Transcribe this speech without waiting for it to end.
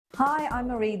Hi,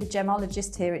 I'm Reid, the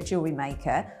gemologist here at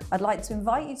JewelleryMaker. I'd like to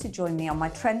invite you to join me on my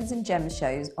Trends and Gem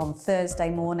shows on Thursday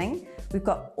morning. We've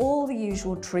got all the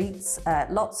usual treats,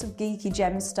 lots of geeky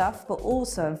gem stuff, but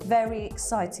also a very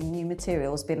exciting new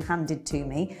material has been handed to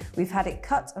me. We've had it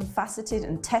cut and faceted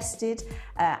and tested,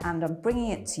 and I'm bringing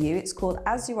it to you. It's called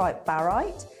azurite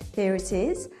barite. Here it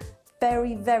is.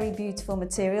 Very, very beautiful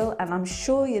material, and I'm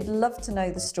sure you'd love to know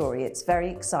the story. It's very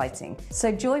exciting.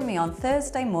 So join me on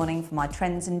Thursday morning for my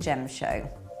Trends and Gems show.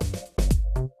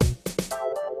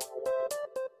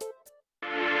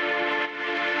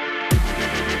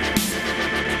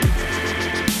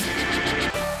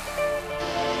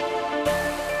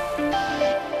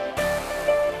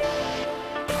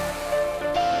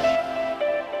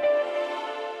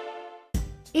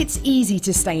 It's easy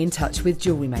to stay in touch with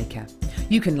JewelleryMaker.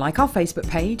 You can like our Facebook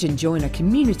page and join a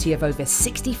community of over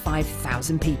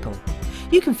 65,000 people.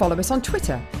 You can follow us on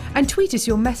Twitter and tweet us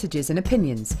your messages and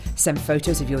opinions, send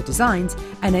photos of your designs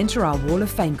and enter our Wall of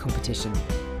Fame competition.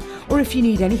 Or if you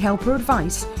need any help or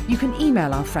advice, you can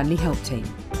email our friendly help team.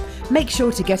 Make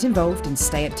sure to get involved and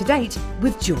stay up to date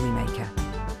with JewelleryMaker.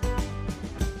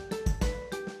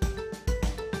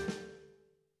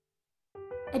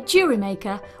 At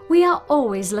JewelleryMaker, we are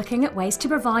always looking at ways to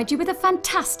provide you with a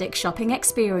fantastic shopping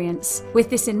experience. With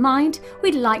this in mind,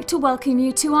 we'd like to welcome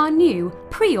you to our new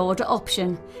pre-order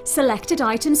option. Selected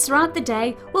items throughout the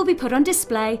day will be put on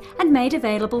display and made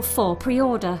available for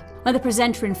pre-order. When the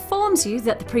presenter informs you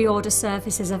that the pre-order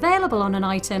service is available on an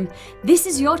item, this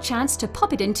is your chance to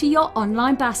pop it into your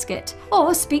online basket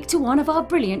or speak to one of our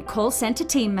brilliant call centre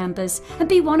team members and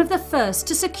be one of the first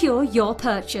to secure your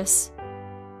purchase.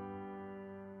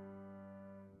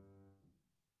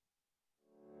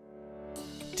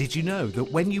 Did you know that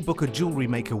when you book a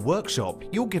JewelleryMaker workshop,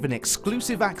 you're given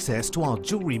exclusive access to our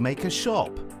JewelleryMaker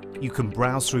shop? You can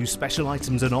browse through special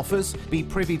items and offers, be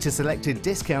privy to selected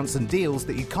discounts and deals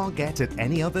that you can't get at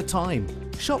any other time.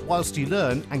 Shop whilst you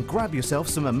learn and grab yourself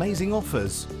some amazing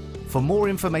offers. For more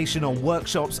information on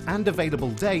workshops and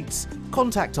available dates,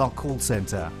 contact our call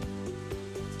centre.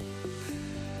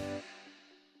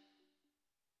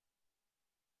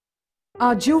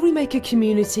 Our JewelleryMaker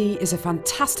community is a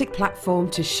fantastic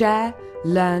platform to share,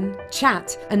 learn,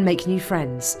 chat and make new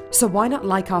friends. So why not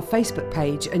like our Facebook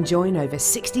page and join over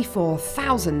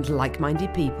 64,000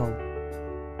 like-minded people?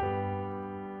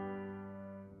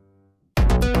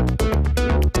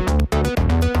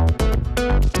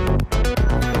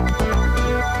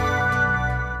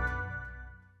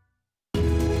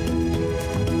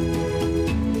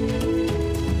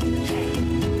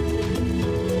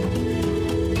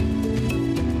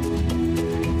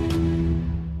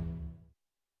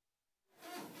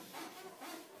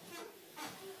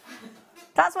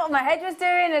 That's what my head was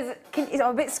doing. It's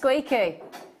a bit squeaky.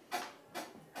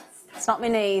 It's not my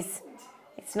knees.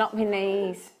 It's not my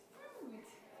knees.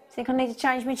 Think I need to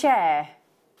change my chair?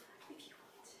 If you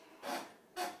want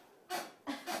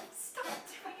to. Stop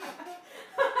doing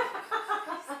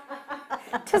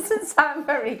that. Doesn't sound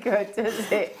very good,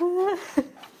 does it?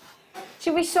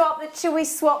 Should we swap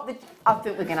the? I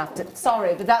think we're gonna have to.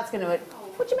 Sorry, but that's gonna.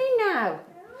 What do you mean now?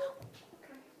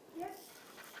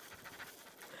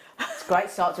 It's a great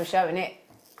start to a show, isn't it?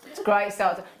 It's a great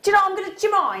start to... Do you know, do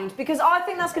you mind? Because I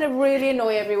think that's going to really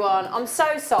annoy everyone. I'm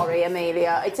so sorry,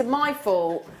 Amelia. It's my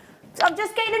fault. I'm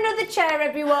just getting another chair,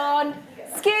 everyone.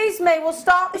 Excuse me, we'll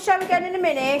start the show again in a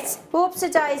minute. Whoops a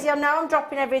daisy, I know I'm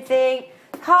dropping everything.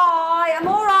 Hi, I'm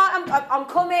all right, I'm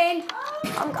coming.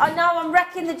 I know I'm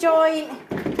wrecking the joint.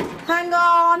 Hang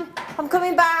on, I'm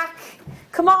coming back.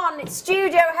 Come on, it's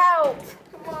studio help.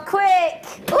 Quick!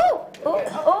 Oh, oh,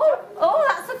 oh, oh,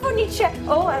 that's a funny chair.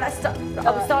 Oh, let's start.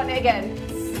 I'm starting it again.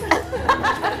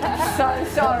 So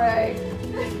sorry.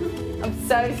 I'm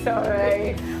so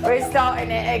sorry. We're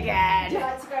starting it again.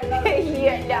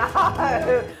 Yeah,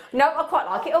 no. No, I quite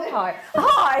like it up high.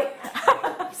 Hi!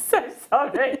 I'm so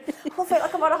sorry. I feel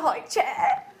like I'm on a high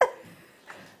chair.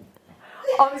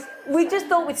 We just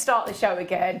thought we'd start the show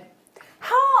again.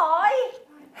 Hi!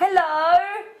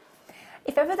 Hello!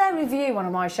 If ever they review one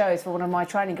of my shows for one of my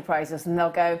training appraisals and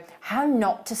they'll go, how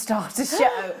not to start a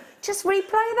show, just replay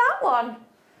that one.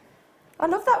 I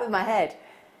love that with my head.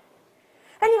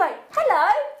 Anyway, hello,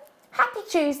 happy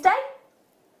Tuesday.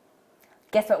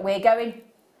 Guess what we're going?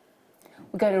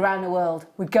 We're going around the world.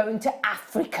 We're going to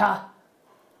Africa.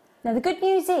 Now the good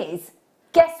news is,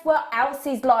 guess what else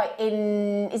is like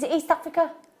in, is it East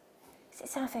Africa? Is it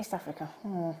South East Africa?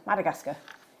 Madagascar.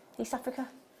 East Africa?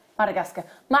 Madagascar.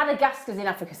 Madagascar's in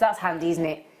Africa, so that's handy, isn't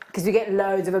it? Because we get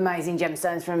loads of amazing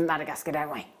gemstones from Madagascar,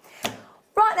 don't we?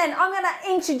 Right, Right then, I'm going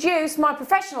to introduce my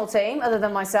professional team, other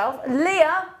than myself.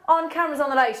 Leah on cameras on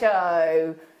the Late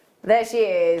Show. There she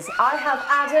is. I have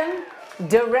Adam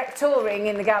directoring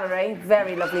in the gallery,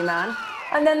 very lovely man.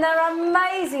 And then their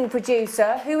amazing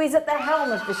producer, who is at the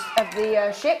helm of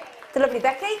the ship, the lovely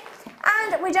Becky.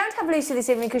 And we don't have Lucy this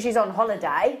evening because she's on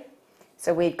holiday.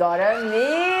 So we've got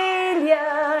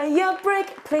Amelia, your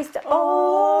brick, please don't.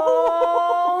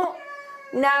 Oh,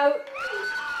 no.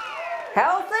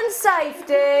 Health and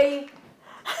safety.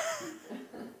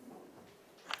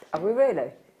 Are we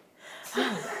really?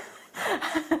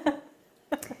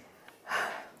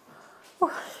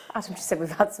 Adam just said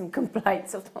we've had some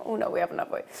complaints. I thought, oh no, we haven't,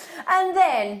 have we? And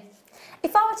then,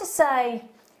 if I were to say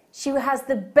she has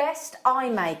the best eye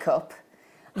makeup,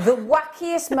 the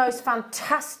wackiest, most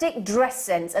fantastic dress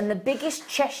sense, and the biggest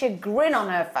Cheshire grin on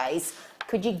her face,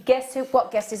 could you guess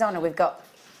what guest is on her we've got?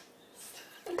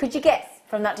 Could you guess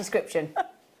from that description?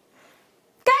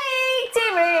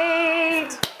 Katie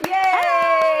Reid!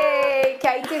 Yay!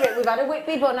 Katie Reid. We've had a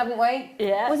Whitby bun, haven't we?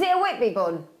 Yeah. Was it a Whitby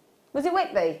bun? Was it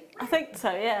Whitby? I think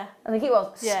so, yeah. I think it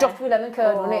was. Yeah. Stuffed with lemon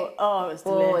curd, wasn't it? Oh, it was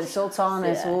Oh, and delicious.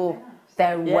 sultanas. Yeah. Oh,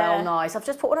 they're Yeah. well nice. I've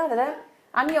just put one over there.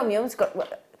 And Yum Yum's got...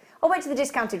 I went to the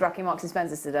discounted rack in Marks and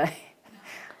Spencer's today.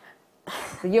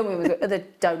 The Yum Yum's got other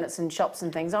donuts and shops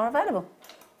and things are available.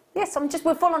 Yes,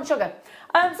 we're full on sugar.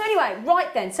 So anyway,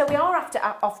 right then, so we are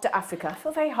off to Africa. I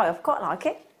feel very high up, quite like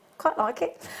it. Quite like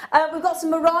it. We've got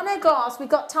some Murano glass, we've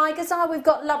got Tiger's Eye, we've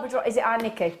got Labrador. Is it our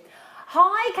Nikki?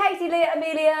 Hi, Katie, Leah,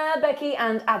 Amelia, Becky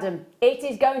and Adam. It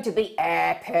is going to be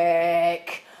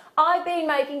epic. I've been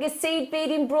making a seed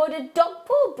bead embroidered dog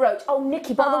paw brooch. Oh,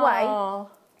 Nikki, by the way,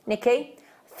 Nikki,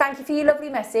 thank you for your lovely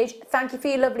message. Thank you for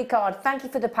your lovely card. Thank you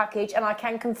for the package. And I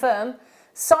can confirm,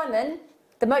 Simon,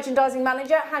 the merchandising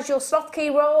manager, has your sloth key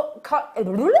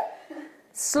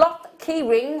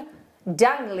ring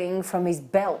dangling from his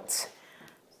belt.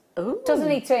 Ooh. Doesn't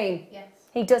he, team? Yes.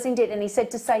 He does indeed. And he said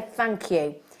to say thank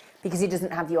you, because he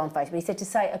doesn't have you on Facebook. He said to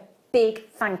say a big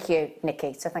thank you,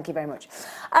 Nikki. So thank you very much.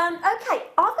 Okay,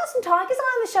 I've got some Tiger's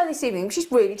Eye on the show this evening, which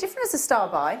is really different as a star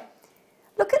by.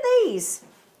 Look at these.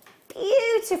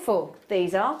 Beautiful,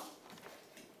 these are.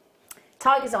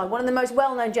 Tiger's Eye, one of the most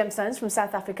well-known gemstones from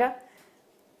South Africa.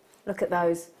 Look at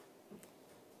those.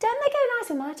 Don't they go nice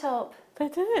with my top? They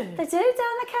do. They do,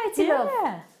 don't they, Katie? Love?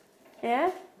 Yeah.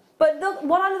 Yeah. But look,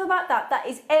 what I love about that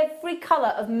is every colour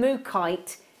of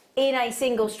mookaite in a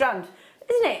single strand,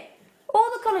 isn't it? All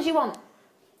the colours you want.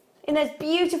 In those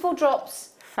beautiful drops.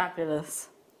 Fabulous.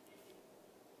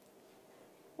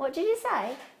 What did you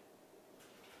say?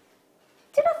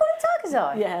 Did I call it Tiger's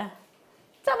Eye? Yeah.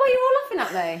 Is that why you're all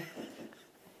laughing at me?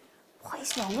 What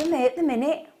is wrong with me at the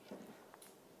minute?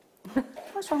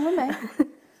 What's wrong with me?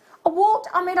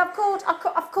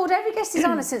 I've called every guest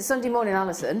designer since Sunday morning,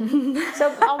 Alison.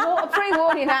 So I'll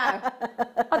pre-warn you now.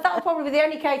 That'll probably be the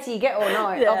only Katie you get all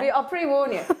night. Yeah. I'll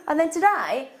pre-warn you. And then today,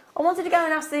 I wanted to go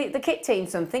and ask the kit team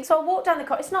something, so I walked down the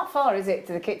corridor. It's not far, is it,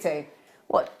 to the kit team?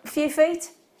 What, a few feet?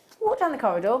 I walked down the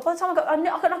corridor. By the time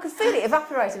I could feel it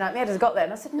evaporating out my head as I got there.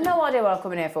 And I said, no idea what I'm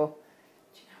coming here for.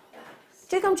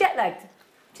 Do you think I'm jet-lagged?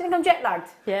 Do you think I'm jet-lagged?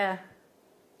 Yeah.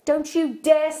 Don't you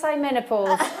dare say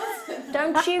menopause.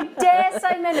 Don't you dare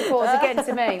say menopause again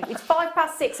to me. It's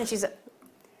 6:05 and she's...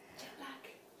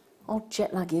 I'll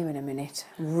jet lag you in a minute.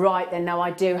 Right then, now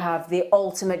I do have the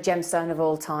ultimate gemstone of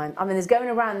all time. I mean, there's going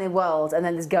around the world and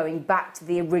then there's going back to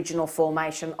the original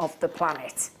formation of the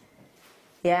planet.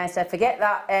 Yeah, so forget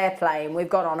that airplane. We've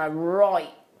got on a right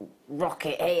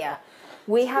rocket here.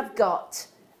 We have got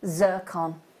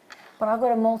zircon. But I've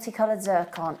got a multicoloured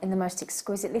zircon in the most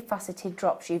exquisitely faceted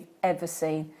drops you've ever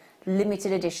seen.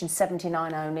 Limited edition,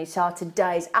 79 only. So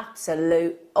today's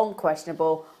absolute,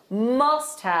 unquestionable,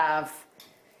 must-have.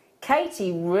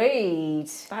 Katie Reid.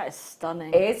 That is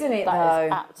stunning. Isn't it, That though?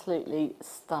 is absolutely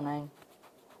stunning.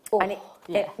 And,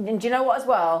 and do you know what as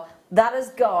well? That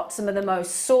has got some of the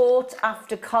most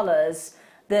sought-after colours.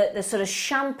 The sort of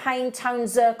champagne tone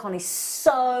zircon is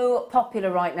so popular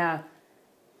right now.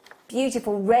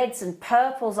 Beautiful reds and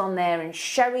purples on there and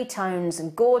sherry tones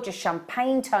and gorgeous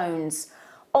champagne tones.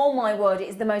 Oh my word, it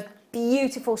is the most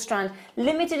beautiful strand.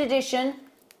 Limited edition,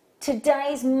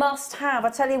 today's must-have. I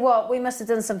tell you what, we must have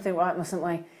done something right, mustn't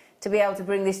we? To be able to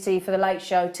bring this to you for the Late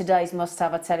Show, today's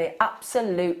must-have, I tell you,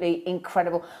 absolutely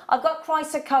incredible. I've got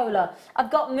chrysocolla,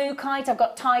 I've got mookaite, I've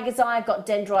got tiger's eye, I've got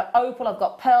dendrite opal, I've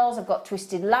got pearls, I've got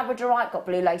twisted labradorite, I've got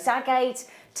blue lace agate,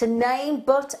 to name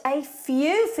but a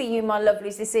few for you, my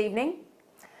lovelies, this evening.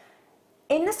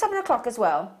 In the 7 o'clock as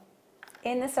well,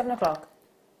 in the 7 o'clock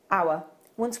hour,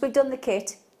 once we've done the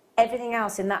kit, everything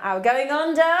else in that hour going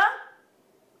under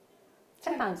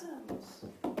 £10.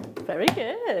 Very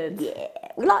good. Yeah,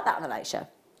 we like that on the Late Show.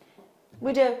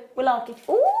 We do. We like it.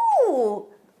 Ooh!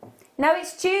 Now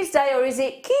it's Tuesday, or is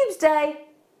it Cubes Day?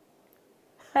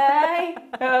 Hey?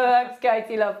 Oh, that's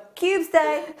Katie, love. Cubes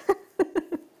Day.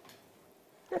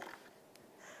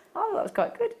 Oh, that was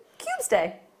quite good. Cubes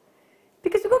Day.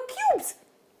 Because we've got cubes.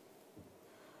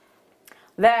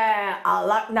 There.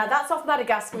 Now that's off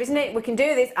Madagascar, isn't it? We can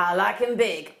do this. I like him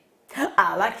big.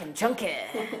 I like him chunky.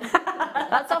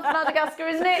 That's off Madagascar,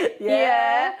 isn't it?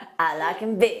 Yeah. I like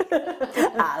him big.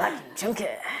 I like him chunky.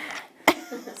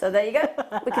 So there you go.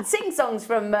 We could sing songs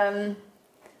from,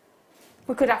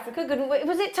 we could Africa, couldn't we?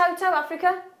 Was it Toto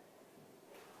Africa?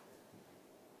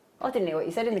 I didn't hear what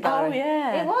you said in the gallery. Oh,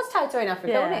 yeah. It was Toto in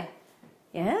Africa, wasn't it?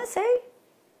 Yeah, see?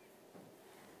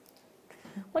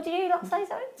 What did you not say,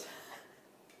 sorry?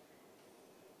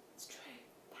 It's true.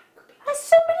 That could be. Has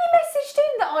somebody messaged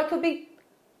in that I could be...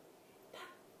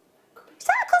 Is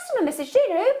that a customer messaged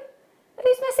in?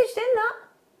 Who's messaged in that?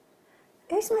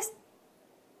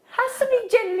 Has somebody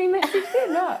generally messaged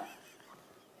in that?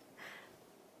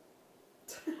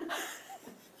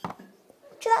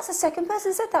 That's the second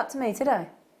person that said that to me today.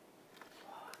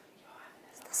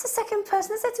 That's the second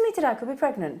person that said to me today I could be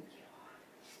pregnant.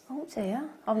 Oh dear,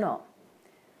 I'm not.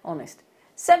 Honest.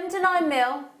 7 to 9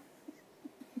 mil.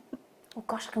 Oh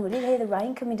gosh, I can really hear the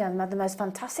rain coming down. We had the most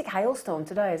fantastic hailstorm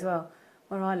today as well,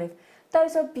 where I live.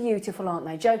 Those are beautiful, aren't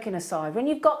they? Joking aside, when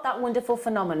you've got that wonderful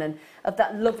phenomenon of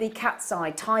that lovely cat's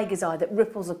eye, tiger's eye that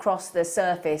ripples across the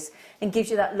surface and gives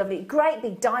you that lovely, great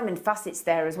big diamond facets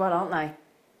there as well, aren't they?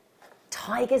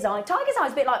 Tiger's eye. Tiger's eye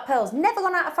is a bit like pearls. Never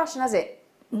gone out of fashion, has it?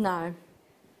 No.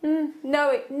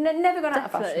 No, never gone out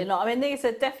of fashion. Definitely not. I mean, these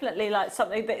are definitely like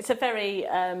something that it's a very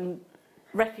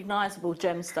recognisable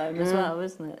gemstone as well,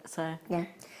 isn't it? So yeah.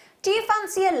 Do you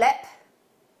fancy a lip?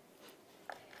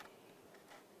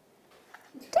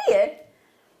 Do you?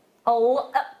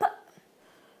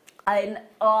 An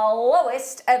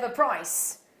lowest ever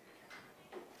price.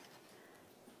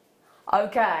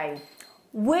 Okay.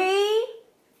 We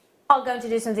are going to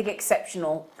do something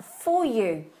exceptional for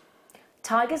you.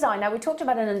 Tiger's Eye. Now, we talked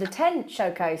about an under 10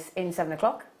 showcase in 7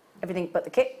 o'clock. Everything but the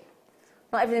kit.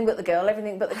 Not everything but the girl,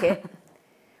 everything but the kit.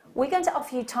 We're going to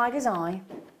offer you Tiger's Eye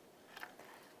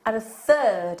at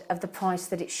 1/3 of the price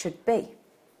that it should be.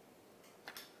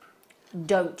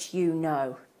 Don't you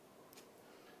know?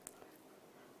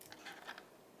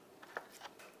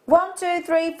 1, 2,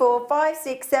 3, 4, 5,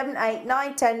 6, 7, 8,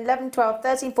 9, 10, 11, 12,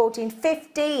 13, 14,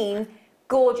 15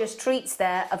 gorgeous treats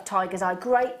there of Tiger's Eye.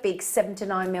 Great big 7 to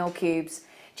 9 mil cubes.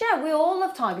 Do you know, we all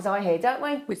love Tiger's Eye here, don't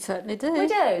we? we certainly do. We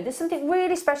do. There's something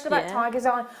really special about Tiger's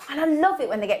Eye. And I love it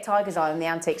when they get Tiger's Eye on the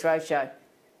Antiques Roadshow.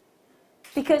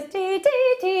 Because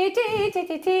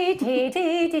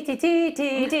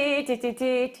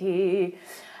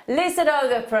listen, oh,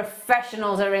 the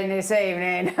professionals are in this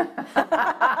evening.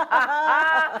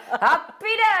 Happy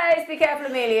days. Be careful,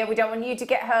 Amelia. We don't want you to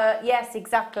get hurt. Yes,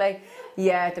 exactly.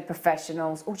 Yeah, the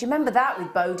professionals. Oh, do you remember that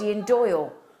with Bodie and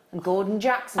Doyle and Gordon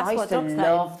Jackson? That's I used to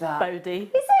love that. Bodie.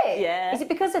 Is it? Yeah. Is it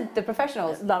because of the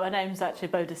professionals? No, her name's actually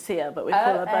Bodicea, but we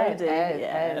call her Bodie.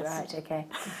 Yes. Right, okay.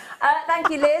 Thank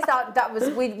you, Liz. That was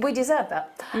we deserve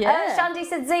that. Yeah. Shandy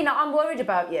said, Zena, I'm worried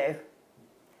about you.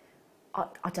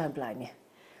 I don't blame you.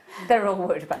 They're all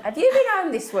worried about. Have you been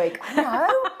home this week?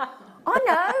 I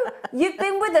know. You've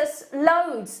been with us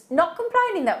loads. Not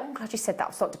complaining though. Oh, I'm glad you said that.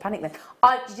 I've started to panic then.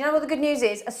 Did you know what the good news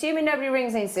is? Assuming nobody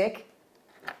rings in sick,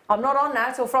 I'm not on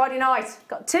now till Friday night.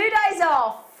 Got 2 days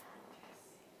off.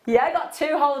 Yeah, got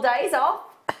 2 whole days off.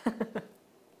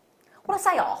 Well, I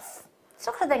say off. It's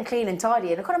not going to then clean and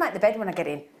tidy, and I've got to make the bed when I get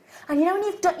in. And you know when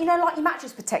you've done, you know, like your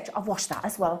mattress protector, I've washed that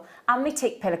as well. And my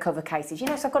tick pillow cover cases. You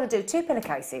know, so I've got to do 2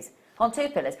 pillowcases on 2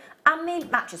 pillows. And my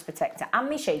mattress protector, and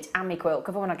my sheet, and my quilt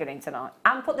cover when I get in tonight.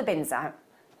 And put the bins out.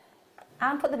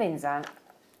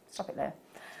 Stop it there.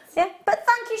 Yeah, but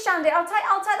thank you, Shandy. I'll take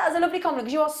that as a lovely compliment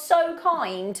because you are so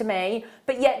kind to me.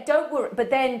 But yet, don't worry. But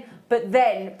then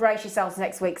brace yourselves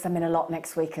next week because I'm in a lot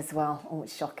next week as well. Oh,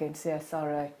 it's shocking. Yeah,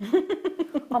 sorry.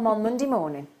 I'm on Monday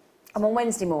morning. I'm on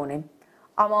Wednesday morning.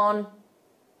 I'm on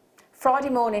Friday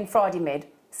morning, Friday mid,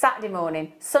 Saturday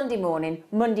morning, Sunday morning,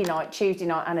 Monday night, Tuesday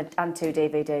night, and 2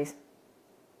 DVDs.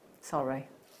 Sorry.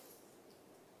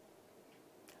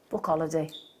 Book holiday.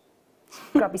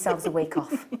 Grab yourselves a week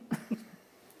off.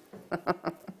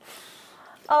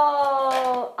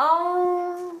 Oh,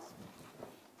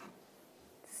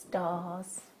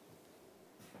 stars.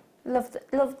 Love,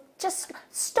 just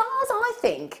stars, I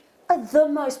think, are the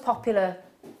most popular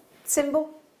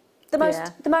symbol. The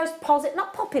most positive,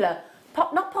 not popular,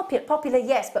 popular,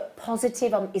 yes, but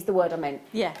positive is the word I meant.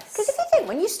 Yes. Because if you think,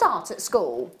 when you start at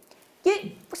school,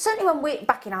 Certainly when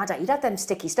back in our day, you'd had them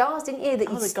sticky stars, didn't you?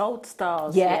 The gold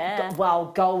stars. Yeah.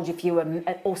 Well, gold if you were,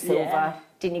 or silver,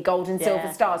 didn't you? Gold and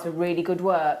silver stars were really good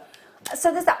work.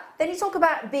 So there's that. Then you talk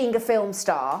about being a film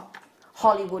star,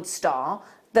 Hollywood star.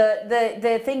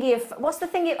 The thingy of, what's the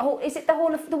thingy? Is it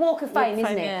the Walk of Fame,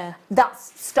 isn't it? Yeah.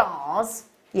 That's stars.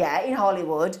 Yeah, in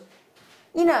Hollywood.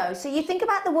 You know, so you think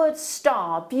about the word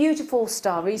star, beautiful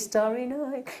starry, starry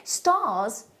night.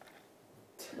 Stars.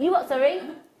 You what, sorry?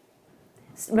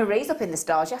 Marie's up in the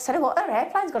stars. Yeah, I said, what, her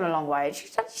airplane's gone a long way.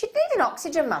 She'd need an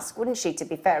oxygen mask, wouldn't she, to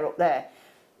be fair, up there?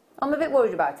 I'm a bit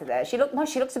worried about her there. She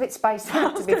looks a bit spaced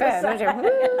out, to be fair. But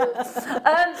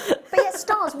yeah,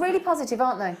 stars, really positive,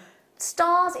 aren't they?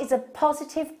 Stars is a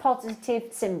positive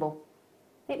symbol.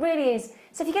 It really is.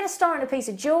 So if you get a star in a piece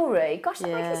of jewellery, gosh,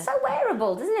 that makes it so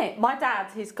wearable, doesn't it? My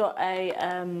dad, he's got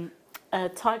a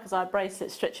tiger's eye bracelet,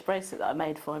 stretcher bracelet that I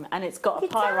made for him, and it's got a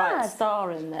pyrite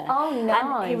star in there. Oh, nice.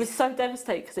 And he was so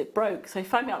devastated because it broke, so he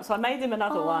phoned me up. So I made him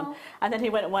another one, and then he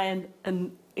went away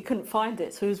and he couldn't find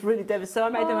it, so he was really devastated. So I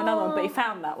made him another one, but he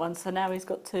found that one, so now he's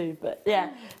got two. But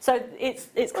yeah, so it's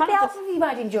kind of. What else have you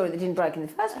made in jewellery that didn't break in the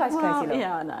first place, Katie? Love?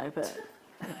 Yeah, I know, but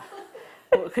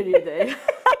what can you do?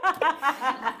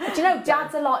 Do you know,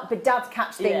 dads are like, but dads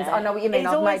catch things. I know what you mean. He's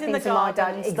I've made always in things the for my dad.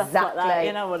 garden and stuff Exactly. like that.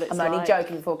 You know what it's I'm only like.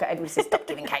 joking before Edward says, stop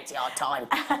giving Katie a hard time.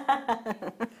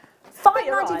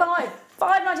 £5.95.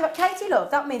 £5.95. Katie,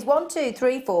 love, that means 1, 2,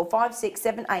 3, 4, 5, 6,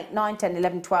 7, 8, 9, 10,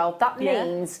 11, 12. That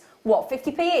means, what,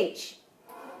 50p each?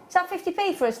 Is that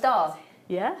 50p for a star?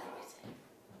 Yeah.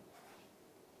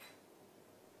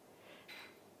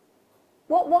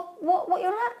 What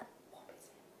you're at?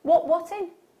 What in?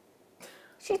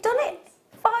 She's done it.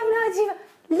 £5.95.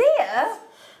 Leah,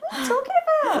 what are you talking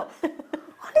about?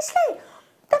 Honestly,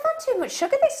 they've had too much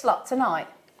sugar this lot tonight.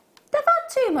 They've had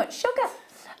too much sugar.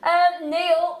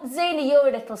 Neil, Zena, you're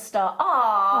a little star.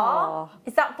 Aww.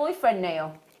 Is that boyfriend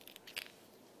Neil?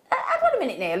 Hang on a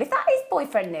minute, Neil. If that is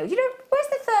boyfriend Neil, you know, where's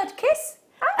the third kiss?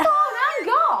 Hang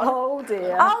on. Oh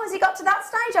dear. Oh, has he got to that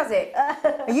stage, has it?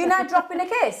 Are you now dropping a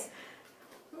kiss?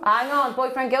 Hang on,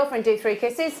 boyfriend, girlfriend, do 3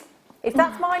 kisses. If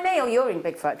that's my Neil, you're in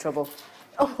big fat trouble.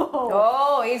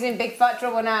 Oh, he's in big fat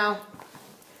trouble now.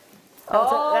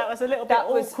 That was a little bit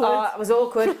awkward. That was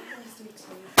awkward.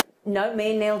 No,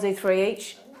 me and Neil do 3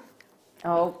 each.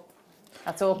 Oh,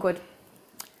 that's awkward.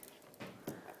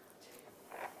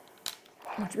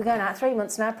 We're going out 3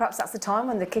 months now. Perhaps that's the time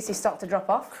when the kisses start to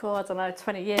drop off. Oh, I don't know,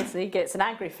 20 years, he gets an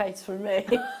angry face from me.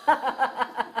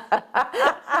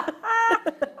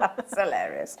 That's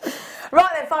hilarious. Right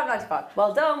then, £5.95.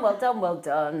 Well done, well done, well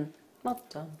done. Well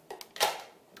done.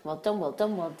 Well done, well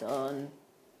done, well done.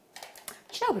 Do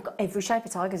you know we've got every shape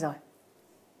of tiger's eye?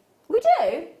 We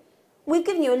do. We've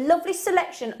given you a lovely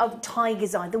selection of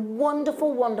tiger's eye, the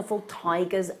wonderful, wonderful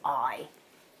tiger's eye.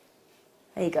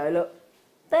 There you go, look.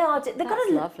 They are. They've got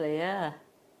That's a lovely, yeah.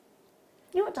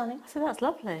 You know what, darling? I said that's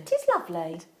lovely. It is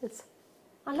lovely.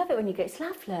 I love it when you get. It's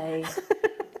lovely.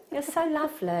 You're so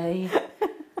lovely.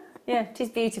 Yeah, it is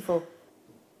beautiful.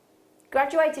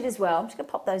 Graduated as well. I'm just going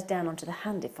to pop those down onto the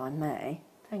hand, if I may.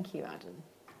 Thank you, Adam.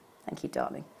 Thank you,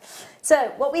 darling.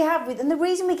 So what we have with, and the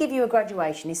reason we give you a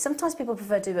graduation is sometimes people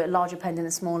prefer to do a larger pendant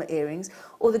and smaller earrings,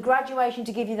 or the graduation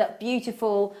to give you that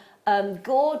beautiful,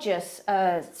 gorgeous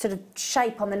sort of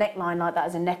shape on the neckline like that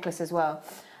as a necklace as well.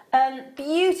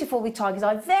 Beautiful with tiger's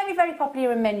eye. Very, very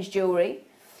popular in men's jewellery.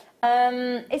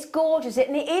 It's gorgeous,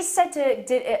 and it is said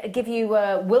to give you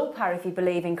willpower if you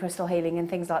believe in crystal healing and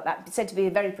things like that. It's said to be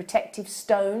a very protective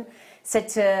stone, said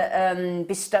to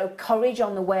bestow courage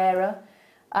on the wearer.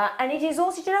 And it is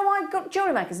also, do you know why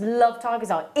jewellery makers love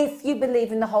tiger's eye? If you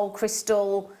believe in the whole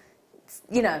crystal,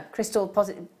 you know, crystal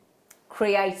positive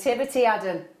creativity,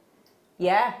 Adam.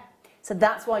 Yeah. So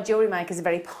that's why jewellery makers are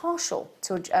very partial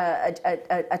to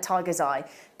a tiger's eye,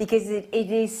 because it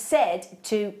is said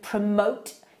to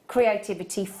promote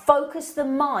creativity, focus the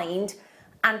mind,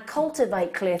 and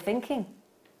cultivate clear thinking.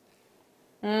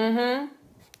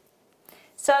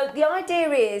 So the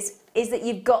idea is that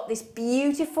you've got this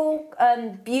beautiful,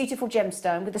 beautiful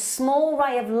gemstone with a small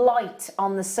ray of light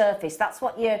on the surface. That's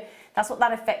what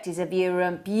that effect is of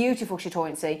your beautiful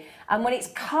chatoyancy. And when it's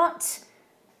cut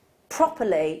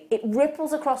properly, it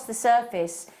ripples across the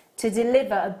surface to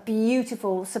deliver a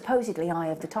beautiful, supposedly, eye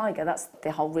of the tiger. That's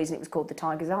the whole reason it was called the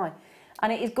tiger's eye.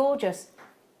 And it is gorgeous.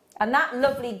 And that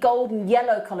lovely golden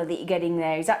yellow colour that you're getting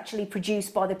there is actually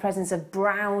produced by the presence of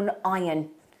brown iron.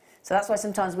 So that's why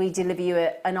sometimes we deliver you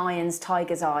an iron's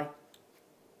tiger's eye.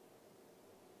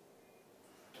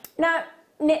 Now,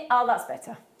 oh, that's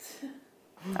better.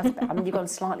 That's better. I mean, you've gone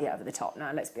slightly over the top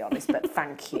now, let's be honest, but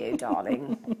thank you,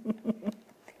 darling.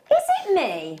 Is it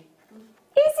me?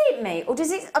 Is it me, or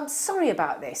does it... I'm sorry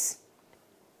about this.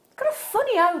 Got a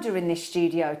funny odour in this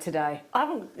studio today.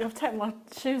 I've taken my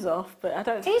shoes off, but I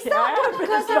don't... Is that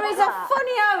because there is a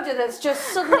funny odour that's just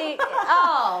suddenly...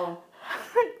 Oh.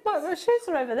 Look, the shoes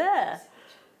are over there.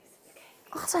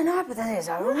 I don't know, but there is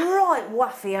a right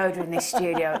waffy odour in this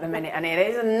studio at the minute, and it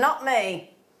is not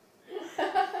me.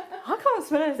 I can't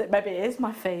smell anything. Maybe it is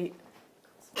my feet.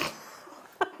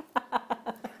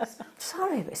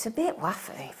 Sorry, but it's a bit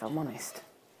waffy, if I'm honest.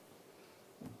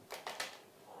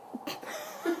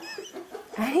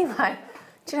 Anyway,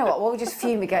 do you know what? We'll just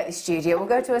fumigate the studio. We'll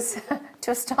go to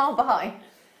a star by.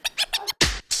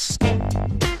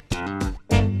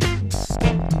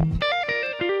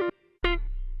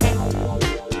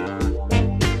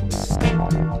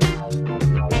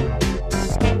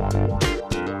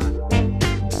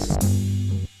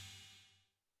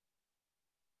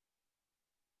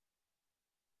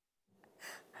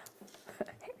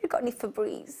 Have you got any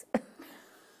Febreze?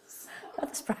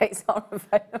 Other sprays are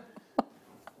available.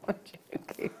 I'm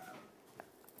joking.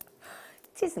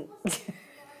 It isn't.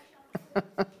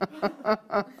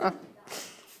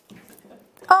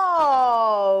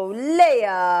 Oh,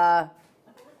 Leah.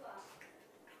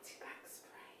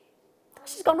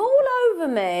 She's gone all over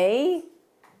me.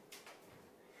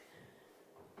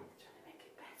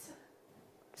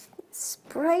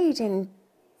 Sprayed in.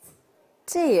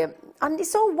 Dear. And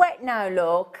it's all wet now,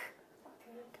 look.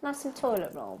 Can I have some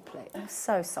toilet roll, please? I'm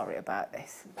so sorry about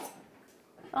this.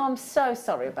 Oh, I'm so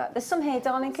sorry about this. There's some here,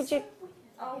 darling. Could you...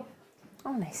 Oh.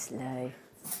 Honestly.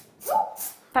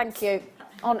 Thank you.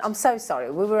 I'm so sorry.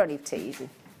 We were only teasing.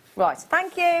 Right.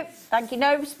 Thank you. Thank you.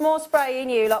 No more spraying,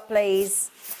 you lot,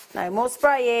 please. No more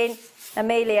spraying.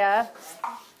 Amelia.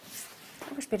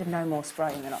 I wish a bit of no more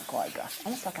spraying. They're not quite good.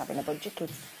 Almost like having a bunch of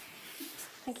kids.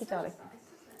 Thank you, darling.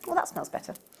 Well, that smells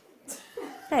better.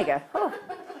 There you go. Oh.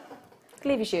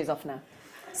 Leave your shoes off now.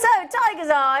 So, Tiger's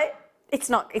Eye. It's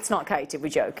not Katie, we're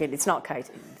joking. It's not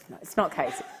Katie. It's not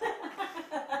Katie.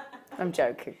 I'm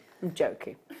joking.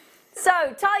 So,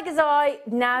 Tiger's Eye.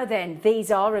 Now then, these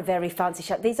are a very fancy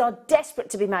shape. These are desperate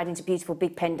to be made into beautiful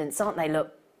big pendants, aren't they?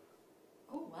 Look.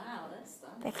 Oh, wow, that's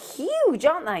stunning. They're huge,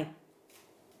 aren't they?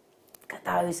 Look at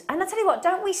those. And I tell you what,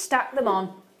 don't we stack them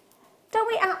on? Don't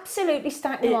we absolutely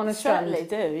stack them on a strand? Certainly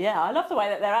do, yeah. I love the way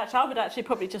that they're actually... I would actually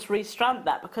probably just restrand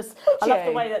that because Would I love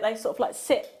the you? way that they sort of like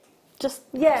sit just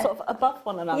Yeah. sort of above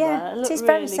one another. Yeah, It looks it is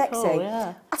really very sexy. Cool,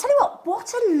 yeah. I tell you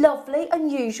what a lovely,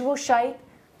 unusual shape.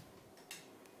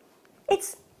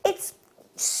 It's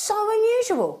so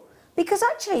unusual because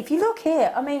actually, if you look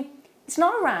here, I mean, it's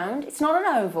not a round, it's not an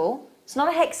oval, it's not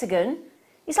a hexagon.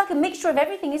 It's like a mixture of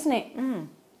everything, isn't it? Mm.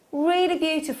 Really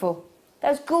beautiful.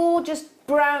 Those gorgeous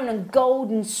brown and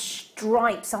golden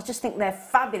stripes, I just think they're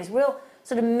fabulous. Real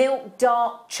sort of milk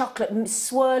dark chocolate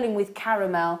swirling with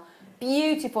caramel.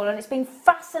 Beautiful, and it's been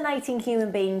fascinating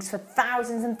human beings for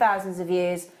thousands and thousands of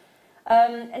years.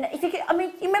 And if you could, I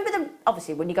mean, you remember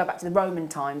obviously when you go back to the Roman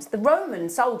times, the Roman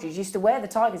soldiers used to wear the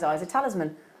tiger's eye as a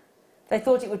talisman. They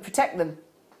thought it would protect them,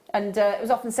 and it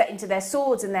was often set into their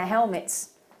swords and their helmets.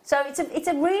 So it's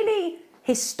a really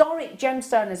historic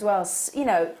gemstone as well. You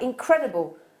know,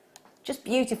 incredible, just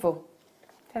beautiful.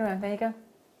 Anyway, there you go.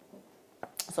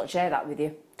 I thought I'd share that with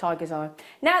you. Tiger's eye.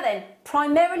 Now then,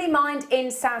 primarily mined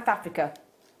in South Africa,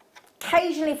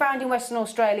 occasionally found in Western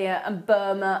Australia and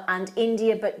Burma and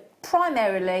India, but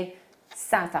primarily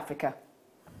South Africa.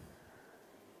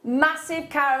 Massive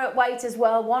carat weight as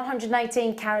well,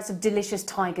 118 carats of delicious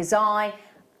tiger's eye.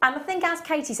 And I think, as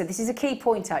Katie said, this is a key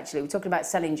point actually, we're talking about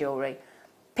selling jewellery.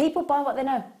 People buy what they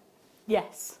know.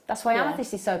 Yes. That's why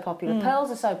amethyst is so popular,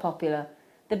 pearls are so popular.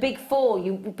 The big four,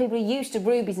 people are used to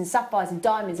rubies and sapphires and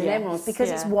diamonds and emeralds because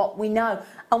it's what we know.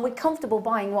 And we're comfortable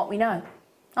buying what we know,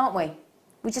 aren't we?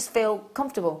 We just feel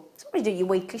comfortable. It's what you do your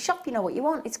weekly shop, you know what you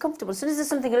want. It's comfortable. As soon as there's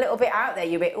something a little bit out there,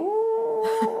 you're a bit, ooh,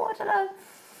 I don't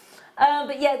know.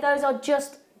 But yeah, those are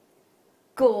just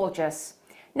gorgeous.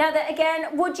 Now then,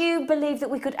 again, would you believe that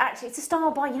we could actually, it's a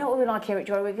style buy, you know what we like here at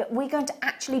Jewellery? We're going to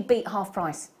actually beat half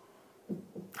price.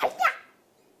 Hiya!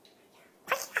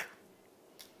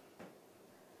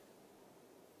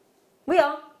 We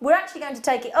are. We're actually going to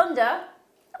take it under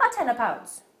a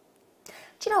 £10.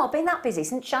 Do you know, I've been that busy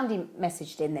since Shandy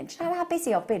messaged in then. Do you know how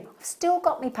busy I've been? I've still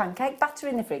got my pancake batter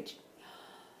in the fridge.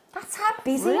 That's how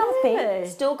busy I've been.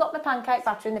 Still got my pancake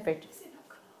batter in the fridge.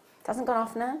 It hasn't gone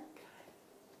off now.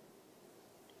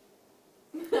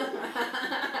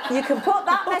 You can put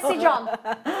that message on.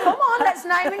 Come on, let's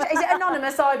name it. Is it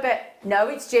anonymous, I bet? No,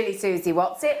 it's Jilly Susie.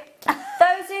 What's it?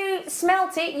 Those who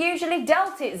smelt it usually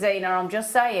dealt it, Zena, I'm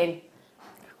just saying.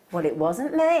 Well, it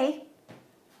wasn't me.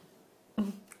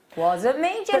 Wasn't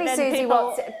me, But Jelly then Susie.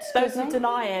 people, Excuse those who me?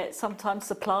 deny it sometimes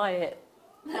supply it.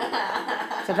 So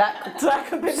that That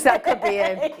could be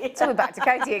you. So we're back to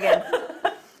Katie again.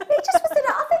 It just was,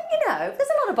 I think, there's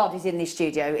a lot of bodies in this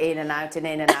studio, in and out and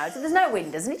in and out, and there's no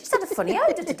windows, and it just had a funny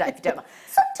odour today, if you don't mind.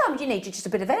 Sometimes you need just a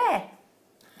bit of air.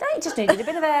 Don't you just needed a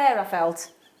bit of air, I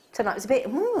felt. Tonight was a bit,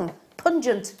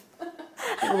 pungent.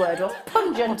 The word was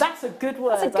pungent. Well, that's a good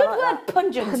word. That's a good I word, like that.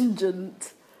 pungent.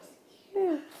 Pungent.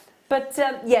 But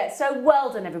yeah, so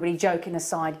well done, everybody, joking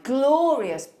aside.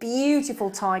 Glorious, beautiful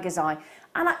tiger's eye.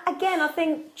 And again, I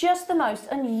think just the most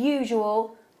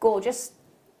unusual, gorgeous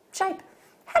shape.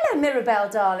 Hello, Mirabelle,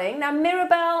 darling. Now,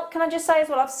 Mirabelle, can I just say as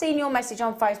well, I've seen your message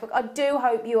on Facebook. I do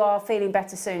hope you are feeling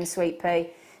better soon, sweet pea.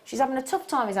 She's having a tough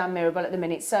time, is our Mirabelle, at the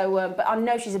minute. So, but I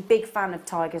know she's a big fan of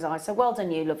tiger's eye. So well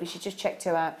done, you, lovely. She just checked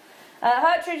her out.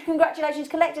 Gertrude, congratulations.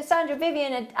 Collector, Sandra,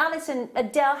 Vivian, Alison,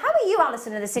 Adele. How are you,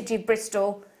 Alison, in the city of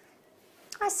Bristol?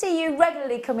 I see you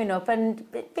regularly coming up, and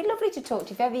it'd be lovely to talk to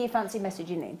you if ever you fancy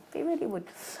messaging in. It really would.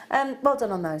 Well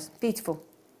done on those. Beautiful.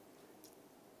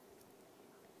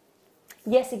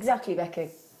 Yes, exactly, Becky.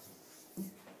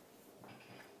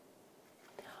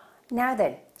 Now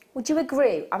then, would you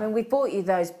agree? I mean, we've bought you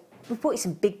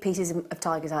some big pieces of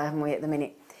tiger's eye, haven't we, at the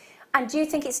minute? And do you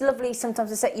think it's lovely sometimes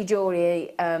to set your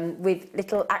jewellery with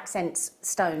little accent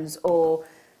stones or,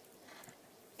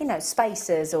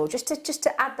 spacers, or just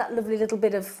to add that lovely little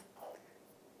bit of,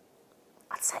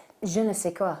 I'd say, je ne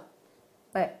sais quoi.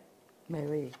 Wait.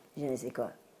 Mary. Je ne sais quoi.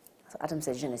 Adam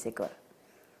said je ne sais quoi.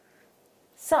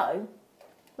 So,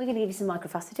 we're going to give you some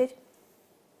microfaceted.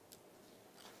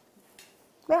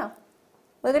 Yeah.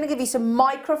 We're going to give you some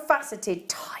microfaceted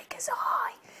tiger's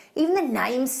eye. Even the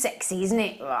name's sexy, isn't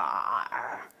it?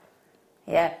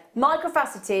 Yeah.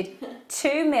 Microfaceted,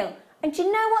 2mm. And do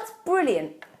you know what's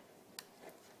brilliant?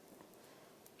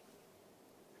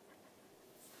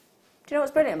 Do you know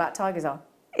what's brilliant about tiger's eye?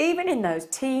 Even in those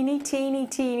teeny, tiny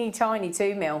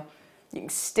 2mm, you can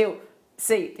still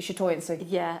see the chatoyancy.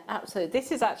 Yeah, absolutely.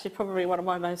 This is actually probably one of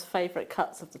my most favourite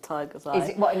cuts of the tiger's eye. Is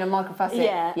it what, in a microfacet?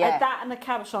 Yeah, that and the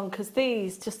cabochon, because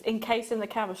these, just encasing the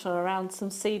cabochon around some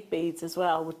seed beads as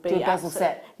well would be Do a bezel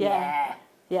set. Yeah.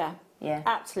 Yeah.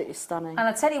 Absolutely stunning. And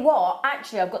I tell you what,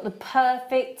 actually, I've got the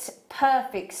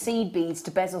perfect seed beads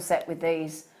to bezel set with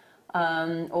these.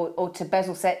 Or to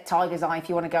bezel set tiger's eye if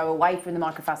you want to go away from the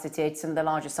microfaceted, some of the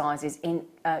larger sizes in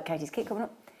Katie's kit coming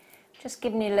up. Just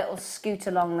giving you a little scoot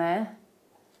along there.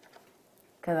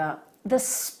 Look at that. The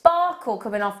sparkle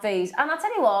coming off these. And I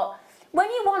tell you what, when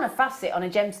you want a facet on a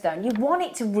gemstone, you want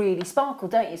it to really sparkle,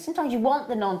 don't you? Sometimes you want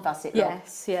the non-facet look.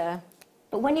 Yes, yeah.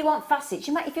 But when you want facets,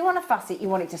 if you want a facet, you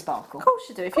want it to sparkle. Of course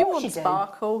you do. If you want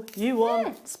sparkle, you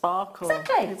want sparkle.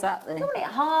 Exactly. You don't want it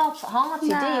half-hearted,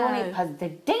 do you? You want it the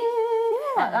ding,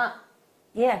 like that.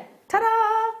 Yeah.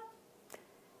 Ta-da!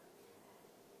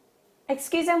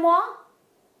 Excusez-moi?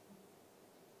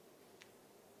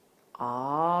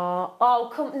 Oh,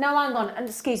 come, no, hang on, and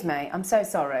excuse me, I'm so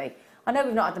sorry. I know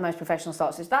we've not had the most professional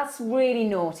starts. That's really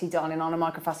naughty, darling, on a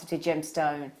microfaceted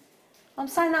gemstone. I'm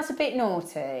saying that's a bit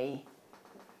naughty.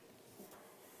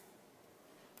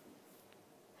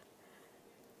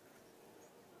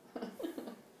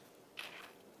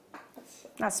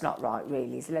 That's not right,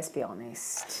 really, so let's be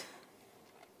honest.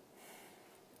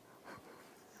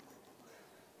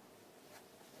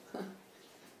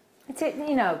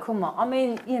 Come on, I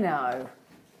mean,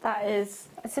 That is...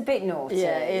 it's a bit naughty.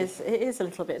 Yeah, it is a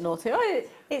little bit naughty. Oh,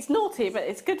 it's naughty, but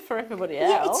it's good for everybody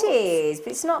else. Yeah, it is,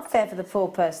 but it's not fair for the poor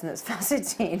person that's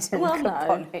faceted and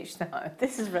polished, though.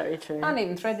 This is very true. I haven't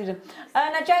even threaded them.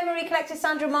 Now, Jo Marie Collector,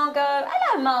 Sandra, Margot.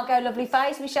 Hello, Margot, lovely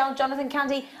face. Michelle, Jonathan,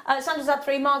 Candy. Sandra's had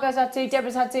 3, Margot's had 2,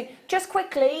 Deborah's had 2. Just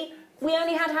quickly, we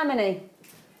only had how many?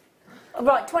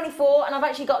 Right, 24, and I've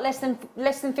actually got less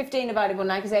than 15 available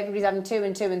now because everybody's having 2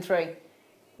 and 2 and 3.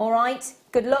 All right?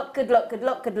 Good luck, good luck, good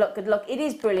luck, good luck, good luck. It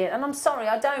is brilliant, and I'm sorry,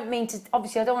 I don't mean to,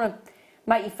 obviously I don't want to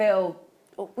make you feel,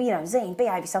 Zine,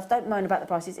 behave yourself, don't moan about the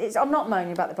prices. I'm not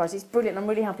moaning about the prices, it's brilliant, I'm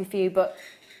really happy for you, but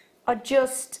I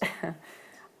just,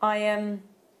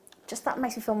 just that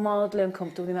makes me feel mildly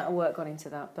uncomfortable, the amount of work gone into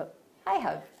that, but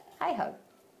hey-ho, hey-ho.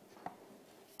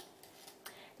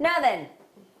 Now then,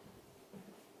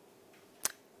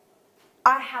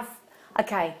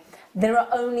 there are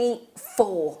only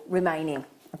 4 remaining.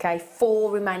 Okay,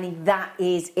 4 remaining, that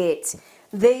is it.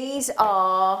 These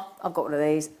are, I've got one of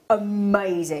these,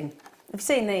 amazing. Have you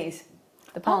seen these?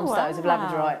 The palm stones of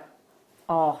labradorite.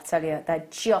 Oh, I tell you, they're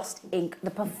just ink. The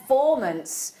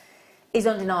performance is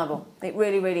undeniable. It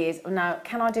really, really is. Now,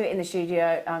 can I do it in the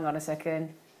studio? Hang on a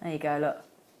second. There you go, look.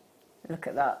 Look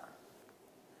at that.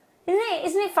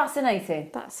 Isn't it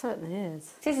fascinating? That certainly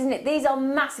is. Isn't it? These are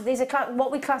massive. These are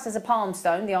what we class as a palm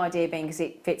stone. The idea being because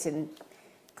it fits in,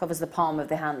 covers the palm of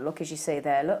the hand. Look, as you see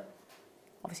there, look.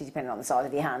 Obviously depending on the size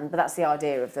of your hand, but that's the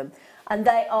idea of them. And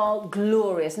they are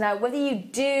glorious. Now, whether you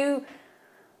do,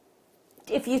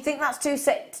 if you think that's too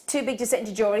big to set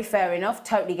into jewellery, fair enough,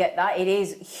 totally get that. It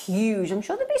is huge. I'm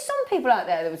sure there'd be some people out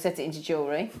there that would set it into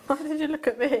jewellery. Why did you look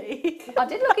at me? I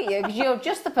did look at you because you're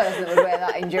just the person that would wear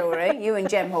that in jewellery, you and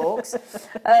Gem Hawks.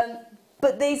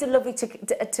 But these are lovely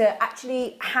to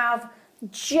actually have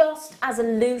just as a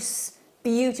loose,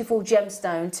 beautiful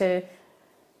gemstone to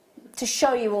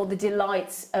show you all the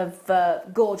delights of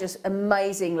gorgeous,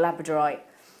 amazing labradorite.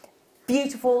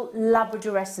 Beautiful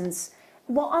labradorescence.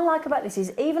 What I like about this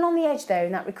is, even on the edge there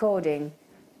in that recording,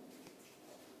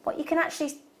 what you can actually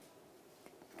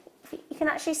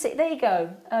see, there you go,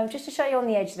 just to show you on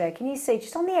the edge there, can you see,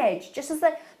 just on the edge, just as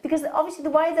because obviously the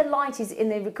way the light is in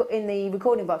the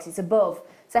recording box, it's above,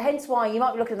 so hence why you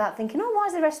might be looking at that thinking, oh, why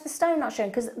is the rest of the stone not showing,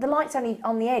 because the light's only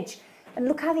on the edge. And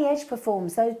look how the edge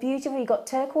performs. Those beautiful, you've got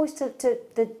turquoise to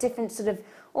the different sort of,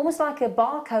 almost like a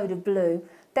barcode of blue,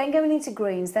 then going into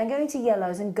greens, then going into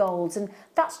yellows and golds. And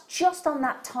that's just on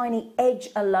that tiny edge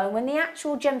alone. When the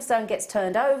actual gemstone gets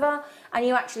turned over and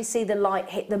you actually see the light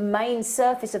hit the main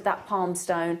surface of that palm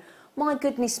stone, my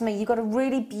goodness me, you've got a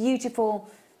really beautiful,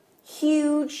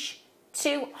 huge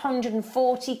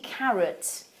 240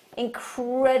 carat,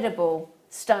 incredible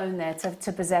stone there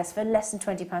to possess for less than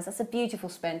 £20. That's a beautiful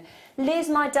spin. Liz,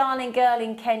 my darling girl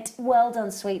in Kent, well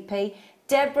done, sweet pea.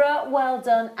 Deborah, well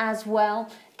done as well.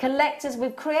 Collectors,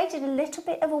 we've created a little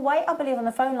bit of a wait, I believe, on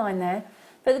the phone line there.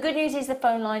 But the good news is the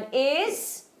phone line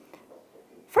is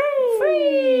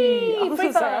free. Oh,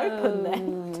 Free phone. Open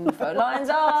then. Phone lines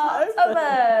are open.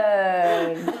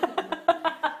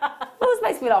 Always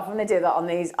makes me laugh when they do that on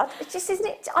these. It just isn't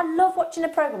it? I love watching a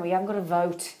programme where you haven't got to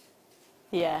vote.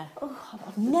 Yeah. Oh,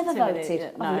 I've never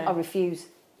voted. No. I refuse.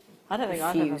 I don't think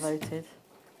I've ever voted.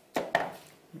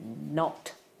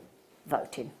 Not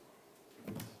voting.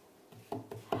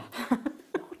 I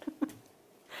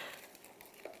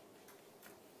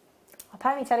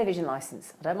pay my television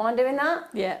licence. I don't mind doing that.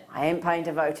 Yeah. I ain't paying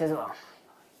to vote as well.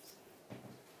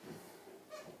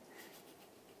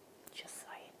 Just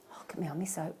saying. Oh, look at me on my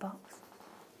soapbox.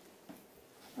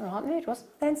 All right, mood was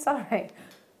then. Sorry.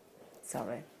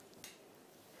 Sorry.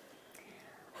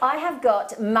 I have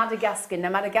got Madagascar. Now,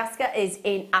 Madagascar is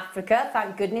in Africa,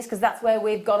 thank goodness, because that's where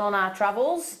we've gone on our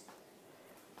travels.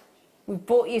 We've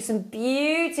brought you some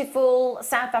beautiful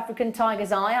South African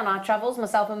tiger's eye on our travels,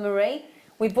 myself and Marie.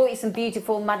 We brought you some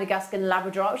beautiful Madagascar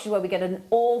labradorite, which is where we get an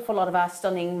awful lot of our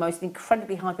stunning, most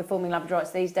incredibly high-performing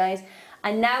labradorites these days.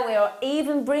 And now we are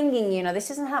even bringing you, now this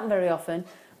doesn't happen very often,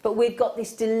 but we've got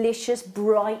this delicious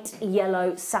bright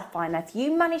yellow sapphire. Now, if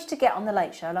you managed to get on the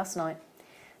Late Show last night,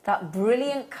 that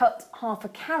brilliant cut half a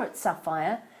carat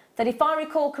sapphire that, if I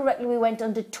recall correctly, we went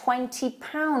under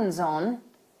 £20 on,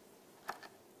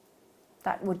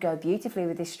 that would go beautifully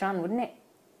with this strand, wouldn't it?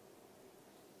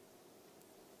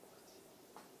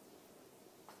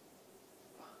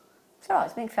 It's all right,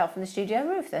 it's being fell from the studio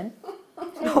roof then.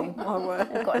 Oh, my word.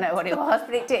 I've got to know what it was,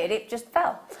 but it did, it just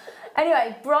fell.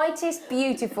 Anyway, brightest,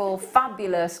 beautiful,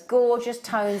 fabulous, gorgeous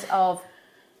tones of...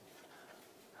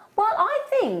 Well, I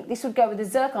think this would go with the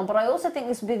zircon, but I also think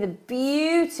this would be the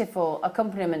beautiful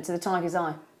accompaniment to the tiger's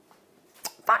eye.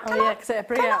 In fact, can I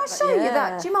show you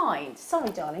that? Do you mind?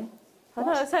 Sorry, darling. I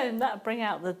was saying that would bring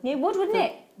out the... It would, wouldn't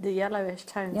it? The yellowish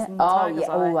tones. Yeah. In the Oh, tiger's yeah.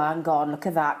 eye. Oh, hang on. Look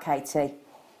at that, Katie.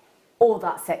 Oh,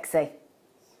 that's sexy.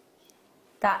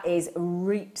 That is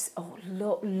reaps. Oh,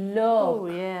 look. Oh,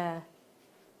 yeah.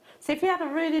 So if you had a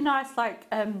really nice, like,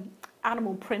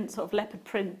 animal print, sort of leopard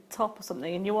print top or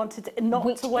something, and you wanted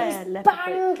not to wear leopard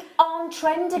print. Bang on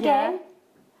trend again. Yeah.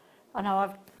 I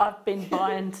know, I've been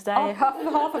buying today.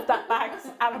 half of that bag's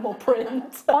animal print.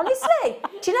 Honestly,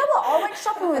 do you know what? I went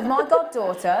shopping with my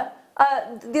goddaughter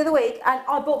the other week, and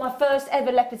I bought my first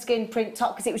ever leopard skin print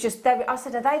top because it was just there. I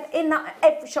said, "Are they in that?"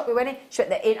 Every shop we went in, she went,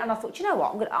 "They're in," and I thought, do you know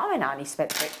what? I only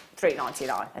spent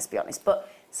 $3.99. Let's be honest,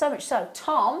 but so much so.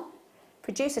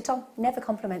 Producer Tom, never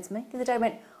compliments me. The other day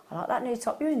went, "I like that new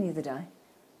top you're in the other day."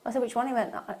 I said, "Which one?" He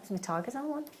went, "It's my tiger's eye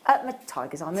one." My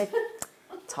tiger's eye,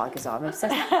 tiger's eye. I'm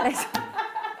obsessed.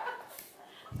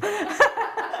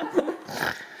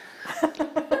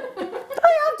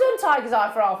 I've done tiger's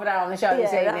eye for half an hour on the show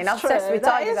this evening. I'm obsessed with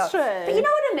tiger's eye. True. But you know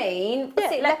what I mean? Yeah,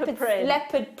 leopard print.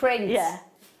 Leopard print. Yeah.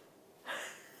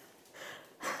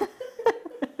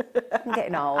 I'm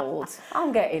getting old.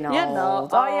 I'm getting old. You're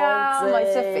not I am. old,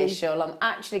 It's Zee. official. I'm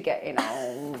actually getting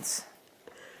old.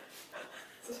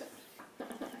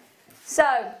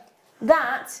 So,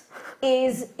 that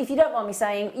is, if you don't mind me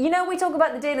saying, you know, we talk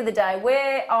about the deal of the day. We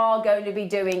are going to be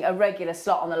doing a regular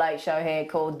slot on the Late Show here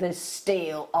called the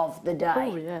Steal of the Day.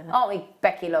 Oh, yeah. Aren't we,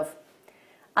 Becky Love?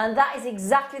 And that is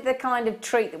exactly the kind of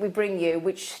treat that we bring you,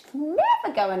 which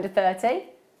never go under 30.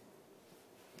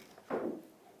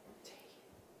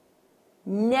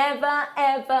 Never,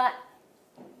 ever,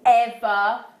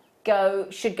 ever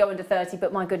should go under 30,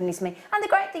 but my goodness me. And the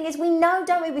great thing is, we know,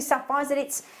 don't we, with sapphires, that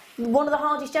it's one of the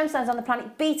hardest gemstones on the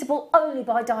planet, beatable only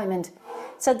by diamond.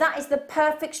 So that is the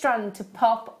perfect strand to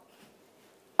pop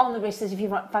on the wrist as if you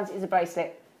fancy it as a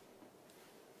bracelet.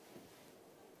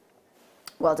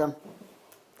 Well done.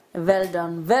 Well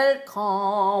done.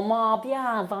 Welcome,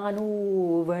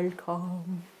 bienvenue,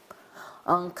 welcome.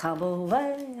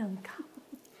 Welcome.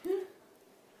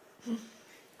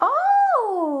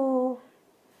 Oh!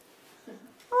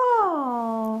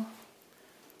 Oh!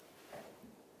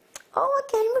 Oh,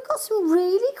 again, we've got some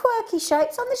really quirky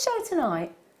shapes on the show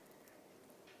tonight.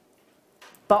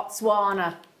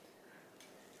 Botswana.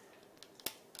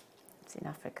 It's in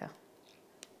Africa.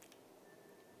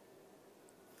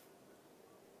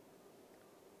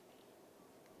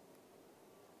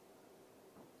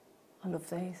 I love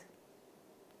these.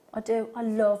 I do. I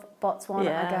love Botswana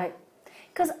agate.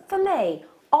 Because for me,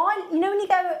 you know when you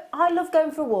go, I love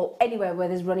going for a walk anywhere where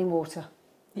there's running water.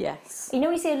 Yes. You know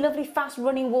when you see a lovely fast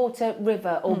running water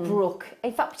river or brook,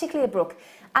 in fact particularly a brook,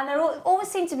 and there always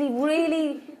seem to be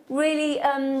really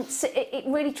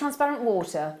transparent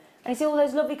water, and you see all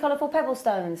those lovely colourful pebble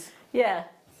stones. Yeah.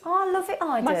 Oh, I love it,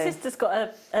 I do. My sister's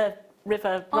got a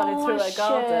river running through her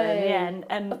garden. Yeah,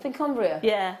 and up in Cumbria.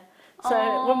 Yeah. So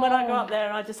when I go up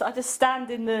there, I just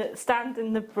stand in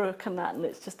the brook and that, and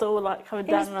it's just all like coming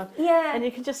down. Yeah. And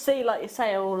you can just see, like you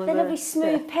say, all of They're lovely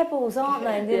smooth pebbles, aren't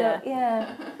they?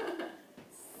 Yeah.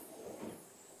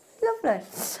 Lovely.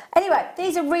 Anyway,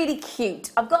 these are really cute.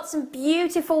 I've got some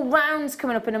beautiful rounds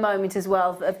coming up in a moment as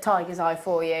well of tiger's eye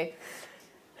for you.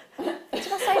 Did I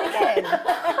say it again?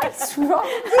 What's wrong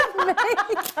with me?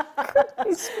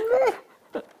 Goodness me.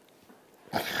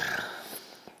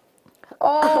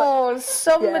 Oh,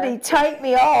 somebody take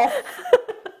me off.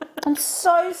 I'm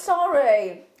so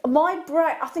sorry. My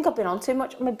brain, I think I've been on too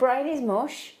much. My brain is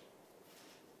mush.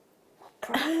 My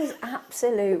brain is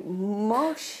absolute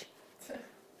mush.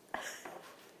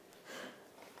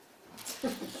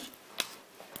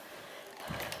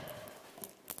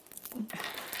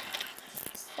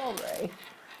 Sorry.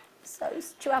 So,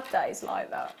 do you have days like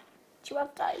that? Do you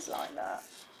have days like that?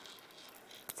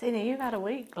 Zena, you've had a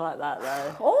week like that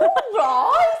though. All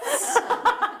right.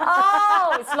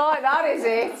 Oh, it's like that, is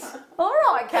it? All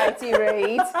right, Katie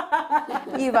Reid.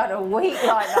 You've had a week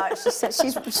like that. She said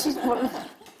she's.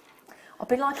 I've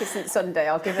been like it since Sunday.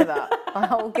 I'll give her that.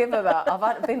 I'll give her that.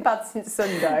 I've been bad since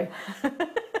Sunday.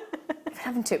 I've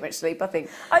having too much sleep, I think.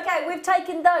 Okay, we've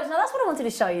taken those. Now that's what I wanted to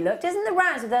show you. Look, doesn't the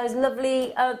rounds of those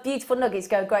lovely, beautiful nuggets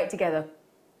go great together?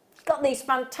 Got these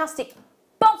fantastic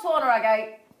Botswana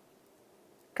agate.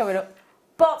 Coming up,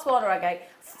 Botswana agate,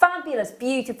 fabulous,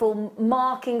 beautiful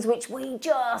markings which we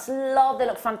just love. They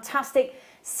look fantastic.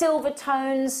 Silver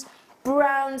tones,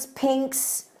 browns,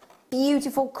 pinks,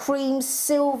 beautiful creams,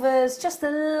 silvers, just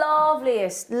the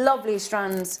loveliest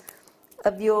strands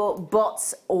of your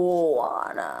Botswana.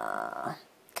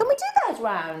 Can we do those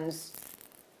rounds?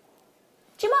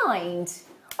 Do you mind?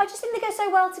 I just think they go so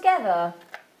well together.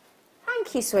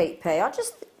 Thank you, sweet pea.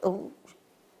 Oh.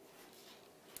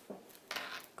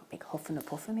 Big huff and a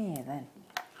puff of me here then.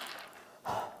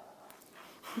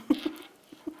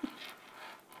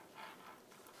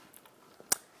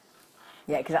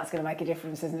 Yeah, because that's going to make a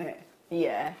difference, isn't it?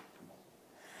 Yeah.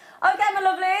 Okay, my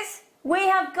lovelies, we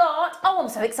have got... Oh, I'm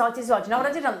so excited as well. Do you know what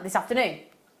I did this afternoon?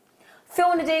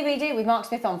 Filming a DVD with Mark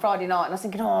Smith on Friday night, and I was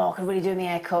thinking, oh, I could really do my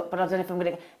haircut, but I don't know if I'm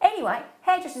going to... Anyway,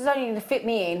 hairdresser's only going to fit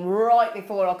me in right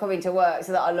before I come into work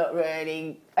so that I look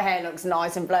really... Hair looks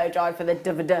nice and blow-dried for the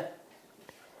da-da-da.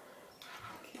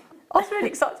 I was really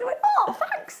excited. I went, oh,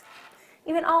 thanks.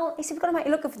 He went, oh, he said, we've got to make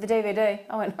you look good for the DVD.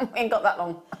 I went, we ain't got that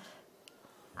long.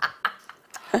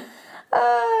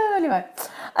 Anyway.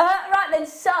 Right then,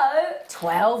 so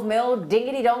 12mm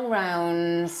dingity-dong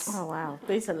rounds. Oh, wow.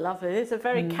 These are lovely. These are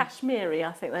very cashmere-y,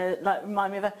 I think. They like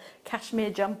remind me of a cashmere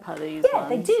jumper, these ones.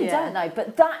 They do, don't they?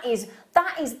 But that is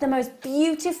the most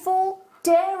beautiful,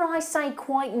 dare I say,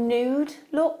 quite nude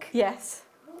look. Yes.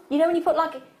 You know when you put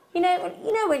like, when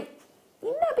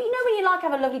you like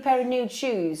have a lovely pair of nude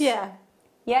shoes. Yeah.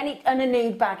 Yeah, and a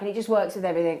nude bag, and it just works with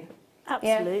everything.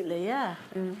 Absolutely, yeah.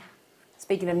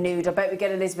 Speaking of nude, I bet we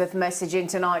get Elizabeth messaging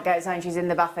tonight, saying she's in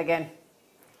the bath again.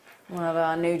 We'll have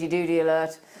our nudie-doodie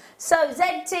alert. So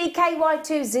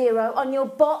ZTKY20 on your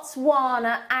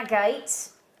Botswana agate.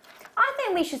 I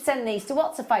think we should send these to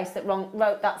what's her face that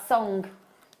wrote that song.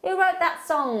 Who wrote that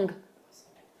song?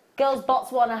 Girls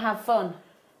Botswana have fun.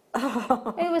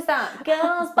 Who was that?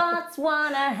 Girls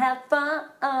Botswana have fun.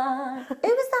 Who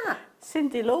was that?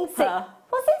 Cyndi Lauper.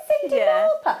 Was it Cyndi Yeah.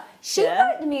 Lauper? She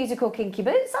wrote the musical Kinky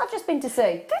Boots I've just been to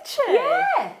see. Did she?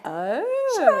 Yeah.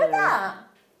 Oh. She wrote that.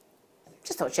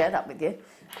 Just thought I'd share that with you.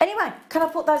 Anyway, can I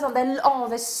put those on?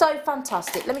 They're so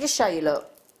fantastic. Let me just show you, look.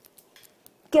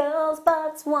 Girls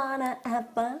Botswana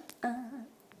have fun.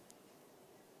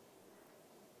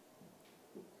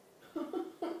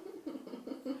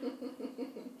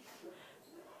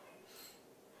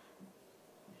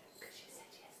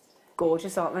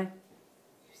 Gorgeous, aren't they?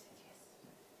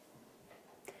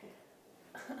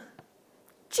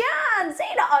 Jan,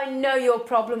 Zena, I know your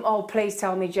problem. Oh, please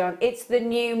tell me, Jan. It's the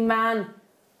new man.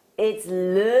 It's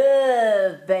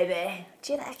love, baby.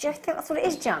 Do you think that's what it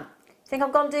is, Jan? Do you think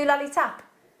I've gone doolally tap?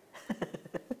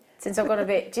 Since I've got a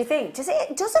bit. Do you think? Can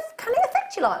it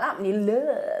affect you like that when you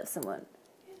love someone?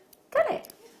 Can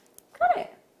it? Can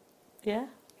it? Yeah.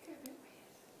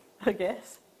 I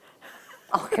guess.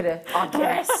 I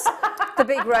guess. The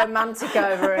big romantic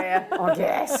over here. I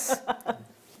guess.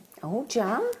 Oh,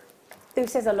 Jan. Who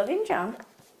says I love him, Jan?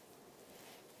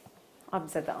 I haven't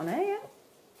said that on air yet.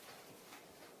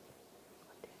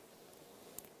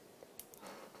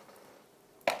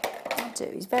 I do.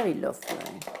 He's very lovely.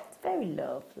 It's very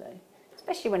lovely.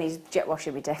 Especially when he's jet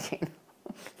washing me decking.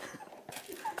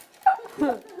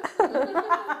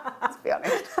 Let's be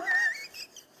honest.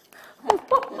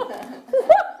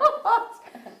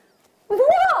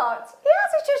 What? He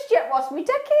hasn't just jet washed me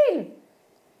decking.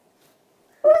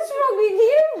 What's wrong with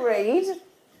you, Reid?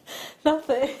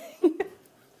 Nothing.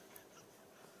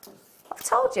 I've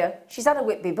told you, she's had a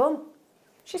Whitby bun.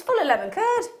 She's full of lemon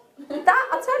curd. That,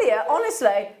 I tell you,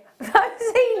 honestly, that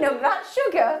Zena, that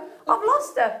sugar, I've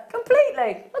lost her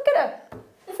completely. Look at her,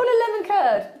 full of lemon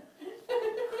curd.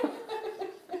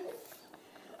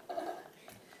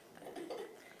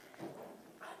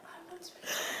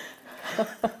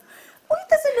 Well,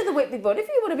 there's another Whitby bun if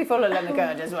you want to be full of lemon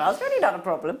curd as well. It's really not a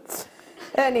problem.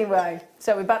 Anyway,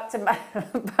 so we're back to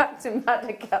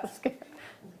Madagascar.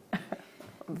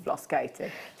 I've lost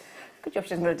Katie. Good job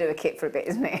she's going to do a kit for a bit,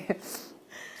 isn't it?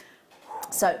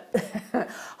 So,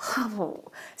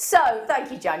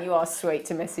 thank you, Jan. You are sweet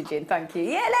to message in. Thank you.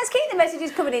 Yeah, let's keep the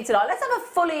messages coming in tonight. Let's have a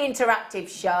fully interactive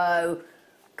show.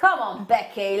 Come on,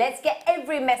 Becky. Let's get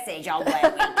every message on where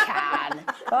we can.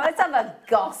 Right, let's have a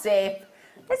gossip.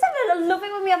 Let's have a love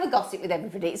it when we have a gossip with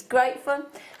everybody. It's great fun.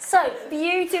 So,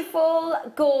 beautiful,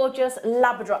 gorgeous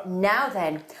Labrador. Now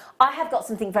then, I have got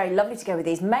something very lovely to go with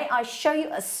these. May I show you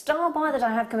a star buy that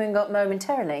I have coming up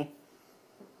momentarily?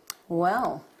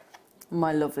 Well,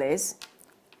 my lovelies.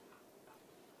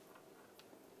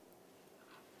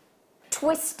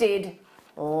 Twisted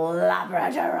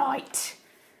Labradorite.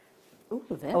 Ooh,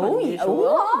 they're Oh, unusual,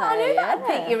 aren't I they? knew that'd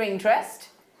pique your interest.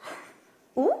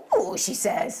 Ooh, she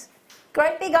says.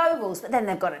 Great big ovals, but then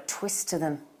they've got a twist to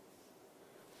them.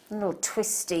 A little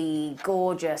twisty,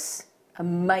 gorgeous,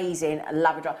 amazing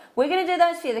Labrador. We're going to do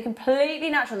those for you. They're completely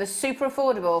natural. They're super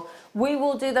affordable. We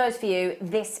will do those for you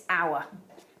this hour.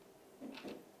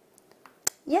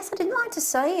 Yes, I didn't like to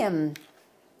say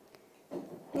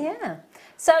yeah.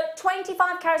 So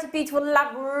 25 carats of beautiful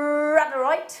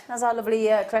Labradorite, as our lovely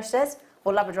Creche says,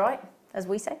 or Labradorite, as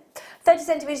we say. 30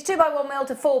 centimetres, 2x1 mil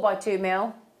to 4x2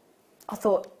 mil. I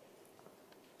thought,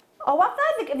 oh,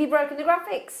 have you broken the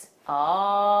graphics?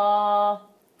 Ah.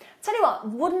 Tell you what,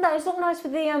 wouldn't those look nice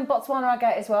with the Botswana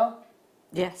agate as well?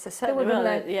 Yes, they certainly wouldn't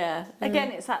will. they? Yeah.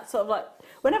 Again, it's that sort of like,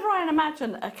 whenever I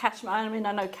imagine a cashmere, I mean,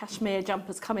 I know cashmere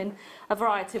jumpers come in a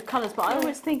variety of colours, but I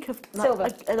always think of Silver.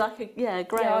 like a grey Yeah, I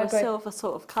or a agree. silver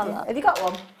sort of colour. Yeah. Have you got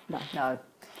one? No. No.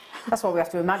 That's what we have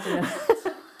to imagine.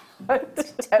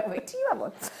 Don't we? Do you have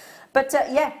one? But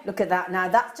yeah, look at that. Now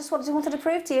that's just what I wanted to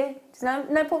prove to you. There's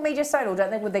no point me just saying, oh,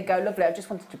 don't they? Would they go lovely? I just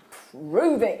wanted to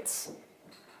prove it.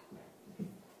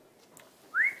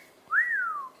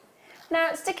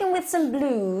 Now, sticking with some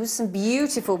blues, some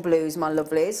beautiful blues, my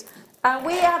lovelies.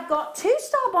 We have got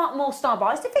more star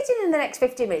buys to fit in the next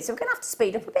 15 minutes, so we're going to have to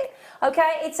speed up a bit.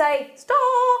 Okay, it's a star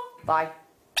buy.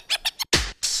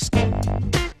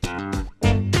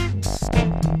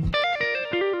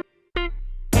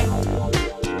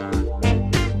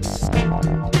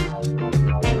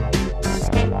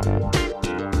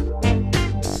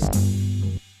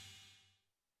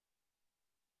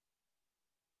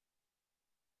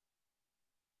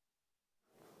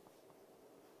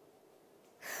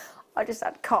 I just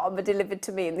had karma delivered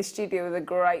to me in the studio with a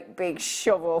great big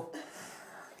shovel.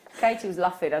 Katie was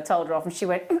laughing. I told her off and she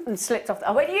went and slipped off.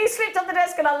 I went, you slipped off the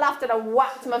desk, and I laughed and I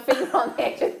whacked my finger on the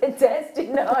edge of the desk,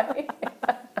 didn't I?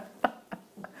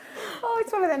 Oh,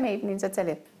 it's one of them evenings, I tell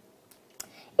you.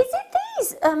 Is it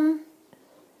these?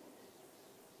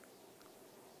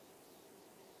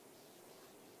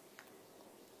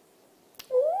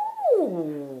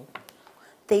 Ooh.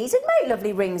 These would make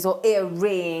lovely rings or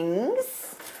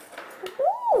earrings.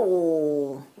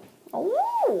 Ooh.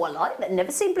 Oh, I like that.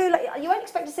 Never seen blue lace. You won't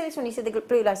expect to see this when you see the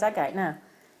blue lace agate now.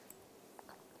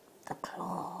 The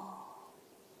claw.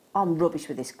 I'm rubbish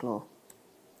with this claw.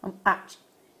 I'm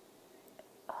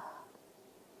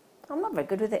not very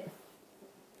good with it.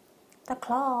 The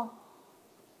claw.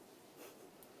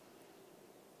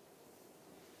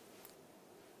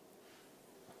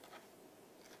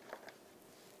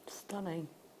 Stunning.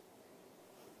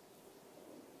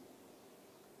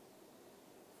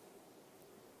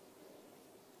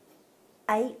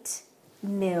 $8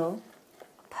 mil,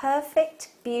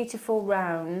 perfect, beautiful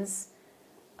rounds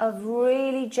of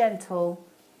really gentle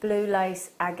blue lace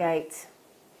agate.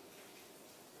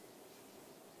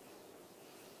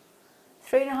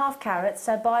 3.5 carats,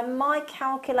 so by my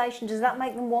calculation, does that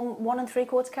make them 1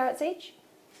 3/4 carats each?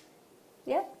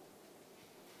 Yeah?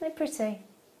 They're pretty.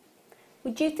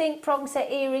 Would you think prong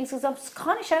set earrings, because I'm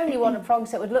kind of showing you what a prong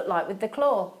set would look like with the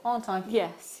claw, aren't I?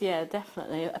 Yes, yeah,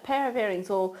 definitely. A pair of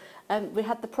earrings, or we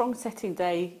had the prong setting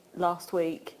day last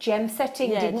week. Gem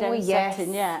setting, Yeah, didn't gem we? Yes.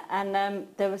 setting, yeah. And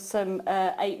there was some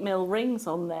 8 mil rings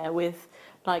on there with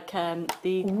like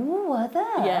the... Ooh, were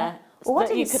there? Yeah. Oh, I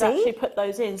that you didn't could see. actually put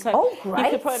those in. So Oh, you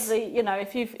great. could probably, you know,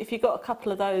 if you got a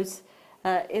couple of those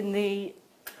in the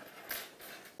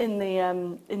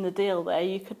deal there,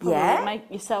 you could probably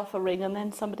make yourself a ring and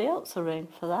then somebody else a ring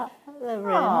for that. They're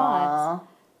really nice.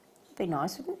 Be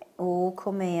nice, wouldn't it? Oh,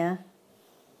 come here.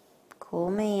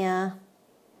 Come here.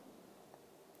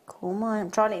 Come on. I'm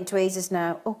trying it in tweezers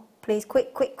now. Oh, please,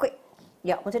 quick, quick, quick.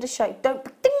 Yeah, I wanted to show you. Don't,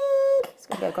 ding! It's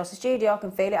going to go across the studio. I can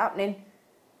feel it happening.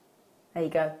 There you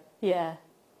go. Yeah.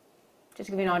 Just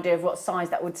to give you an idea of what size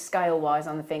that would scale-wise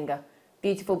on the finger.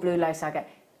 Beautiful blue lace agate.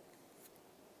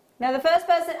 Now the first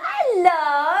person,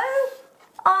 hello!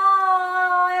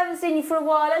 Oh, I haven't seen you for a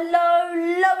while. Hello,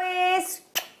 Lois!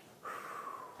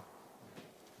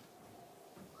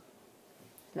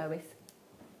 Lois.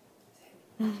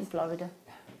 She's Florida.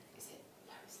 Is it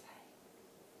Lois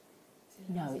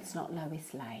Lane? No, it's not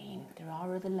Lois Lane. There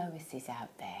are other Loises out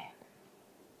there.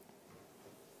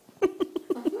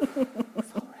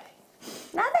 Sorry.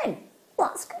 Now then,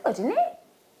 that's good, isn't it?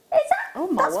 Is that? Oh,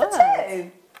 my that's word. for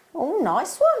 2. Oh,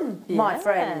 nice one, my Yeah.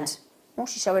 friend. Oh,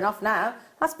 she's showing off now.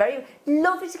 That's very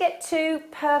lovely to get 2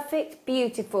 perfect,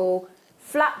 beautiful,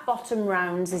 flat bottom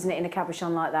rounds, isn't it, in a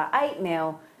cabochon like that? 8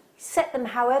 mil. Set them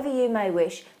however you may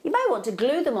wish. You may want to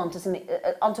glue them onto something,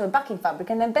 onto a backing fabric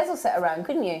and then bezel set around,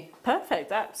 couldn't you?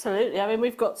 Perfect, absolutely. I mean,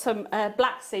 we've got some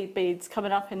black seed beads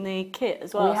coming up in the kit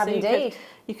as well. We have so indeed.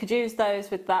 You could use those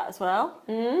with that as well.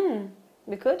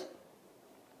 We could.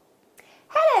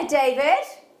 Hello, David.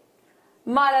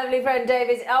 My lovely friend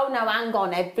David. Oh, no, hang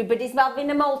on. Everybody's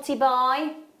having a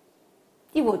multi-buy.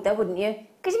 You would, though, wouldn't you?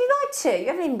 Because if you buy 2, you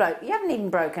haven't even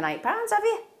broken £8, have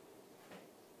you?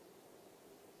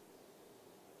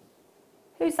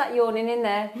 Who's that yawning in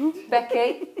there?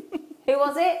 Becky? Who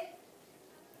was it?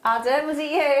 Adam, was it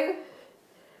you?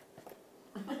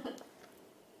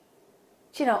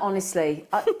 Do you know, honestly,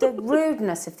 the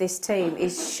rudeness of this team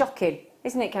is shocking,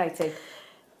 isn't it, Katie?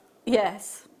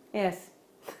 Yes. Yes.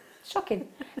 Shocking.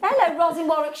 Hello, Ros in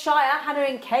Warwickshire, Hannah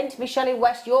in Kent, Michelle in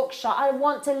West Yorkshire. I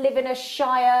want to live in a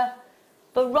shire.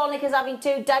 Veronica's having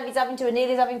 2, David's having 2,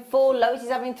 Anelia's having 4, Lois is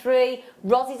having 3,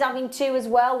 Ros is having 2 as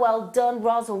well. Well done,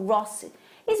 Ros or Ross.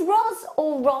 Is Ros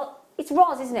or Ros? It's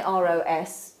Ros, isn't it?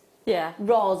 R-O-S. Yeah.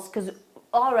 Ros, because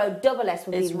R-O-S-S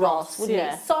would be Ross, wouldn't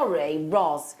yeah. it? Sorry,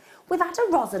 Ros. We've had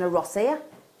a Ros and a Ross here.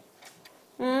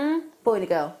 Boy and a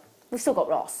girl. We've still got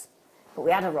Ross, but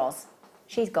we had a Ros.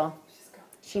 She's gone. She's gone.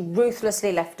 She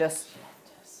ruthlessly left us.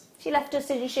 She left us,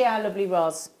 didn't she, our lovely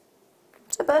Ros?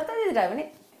 It's her birthday the other day, wasn't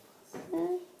it?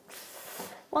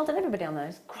 Well done, everybody on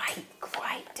those. Great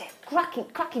deal.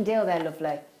 Cracking deal there,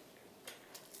 lovely.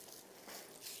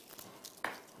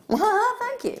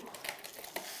 Thank you.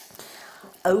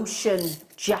 Ocean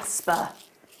Jasper.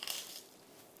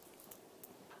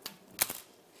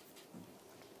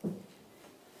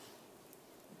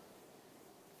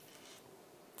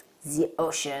 The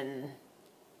ocean.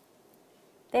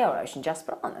 They are ocean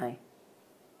jasper, aren't they?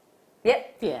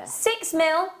 Yep. Yeah. 6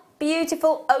 mil,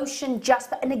 beautiful ocean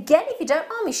jasper. And again, if you don't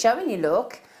mind me showing you,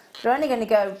 look, They're only going to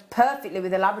go perfectly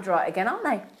with the labradorite again, aren't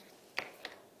they?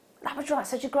 Labradorite's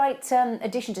such a great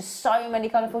addition to so many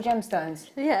colourful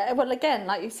gemstones. Yeah, well, again,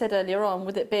 like you said earlier on,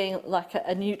 with it being like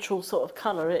a neutral sort of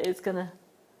colour, it is going to...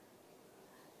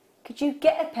 Could you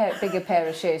get a bigger pair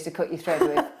of shears to cut your thread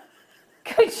with?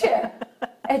 Could you?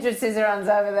 Edward Scissorhands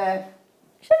over there.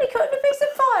 She's only cutting a piece of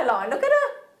fire line, look at her.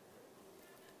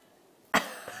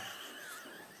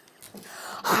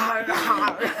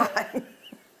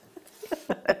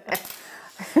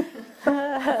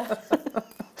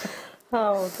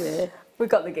 Oh dear. We've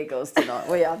got the giggles tonight,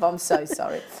 we have, I'm so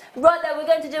sorry. Right then, we're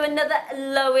going to do another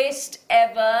lowest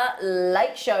ever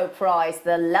late show prize,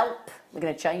 the LELP. We're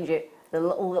going to change it, the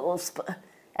little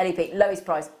LEP, lowest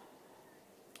prize.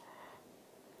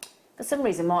 For some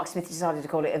reason, Mark Smith decided to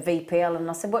call it a VPL, and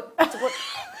I said, what? I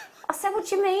said, what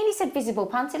do you mean? He said, visible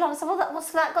panty line. I said, well,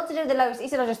 what's that got to do with the lowest? He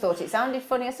said, I just thought it sounded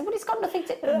funny. I said, well, it's got nothing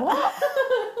to... What?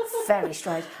 Very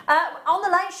strange. On the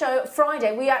late show,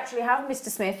 Friday, we actually have Mr.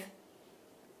 Smith.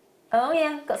 Oh,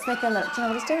 yeah, got Smith on the... Do you know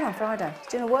what he's doing on Friday?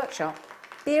 He's doing a workshop.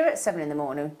 Here at 7 in the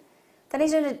morning. Then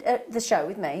he's doing the show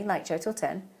with me, late show till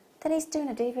 10. Then he's doing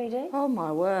a DVD. Oh,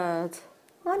 my word.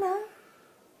 I know.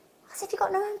 I said, you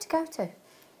got no home to go to.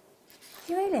 Have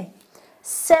you really?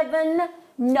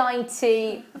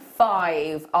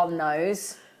 $7.95 on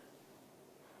those.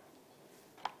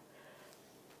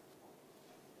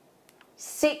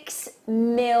 6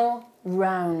 mil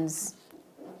rounds.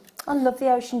 I love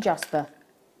the ocean jasper.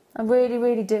 I really,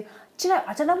 really do. Do you know,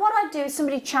 I don't know what I'd do if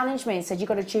somebody challenged me and said, you've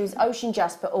got to choose ocean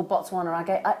jasper or Botswana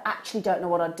agate. I actually don't know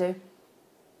what I'd do.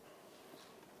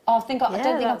 I don't think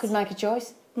I could make a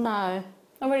choice. No.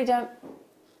 I really don't.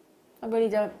 I really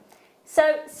don't.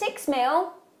 So, 6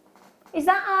 mil, is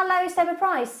that our lowest ever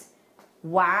price?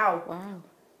 Wow. Wow.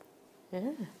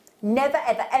 Yeah. Never,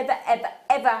 ever, ever, ever,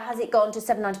 ever has it gone to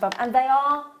 $7.95. And they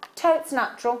are totes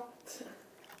natural.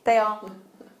 They are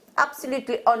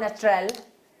absolutely au naturel.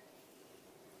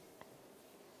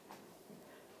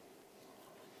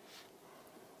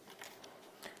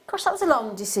 Gosh, that was a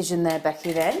long decision there,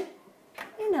 Becky, then.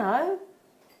 You know.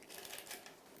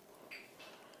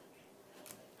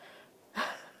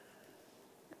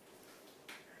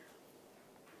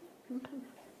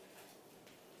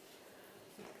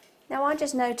 Now, I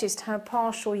just noticed how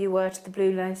partial you were to the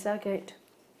blue lace agate.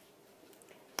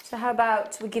 So how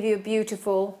about we give you a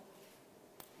beautiful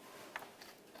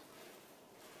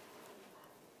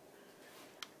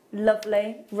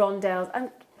lovely rondelles.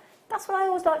 And that's what I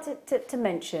always like to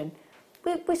mention.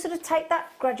 We sort of take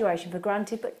that graduation for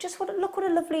granted, but just look what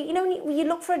a lovely, you know, when you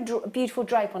look for a beautiful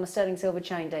drape on a sterling silver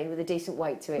chain, Dave, with a decent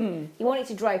weight to it. You want it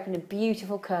to drape in a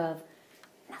beautiful curve.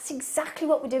 That's exactly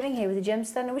what we're doing here with the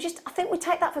gemstone. And I think we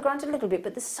take that for granted a little bit,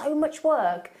 but there's so much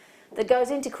work that goes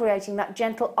into creating that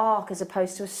gentle arc as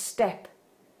opposed to a step.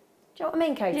 Do you know what I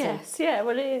mean, Katie? Yes, yeah.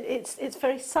 Well, it's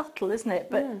very subtle, isn't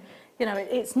it? But you know,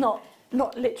 it's not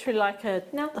literally like a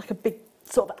big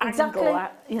sort of exactly. angle.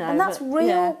 You know, and that's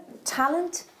real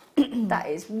talent. That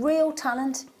is real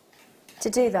talent to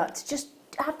do that. To just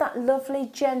have that lovely,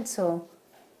 gentle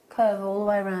curve all the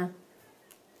way around.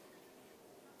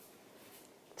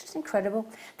 Just incredible.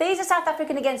 These are South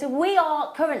African again. So we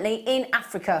are currently in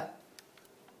Africa,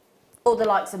 or the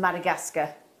likes of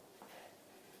Madagascar.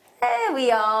 There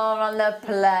we are on the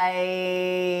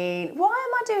plane. Why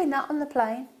am I doing that on the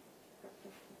plane?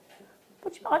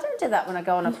 I don't do that when I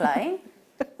go on a plane.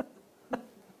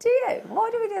 Do you?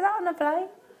 Why do we do that on a plane?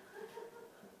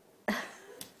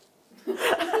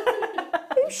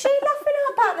 Who's she laughing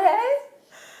at back there?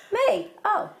 Me?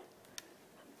 Oh.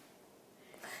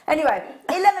 Anyway,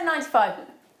 $11.95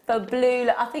 for blue.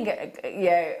 I think,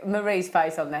 yeah, Marie's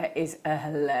face on there is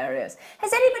hilarious.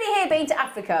 Has anybody here been to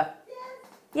Africa? Yes.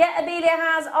 Yeah, Amelia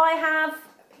has. I have.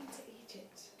 I've been to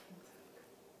Egypt.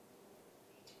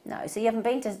 No, so you haven't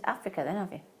been to Africa then,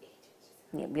 have you?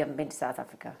 Egypt. You haven't been to South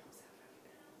Africa?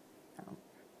 No.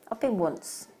 I've been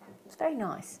once. It's very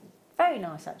nice. Very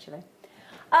nice, actually.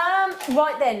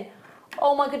 Right then.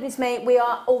 Oh, my goodness me. We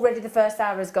are already, the first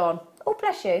hour is gone. Oh,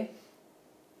 bless you.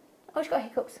 Oh, she's got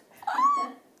hiccups.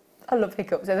 I love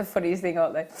hiccups. They're the funniest thing,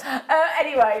 aren't they?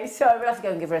 Anyway, so we'll have to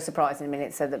go and give her a surprise in a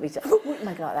minute so that we wouldn't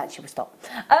make it like that. She will stop.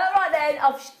 Right then.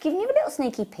 I've given you a little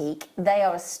sneaky peek. They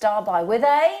are a star buy with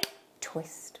a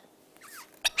twist.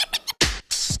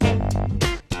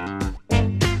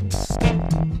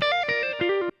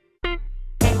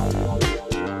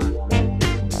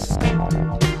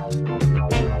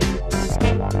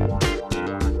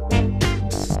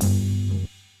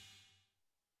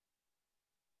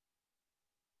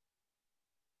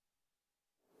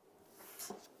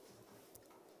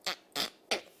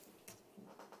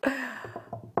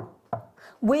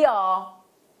 We are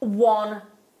 1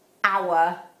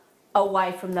 hour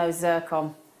away from those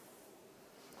zircon.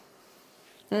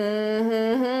 1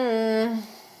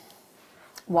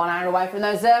 hour away from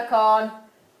those zircon.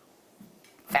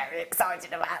 Very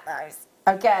excited about those.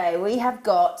 Okay, we have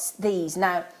got these.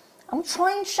 Now, I'm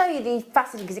trying to show you the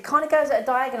faceting because it kind of goes at a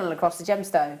diagonal across the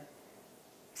gemstone.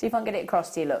 See if I can get it across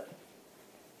to you, look.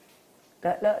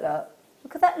 Look, look, look.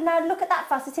 Look at that, now look at that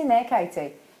faceting there,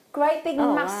 Katie. Great big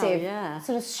massive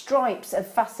sort of stripes of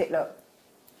facet, look.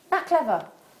 Isn't that clever?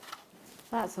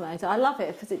 That's amazing. I love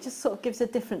it because it just sort of gives a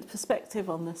different perspective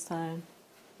on the stone.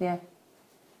 Yeah.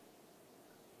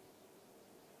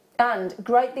 And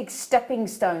great big stepping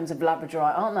stones of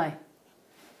labradorite, aren't they?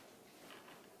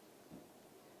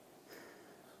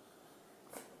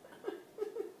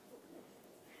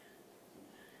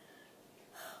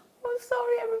 I'm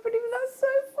sorry everybody, but that's so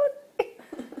funny.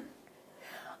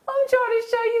 I'm trying to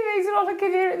show you these and all I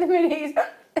can hear at the minute is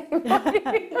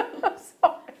I'm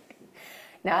sorry.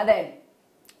 Now then,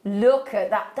 look at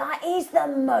that. That is the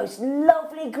most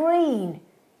lovely green.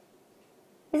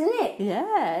 Isn't it?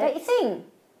 Yeah. Don't you think?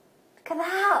 Look at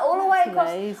that, all the way across.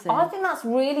 Amazing. I think that's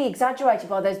really exaggerated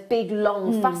by those big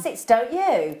long facets, don't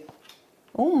you?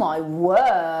 Oh my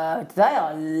word, they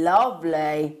are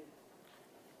lovely.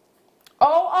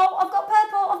 Oh, I've got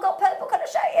purple, can I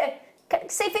show you?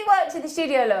 See if it works in the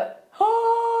studio, look.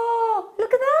 Oh,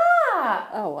 look at that.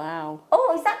 Oh, wow.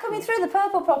 Oh, is that coming through the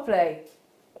purple properly?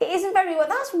 It isn't very well.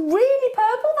 That's really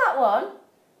purple, that one.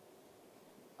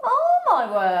 Oh my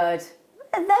word.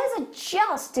 Those are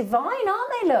just divine,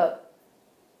 aren't they, look?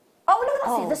 Oh, look at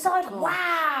that, the other side. God.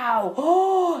 Wow.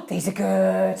 Oh, these are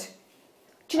good.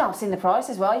 Do you know, I've seen the price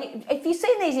as well. If you've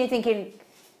seen these and you're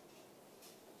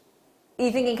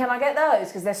thinking, can I get those?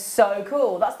 Because they're so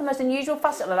cool. That's the most unusual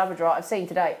facet of labradorite I've seen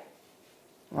to date.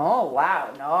 Oh,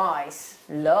 wow, nice.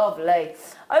 Lovely.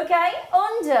 Okay,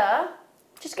 under,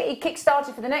 just get you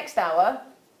kick-started for the next hour.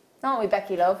 Aren't we,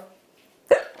 Becky, love?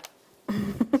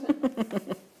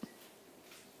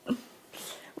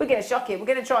 We're going to shock you. We're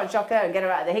going to try and shock her and get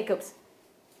her out of the hiccups.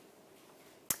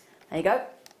 There you go.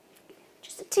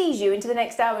 Just to tease you into the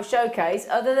next hour's showcase,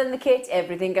 other than the kit,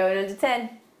 everything going under 10.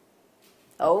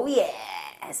 Oh, yeah.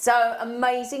 So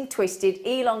amazing, twisted,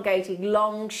 elongated,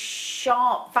 long,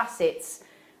 sharp facets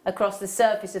across the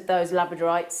surface of those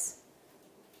labradorites.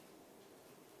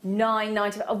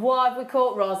 $9.95. Why have we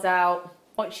caught Roz out?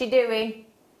 What's she doing?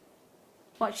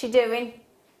 What's she doing?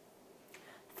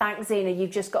 Thanks, Zena,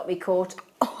 you've just got me caught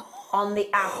on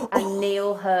the app and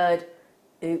Neil heard.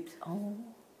 Oops. Oh.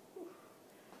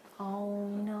 Oh,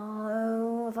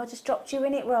 no. Have I just dropped you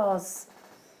in it, Roz?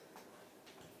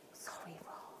 Sorry,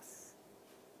 Roz.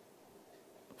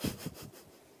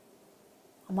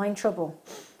 Am I in trouble?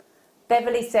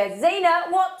 Beverly says, Zena,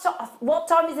 what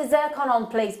time is the zircon on,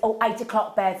 please? Oh, 8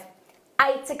 o'clock, Bev.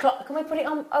 8 o'clock. Can we put it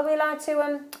on? Are we allowed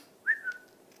to,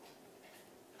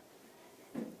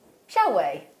 Shall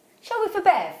we? Shall we for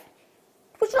Bev?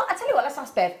 Would you like, I tell you what, let's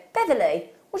ask Bev.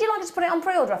 Beverly, would you like us to put it on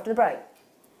pre-order after the break?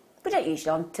 We don't usually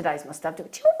on today's must-have, do we?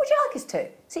 Would you like us to?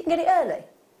 So you can get it early?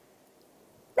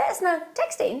 Let us know.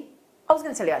 Text in. I was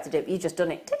going to tell you how to do it, but you've just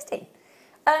done it. Text in.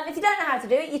 If you don't know how to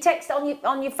do it, you text on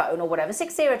your phone or whatever,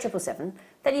 60777.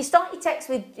 Then you start your text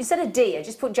with, instead of Dear,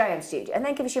 just put JM Studio and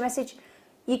then give us your message.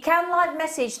 You can live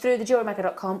message through the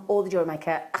JewelleryMaker.com or the JewelleryMaker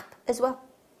app as well.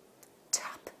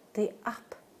 Tap the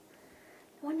app.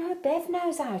 Oh, I know Bev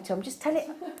knows how to. I'm just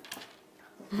telling.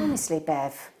 Honestly,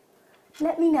 Bev.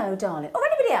 Let me know, darling. Or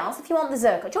anybody else, if you want the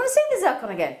zircon. Do you want to see the zircon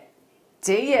again?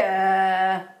 Do you?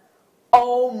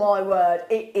 Oh, my word.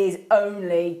 It is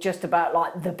only just about,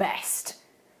 like, the best.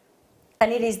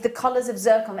 And it is the colours of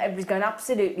zircon that everybody's going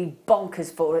absolutely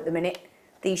bonkers for at the minute.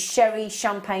 These sherry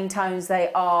champagne tones,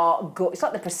 they are good. It's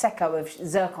like the Prosecco of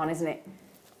zircon, isn't it?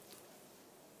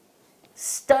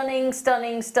 Stunning,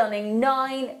 stunning, stunning.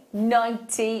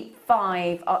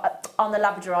 $9.95 on the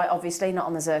labradorite, obviously, not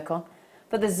on the zircon.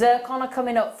 But the zircon are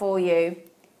coming up for you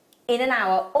in an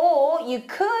hour, or you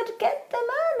could get them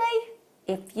early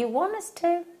if you want us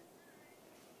to.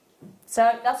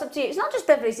 So that's up to you. It's not just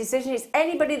Beverly's decision, it's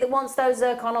anybody that wants those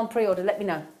zircon on pre-order. Let me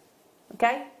know.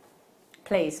 Okay?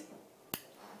 Please.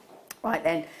 Right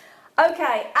then.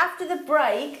 Okay, after the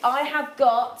break, I have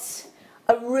got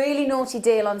a really naughty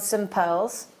deal on some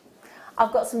pearls.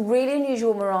 I've got some really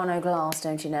unusual Murano glass,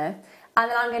 don't you know? And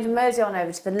then I'm going to mosey on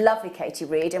over to the lovely Katie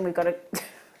Reid, and we've got a...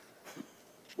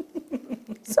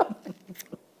 Sorry.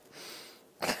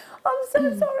 I'm so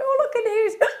sorry, all I can hear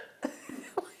is...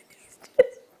 it's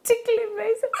just tickling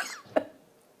me.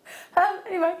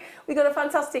 Anyway, we've got a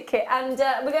fantastic kit, and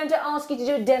we're going to ask you to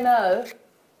do a demo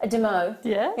A demo?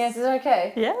 Yes. Yes, is that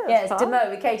okay? Yeah, Yes, that's fine.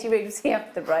 demo with Katie Reid. We'll see you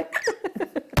after the break.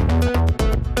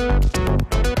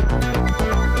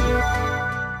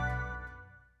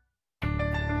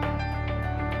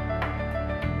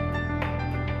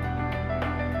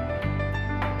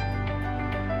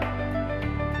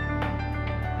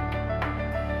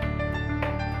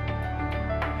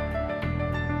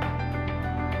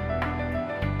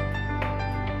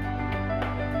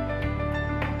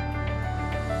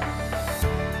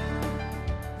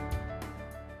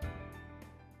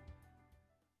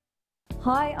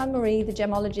 Hi, I'm Marie, the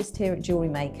gemologist here at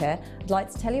JewelleryMaker. I'd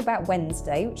like to tell you about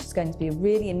Wednesday, which is going to be a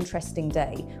really interesting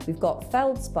day. We've got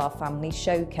Feldspar family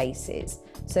showcases.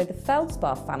 So the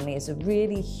Feldspar family is a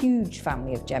really huge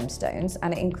family of gemstones,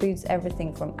 and it includes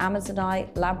everything from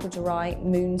Amazonite, Labradorite,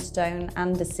 Moonstone,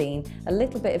 Andesine, a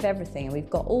little bit of everything, and we've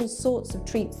got all sorts of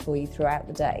treats for you throughout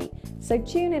the day. So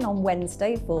tune in on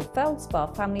Wednesday for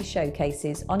Feldspar family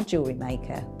showcases on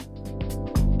JewelleryMaker.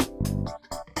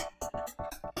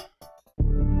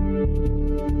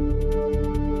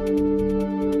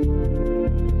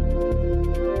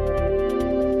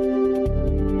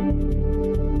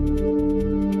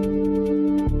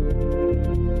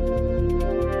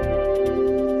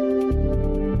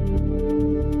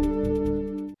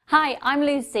 Hi, I'm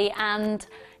Lucy, and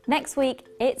next week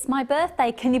it's my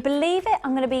birthday. Can you believe it?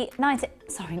 I'm going to be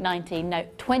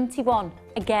 21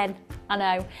 again. I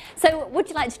know. So would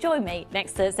you like to join me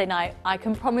next Thursday night? I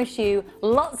can promise you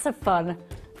lots of fun,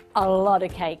 a lot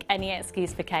of cake, any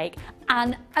excuse for cake,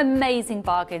 and amazing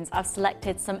bargains. I've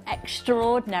selected some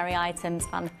extraordinary items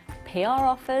and PR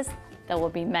offers. There will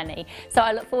be many. So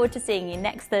I look forward to seeing you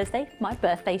next Thursday for my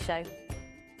birthday show.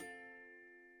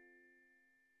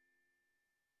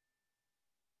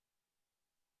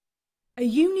 Are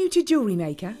you new to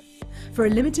JewelleryMaker? For a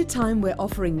limited time, we're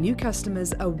offering new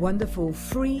customers a wonderful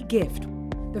free gift.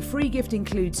 The free gift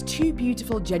includes 2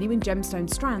 beautiful genuine gemstone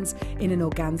strands in an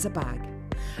organza bag.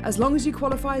 As long as you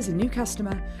qualify as a new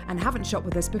customer and haven't shopped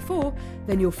with us before,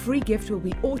 then your free gift will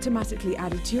be automatically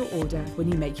added to your order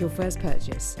when you make your first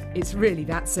purchase. It's really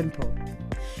that simple.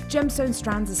 Gemstone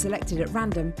strands are selected at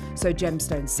random, so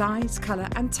gemstone size, colour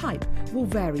and type will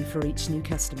vary for each new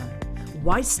customer.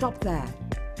 Why stop there?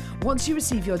 Once you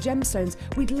receive your gemstones,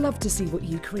 we'd love to see what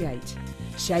you create.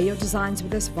 Share your designs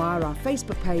with us via our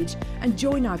Facebook page and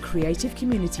join our creative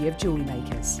community of jewellery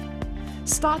makers.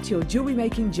 Start your jewellery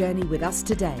making journey with us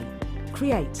today.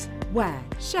 Create, wear,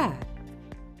 share.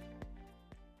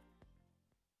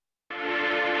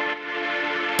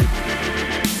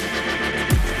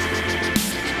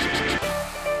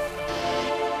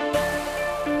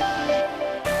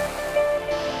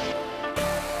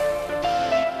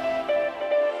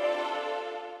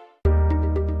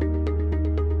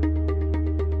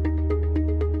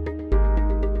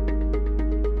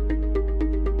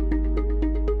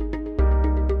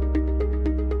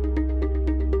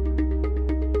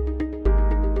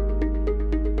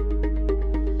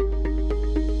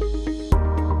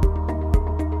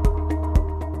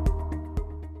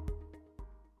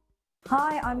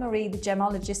 Hi, I'm Marie, the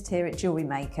gemologist here at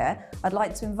JewelleryMaker. I'd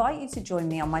like to invite you to join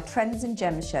me on my Trends and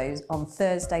Gem shows on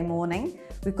Thursday morning.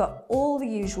 We've got all the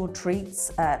usual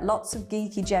treats, lots of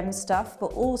geeky gem stuff, but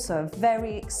also a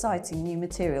very exciting new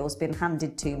material has been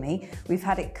handed to me. We've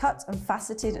had it cut and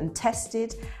faceted and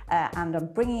tested, and I'm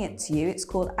bringing it to you. It's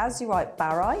called Azurite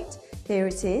Barite. Here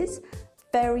it is.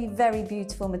 Very, very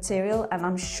beautiful material, and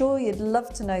I'm sure you'd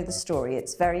love to know the story.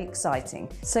 It's very exciting.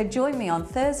 So join me on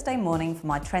Thursday morning for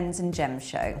my Trends and Gems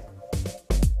show.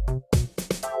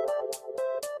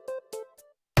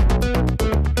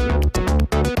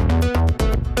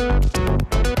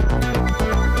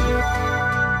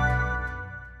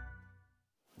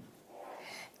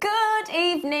 Good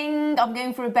evening. I'm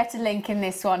going for a better link in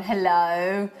this one.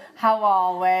 Hello. How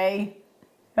are we?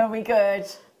 Are we good?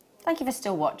 Thank you for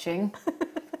still watching.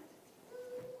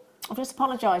 I've just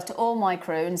apologised to all my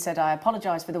crew and said I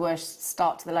apologise for the worst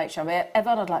start to the late show ever.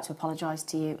 I'd like to apologise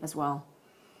to you as well.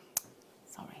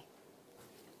 Sorry.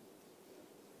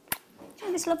 You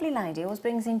know, this lovely lady always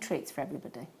brings in treats for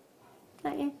everybody.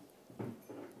 Don't you?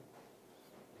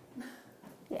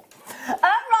 Yeah.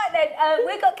 Right then,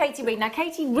 we've got Katie Reid. Now,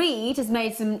 Katie Reid has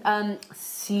made some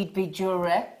seed bead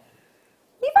jewellery.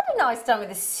 You've had a nice time with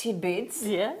the seed beads.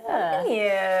 Yeah. Haven't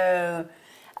you?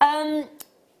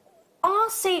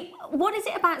 What is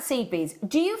it about seed beads?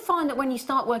 Do you find that when you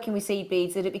start working with seed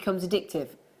beads that it becomes addictive?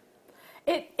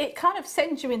 It kind of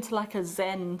sends you into like a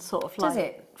zen sort of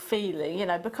like feeling, you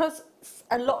know, because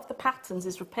a lot of the patterns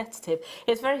is repetitive.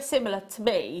 It's very similar to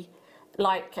me,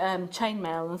 like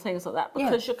chainmail and things like that,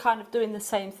 because you're kind of doing the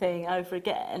same thing over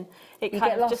again. It You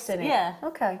kind get of lost just, in it. Yeah.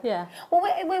 Okay. Yeah. Well,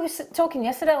 we were talking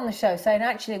yesterday on the show, saying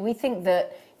actually we think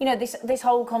that, you know, this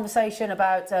whole conversation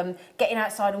about getting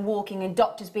outside and walking, and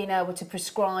doctors being able to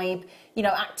prescribe, you know,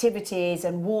 activities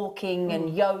and walking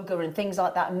and yoga and things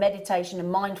like that, and meditation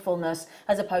and mindfulness,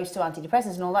 as opposed to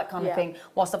antidepressants and all that kind of thing.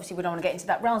 Whilst obviously we don't want to get into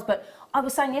that realms, but I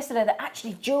was saying yesterday that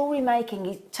actually jewellery making,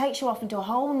 it takes you off into a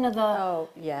whole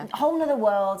nother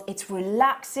world. It's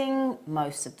relaxing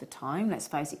most of the time. Let's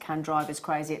face it, can drive us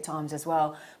crazy at times as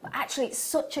well. But actually, it's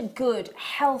such a good,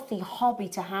 healthy hobby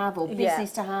to have, or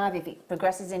business to have, if it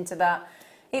progresses into that.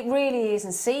 It really is,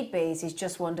 and seed beads is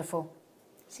just wonderful.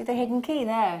 See the hidden key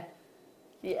there?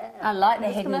 Yeah. I like the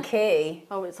hidden key.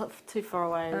 Oh, it's up too far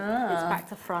away. It's back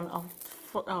to front.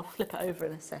 I'll flip it over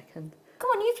in a second. Come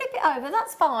on, you flip it over,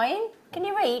 that's fine. Can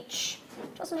you reach?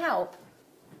 Doesn't help.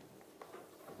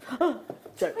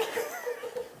 Joke.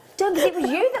 Don't, because it was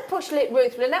you that pushed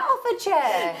Ruth Lynette off her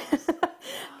chair.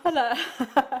 Hello.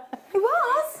 It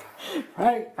was.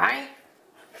 Right. Right.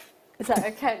 Is that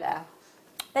okay now?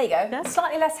 There you go. Yeah.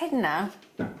 Slightly less hidden now.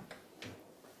 There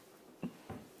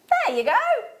you go.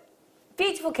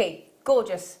 Beautiful key.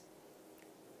 Gorgeous.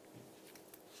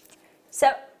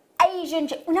 So, Asian...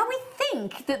 Now we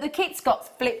think that the kits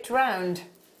got flipped round.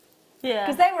 Yeah.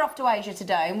 Because they were off to Asia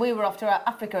today, and we were off to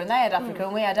Africa, and they had Africa,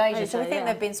 and we had Asia. So we think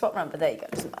yeah. they've been swapped round, but there you go.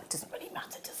 Doesn't really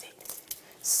matter, does it?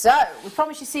 So, we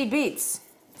promised you seed beads.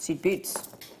 Seed beads.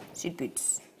 Seed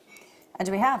beads. And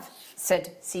we have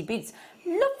said seed beads.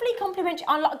 Lovely complimentary.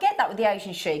 I get that with the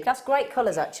Asian chic. That's great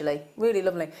colours, actually. Really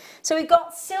lovely. So we've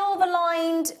got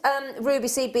silver-lined ruby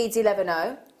seed beads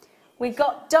 11.0. We've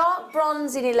got dark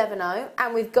bronze in 11.0,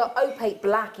 and we've got opaque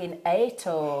black in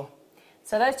 8.0.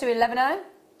 So those two are 11.0.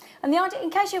 And the idea, in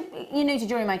case you're new to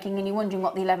jewellery making and you're wondering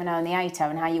what the 11.0 and the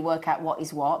 8.0 and how you work out what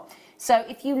is what, so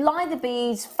if you lie the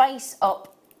beads face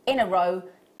up in a row,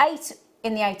 8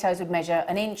 in the 8.0s would measure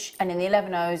an inch, and in the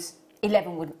 11.0s,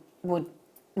 11 would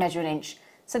measure an inch.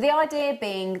 So the idea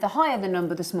being, the higher the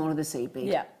number, the smaller the seed bead.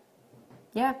 Yeah.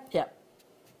 Yeah? Yeah.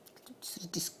 Sort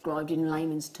of described in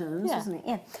layman's terms, Yeah. isn't it?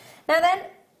 Yeah. Now then,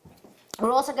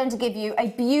 we're also going to give you a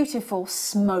beautiful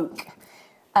smoke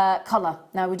colour.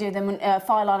 Now we do them in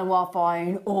fire line and wildfire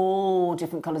in all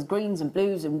different colours, greens and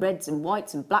blues and reds and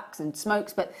whites and blacks and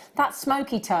smokes, but that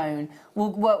smoky tone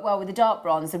will work well with the dark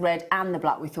bronze, the red and the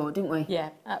black, we thought, didn't we?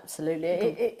 Yeah, absolutely.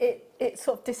 It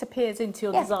sort of disappears into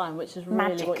your design, which is really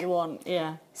Magic. what you want.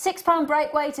 Yeah. £6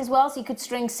 break weight as well, so you could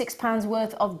string £6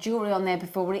 worth of jewellery on there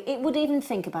before it would even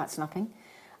think about snapping.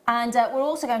 And we're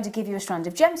also going to give you a strand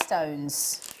of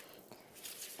gemstones.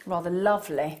 Rather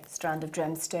lovely strand of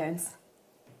gemstones.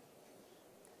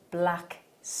 Black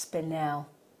spinel.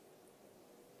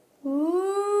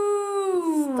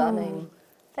 Ooh! Stunning.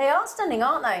 They are stunning,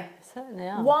 aren't they? Certainly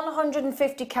are.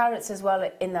 150 carats as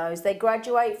well in those. They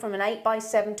graduate from an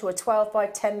 8x7 to a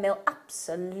 12x10mm.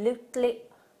 Absolutely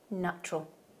natural.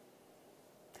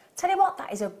 Tell you what,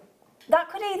 that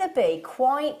could either be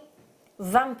quite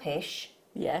vampish,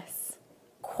 Yes.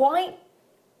 quite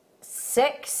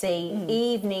sexy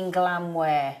evening glam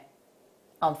wear.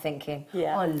 I'm thinking,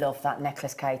 Yeah. I love that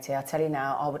necklace, Katie. I tell you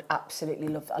now, I would absolutely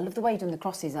love that. I love the way you've done the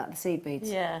crosses out, the seed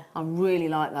beads. Yeah. I really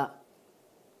like that.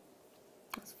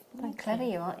 Thank Clever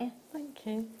you, aren't you? Thank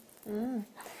you.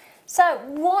 So,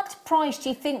 what price do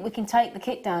you think we can take the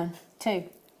kit down to?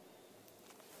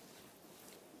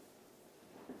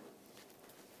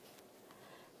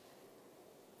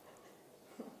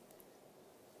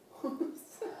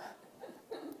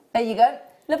 There you go.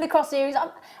 Lovely cross series.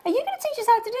 Are you going to teach us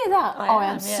how to do that? I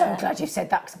am so glad you said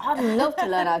that, because I'd love to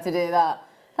learn how to do that.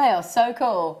 They are so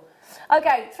cool.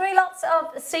 Okay, 3 lots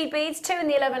of seed beads, 2 in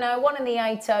the 11.0, 1 in the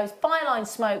 8.0s, fire line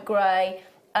smoke grey,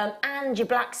 and your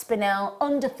black spinel,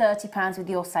 under £30 with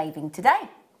your saving today.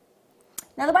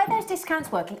 Now, the way those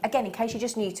discounts work, again, in case you're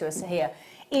just new to us here,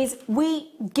 is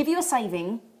we give you a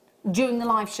saving during the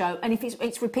live show, and if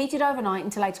it's repeated overnight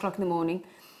until 8 o'clock in the morning,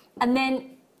 and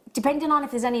then, depending on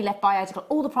if there's any left by 8 o'clock,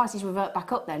 all the prices revert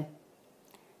back up then.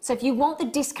 So if you want the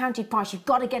discounted price, you've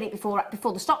got to get it before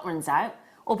the stock runs out,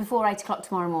 or before 8 o'clock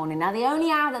tomorrow morning. Now, the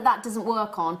only hour that doesn't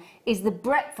work on is the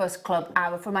breakfast club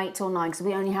hour from 8 till 9, because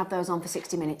we only have those on for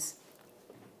 60 minutes.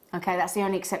 Okay, that's the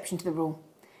only exception to the rule.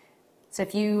 So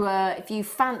if you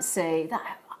fancy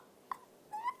that,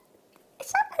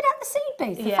 it's not good at the seed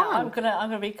beads. They're Yeah, fun. I'm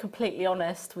gonna be completely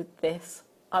honest with this.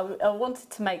 I wanted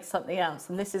to make something else,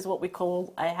 and this is what we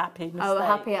call a happy mistake. Oh, a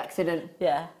happy accident.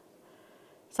 Yeah.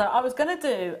 So I was going to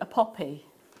do a poppy.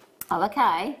 Oh,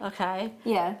 okay. Okay.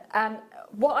 Yeah. And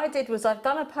what I did was I've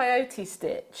done a peyote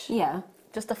stitch. Yeah.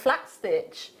 just a flat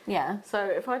stitch. Yeah. So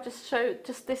if I just show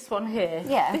just this one here,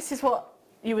 Yeah. this is what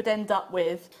you would end up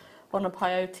with on a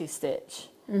peyote stitch.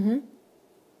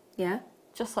 Yeah.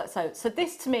 Just like so. So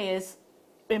this to me is,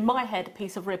 in my head, a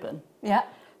piece of ribbon. Yeah.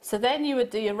 So then you would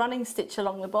do your running stitch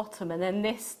along the bottom, and then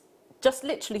this just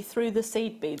literally through the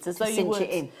seed beads, as though you cinch would it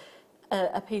in.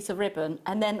 a piece of ribbon.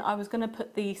 And then I was going to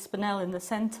put the spinel in the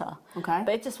centre, Okay.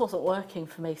 but it just wasn't working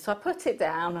for me. So I put it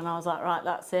down, and I was like, right,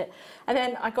 that's it. And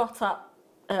then I got up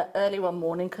early one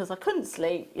morning because I couldn't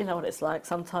sleep. You know what it's like.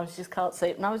 Sometimes you just can't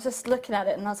sleep. And I was just looking at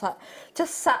it, and I was like,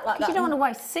 just sat like that. You don't want to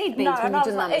waste seed beads when and you've I was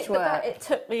done that like, much work. It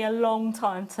took me a long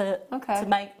time to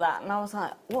make that, and I was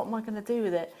like, what am I going to do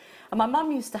with it? And my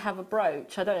mum used to have a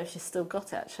brooch. I don't know if she's still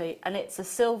got it actually, and it's a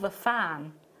silver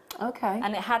fan, Okay.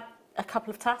 and it had a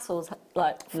couple of tassels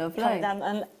like Lovely. coming down,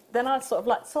 and then I sort of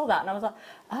like saw that, and I was like,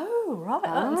 oh right,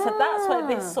 and so that's where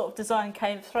this sort of design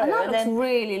came through. And that and looks then,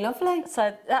 really lovely.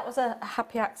 so that was a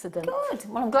happy accident. Good.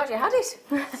 Well, I'm glad you had it.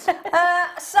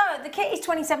 So the kit is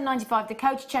 £27.95. The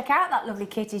code to check out that lovely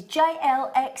kit is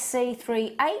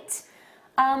JLXC38.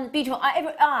 Beautiful.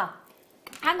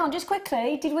 Hang on, just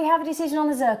quickly. Did we have a decision on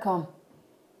the zircon?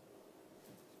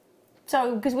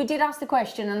 So, because we did ask the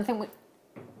question, and I think we.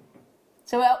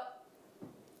 So, well.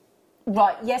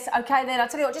 Right. Yes. Okay. Then I'll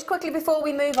tell you what. Just quickly before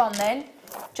we move on, then.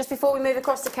 Just before we move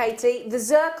across to Katie, the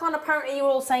zircon. Apparently, you were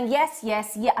all saying yes,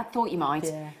 yes, yeah. I thought you might.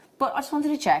 Yeah. But I just wanted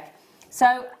to check.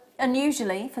 So,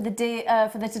 unusually for the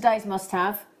today's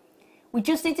must-have, we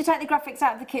just need to take the graphics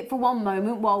out of the kit for one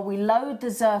moment while we load the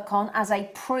zircon as a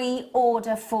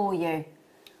pre-order for you.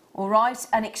 All right,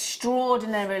 an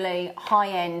extraordinarily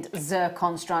high-end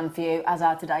zircon strand for you as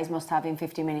our today's must-have in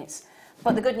 50 minutes.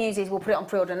 But the good news is we'll put it on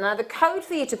pre-order. Now, the code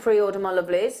for you to pre-order, my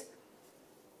lovelies,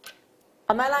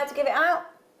 am I allowed to give it out?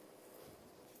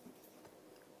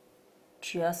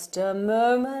 Just a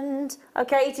moment.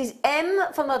 Okay, it is M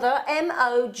for mother,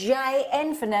 M-O-J,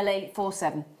 N for Nelly,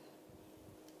 47.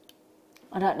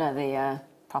 I don't know the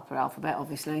proper alphabet,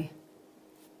 obviously.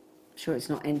 Sure it's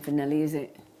not N for Nelly, is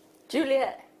it?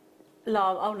 Juliet.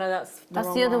 Oh no, that's the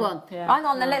wrong other one. Yeah. Hang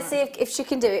on, then let's see if she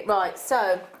can do it. Right,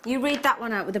 so you read that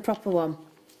one out with the proper one.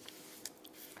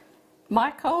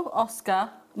 Mike Oscar,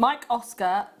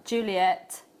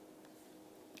 Juliet,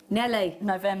 Nelly.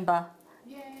 November.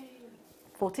 Yay.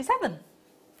 47.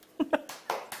 It's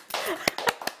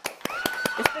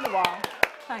been a while.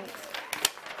 Thanks.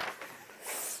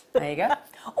 There you go.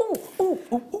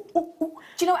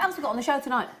 Do you know what else we've got on the show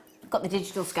tonight? Got the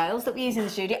digital scales that we use in the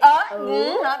studio. I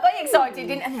got you excited,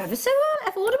 didn't I? And they're ever so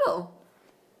affordable.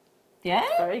 Yeah?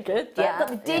 Very good. Yeah, got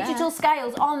the digital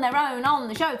scales on their own on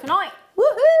the show tonight.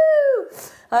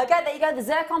 Woohoo! Okay, there you go. The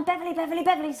zircon,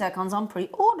 Beverly. Zircon's on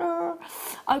pre-order.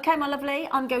 Okay, my lovely,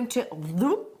 I'm going to...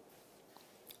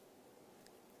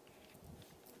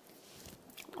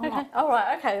 Okay. All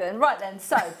right. Okay then. Right then.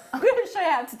 So I'm going to show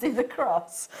you how to do the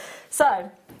cross.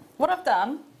 So what I've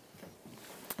done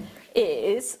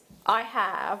is I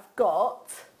have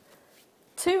got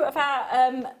two of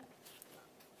our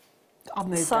I'll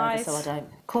move size. over so I don't...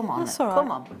 Come on, That's all right.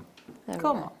 come on. There we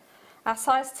Come go. on. Our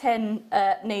size 10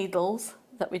 needles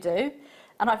that we do,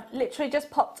 and I've literally just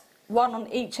popped one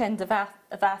on each end of our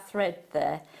thread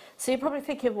there. So you're probably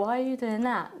thinking, why are you doing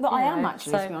that? Well, You I am know,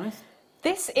 actually, so to be honest.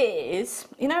 This is,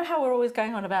 you know how we're always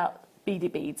going on about beady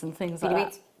beads and things like Beady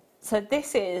that? beads. So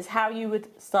this is how you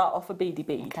would start off a beady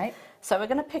bead. Okay. So we're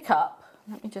going to pick up,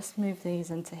 let me just move these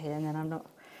into here and then I'm not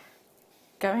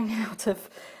going out of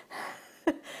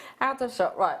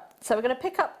shot. Right, so we're going to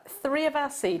pick up 3 of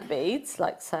our seed beads,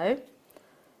 like so,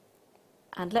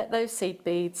 and let those seed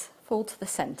beads fall to the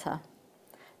centre.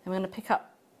 Then we're going to pick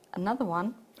up another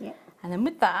one, and then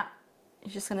with that,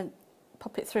 you're just going to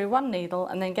pop it through one needle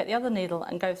and then get the other needle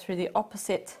and go through the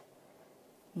opposite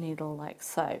needle like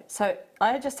so. So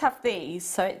I just have these,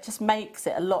 so it just makes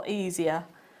it a lot easier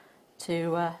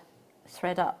to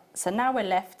thread up. So now we're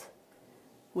left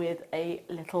with a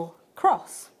little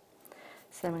cross.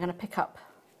 So then we're going to pick up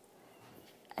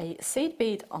a seed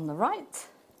bead on the right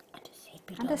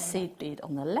and a seed bead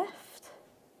on the left,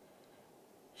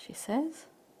 she says.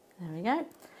 There we go.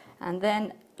 And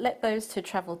then let those two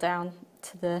travel down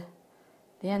to the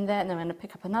end there, and then we're going to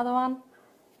pick up another one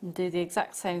and do the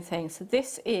exact same thing. So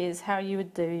this is how you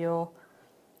would do your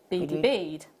beady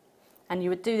bead, and you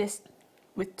would do this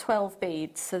with 12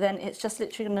 beads, so then it's just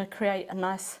literally going to create a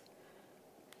nice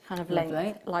kind of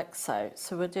length like so.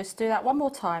 So we'll just do that one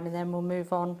more time and then we'll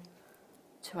move on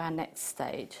to our next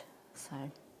stage. So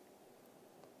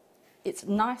it's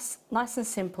nice and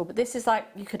simple, but this is like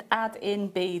you could add in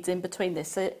beads in between this.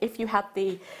 So if you had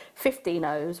the 15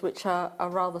 O's, which are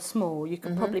rather small, you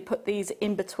could probably put these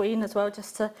in between as well,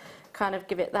 just to kind of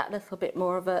give it that little bit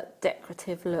more of a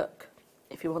decorative look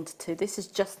if you wanted to. This is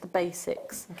just the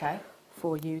basics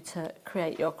for you to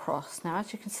create your cross. Now,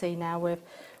 as you can see now,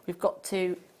 we've got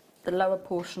to the lower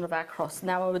portion of our cross.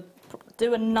 Now I would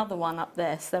do another one up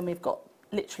there, so then we've got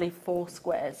literally 4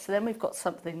 squares. So then we've got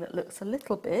something that looks a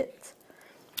little bit...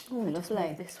 Let's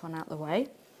move this one out the way.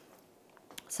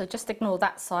 So just ignore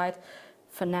that side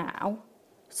for now.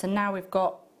 So now we've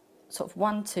got sort of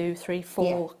 1, 2, 3,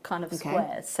 4 kind of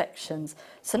squares, sections.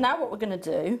 So now what we're going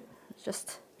to do is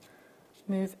just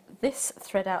move this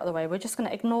thread out of the way. We're just going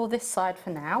to ignore this side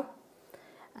for now.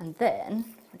 And then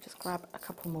we just grab a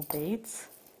couple more beads,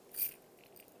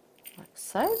 like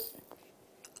so.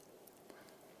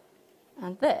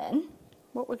 And then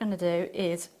what we're going to do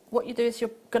is, what you do is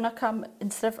you're going to come,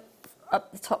 instead of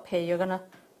up the top here, you're going to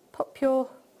pop your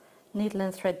needle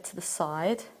and thread to the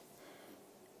side,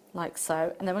 like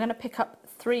so, and then we're going to pick up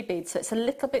 3 beads. So it's a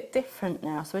little bit different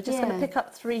now. So we're just going to pick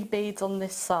up 3 beads on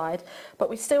this side, but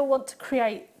we still want to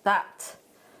create that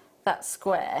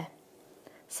square.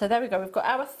 So there we go, we've got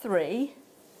our 3,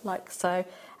 like so,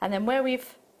 and then where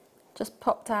we've just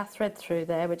popped our thread through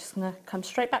there, we're just going to come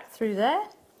straight back through there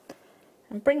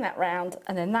and bring that round,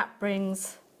 and then that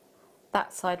brings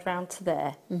that side round to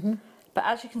there. But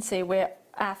as you can see,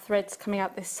 our thread's coming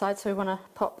out this side, so we want to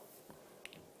pop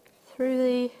through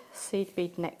the seed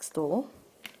bead next door.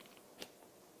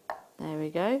 There we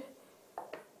go.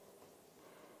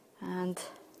 And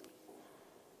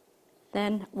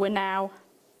then we're now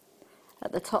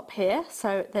at the top here,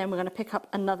 so then we're going to pick up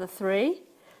another 3.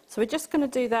 So we're just going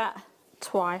to do that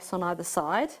twice on either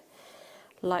side,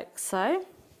 like so,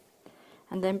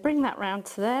 and then bring that round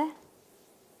to there.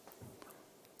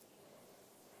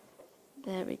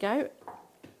 There we go.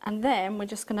 And then we're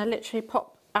just going to literally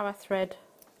pop our thread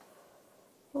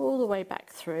all the way back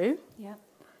through.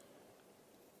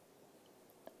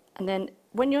 And then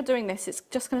when you're doing this, it's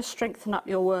just going to strengthen up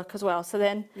your work as well. So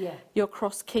then your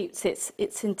cross keeps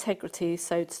its integrity,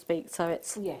 so to speak. So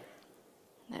it's, there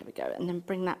we go. And then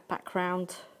bring that back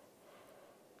round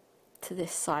to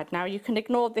this side. Now you can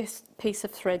ignore this piece of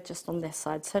thread just on this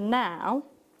side. So now,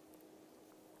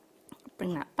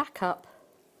 bring that back up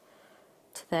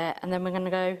to there, and then we're going to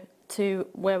go to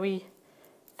where we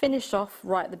finished off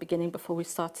right at the beginning before we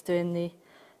started doing the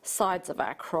sides of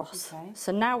our cross.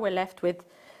 So now we're left with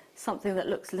something that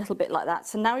looks a little bit like that.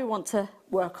 So now we want to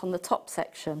work on the top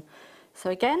section. So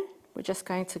again, we're just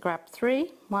going to grab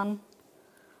 3, 1,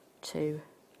 2,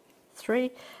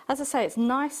 3. As I say, it's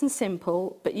nice and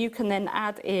simple, but you can then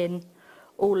add in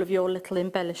all of your little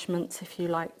embellishments if you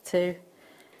like to,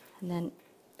 and then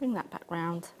bring that back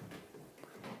round.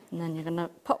 And then you're going to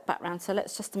pop back round. So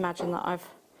let's just imagine that I've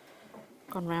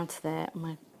gone round to there, and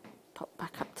we pop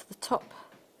back up to the top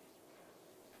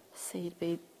seed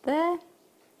bead there,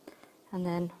 and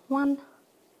then 1,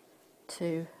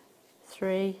 2,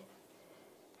 3,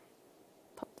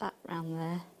 pop that round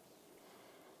there,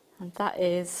 and that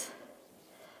is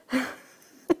and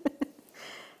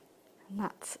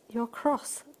that's your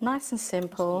cross. Nice and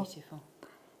simple. That's beautiful.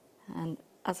 And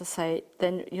as I say,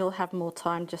 then you'll have more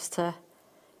time just to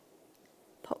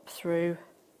pop through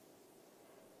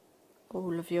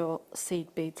all of your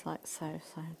seed beads like so.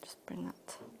 So just bring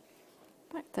that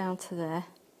back down to there.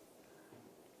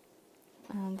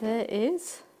 And there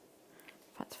is,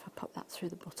 in fact, if I pop that through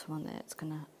the bottom on there, it's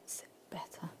going to sit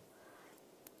better.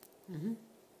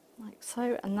 Like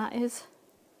so, and that is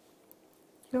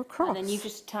your cross. And then you've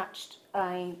just attached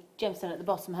a gemstone at the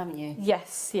bottom, haven't you?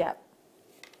 Yes, yeah.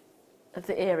 Of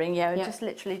the earring, and just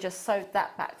literally just sewed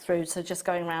that back through, so just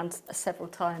going around several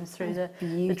times through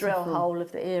the drill hole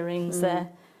of the earrings there.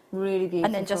 Really beautiful.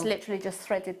 And then just literally just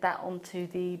threaded that onto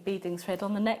the beading thread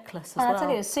on the necklace as well. I'll tell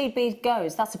you, as seed bead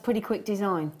goes, that's a pretty quick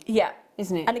design. Yeah.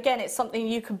 Isn't it? And again, it's something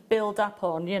you can build up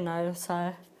on, you know,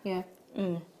 so... Yeah.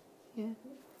 Yeah.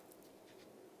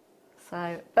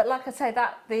 So, but like I say,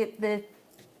 that the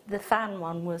fan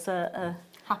one was a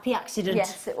happy accident.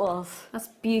 Yes, it was. That's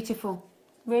beautiful.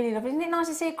 Really lovely. Isn't it nice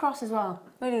to see a cross as well?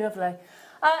 Really lovely.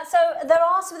 So there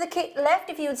are some of the kit left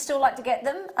if you would still like to get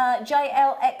them.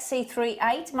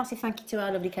 JLXC38. Massive thank you to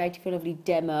our lovely Katie for a lovely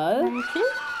demo. Thank you.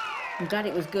 I'm glad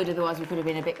it was good, otherwise we could have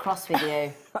been a bit cross with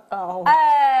you. Oh.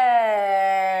 Hey!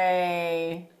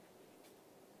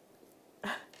 I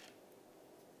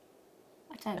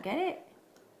don't get it.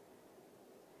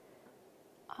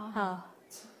 Oh.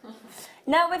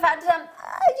 No, we've had... you lot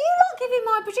giving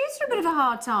my producer a bit of a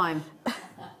hard time.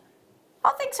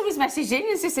 I think somebody's messaged in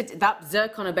and said, that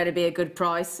zircon had better be a good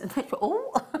price. And they thought,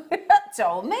 oh, that's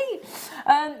all me.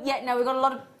 Yeah, no, we've got a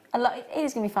lot of It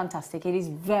is going to be fantastic. It is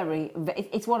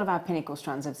it's one of our pinnacle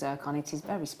strands of zircon. It is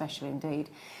very special indeed.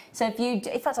 So if you,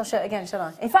 in fact, I'll show it again, shall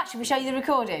I? In fact, should we show you the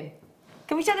recording?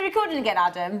 Can we show the recording again,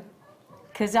 Adam?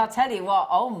 Because I'll tell you what,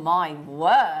 oh my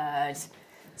word.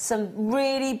 Some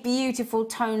really beautiful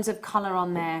tones of colour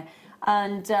on there.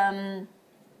 And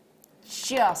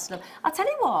just look. I'll tell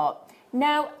you what.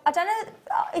 Now, I don't know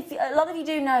if a lot of you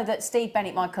do know that Steve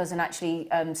Bennett, my cousin, actually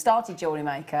started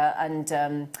JewelleryMaker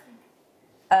and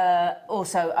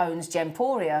also owns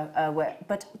Gemporia.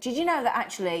 But did you know that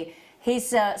actually his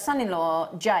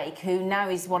son-in-law, Jake, who now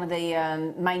is one of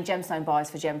the main gemstone buyers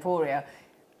for Gemporia,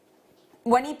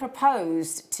 when he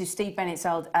proposed to Steve Bennett's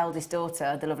eldest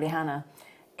daughter, the lovely Hannah,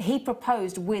 he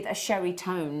proposed with a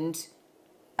sherry-toned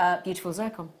beautiful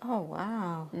zircon. Oh,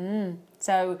 wow.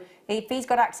 So if he's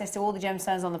got access to all the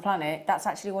gemstones on the planet, that's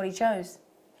actually what he chose.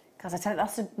 Because I tell you,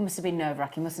 that must have been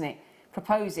nerve-wracking, mustn't it?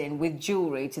 Proposing with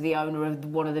jewellery to the owner of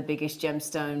one of the biggest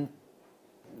gemstone,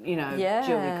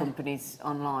 jewellery companies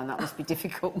online. That must be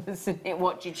difficult, mustn't it?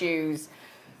 What you choose.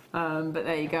 But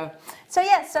there you go. So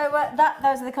yeah,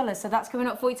 those are the colours. So that's coming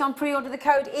up for you. It's on pre-order. The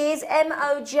code is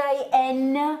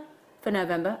MOJN for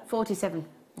November 47.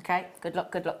 Okay. Good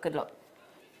luck. Good luck. Good luck.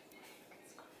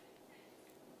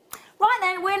 Right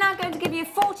then, we're now going to give you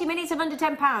 40 minutes of under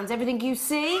 £10. Everything you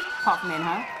see, apart from me and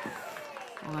her.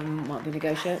 I might be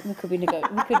negotiating. We could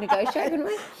negotiate, couldn't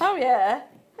we? Oh, yeah.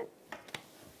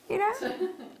 You know? Do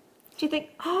you think,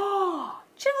 do you know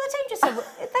what the team just said?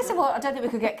 They said, well, I don't think we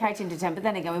could get Kate into 10, but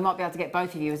then again, we might be able to get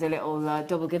both of you as a little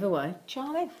double giveaway.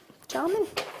 Charming. Charming.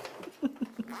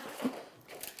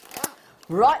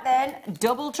 Right then,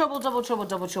 double trouble, double trouble,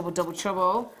 double trouble, double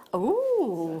trouble.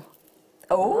 Ooh.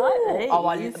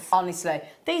 Oh, honestly.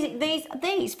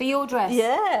 These for your dress.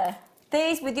 Yeah.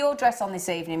 These with your dress on this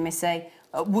evening, Missy,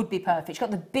 would be perfect. She's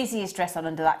got the busiest dress on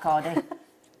under that cardi.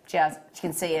 She has. You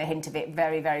can see a hint of it.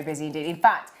 Very, very busy indeed. In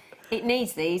fact, it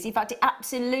needs these. In fact, it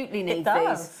absolutely needs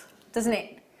these. Doesn't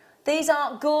it? These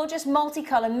are gorgeous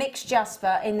multicolour mixed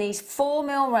jasper in these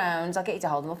 4mm rounds. I'll get you to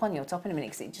hold them up on your top in a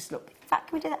minute because it just look... In fact,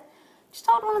 can we do that? Just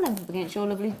hold one of them up against your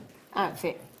lovely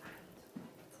outfit.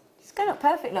 It's going up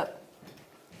perfect, look.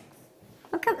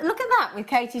 Look at that with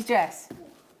Katie's dress.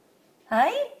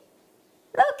 Hey?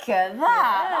 Look at that.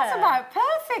 Yeah. That's about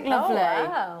perfect, lovely. Oh,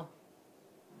 wow.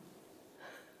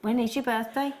 When is your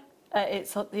birthday?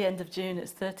 It's at the end of June.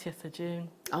 It's 30th of June.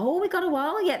 Oh, we got a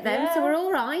while yet then, so we're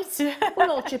all right.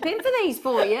 We'll all chip in for these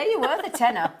for you. You're worth a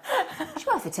tenner. She's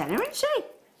worth a tenner, isn't she?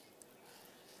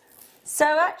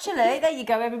 So actually, there you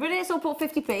go, everybody. Let's all put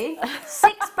 50p.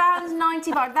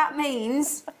 £6.95. That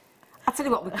means... I'll tell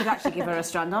you what, we could actually give her a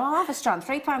strand. I'll have a strand.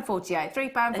 £3.48,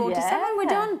 £3.47. Yeah. We're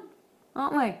done,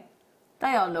 aren't we?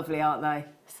 They are lovely, aren't they?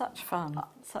 Such fun.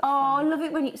 Such I fun. love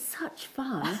it when you... Such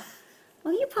fun.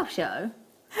 Well, you posho.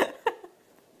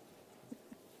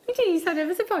 You sound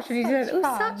ever so posh when you said,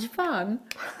 oh, such fun.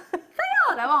 They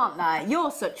are, though, aren't they? You're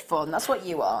such fun. That's what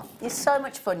you are. You're so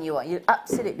much fun, you are. You're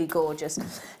absolutely gorgeous.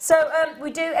 So,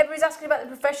 everybody's asking about the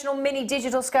professional mini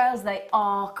digital scales. They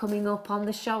are coming up on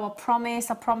the show. I promise,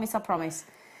 I promise, I promise.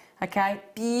 Okay?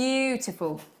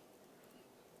 Beautiful.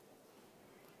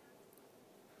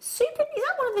 Super. Is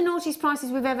that one of the naughtiest prices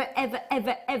we've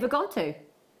ever gone to?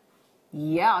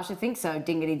 Yeah, I should think so,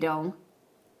 dingity-dong.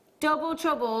 Double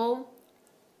trouble.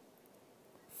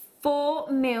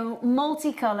 4mm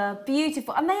multicolour,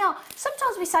 beautiful, and they are.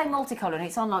 Sometimes we say multicolour, and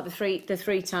it's on like the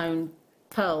three-tone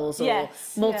pearls, or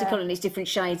multicolour, and it's different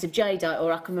shades of jadeite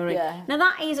or aquamarine. Yeah. Now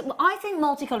that is, I think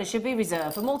multicolour should be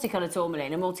reserved for multicolour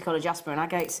tourmaline and multicolour jasper and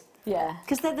agates. Yeah.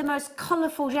 Because they're the most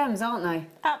colourful gems, aren't they?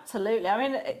 Absolutely. I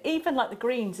mean, even like the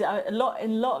greens, in a lot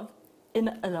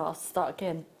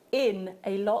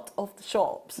of the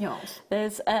shops,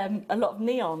 there's a lot of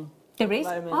neon. There is.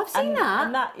 I've seen that.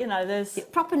 And that, there's...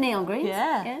 Proper neon greens.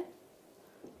 Yeah.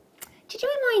 Did you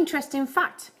hear my interesting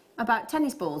fact about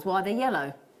tennis balls, why they're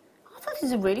yellow? I thought this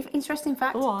was a really interesting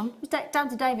fact. Go on. It was down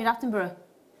to David Attenborough.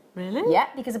 Really? Yeah,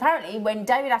 because apparently when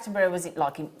David Attenborough was at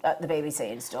the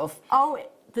BBC and stuff,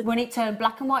 when it turned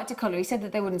black and white to colour, he said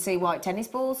that they wouldn't see white tennis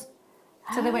balls.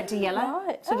 So they went to yellow.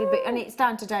 Right. So and it's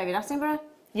down to David Attenborough.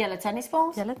 Yellow tennis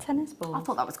balls. Yellow tennis balls. I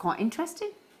thought that was quite interesting.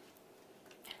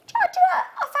 Do you know,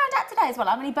 I found out today as well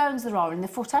how many bones there are in the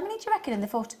foot. How many do you reckon in the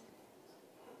foot?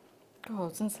 God, I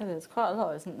was going to say there's quite a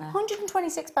lot, isn't there?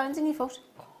 126 bones in your foot.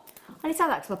 I only say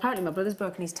that because apparently my brother's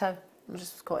broken his toe. I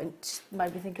just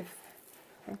made me think of...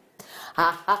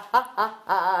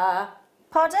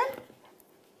 Pardon?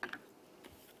 I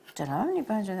don't know how many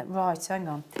bones are in it. Right, hang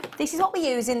on. This is what we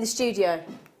use in the studio.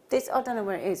 This, I don't know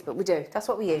where it is, but we do. That's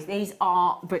what we use. These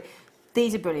are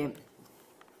brilliant,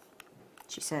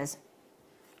 she says.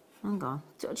 Hang on.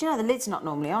 Do you know the lid's not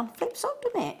normally on? Flips up,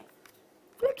 doesn't it?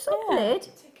 Flips up the lid.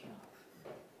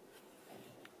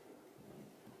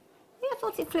 Yeah, I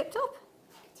thought it flipped up.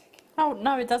 Oh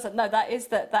no, it doesn't. No, that is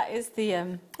the.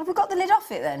 Have we got the lid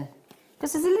off it then?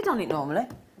 Because there's a lid on it normally.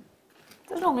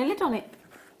 There's normally a lid on it.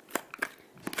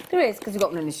 There is, because we've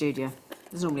got one in the studio.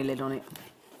 There's normally a lid on it.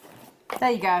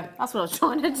 There you go. That's what I was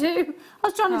trying to do. I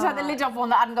was trying to take the lid off one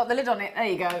that hadn't got the lid on it. There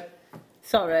you go.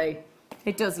 Sorry.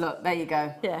 It does look. There you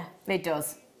go. Yeah. It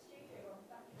does.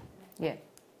 Yeah.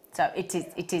 So it is.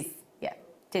 Yeah.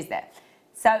 It is there.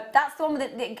 So that's the one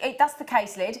with that's the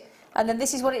case lid. And then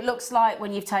this is what it looks like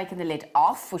when you've taken the lid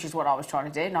off, which is what I was trying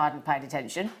to do, and I hadn't paid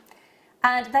attention.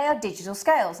 And they are digital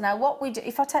scales. Now what we do,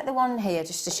 if I take the one here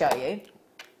just to show you.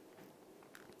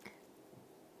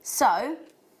 So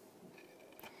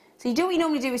you do what you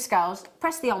normally do with scales,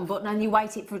 press the on button and you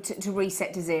wait it for it to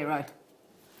reset to 0.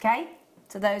 Okay?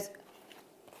 So those...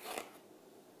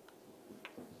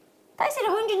 They said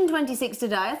 126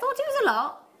 today. I thought it was a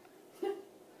lot.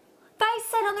 They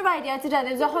said on the radio today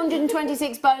there was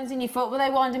 126 bones in your foot. Were they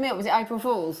winding me up? Was it April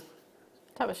Fool's?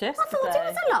 That was yesterday. I thought it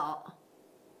was a lot.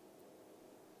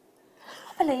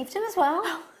 I believed him as well.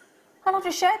 And I've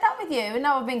just shared that with you and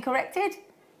now I've been corrected.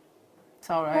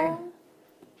 Sorry.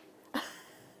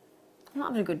 I'm not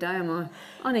having a good day, am I?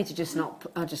 I need to just not...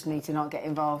 I just need to not get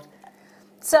involved.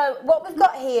 So what we've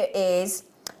got here is...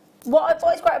 What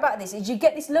is great about this is you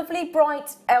get this lovely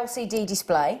bright LCD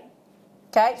display.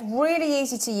 Okay, it's really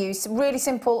easy to use, really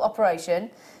simple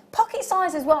operation. Pocket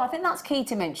size as well, I think that's key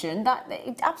to mention. That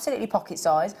it's absolutely pocket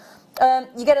size.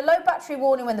 You get a low battery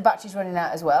warning when the battery's running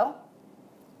out as well.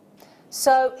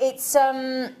 So it's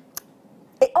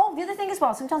oh, the other thing as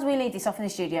well, sometimes we leave this off in the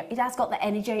studio, it has got the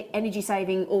energy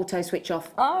saving auto switch off.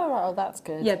 Oh, well, that's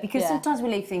good. Yeah, because sometimes we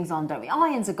leave things on, don't we?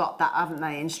 Irons have got that, haven't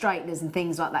they? And straighteners and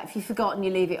things like that. If you forgot and you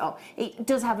leave it up, it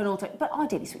does have an auto, but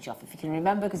ideally switch off if you can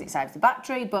remember because it saves the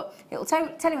battery, but it'll tell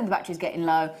you when the battery's getting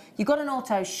low. You've got an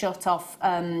auto shut off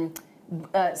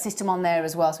system on there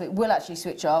as well, so it will actually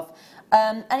switch off.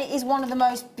 And it is one of the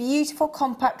most beautiful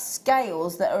compact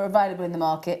scales that are available in the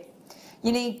market.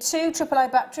 You need 2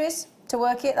 AAA batteries to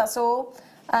work it, that's all.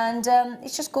 And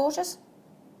it's just gorgeous.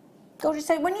 Gorgeous.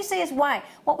 So when you see us weigh,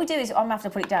 what we do is, I'm going to have to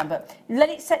put it down, but let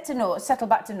it settle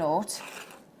back to 0.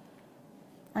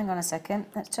 Hang on a second,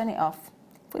 let's turn it off.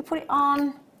 If we put it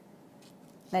on,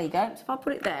 there you go. So if I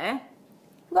put it there,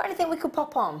 we got anything we could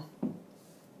pop on?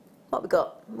 What we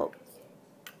got? What?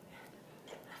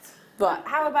 Right,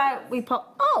 how about we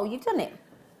pop, oh, you've done it.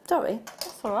 Sorry.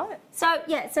 That's all right. So,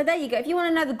 yeah, so there you go. If you want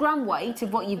to know the gram weight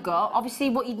of what you've got, obviously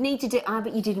what you'd need to do... Ah,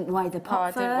 but you didn't weigh the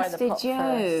pot first, did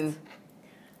you?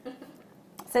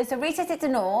 So reset it to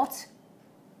 0. Oh,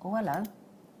 hello.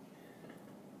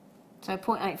 So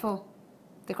 0.84,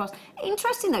 the cross.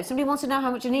 Interesting, though. Somebody wants to know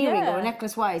how much an earring or a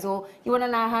necklace weighs, or you want to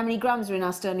know how many grams are in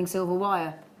our sterling silver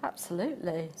wire.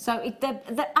 Absolutely. So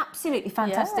they're absolutely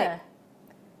fantastic. Yeah.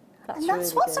 That's and that's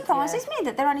really what good, surprises me,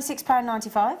 that they're only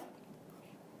 £6.95.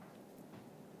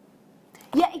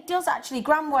 Yeah, it does actually.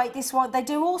 Gram weight, this one, they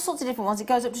do all sorts of different ones. It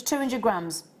goes up to 200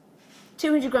 grams.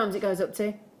 200 grams it goes up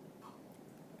to.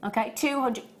 Okay,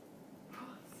 200.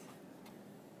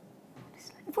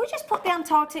 If we just put the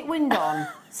Antarctic wind on,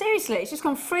 seriously, it's just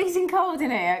gone freezing cold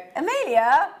in here.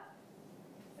 Amelia?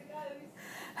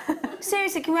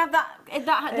 Seriously, can we have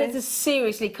that? There's a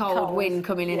seriously cold wind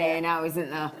coming in here now, isn't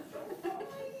there?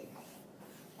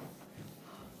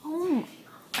 Oh.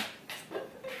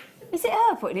 Is it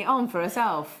her putting it on for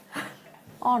herself?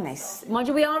 Honest. Mind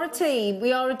you, we are a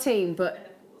team,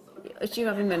 but is she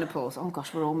having menopause? Oh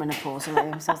gosh, we're all menopause,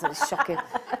 aren't we? So it's shocking.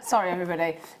 Sorry,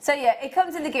 everybody. So yeah, it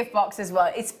comes in the gift box as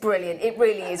well. It's brilliant, it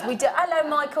really is. Hello,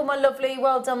 Michael, my lovely.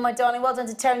 Well done, my darling. Well done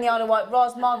to Terry in the Isle of Wight,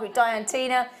 Roz, Margaret, Diane,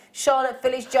 Tina, Charlotte,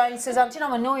 Phyllis, Jane, Suzanne. Do you know,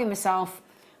 I'm annoying myself.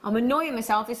 I'm annoying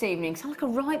myself this evening. Sound like a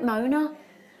right Mona.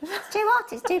 It's too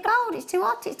hot, it's too cold, it's too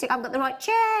hot, I haven't got the right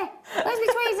chair. Where's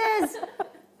my tweezers?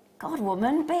 God,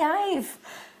 woman, behave.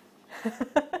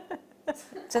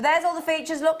 So there's all the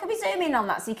features. Look, can we zoom in on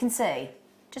that so you can see?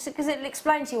 Just because it'll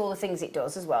explain to you all the things it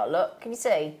does as well. Look, can you see?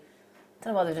 I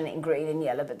don't know why they've done it in green and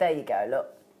yellow, but there you go,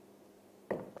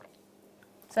 look.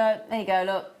 So, there you go,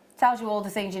 look. Tells you all the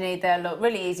things you need there. Look,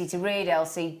 really easy to read,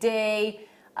 LCD.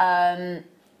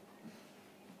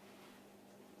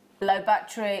 Low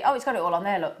battery. Oh, it's got it all on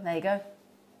there, look. There you go.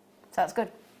 So that's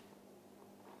good.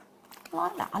 I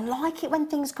like that. I like it when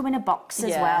things come in a box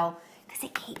as well, because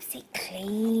it keeps it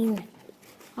clean.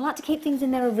 I like to keep things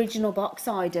in their original box,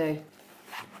 I do.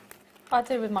 I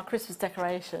do with my Christmas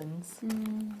decorations.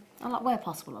 I like, where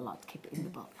possible, I like to keep it in the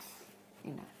box,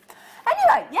 you know.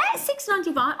 Anyway, yeah,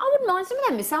 £6.95. I wouldn't mind some of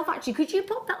them myself, actually. Could you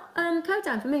pop that code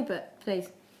down for me, please?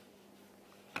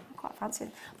 I quite fancy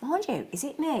it. Mind you, is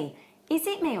it me? Is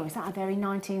it me, or is that a very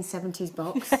 1970s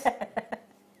box?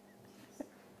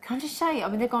 Can I just say, I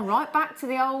mean, they've gone right back to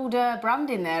the old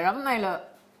branding there, haven't they? Look.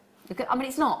 I mean,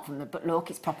 it's not from the, but look,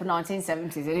 it's proper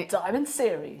 1970s, isn't it? Diamond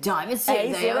Series. Diamond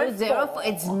Series. A04.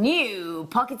 It's new,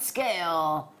 pocket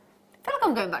scale. I feel like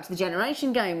I'm going back to the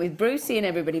Generation game with Brucey and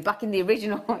everybody back in the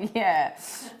original. Yeah.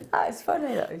 It's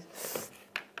funny, though.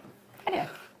 Anyway.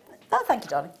 Oh, thank you,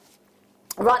 darling.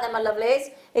 Right then, my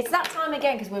lovelies. It's that time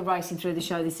again, because we're racing through the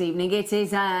show this evening. It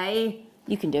is a...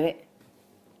 You can do it.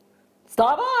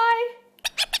 Start by.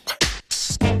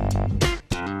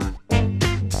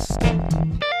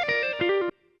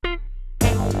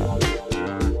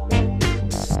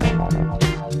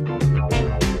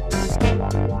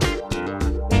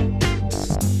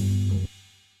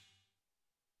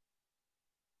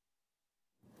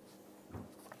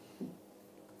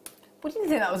 We didn't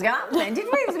think that was going to happen then, did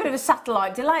we? It was a bit of a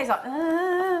satellite delay. It's like,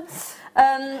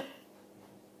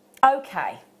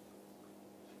 OK.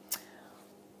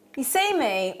 You see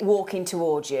me walking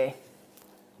towards you,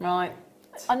 right?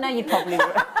 I know you probably...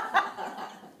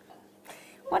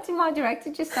 What did my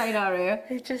director just say, Daria?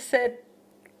 He just said,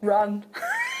 run.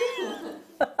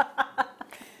 Mum,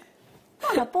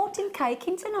 I bought him cake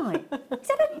in tonight. Is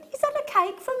that a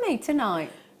cake from me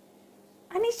tonight?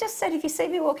 And he's just said, if you see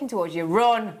me walking towards you,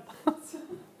 run.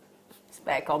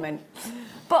 Spare comment.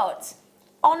 But,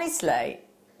 honestly,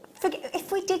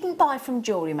 if we didn't buy from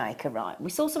JewelleryMaker, right, we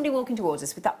saw somebody walking towards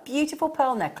us with that beautiful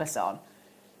pearl necklace on,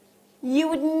 you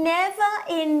would never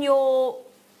in your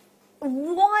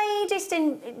widest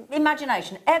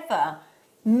imagination ever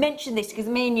mention this, because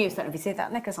me and you said, have you seen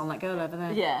that necklace on that girl over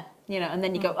there? Yeah. You know, and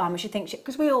then you go, how much you think she...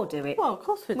 Because we all do it. Well, of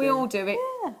course we do. We all do it.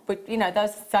 Yeah. But, you know,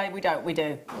 those say we don't, we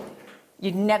do.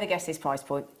 You'd never guess this price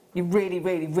point. You really,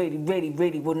 really, really, really,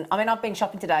 really wouldn't. I mean, I've been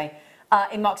shopping today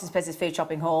in Marks & Spencer's food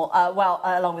shopping hall,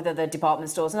 along with other department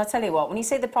stores. And I tell you what, when you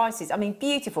see the prices, I mean,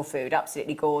 beautiful food,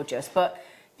 absolutely gorgeous. But,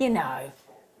 you know,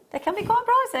 they can be quite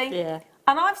pricey. Yeah.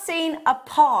 And I've seen a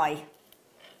pie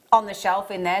on the shelf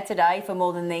in there today for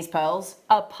more than these pearls.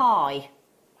 A pie.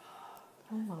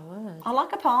 Oh, my word. I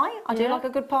like a pie. I do like a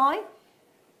good pie.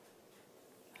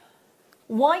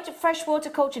 White freshwater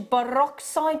cultured Baroque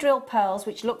sidrill pearls,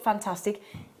 which look fantastic.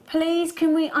 Please,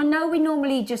 can we... I know we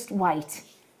normally just wait,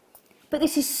 but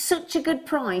this is such a good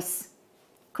price.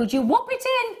 Could you whop it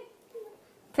in?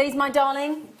 Please, my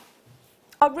darling.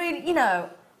 I really, you know...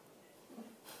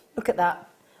 Look at that.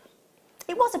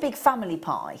 It was a big family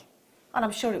pie, and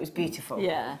I'm sure it was beautiful.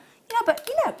 Yeah. Yeah, but,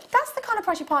 you know, that's the kind of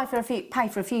price you pay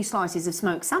for a few slices of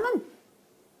smoked salmon.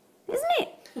 Isn't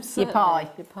it? Certainly, Your pie.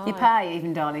 your pie. You pay,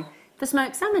 even, darling. For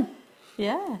smoked salmon.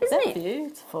 Yeah, Isn't they're it?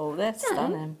 beautiful. They're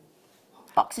stunning.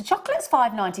 Box of chocolates,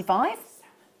 $5.95.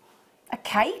 A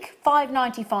cake,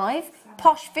 $5.95.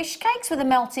 Posh fish cakes with a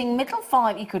melting middle,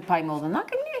 $5. You could pay more than that,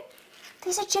 couldn't you?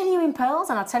 These are genuine pearls,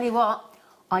 and I'll tell you what,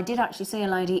 I did actually see a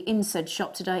lady in said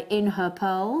shop today in her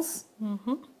pearls.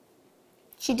 Mm-hmm.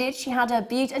 She did. She had a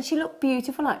beauty, and she looked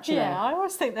beautiful, actually. Yeah, I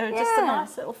always think they were just a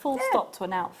nice little full stop to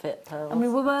an outfit, pearls. And we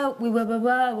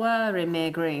were in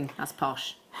Mere Green. That's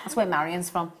posh. That's where Marion's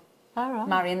from. All right.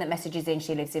 Marion that messages in,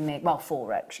 she lives in Mere... Well,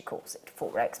 4X, she calls it.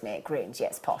 4X, Mere Greens.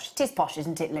 Yes, posh. It is posh,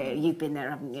 isn't it, Leah? You've been there,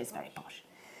 haven't you? It's very posh.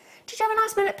 Did you have a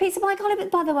nice meal at Pizza by Golly,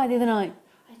 by the way, the other night?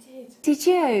 I did. Did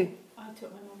you? I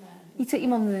took my mum there. You took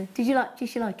your mum there. Did she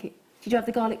like it? Did you have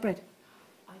the garlic bread?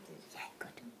 I did. Yeah,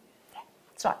 good. Yeah.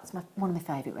 It's right. It's one of my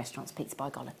favourite restaurants, Pizza by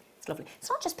Golly. It's lovely. It's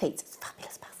not just pizza, it's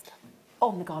fabulous pasta.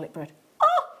 Oh, and the garlic bread.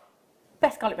 Oh!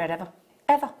 Best garlic bread ever.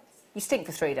 Ever. You stink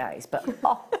for 3 days, but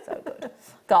oh, so good.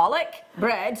 Garlic,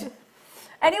 bread.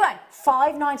 Anyway,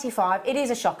 $5.95. It is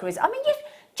a shocker. I mean,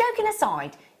 joking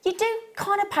aside, you do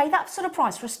kind of pay that sort of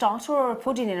price for a starter or a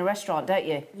pudding in a restaurant, don't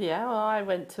you? Yeah, well, I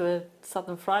went to a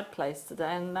southern fried place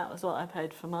today, and that was what I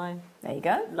paid for my There you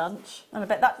go. lunch. And I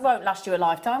bet that won't last you a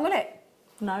lifetime, will it?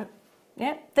 No.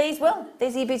 Yeah, these will.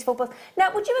 These are your beautiful pearls.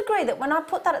 Now, would you agree that when I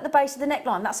put that at the base of the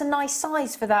neckline, that's a nice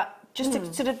size for that, just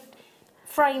to sort of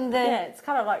frame the... Yeah, it's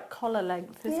kind of like collar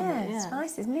length, isn't it? Yeah, it's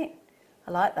nice, isn't it?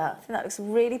 I like that. I think that looks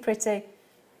really pretty.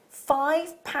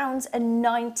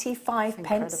 £5.95.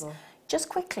 Incredible. Just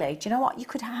quickly, do you know what you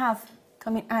could have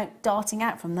coming out, darting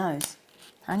out from those?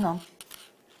 Hang on.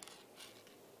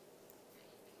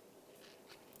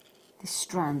 This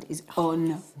strand is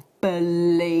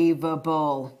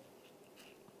unbelievable.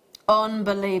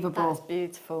 Unbelievable. That's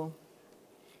beautiful.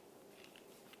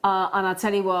 And I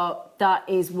tell you what, that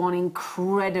is one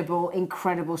incredible,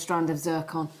 incredible strand of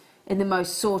zircon in the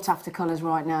most sought-after colours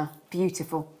right now.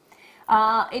 Beautiful.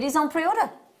 It is on pre-order.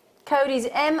 Code is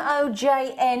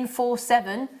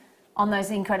MOJN47 on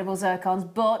those incredible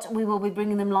zircons, but we will be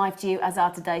bringing them live to you as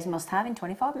our today's must-have in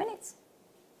 25 minutes.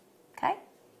 Okay?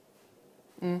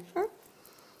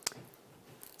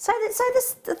 So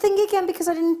this the thing again, because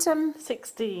I didn't...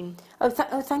 16. Oh,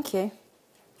 thank you.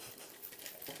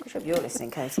 I hope you're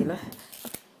listening, Katie, look.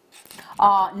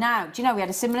 Now, do you know we had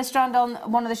a similar strand on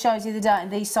one of the shows the other day, and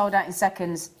these sold out in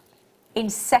seconds. In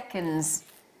seconds.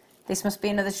 This must be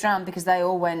another strand because they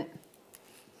all went...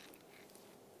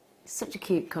 It's such a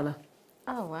cute colour.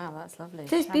 Oh wow, that's lovely.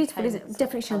 It's beautiful, isn't it?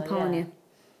 Definitely champagne.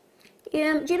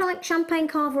 Yeah. Do you like champagne,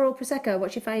 cava or prosecco?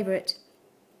 What's your favourite?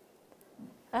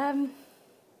 I'm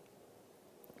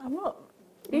not.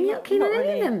 You're not keen on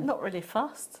any of them? Not really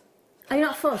fussed. Are you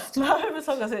not fussed? No, as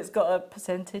long as it's got a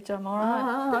percentage, I'm all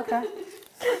right. Oh, okay.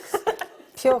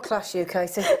 Pure class, you,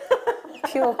 Katie.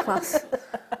 Pure class.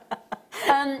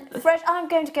 Fresh, I'm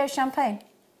going to go champagne.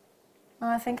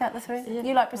 I think out of the three. Yeah.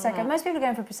 You like prosecco. Right. Most people are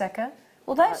going for prosecco.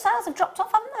 Although sales have dropped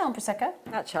off, haven't they, on prosecco?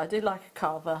 Actually, I do like a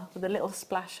cava with a little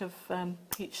splash of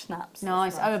peach schnapps.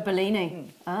 Nice. Oh, a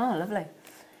Bellini. Oh, lovely.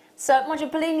 So, mind you,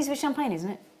 Bellini's with champagne,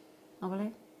 isn't it? I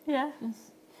believe. Yeah.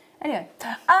 Yes. Anyway,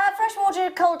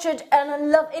 freshwater cultured, and I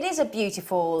love. It is a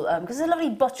beautiful because there's a lovely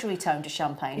buttery tone to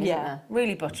champagne, isn't there?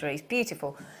 Really buttery. It's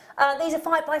beautiful. These are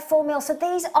 5x4 mil, so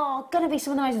these are going to be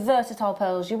some nice versatile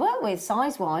pearls you work with,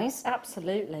 size-wise.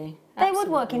 Absolutely. They would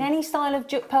work in any style of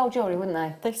pearl jewellery, wouldn't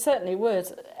they? They certainly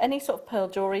would. Any sort of pearl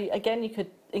jewellery. Again, you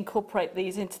could incorporate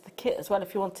these into the kit as well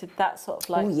if you wanted that sort of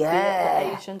like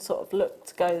Asian sort of look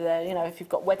to go there. You know, if you've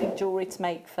got wedding jewellery to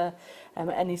make for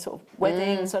any sort of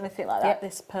weddings or anything like that,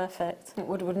 this is perfect. It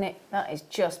would, wouldn't it? That is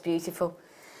just beautiful.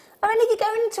 I mean, are you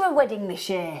going into a wedding this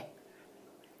year?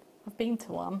 I've been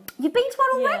to one. You've been to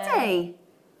one already?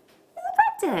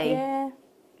 Already? Yeah.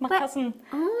 My cousin,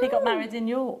 he got married in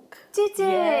York. Did he?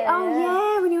 Yeah. Oh,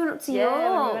 yeah, when you went up to York.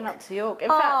 Yeah, when we went up to York. In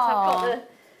fact, I've got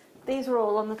these are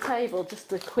all on the table.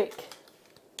 Just a quick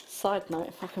side note,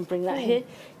 if I can bring that here.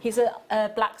 He's a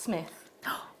blacksmith.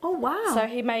 Oh, wow. So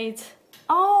he made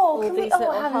how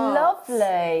hearts.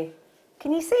 lovely.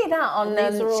 Can you see that on these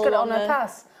are she's all got it on on her the,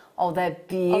 pass? Oh, they're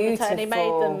beautiful. And he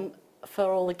made them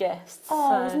for all the guests.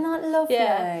 Oh, so, isn't that lovely?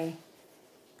 Yeah.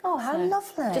 Oh, how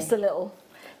lovely. Just a little.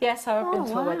 Yeah, so I've been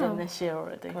to a wedding this year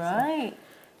already. Right.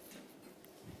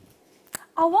 So.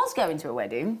 I was going to a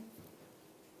wedding,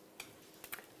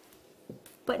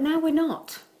 but now we're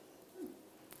not.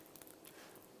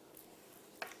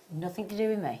 Nothing to do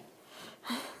with me.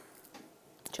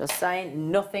 Just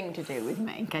saying, nothing to do with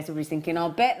me. In case everybody's thinking,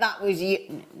 I'll bet that was you.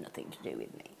 No, nothing to do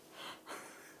with me.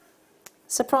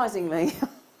 Surprisingly.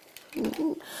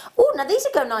 Oh, now these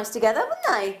would go nice together, wouldn't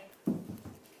they?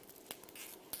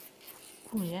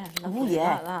 Oh, yeah. Oh,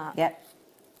 yeah. Like that. Yep.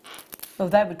 Oh,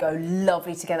 they would go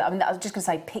lovely together. I mean, I was just going to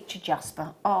say picture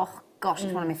jasper. Oh, gosh,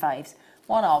 it's one of my faves.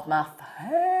 One of my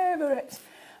favourites.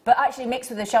 But actually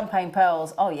mixed with the champagne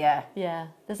pearls, oh, yeah. Yeah.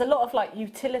 There's a lot of, like,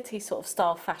 utility sort of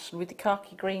style fashion with the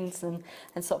khaki greens and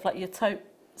sort of, like, your taupe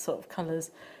sort of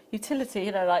colours. Utility,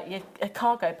 you know, like your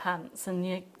cargo pants and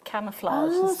your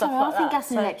camouflage and stuff like that. I think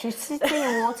gas and electricity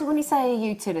and water when you say a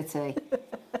utility.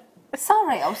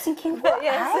 Sorry, I was thinking, what?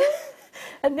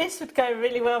 And this would go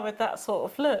really well with that sort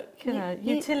of look, you know,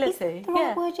 utility. Is the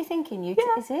right word you're thinking? Is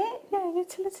it? Yeah,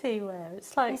 utility wear.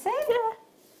 It's like... Is it? Yeah.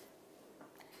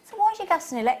 So why is your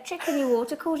gas and electric and your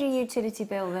water called your utility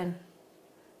bill then?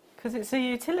 Because it's a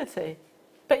utility.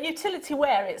 But utility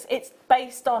wear, it's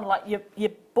based on like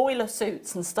your boiler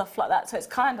suits and stuff like that. So it's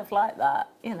kind of like that,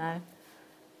 you know.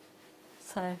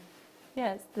 So,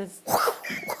 yeah, there's... Oh,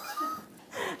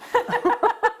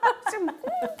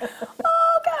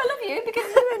 okay, I love you because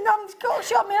you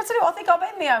shot me. I tell you what, I think I'm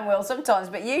in my own will sometimes,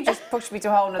 but you just push me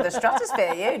to a whole other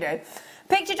stratosphere, you do.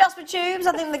 Picture jasper tubes,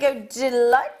 I think they go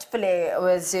delightfully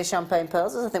with your champagne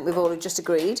pearls, as I think we've all just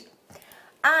agreed.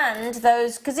 And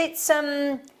those, because it's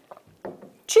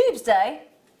Tubes Day,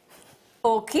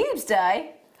 or Cubes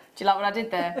Day. Do you like what I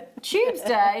did there? Tubes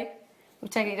Day, we're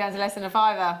taking it down to less than a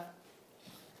 £5.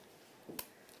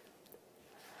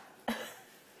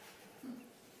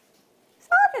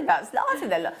 I think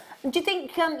they're. Do you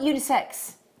think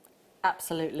unisex?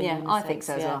 Absolutely. Yeah, unisex, I think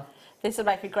so as well. This would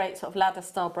make a great sort of ladder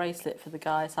style bracelet for the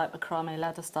guys, like macrame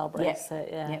ladder style bracelet.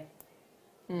 Yeah.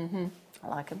 I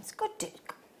like them. It's good, dude.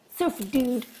 Surfer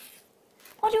dude.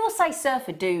 Why do you all say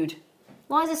surfer dude?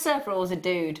 Why is a surfer always a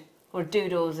dude, or a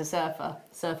dude always a surfer?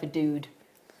 Surfer dude.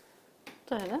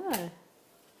 Don't know.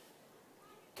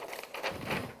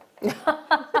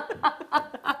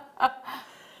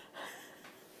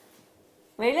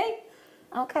 Really?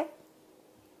 Okay.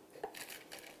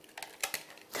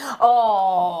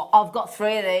 Oh, I've got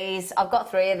 3 of these. I've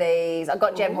got 3 of these. I've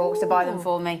got Gem Hawks to buy them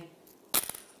for me.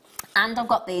 And I've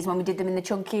got these when we did them in the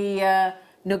chunky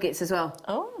nuggets as well.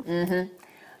 Oh.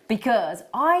 Because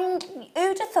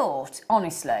who'd have thought,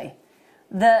 honestly,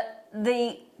 that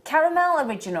the caramel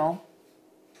original,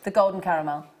 the golden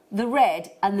caramel, the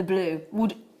red and the blue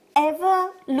would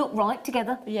ever look right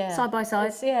together, side by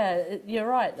side. You're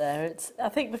right there. I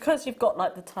think because you've got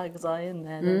like the tiger's eye in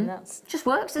there, then that's just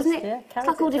works, doesn't it? Yeah, it's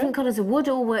like all different colours of wood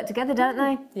all work together, don't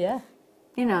they? Yeah.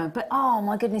 You know, but oh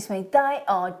my goodness me, they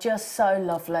are just so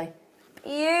lovely.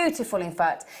 Beautiful, in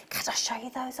fact. Could I show you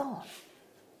those on?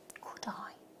 Could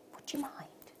I? Would you mind?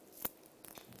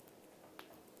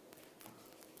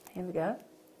 Here we go.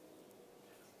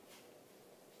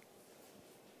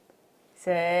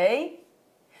 See?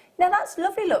 Now that's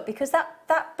lovely, look, because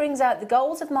that brings out the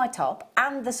golds of my top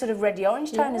and the sort of reddy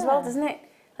orange tone as well, doesn't it?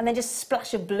 And then just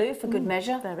splash of blue for good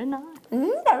measure. Very nice.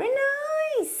 Very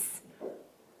nice.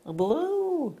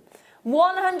 Blue.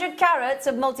 100 carats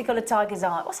of multicoloured tiger's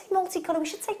eye. What's it multicolour? We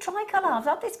should say tricolour. I've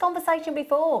had this conversation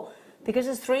before. Because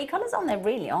there's 3 colours on there,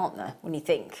 really, aren't there? When you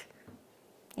think,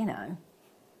 you know,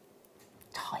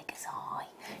 tiger's eye.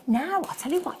 Now, I'll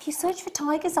tell you what, if you search for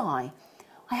tiger's eye,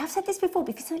 I have said this before,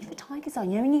 but if you search for tiger's eye,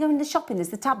 you know when you go into shopping, there's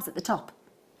the tabs at the top.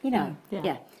 You know,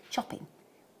 shopping.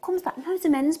 Comes back, loads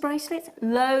of men's bracelets.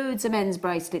 Loads of men's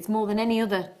bracelets, more than any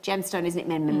other gemstone, isn't it?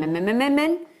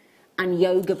 Men. And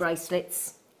yoga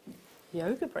bracelets.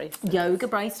 Yoga bracelets? Yoga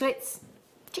bracelets.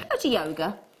 Do you go to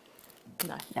yoga?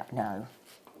 No.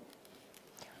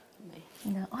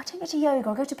 No, I don't go to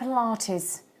yoga, I go to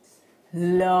Pilates.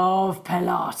 Love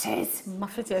Pilates. My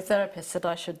physiotherapist said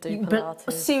I should do Pilates.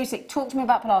 But seriously, talk to me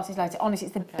about Pilates later. Honestly,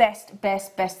 it's the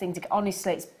best thing to...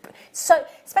 Honestly, it's... So,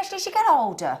 especially as you get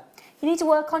older, you need to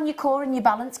work on your core and your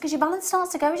balance, because your balance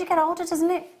starts to go as you get older,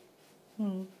 doesn't it?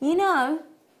 You know?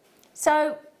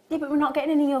 So, yeah, but we're not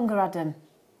getting any younger, Adam.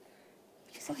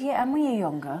 She said, yeah, and we're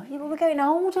younger. Yeah, but we're getting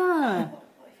older.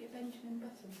 What if you're Benjamin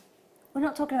Button? We're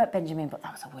not talking about Benjamin, but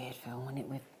that was a weird film, wasn't it?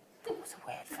 It was a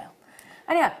weird film.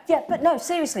 Anyhow, yeah, but no,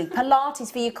 seriously, Pilates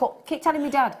for your core. Keep telling me,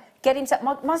 Dad, get him...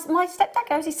 My stepdad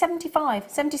goes, he's 75,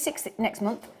 76 next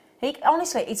month.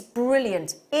 Honestly, it's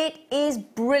brilliant. It is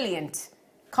brilliant.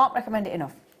 Can't recommend it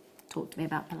enough. Talk to me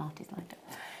about Pilates later.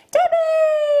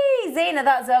 Debbie! Zena,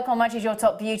 that zircon matches your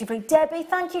top beautifully. Debbie,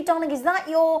 thank you, darling. Is that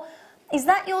your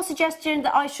suggestion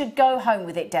that I should go home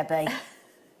with it, Debbie?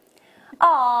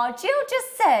 Ah, Jill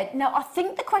just said, no, I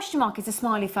think the question mark is a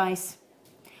smiley face.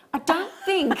 I don't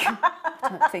think...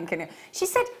 anyway. She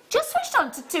said, just switched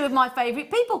on to 2 of my favourite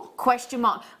people, question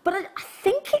mark. But I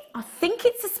think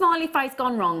it's a smiley face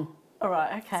gone wrong. All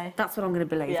right, okay. That's what I'm going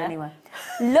to believe anyway.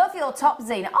 Love your top,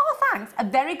 Zena. Oh, thanks. A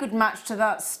very good match to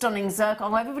that stunning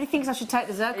zircon. Everybody thinks I should take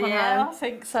the zircon home. Yeah, I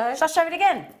think so. Shall I show it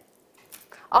again?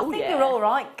 I think you're all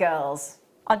right, girls.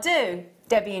 I do,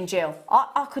 Debbie and Jill.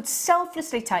 I could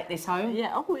selflessly take this home.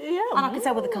 Yeah, oh, yeah. And I could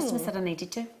tell what the customer said I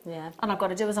needed to. Yeah. And I've got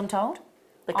to do as I'm told.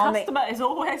 The customer is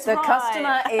always right. The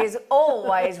customer is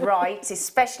always right,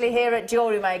 especially here at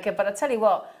JewelleryMaker. But I tell you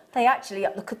what, they actually,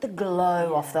 look at the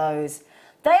glow off those.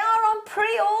 They are on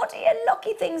pre-order, you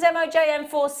lucky things,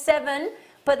 MOJM47,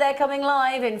 but they're coming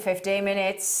live in 15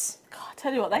 minutes. God, I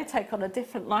tell you what, they take on a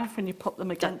different life when you pop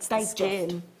them against the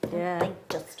skin. They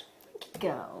just,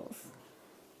 girls.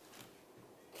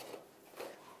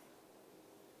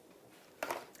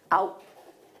 Oh.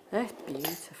 They're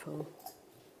beautiful.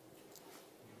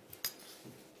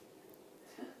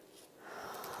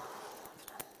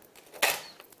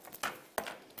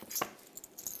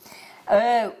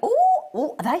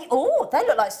 They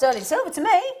look like sterling silver to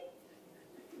me.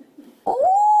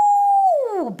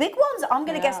 Oh, big ones. I'm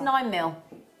going to guess 9 mil.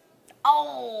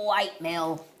 Oh, 8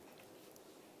 mil.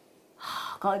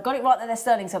 Got it right there, they're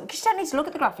sterling silver. Because you don't need to look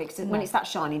at the graphics when it's that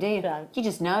shiny, do you? No. You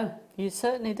just know. You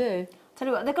certainly do. Tell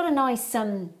you what, they've got a nice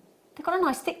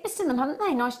thickness in them, haven't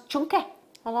they? Nice chunky.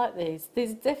 I like these.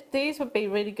 These would be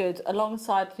really good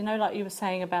alongside, you know, like you were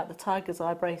saying about the tiger's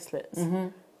eye bracelets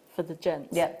for the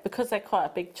gents. Yeah. Because they're quite a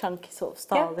big, chunky sort of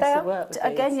style. Yeah, this would work with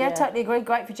again, these. yeah, totally agree.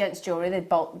 Great for gents' jewellery. They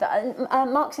bolt.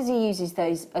 Mark says he uses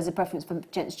those as a preference for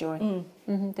gents' jewellery.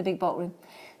 The big bolt ring.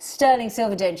 Sterling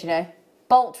silver, don't you know?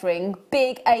 Bolt ring,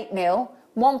 big 8 mil,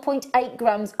 1.8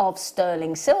 grams of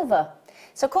sterling silver.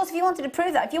 So, of course, if you wanted to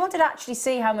prove that, if you wanted to actually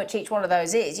see how much each one of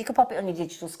those is, you could pop it on your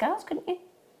digital scales, couldn't you?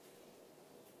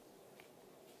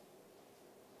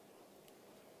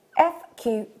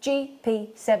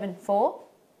 FQGP74,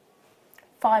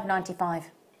 £5.95.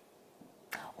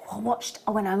 Oh,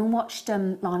 I went home and watched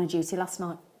Line of Duty last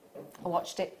night. I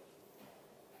watched it.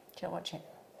 Did I watch it?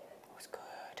 It was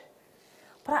good.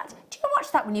 But do you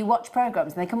watch that when you watch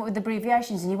programmes and they come up with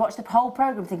abbreviations and you watch the whole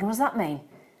programme thinking, what does that mean?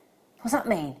 What's that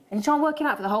mean? And you try and work it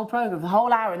out for the whole programme, for the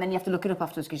whole hour, and then you have to look it up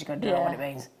afterwards because you don't know what it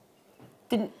means.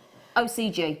 Didn't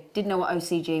know what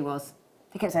OCG was.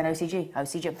 They kept saying OCG. I'm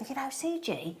thinking,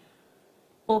 OCG?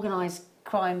 Organised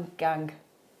crime gang.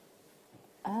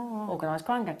 Oh. Organised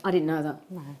crime gang. I didn't know that.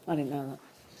 No. I didn't know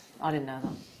that.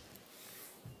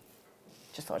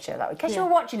 Just thought I'd share that. In case you were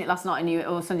watching it last night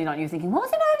or Sunday night and you were thinking,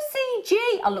 what's an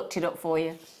OCG? I looked it up for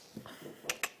you.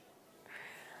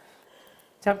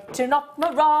 Turn off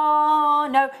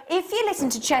Murano. If you listen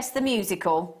to Chess the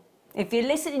Musical, if you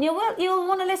listen, you'll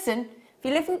want to listen.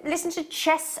 If you listen to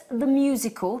Chess the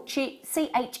Musical, Chess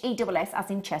as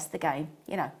in chess the game,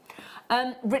 you know.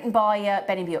 Written by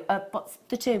Benny Bjork. What's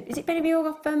the two? Is it Benny Bjork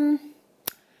off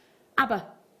ABBA?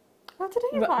 What did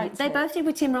he write? They both did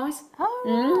with Tim Rice.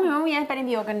 Oh, yeah, Benny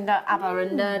Bjork and ABBA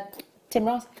and Tim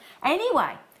Rice.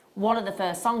 Anyway, one of the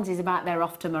first songs is about they're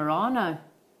off to Murano.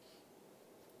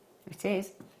 It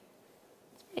is.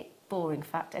 It's a bit boring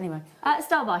fact, anyway.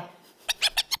 Start by.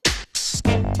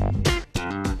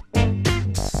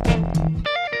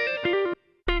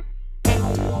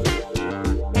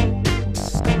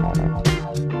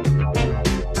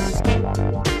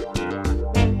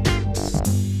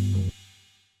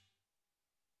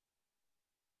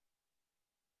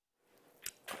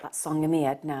 That song in my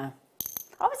head now.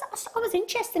 I was in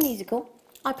Chess the Musical.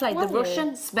 I played the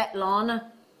Russian,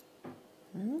 Svetlana.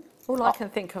 all I can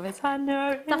think of is I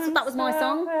know. That was my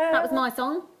song. That was my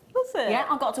song. Was it? Yeah,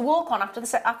 I got to walk on after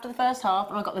the first half,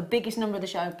 and I got the biggest number of the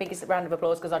show, biggest round of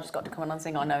applause because I just got to come on and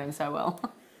sing. I know him so well.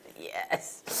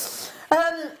 Yes.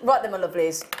 Right then, my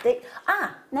lovelies.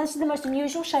 Now this is the most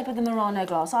unusual shape of the Murano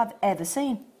glass I've ever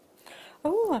seen.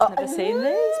 Oh, I've never seen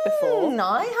these before. No,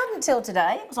 I hadn't till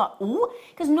today. I was like, ooh,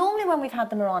 because normally when we've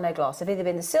had the Murano glass, they've either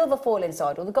been the silver foil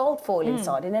inside or the gold foil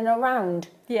inside, and then a round.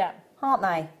 Yeah. Aren't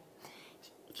they?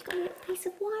 Have you got a little piece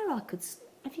of wire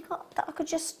have you got that I could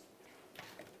just...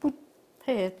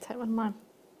 Here, take one of mine.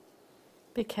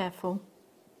 Be careful.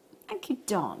 Thank you,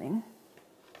 darling.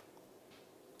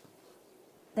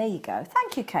 There you go.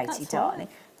 Thank you, Katie, darling.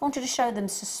 I wanted to show them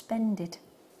suspended.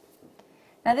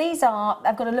 Now these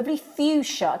I've got a lovely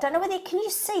fuchsia. I don't know whether can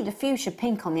you see the fuchsia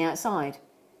pink on the outside?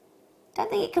 Don't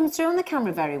think it comes through on the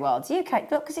camera very well. Do you, Kate?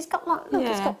 Look, because it's got like, look,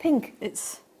 it's got pink.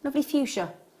 It's lovely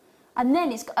fuchsia. And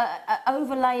then it's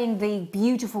overlaying the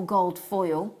beautiful gold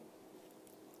foil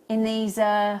in these,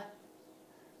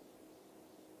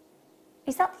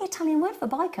 is that the Italian word for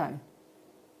bicone?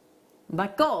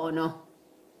 Bicono.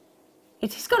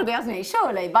 It's got to be, hasn't it?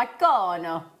 Surely,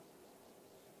 bicono.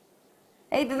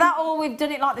 Either that or we've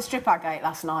done it like the strip agate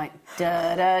last night.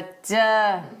 Da da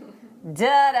da.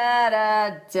 Da da da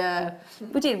da.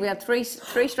 We did. We had three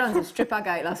strands of strip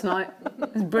agate last night.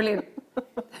 It was brilliant.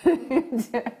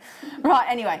 Right.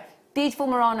 Anyway, beautiful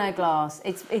Murano glass.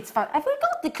 It's fun. Have we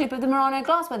got the clip of the Murano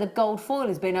glass where the gold foil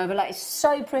has been overlaid? It's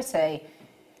so pretty.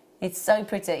 It's so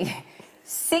pretty.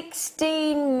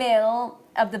 16mm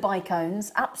of the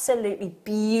bicones. Absolutely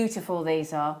beautiful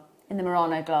these are in the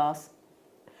Murano glass.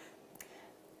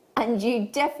 And you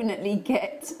definitely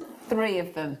get 3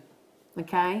 of them,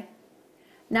 okay?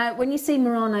 Now, when you see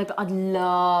Murano, I'd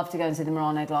love to go and see the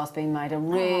Murano glass being made. I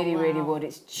really, really would.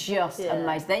 It's just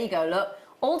amazing. There you go, look.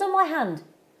 All done by hand.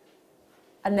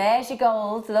 And there's your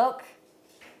gold, look.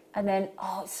 And then,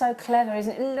 oh, it's so clever,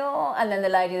 isn't it? Look. And then the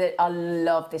lady I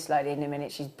love this lady in a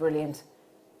minute. She's brilliant.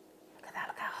 Look at that,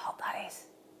 look how hot that is.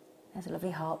 There's a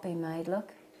lovely heart being made,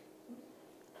 look.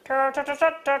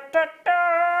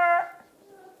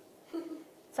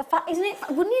 It's a fact, isn't it?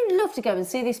 Wouldn't you love to go and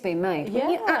see this being made?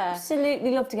 Wouldn't you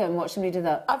absolutely love to go and watch somebody do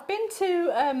that? I've been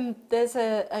to, there's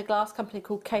a glass company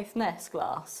called Caithness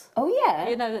Glass. Oh, yeah?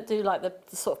 You know, that do like the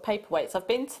sort of paperweights. I've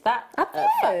been to that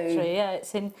factory, yeah.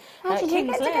 It's in How did you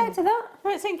get to go to that?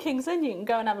 Well, it's in King's Lynn. You can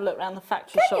go and have a look around the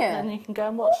factory shop and then you can go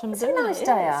and watch them do it. It's a nice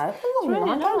day out. Oh,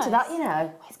 really I'm going to that, you know.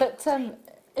 But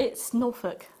it's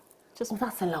Norfolk. Oh,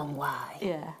 that's a long way.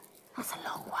 Yeah. That's a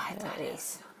long way, that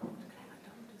is.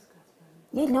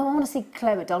 Yeah, no, I want to see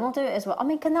Claire McDonald do it as well. I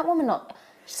mean, can that woman not...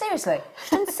 Seriously, she's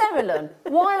done Cerulean,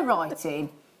 wire writing,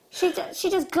 she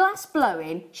does glass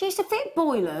blowing, she used to fit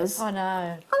boilers. I know.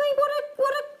 I mean,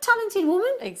 what a talented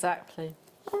woman. Exactly.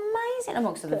 Amazing,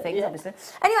 amongst other things, obviously.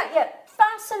 Anyway, yeah,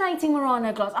 fascinating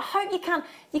Murano glass. I hope you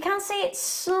can see it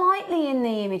slightly in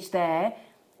the image there,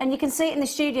 and you can see it in the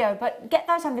studio, but get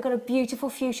those on, they've got a beautiful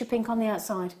fuchsia pink on the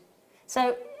outside.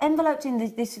 So enveloped in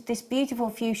this beautiful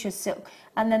fuchsia silk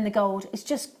and then the gold, it's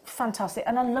just fantastic.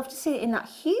 And I'd love to see it in that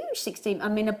huge 16. I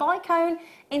mean, a bicone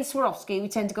in Swarovski, we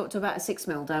tend to go up to about a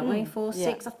 6mm, don't we? 4,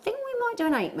 6. I think we might do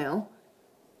an 8mm.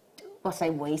 well, I say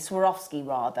we, Swarovski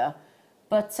rather,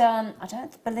 but I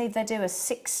don't believe they do a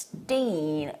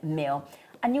 16 mil,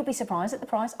 and you'll be surprised at the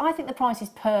price. I think the price is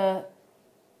per...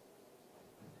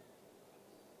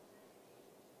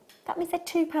 That means they're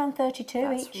 £2.32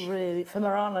 each. That's really, for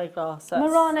Murano glass.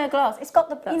 Murano glass. It's got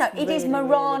the, you know, it is really,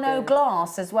 Murano really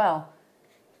glass as well.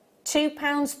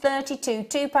 £2.32,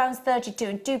 £2.32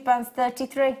 and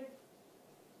 £2.33.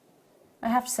 I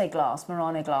have to say glass,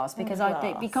 Murano glass, because I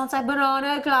think you can't say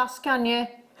Murano glass, can you?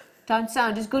 Don't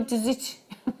sound as good, does it?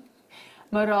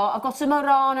 I've got some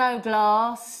Murano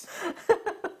glass.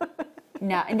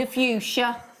 No, in the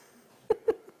fuchsia.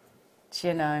 Do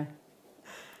you know?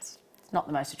 Not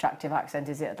the most attractive accent,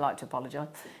 is it? I'd like to apologise.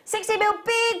 60 mil,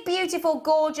 big, beautiful,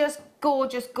 gorgeous,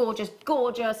 gorgeous, gorgeous,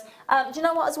 gorgeous. Do you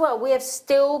know what as well? We have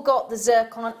still got the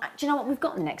zircon. Do you know what we've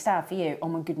got in the next hour for you? Oh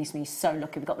my goodness me, so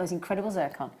lucky. We've got those incredible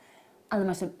zircon. And the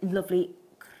most lovely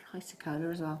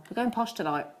chrysocolla as well. We're going posh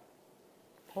tonight.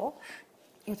 Posh?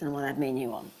 You don't know what I'd mean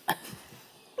you on.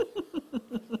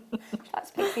 Let's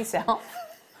speak for yourself.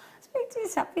 Speak to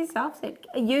yourself.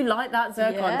 You like that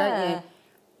zircon, don't you?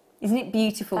 Isn't it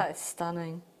beautiful? That is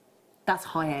stunning. That's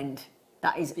high end.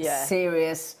 That is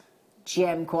serious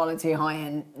gem quality high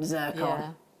end zircon.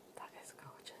 Yeah, that is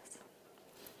gorgeous.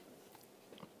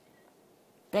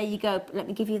 There you go. Let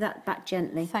me give you that back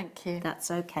gently. Thank you. That's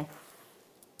okay.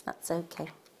 That's okay.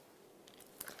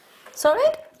 Sorry?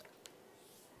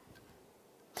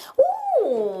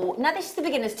 Ooh, now this is the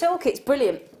beginner's toolkit. It's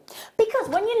brilliant. Because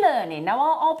when you're learning, now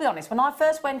I'll be honest, when I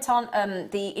first went on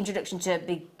the Introduction to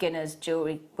Beginners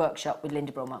Jewellery workshop with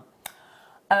Linda Brummer,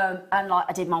 and like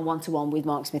I did my one-to-one with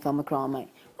Mark Smith on macrame,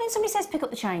 when somebody says pick up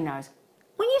the chain nose,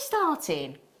 when you're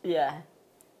starting,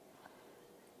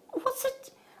 what's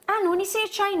it? And when you see a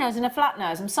chain nose and a flat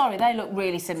nose, I'm sorry, they look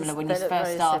really similar when you're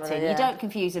first starting. Similar, You don't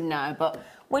confuse them now, but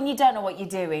when you don't know what you're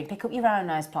doing, pick up your round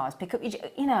nose pliers, pick up your,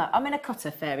 you know, I'm in a cutter,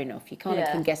 fair enough. You kind of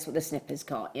can guess what the snipper's,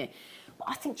 can't you? But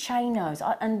I think chain nose,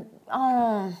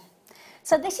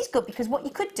 so this is good because what you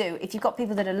could do if you've got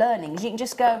people that are learning is you can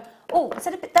just go, oh,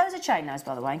 those are chain nose,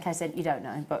 by the way, in case you don't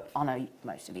know, but I know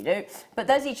most of you do. But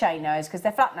those are your chain nose because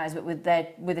they're flat nose, but with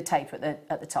a taper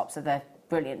at the top, so they're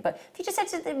brilliant. But if you just said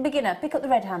to the beginner, pick up the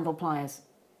red handle pliers,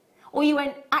 or you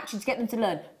went actually to get them to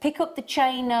learn, pick up the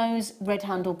chain nose red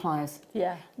handle pliers.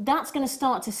 Yeah, that's going to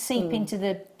start to seep into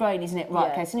the brain, isn't it? Right.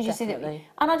 Yeah, okay. As soon as you see that,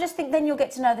 and I just think then you'll get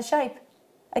to know the shape.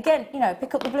 Again, you know,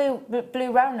 pick up the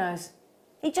blue round nose.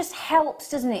 It just helps,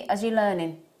 doesn't it, as you're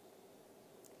learning.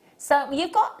 So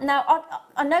you've got, now,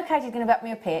 I know Katie's going to back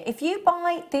me up here. If you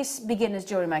buy this beginner's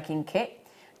jewellery making kit,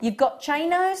 you've got chain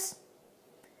nose,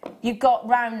 you've got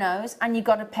round nose, and you've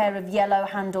got a pair of yellow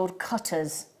handled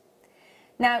cutters.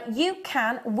 Now, you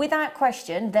can, without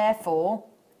question, therefore,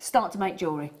 start to make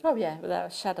jewellery. Oh yeah, without a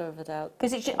shadow of a doubt.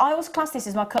 Because I always class this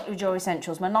as my cutlery jewellery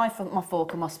essentials, my knife, my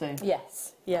fork and my spoon.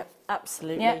 Yes, yeah,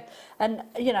 absolutely. Yeah. And,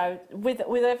 you know, with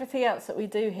everything else that we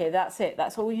do here, that's it.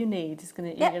 That's all you need. You're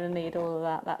going to need all of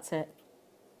that, that's it.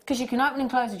 Because you can open and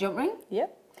close a jump ring.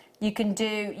 Yep. You can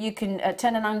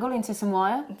turn an angle into some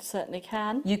wire. You certainly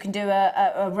can. You can do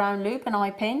a round loop, an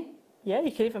eye pin. Yeah,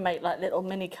 you can even make like little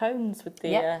mini cones with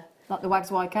the... like the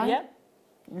wax Y cone. Yep.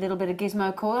 A little bit of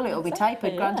gizmo coil, it'll be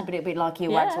tapered, granted, but it'll be like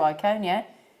your wax Y cone,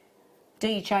 Do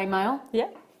your chainmail. Yeah.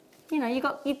 You know, you've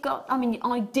got, I mean,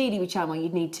 ideally with chainmail,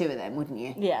 you'd need two of them, wouldn't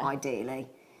you? Yeah. Ideally.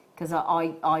 Because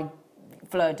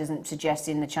Fleur doesn't suggest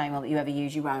in the chainmail that you ever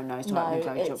use your round nose to open and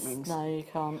close jump rings. No, you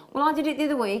can't. Well, I did it the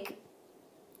other week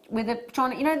with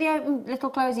you know the open little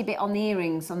closey bit on the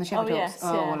earrings, on the shepherd hooks? Yes,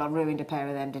 well, I ruined a pair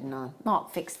of them, didn't I?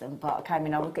 Not fixed them, but I came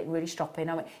in, I was getting really stroppy,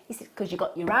 and I went, he said, because you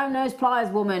got your round nose pliers,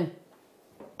 woman.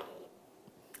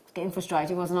 Getting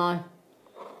frustrated, wasn't I?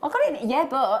 I got it, yeah,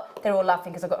 but they're all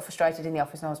laughing because I got frustrated in the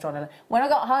office and I was trying to... When I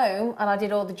got home and I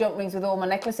did all the jump rings with all my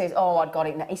necklaces, I'd got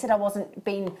it. He said I wasn't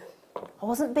being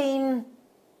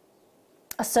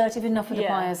assertive enough with the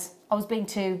pliers. I was being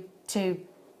too,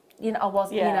 you know, I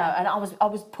was, you know, and I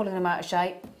was pulling them out of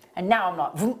shape. And now I'm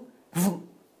like, vroom, vroom.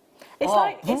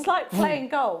 It's like playing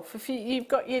golf. If you've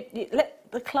got let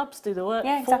the clubs do the work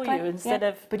for you instead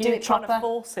of but do it trying proper. to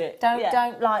force it.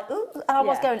 Don't like ooh, and I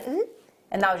was going ooh,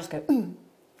 and now I just go ooh,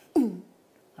 ooh.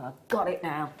 And I've got it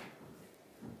now.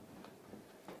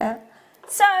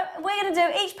 So we're going to do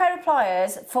each pair of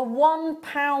pliers for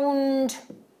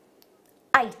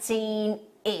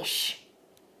 £1.18-ish.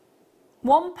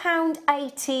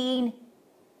 £1.18.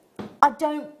 I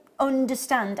don't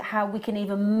understand how we can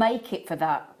even make it for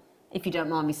that, if you don't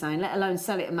mind me saying, let alone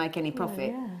sell it and make any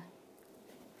profit. Oh, yeah.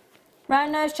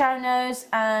 Round nose, chain nose,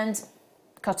 and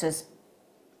cutters.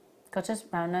 Cutters,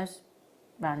 round nose,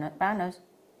 round nose,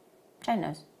 chain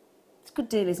nose. It's a good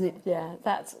deal, isn't it? Yeah,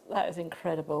 that is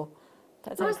incredible.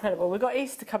 That's incredible. We've got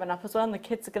Easter coming up as well, and the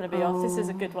kids are going to be off. This is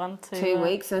a good one too. 2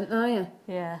 weeks, aren't they?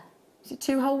 Yeah. Is it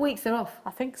 2 whole weeks they're off?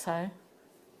 I think so.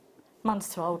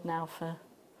 Mine's too old now for...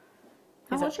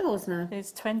 How old's yours now?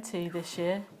 He's 20 this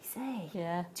year. Is he?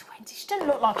 Yeah. 20. She doesn't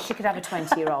look like she could have a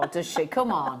 20-year-old, does she?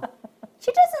 Come on.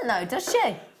 She doesn't though, does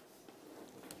she?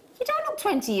 You don't look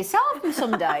 20 yourself on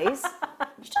some days.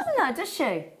 She doesn't know, does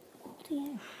she? What are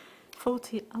you?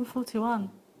 40. I'm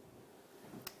 41.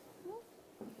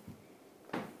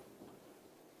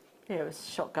 Yeah, it was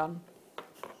a shotgun.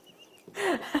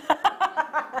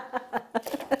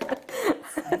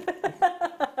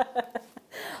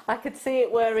 I could see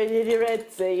it whirring in your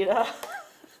head, Zena.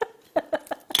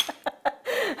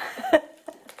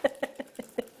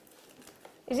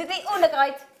 Is it the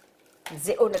Unagite?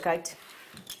 The Unagite.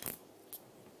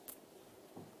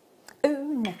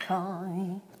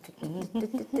 Unagite.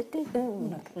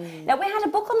 Now, we had a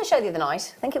book on the show the other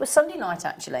night. I think it was Sunday night,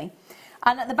 actually.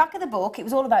 And at the back of the book, it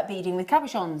was all about beading with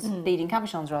cabochons. Beading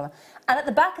cabochons, rather. And at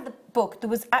the back of the book, there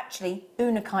was actually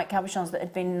Unagite cabochons that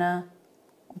had been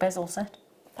bezel set.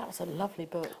 That was a lovely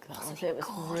book. It was a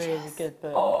really good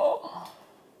book. Oh,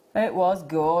 it was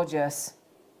gorgeous.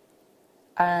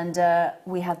 And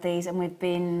we had these, and we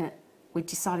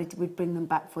decided we'd bring them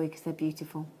back for you because they're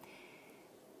beautiful.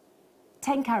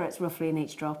 10 carats roughly in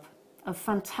each drop of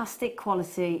fantastic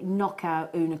quality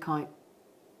knockout Unagite.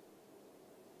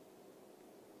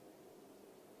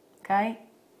 Okay,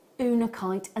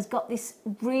 Unagite has got this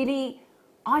really,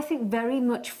 I think, very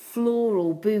much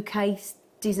floral bouquet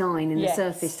design in the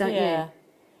surface, don't you?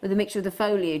 With a mixture of the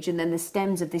foliage and then the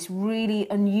stems of this really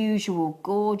unusual,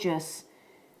 gorgeous.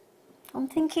 I'm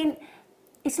thinking,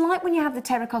 it's like when you have the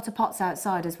terracotta pots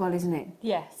outside as well, isn't it?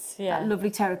 Yes, yeah. That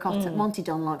lovely terracotta. Monty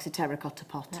Don likes a terracotta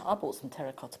pot. Yeah, I bought some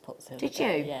terracotta pots the other Did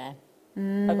day. you? Yeah.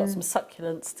 I've got some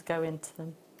succulents to go into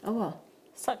them. Oh, what?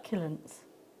 Succulents.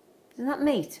 Isn't that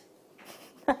meat?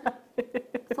 I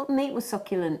thought meat was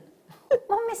succulent. Am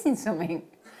I missing something?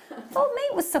 I thought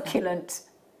meat was succulent.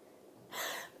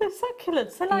 They're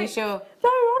succulents. They're like... Are you sure? No,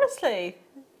 honestly.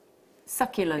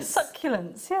 Succulents.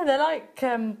 Succulents, yeah. They're like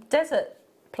desert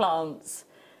plants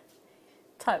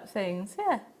type things,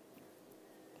 yeah.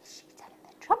 Is she telling the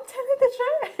truth? I'm telling the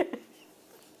truth.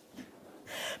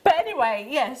 But anyway,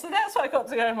 yeah, so that's what I got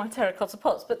to go in my terracotta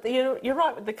pots. But you're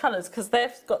right with the colours, because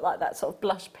they've got like that sort of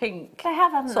blush pink They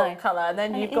have, haven't sort they? of colour, and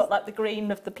then you've got like the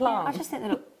green of the plant. I just think they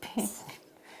look pink.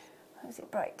 Is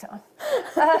it break time?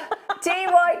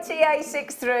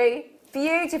 DYTA63,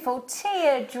 beautiful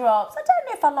teardrops. I don't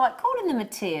know if I like calling them a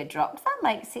teardrop. That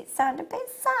makes it sound a bit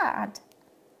sad.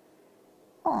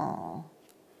 Oh.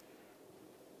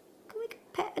 Can we get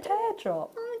a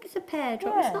Teardrop. I think it's a pear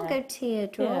drop. Let's not go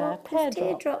teardrop. Yeah, pear drop.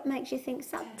 Teardrop makes you think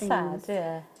sad things. Sad,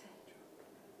 yeah.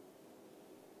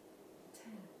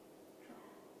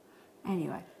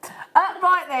 Anyway.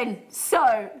 Right then,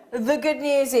 so the good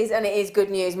news is, and it is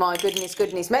good news, my goodness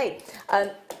me.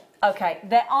 Okay,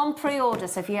 they're on pre-order,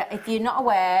 so if you're not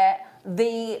aware,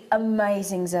 the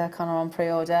amazing zircon are on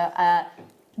pre-order.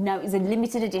 No, it's a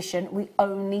limited edition. We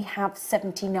only have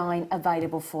 79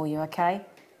 available for you, okay?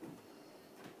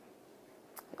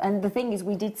 And the thing is,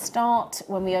 we did start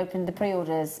when we opened the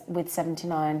pre-orders with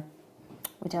 79.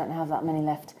 We don't have that many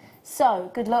left. So,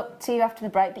 good luck to you after the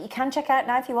break, but you can check out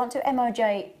now if you want to,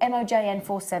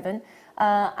 MOJN47,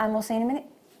 and we'll see you in a minute.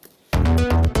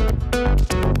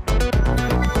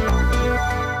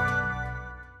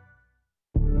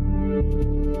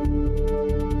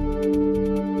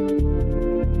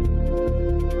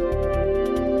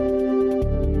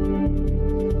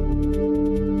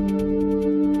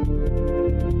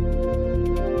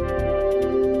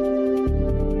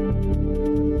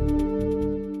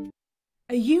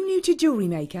 Are you new to Jewellery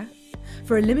Maker?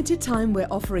 For a limited time, we're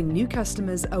offering new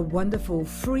customers a wonderful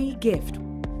free gift.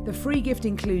 The free gift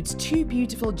includes 2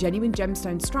 beautiful genuine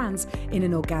gemstone strands in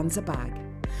an organza bag.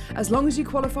 As long as you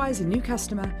qualify as a new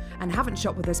customer and haven't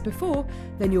shopped with us before,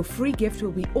 then your free gift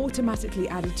will be automatically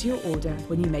added to your order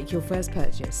when you make your first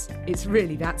purchase. It's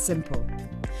really that simple.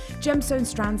 Gemstone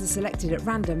strands are selected at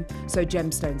random, so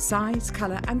gemstone size,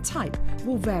 colour and type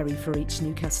will vary for each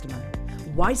new customer.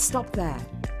 Why stop there?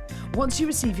 Once you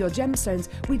receive your gemstones,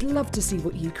 we'd love to see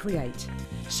what you create.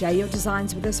 Share your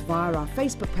designs with us via our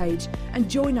Facebook page and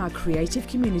join our creative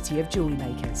community of jewellery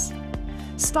makers.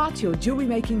 Start your jewellery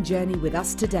making journey with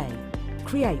us today.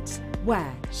 Create,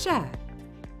 wear, share.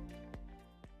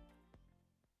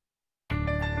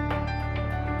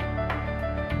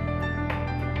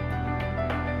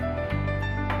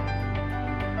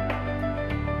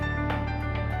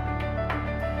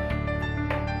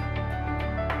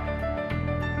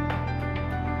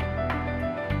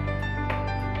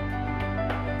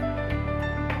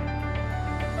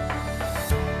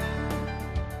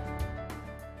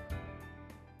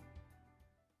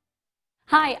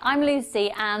 Hi, I'm Lucy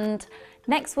and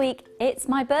next week it's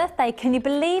my birthday. Can you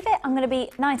believe it? I'm going to be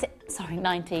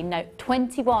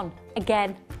 21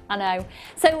 again. I know.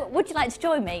 So would you like to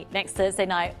join me next Thursday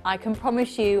night? I can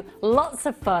promise you lots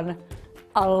of fun,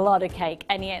 a lot of cake,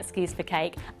 any excuse for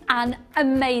cake, and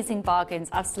amazing bargains.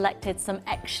 I've selected some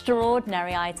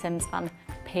extraordinary items and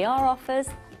PR offers.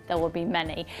 There will be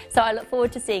many. So I look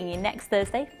forward to seeing you next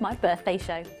Thursday for my birthday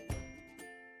show.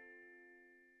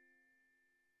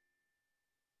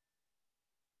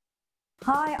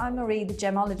 Hi, I'm Reid, the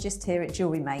gemologist here at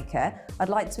JewelleryMaker. I'd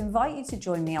like to invite you to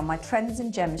join me on my Trends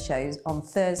and Gem shows on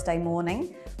Thursday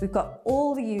morning. We've got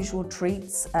all the usual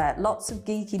treats, lots of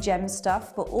geeky gem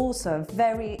stuff, but also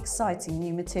very exciting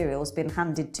new materials been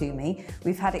handed to me.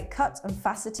 We've had it cut and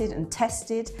faceted and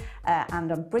tested,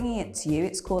 and I'm bringing it to you.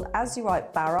 It's called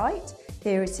Azurite Barite.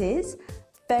 Here it is.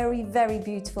 Very, very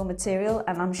beautiful material,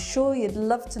 and I'm sure you'd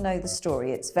love to know the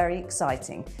story. It's very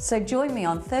exciting. So join me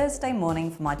on Thursday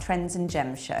morning for my Trends and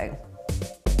Gem show.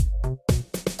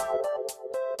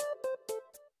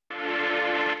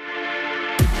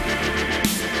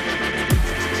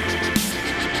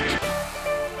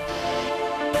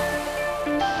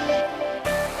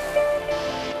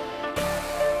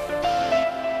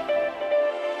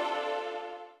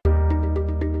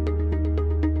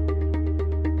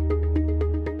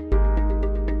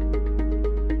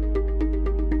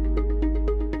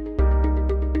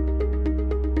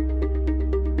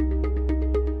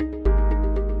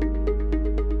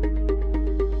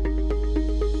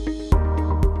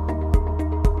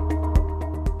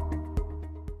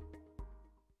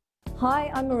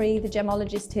 Hi, I'm Marie, the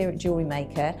gemologist here at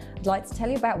JewelleryMaker. I'd like to tell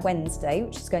you about Wednesday,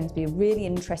 which is going to be a really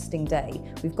interesting day.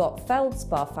 We've got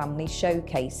Feldspar family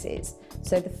showcases.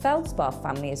 So the Feldspar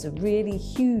family is a really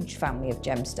huge family of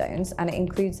gemstones, and it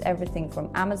includes everything from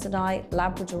Amazonite,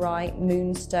 Labradorite,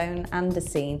 Moonstone,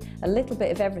 Andesine, a little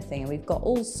bit of everything, and we've got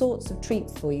all sorts of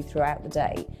treats for you throughout the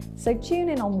day. So tune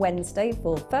in on Wednesday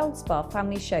for Feldspar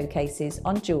family showcases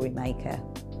on JewelleryMaker.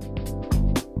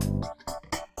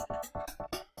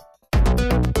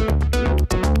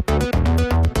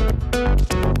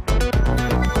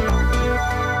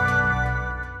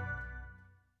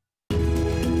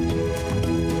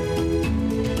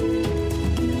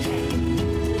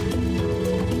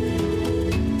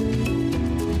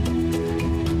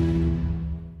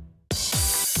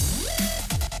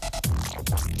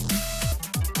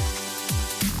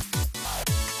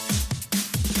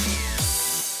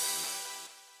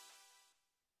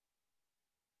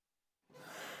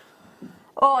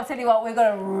 Oh, I tell you what, we've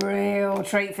got a real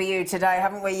treat for you today,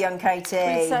 haven't we, young Katie?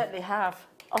 We certainly have.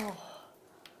 Oh,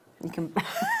 you can.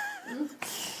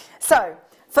 So,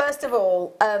 first of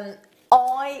all,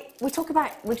 we talk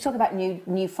about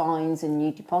new finds and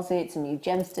new deposits and new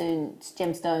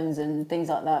gemstones and things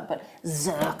like that. But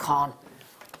zircon,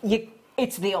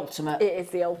 it's the ultimate. it is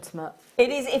the ultimate.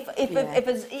 It is.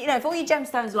 If all your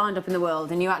gemstones lined up in the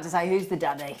world and you had to say who's the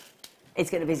daddy, it's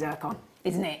going to be zircon,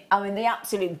 isn't it? I mean, the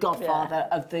absolute godfather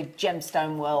of the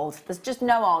gemstone world. There's just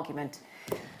no argument.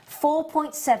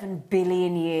 4.7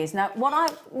 billion years. Now,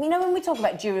 when we talk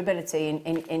about durability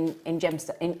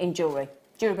in jewellery,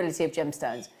 durability of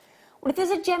gemstones, well, if there's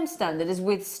a gemstone that has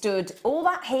withstood all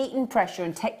that heat and pressure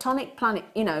and tectonic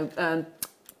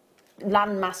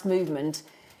land mass movement,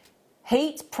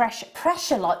 heat,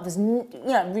 pressure like there's,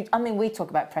 I mean, we talk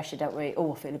about pressure, don't we?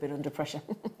 Oh, I feel a bit under pressure.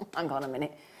 Hang on a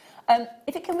minute.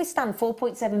 If it can withstand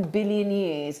 4.7 billion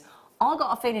years, I've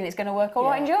got a feeling it's going to work all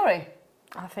right in jewellery.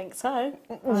 I think so.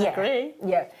 I agree.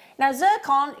 Yeah. Now,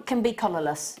 zircon can be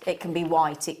colourless. It can be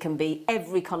white. It can be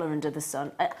every colour under the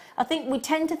sun. I think we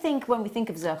tend to think, when we think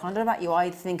of zircon, I don't know about you, I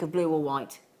either think of blue or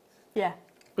white. Yeah.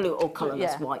 Blue or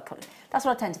colourless, white colour. That's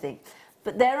what I tend to think.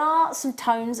 But there are some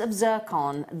tones of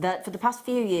zircon that, for the past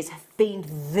few years, have been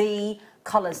the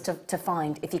colours to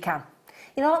find, if you can.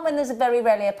 You know, like when there's very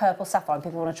rarely a purple sapphire, and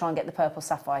people want to try and get the purple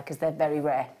sapphire because they're very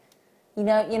rare. You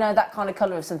know that kind of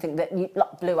colour of something that,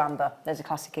 like blue amber. There's a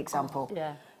classic example. Oh,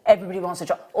 yeah. Everybody wants to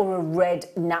try, or a red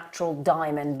natural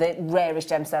diamond, the rarest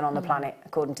gemstone on the planet,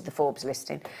 according to the Forbes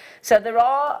listing. So there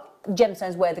are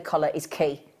gemstones where the colour is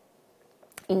key.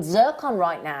 In zircon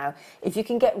right now, if you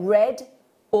can get red,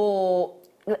 or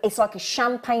it's like a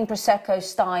champagne prosecco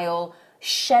style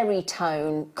sherry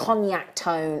tone, cognac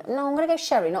tone. No, I'm going to go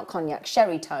sherry, not cognac.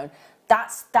 Sherry tone.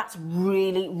 That's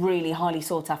really, really highly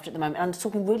sought after at the moment. I'm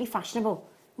talking really fashionable,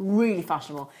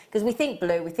 because we think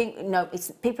blue, we think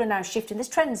people are now shifting. There's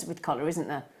trends with colour, isn't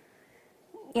there?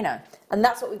 You know, and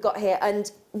that's what we've got here.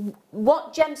 And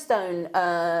what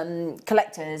gemstone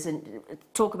collectors and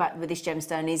talk about with this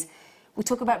gemstone is, we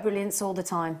talk about brilliance all the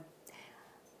time.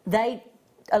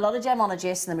 a lot of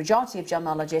gemologists, and the majority of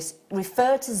gemologists,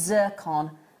 refer to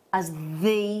zircon as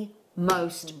the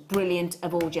most brilliant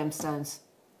of all gemstones.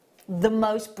 The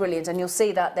most brilliant, and you'll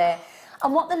see that there.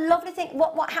 And what the lovely thing,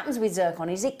 what happens with zircon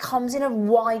is it comes in a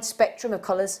wide spectrum of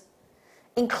colours,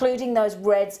 including those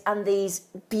reds and these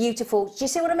beautiful, do you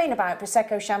see what I mean about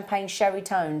Prosecco, Champagne, Sherry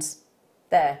tones?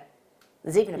 There.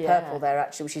 There's even a purple there,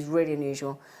 actually, which is really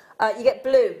unusual. You get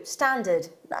blue, standard.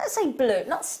 Let's say blue,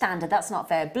 not standard, that's not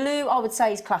fair. Blue, I would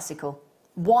say, is classical.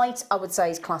 White, I would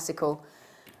say, is classical.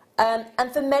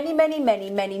 And for many, many,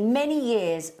 many, many, many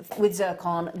years with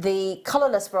zircon, the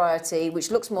colourless variety,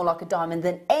 which looks more like a diamond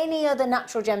than any other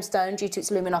natural gemstone due to its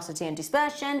luminosity and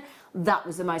dispersion, that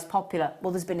was the most popular.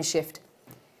 Well, there's been a shift.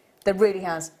 There really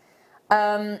has.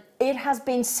 It has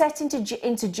been set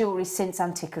into jewellery since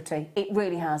antiquity. It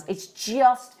really has. It's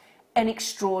just an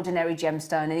extraordinary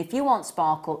gemstone. And if you want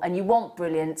sparkle and you want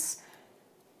brilliance,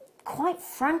 quite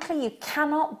frankly, you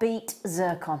cannot beat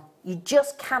zircon. You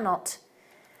just cannot.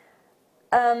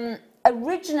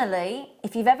 Originally,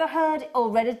 if you've ever heard or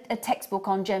read a textbook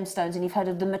on gemstones and you've heard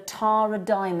of the Matara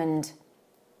diamond,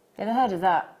 have you ever heard of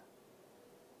that?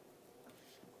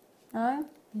 No?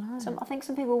 No. I think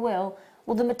some people will.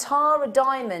 Well, the Matara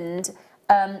diamond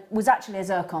was actually a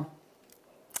zircon.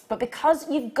 But because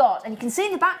you've got, and you can see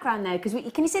in the background there, because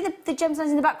can you see the gemstones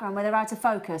in the background where they're out of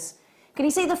focus? Can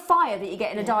you see the fire that you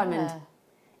get in a diamond?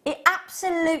 It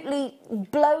absolutely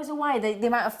blows away the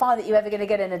amount of fire that you're ever going to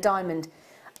get in a diamond.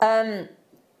 And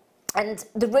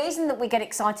the reason that we get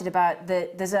excited about the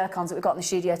zircons that we've got in the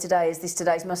studio today is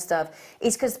today's must-have,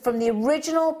 is because from the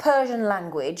original Persian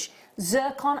language,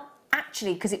 zircon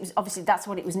actually, because it was obviously that's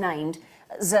what it was named,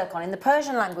 zircon. In the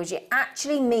Persian language, it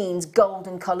actually means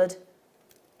golden coloured.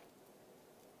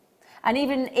 And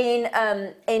even in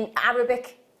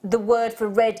Arabic, the word for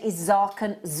red is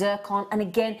zircon, and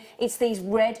again, it's these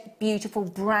red, beautiful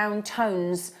brown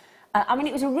tones. I mean,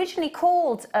 it was originally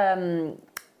called,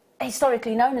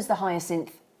 historically known as the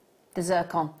hyacinth, the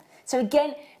zircon. So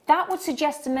again, that would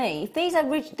suggest to me, if these are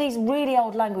these really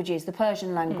old languages, the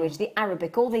Persian language, the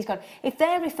Arabic, all these guys, if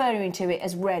they're referring to it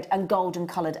as red and golden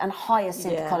coloured and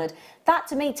hyacinth coloured, that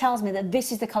to me tells me that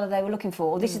this is the colour they were looking for,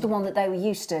 or this is the one that they were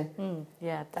used to.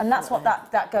 Yeah, definitely. And that's what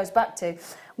that goes back to.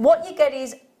 What you get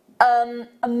is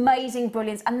amazing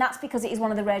brilliance, and that's because it is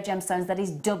one of the rare gemstones that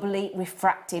is doubly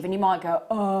refractive. And you might go,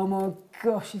 oh my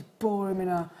gosh, it's boring me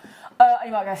now. And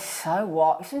you might go, so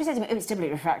what? If somebody says to me, oh, it's doubly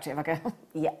refractive, I go,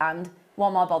 yeah, and why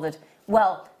am I bothered?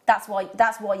 Well, that's why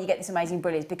you get this amazing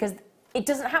brilliance, because it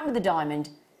doesn't happen with the diamond.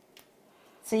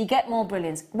 So you get more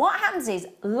brilliance. What happens is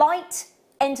light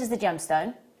enters the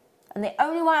gemstone, and the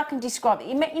only way I can describe it,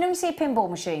 you know, you see a pinball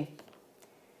machine.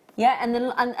 Yeah,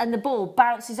 and the ball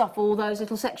bounces off all those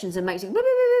little sections and makes it...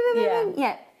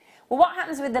 Yeah. Well, what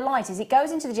happens with the light is it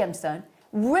goes into the gemstone,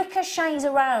 ricochets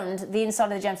around the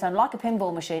inside of the gemstone like a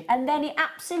pinball machine, and then it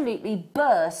absolutely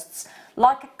bursts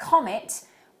like a comet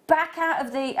back out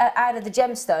of the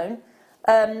gemstone.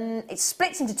 It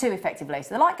splits into two effectively.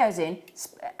 So the light goes in,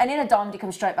 and in a diamond it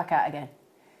comes straight back out again.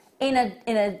 In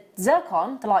a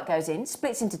zircon, the light goes in,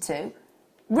 splits into two,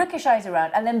 ricochets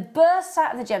around, and then bursts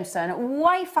out of the gemstone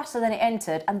way faster than it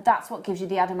entered, and that's what gives you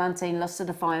the adamantine lustre,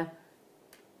 the fire.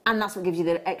 And that's what gives you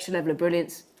the extra level of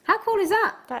brilliance. How cool is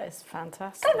that? That is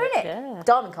fantastic. Clever, isn't it? Yeah.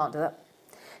 Diamond can't do that.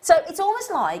 So it's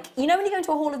almost like, you know when you go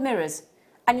into a hall of mirrors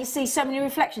and you see so many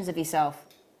reflections of yourself?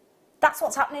 That's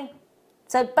what's happening.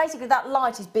 So basically that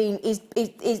light is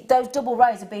those double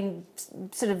rays have been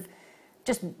sort of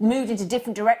just moved into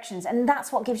different directions, and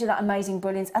that's what gives you that amazing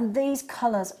brilliance. And these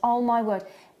colours, oh my word,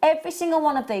 every single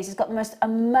one of these has got the most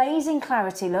amazing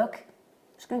clarity, look.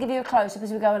 Just going to give you a close-up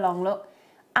as we go along, look.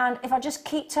 And if I just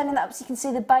keep turning that up so you can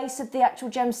see the base of the actual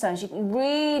gemstones, you can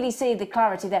really see the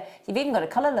clarity there. You've even got a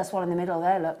colourless one in the middle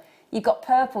there, look. You've got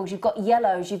purples, you've got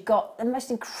yellows, you've got the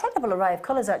most incredible array of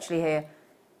colours actually here.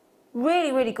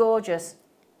 Really, really gorgeous.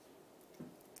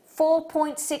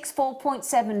 4.6,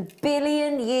 4.7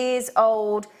 billion years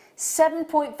old,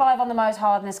 7.5 on the Mohs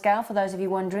hardness scale, for those of you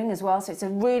wondering as well, so it's a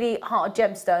really hard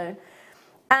gemstone.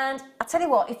 And I tell you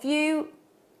what, if you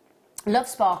love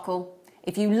sparkle,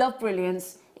 if you love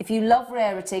brilliance, if you love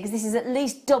rarity, because this is at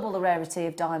least double the rarity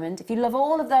of diamond, if you love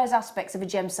all of those aspects of a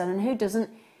gemstone, and who doesn't?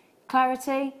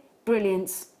 Clarity,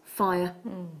 brilliance, fire.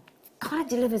 Kind of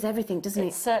delivers everything, doesn't it?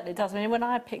 It certainly does. I mean, when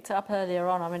I picked it up earlier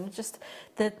on, I mean, just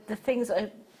the things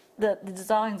that the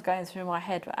designs going through my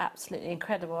head were absolutely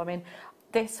incredible. I mean,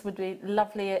 this would be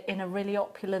lovely in a really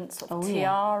opulent sort of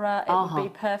tiara. It would be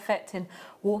perfect in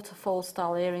waterfall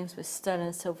style earrings with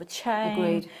sterling silver chain.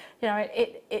 Agreed. You know,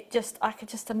 I could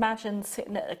just imagine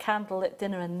sitting at a candlelit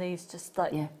dinner and these just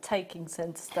like taking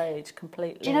centre stage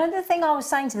completely. Do you know the thing I was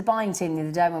saying to the buying team the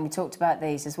other day when we talked about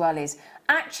these as well is,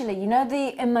 actually, you know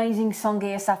the amazing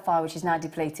Songea sapphire which is now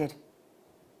depleted?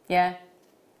 Yeah?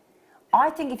 I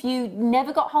think if you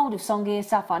never got hold of Songea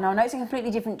sapphire, now I know it's a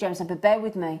completely different gemstone, but bear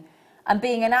with me. And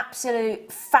being an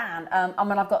absolute fan, I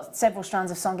mean, I've got several strands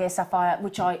of Songea sapphire,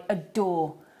 which I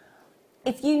adore.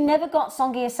 If you never got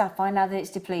Songea sapphire now that it's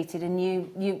depleted and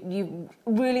you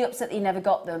really upset that you never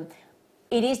got them,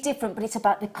 it is different, but it's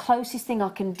about the closest thing I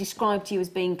can describe to you as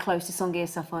being close to Songea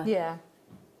sapphire. Yeah.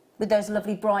 With those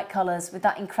lovely bright colours, with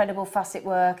that incredible facet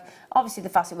work. Obviously, the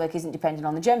facet work isn't dependent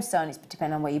on the gemstone, it's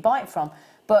dependent on where you buy it from.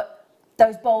 But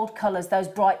those bold colours, those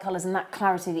bright colours, and that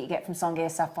clarity that you get from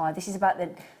Songea sapphire. This is about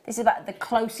the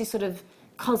closest sort of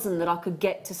cousin that I could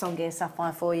get to Songea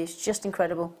sapphire for you. It's just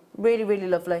incredible. Really, really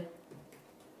lovely.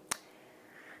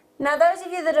 Now, those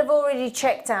of you that have already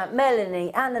checked out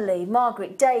Melanie, Annalie,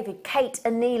 Margaret, David, Kate,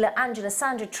 Anila, Angela,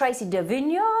 Sandra, Tracy,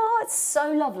 Davina, it's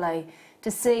so lovely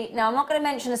to see. Now, I'm not going to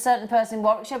mention a certain person in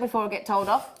Warwickshire before I get told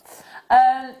off.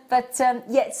 Yeah,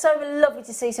 it's so lovely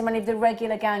to see so many of the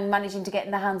regular gang managing to get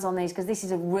in their hands on these, because this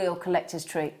is a real collector's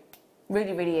treat.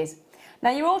 Really, really is.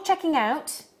 Now, you're all checking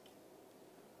out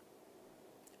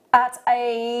at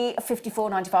a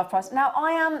 £54.95 price. Now,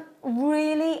 I am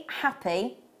really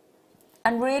happy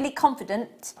and really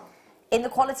confident in the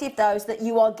quality of those that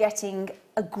you are getting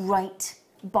a great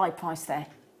buy price there.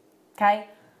 Okay?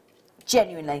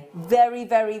 Genuinely. Very,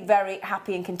 very, very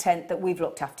happy and content that we've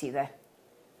looked after you there.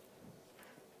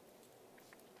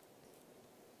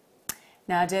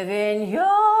 Now, Davina,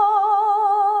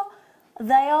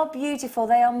 they are beautiful.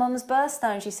 They are Mum's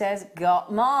birthstone, she says.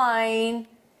 Got mine.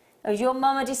 Is your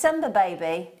mum a December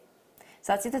baby?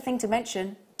 So that's the other thing to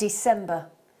mention, December.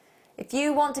 If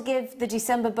you want to give the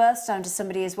December birthstone to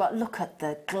somebody as well, look at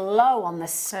the glow on the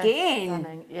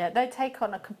skin. Yeah, they take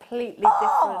on a completely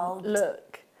different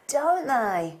look. Don't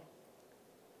they?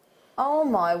 Oh,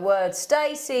 my word.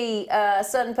 Stacey, a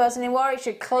certain person in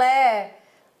Warwickshire, Claire,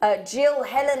 Jill,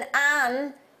 Helen,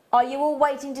 Anne, are you all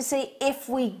waiting to see if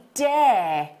we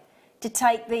dare to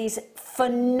take these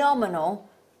phenomenal...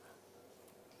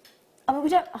 I mean, we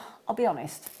don't... I'll be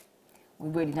honest. We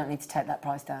really don't need to take that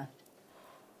price down.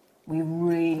 We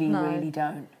really, really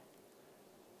don't.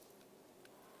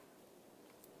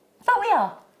 But we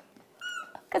are.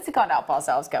 Because we can't help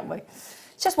ourselves, can we?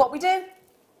 It's just what we do.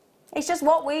 It's just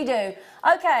what we do.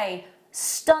 Okay,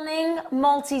 stunning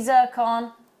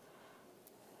multi-zircon.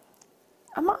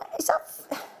 Is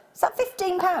that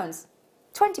 £15?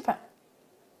 £20?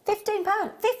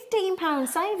 £15? £15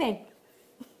 saving.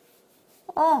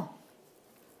 Oh.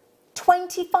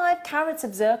 25 carats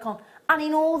of zircon. And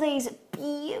in all these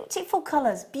beautiful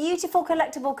colours, beautiful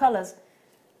collectible colours.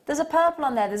 There's a purple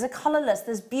on there, there's a colourless,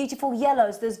 there's beautiful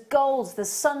yellows, there's golds, there's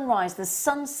sunrise, there's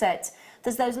sunset.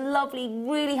 There's those lovely,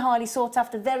 really highly sought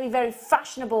after, very, very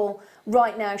fashionable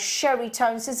right now sherry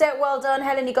tones. So well done,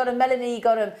 Helen, you got them, Melanie, you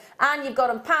got them, Anne, you've got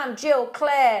them, Pam, Jill,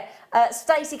 Claire,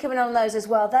 Stacey coming on those as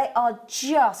well. They are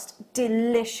just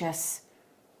delicious,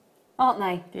 aren't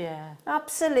they? Yeah.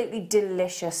 Absolutely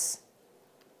delicious.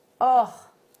 Oh,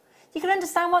 you can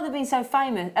understand why they've been so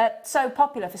famous, so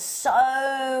popular for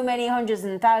so many hundreds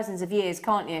and thousands of years,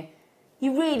 can't you?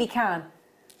 You really can.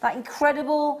 That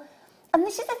incredible... And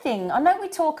this is the thing, I know we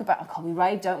talk about, we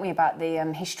rave, don't we, about the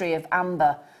history of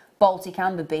amber, Baltic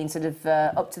amber being sort of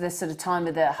up to this sort of time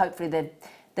of hopefully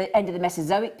the end of the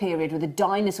Mesozoic period with the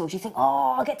dinosaurs. You think,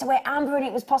 oh, I get to wear amber and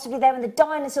it was possibly there when the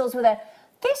dinosaurs were there.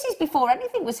 This is before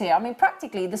anything was here. I mean,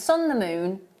 practically the sun, the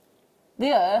moon,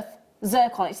 the earth,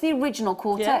 zircon, it's the original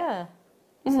quartet. Yeah.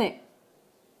 Isn't it?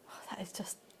 Oh, that is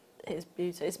just... It's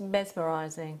beautiful. It's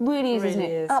mesmerising. Really is, really isn't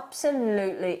it? is.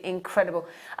 Absolutely incredible.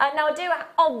 Now, I do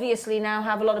obviously now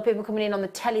have a lot of people coming in on the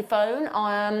telephone.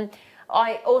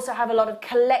 I also have a lot of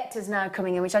collectors now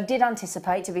coming in, which I did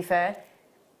anticipate, to be fair.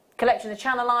 Collector in the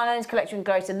Channel Islands, collector in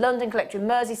Greater London, collector in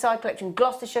Merseyside, collector in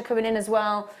Gloucestershire coming in as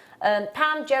well.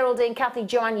 Pam, Geraldine, Kathy,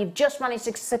 Joanne, you've just managed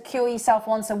to secure yourself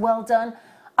one, so well done.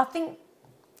 I think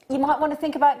you might want to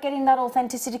think about getting that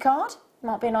authenticity card.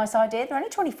 Might be a nice idea. They're only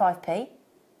 25p.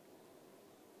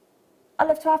 I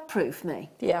love to have proof,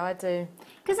 me. Yeah, I do.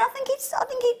 Because I think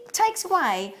it takes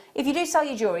away, if you do sell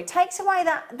your jewellery, it takes away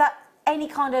that any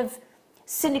kind of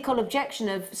cynical objection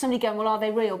of somebody going, well, are they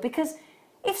real? Because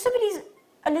if somebody's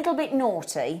a little bit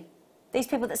naughty, these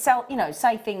people that sell, you know,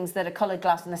 say things that are coloured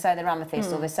glass and they say they're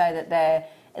amethyst or they say that they're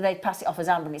they pass it off as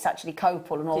amber and it's actually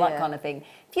copal and all that kind of thing.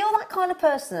 If you're that kind of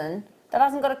person that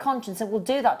hasn't got a conscience and will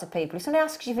do that to people, if somebody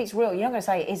asks you if it's real, you're not going to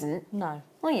say it isn't. No.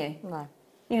 Are you? No.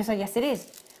 You're going to say, yes, it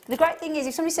is. But the great thing is,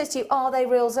 if somebody says to you, are they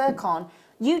real zircon,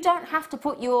 you don't have to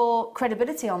put your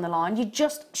credibility on the line. You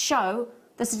just show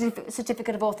the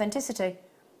certificate of authenticity.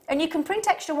 And you can print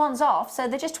extra ones off, so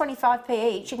they're just 25p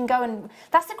each. You can go and...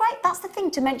 That's the thing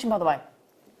to mention, by the way.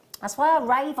 That's why I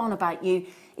rave on about you.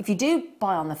 If you do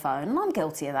buy on the phone, and I'm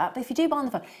guilty of that, but if you do buy on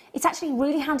the phone, it's actually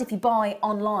really handy if you buy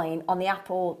online on the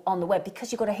app or on the web,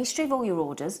 because you've got a history of all your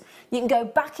orders. You can go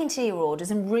back into your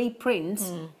orders and reprint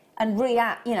and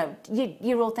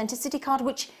your authenticity card,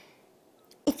 which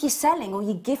if you're selling or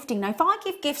you're gifting... Now, if I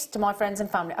give gifts to my friends and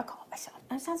family,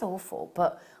 it sounds awful,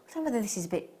 but I don't know whether this is a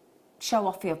bit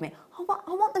show-offy of me. I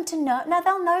want them to know. Now,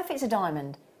 they'll know if it's a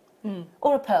diamond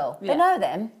or a pearl. Yeah. They know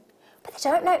them. But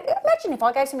they don't know. Imagine if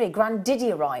I gave somebody a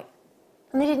Grandidierite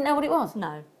and they didn't know what it was.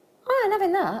 No. I ain't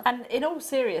having that. And in all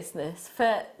seriousness,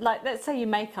 for, like, let's say you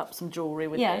make up some jewellery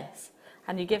with this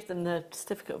and you give them the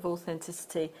certificate of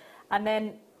authenticity and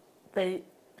then they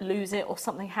lose it or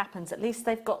something happens, at least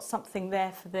they've got something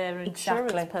there for their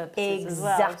insurance purposes as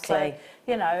well. Exactly.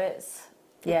 So, you know,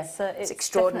 it's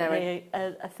extraordinary.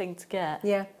 A thing to get.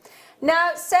 Yeah.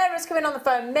 Now, Sarah's coming on the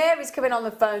phone, Mary's coming on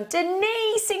the phone,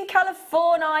 Denise in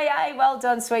California, well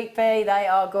done, sweet pea, they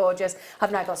are gorgeous.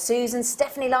 I've now got Susan,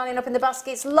 Stephanie lining up in the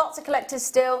baskets, lots of collectors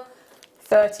still.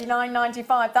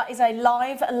 $39.95, that is a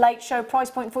live late show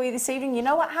price point for you this evening. You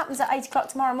know what happens at 8 o'clock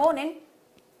tomorrow morning?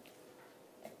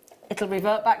 It'll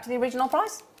revert back to the original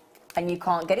price, and you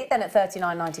can't get it then at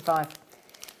 $39.95.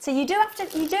 So you do have to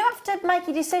make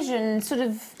your decision sort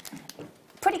of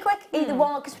pretty quick, either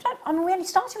one, because we only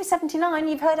started with 79.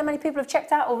 You've heard how many people have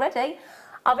checked out already.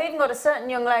 I've even got a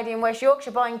certain young lady in West Yorkshire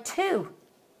buying 2.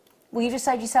 Well, you just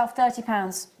saved yourself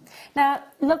 £30. Now,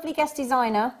 lovely guest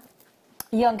designer,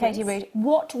 young Katie Reid,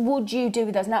 what would you do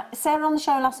with those? Now, Sarah on the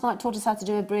show last night taught us how to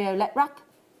do a briolette wrap.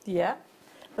 Yeah.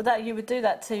 But you would do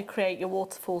that to create your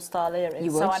waterfall style earrings.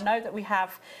 You would. So I know that we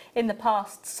have in the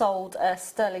past sold a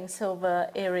sterling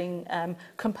silver earring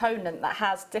component that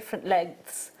has different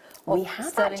lengths. We have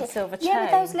sterling actually. silver chain. Yeah,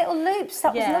 with those little loops.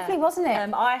 That was lovely, wasn't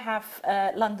it? I have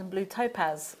London blue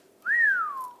topaz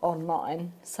on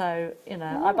mine, so you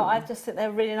know. But I just think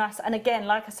they're really nice. And again,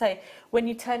 like I say, when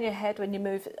you turn your head, when you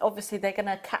move, obviously they're going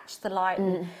to catch the light.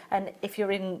 And if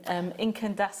you're in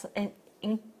incandescent.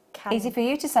 Easy for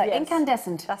you to say. Yes,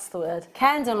 incandescent. That's the word.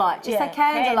 Candlelight. Just say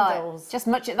candlelight. Candles. Just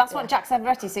much. That's what Jack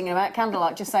Savaretti's singing about.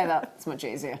 Candlelight. Just say that. It's much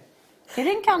easier. If you're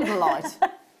in candlelight.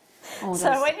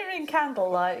 So when you're in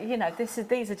candlelight, you know,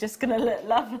 these are just going to look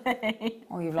lovely.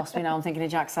 Oh, you've lost me now. I'm thinking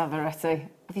of Jack Savaretti.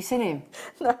 Have you seen him?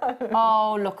 No.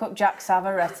 Oh, look up Jack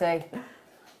Savaretti.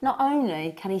 Not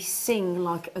only can he sing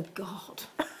like a god,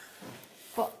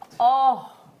 but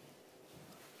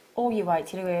you wait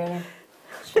till you hear him.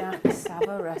 Jack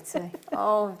Savaretti.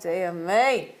 Oh, dear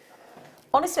me.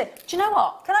 Honestly, do you know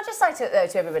what? Can I just say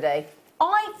to everybody,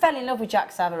 I fell in love with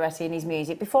Jack Savaretti and his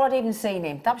music before I'd even seen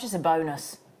him. That was just a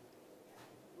bonus.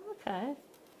 Okay.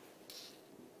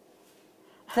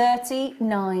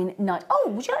 $39.90. Oh,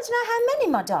 would you like to know how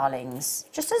many, my darlings?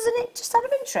 Just out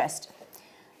of interest.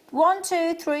 1,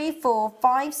 2, 3, 4,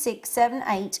 5, 6, 7,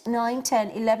 8, 9,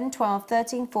 10, 11, 12,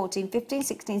 13, 14, 15,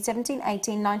 16, 17,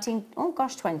 18, 19, oh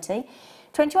gosh, 20.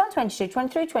 21, 22,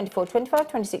 23, 24, 25,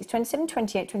 26, 27,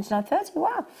 28, 29, 30,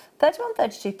 wow. 31,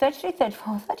 32, 33,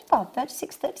 34, 35,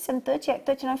 36, 37, 38,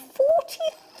 39, 43!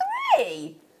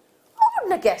 I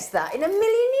wouldn't have guessed that in a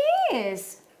million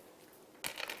years.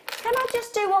 Can I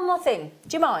just do one more thing?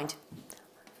 Do you mind?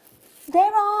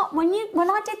 There are, when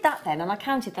I did that then, and I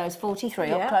counted those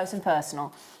 43 up close and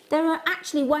personal, there are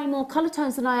actually way more colour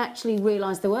tones than I actually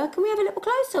realised there were. Can we have a little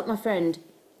close-up, my friend?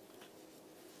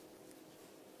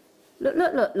 Look,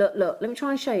 look, look, look, look. Let me try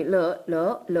and show you. Look,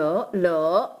 look, look,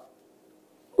 look.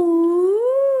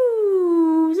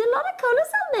 Ooh, there's a lot of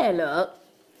colours on there, look.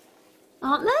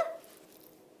 Aren't there?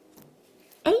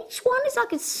 Each one is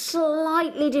like a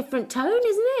slightly different tone,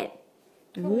 isn't it?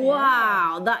 Oh,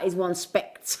 wow, that is one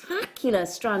spectacular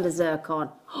strand of zircon.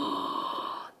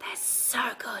 Oh, they're so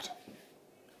good.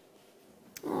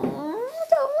 Oh, I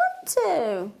don't want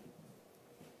to.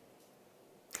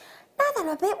 Now then,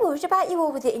 I'm a bit worried about you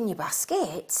all with it in your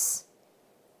baskets.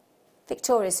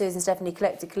 Victoria, Susan, Stephanie,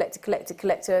 collector,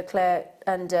 Claire,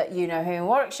 and you know who in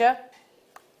Warwickshire.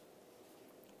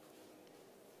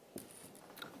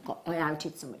 I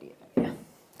outed somebody. Yeah.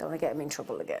 Don't want to get them in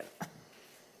trouble again.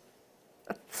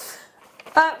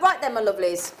 Right then, my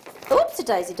lovelies. Oops, a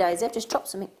daisy, I've just dropped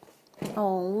something.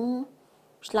 Oh,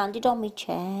 just landed on my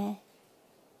chair.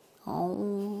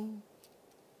 Oh.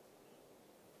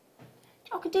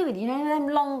 I could do with? You know them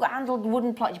long-handled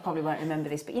wooden plates. You probably won't remember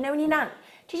this, but you know when your nan,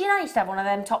 did your nan used to have one of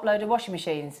them top-loader washing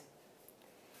machines?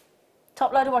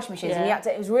 Top-loader washing machines, and you had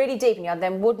to, it was really deep, and you had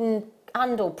them wooden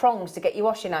handle prongs to get your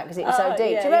washing out because it was so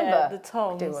deep. Yeah, do you remember? Yeah, the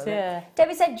tongs, yeah.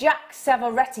 Debbie said Jack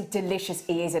Savoretti, delicious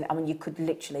he is, and I mean you could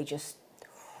literally just.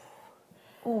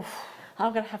 Oof.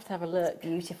 I'm going to have a look.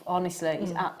 Beautiful, honestly,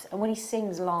 he's apt. And when he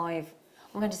sings live,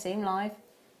 I'm going to see him live.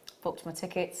 Booked my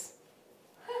tickets.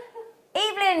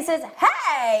 Evelyn says,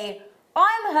 "Hey,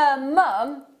 I'm her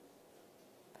mum."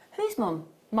 Whose mum?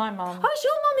 My mum. Oh, it's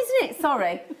your mum, isn't it?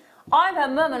 Sorry. I'm her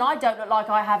mum and I don't look like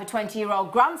I have a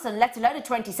 20-year-old grandson, let alone a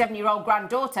 27-year-old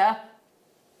granddaughter.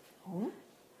 Oh.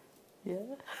 Yeah.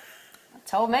 That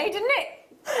told me, didn't it?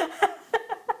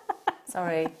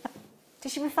 Sorry.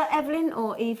 Does she prefer Evelyn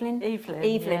or Evelyn? Evelyn.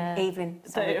 Evelyn. Yeah. Evelyn.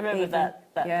 So you remember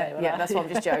that day? Yeah, that's why I'm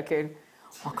just joking.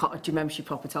 I can't, do you remember she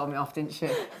proper told me off, didn't she?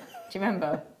 Do you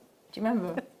remember? Do you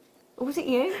remember? Or was it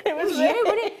you? It was you,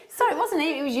 wasn't it? Sorry, it wasn't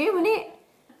you. It was you, wasn't it?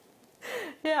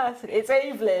 Yeah, it's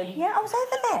Evelyn. Yeah, I was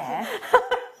over there.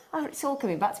 Oh, it's all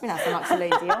coming back to me now, so I'm actually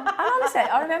lazy. And honestly,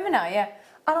 I remember now, yeah.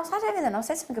 And I said everything, I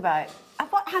said something about it.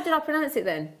 How did I pronounce it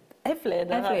then?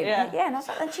 Evelyn. Evelyn. Yeah. And I was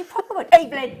like, and she probably went,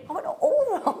 Evelyn. I went,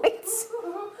 all right.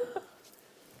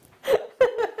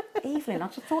 Evelyn, I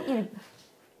just thought you'd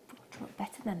look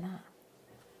better than that.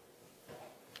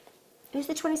 Who's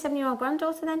the 27-year-old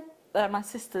granddaughter then? My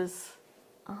sister's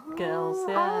girls,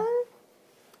 yeah.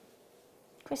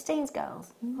 Christine's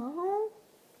girls.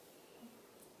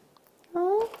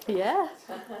 Yeah.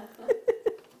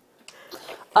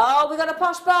 Oh, we got a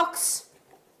posh box.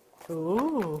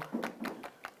 Ooh.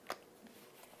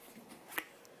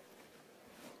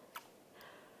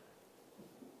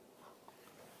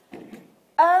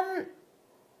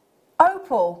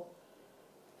 Opal.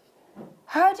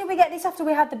 How did we get this after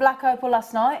we had the black opal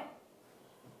last night?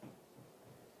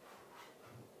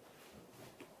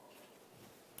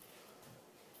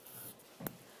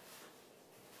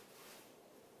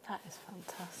 That is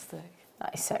fantastic.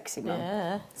 That is sexy, Mum.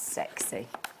 Yeah. Sexy.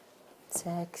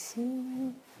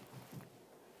 Sexy.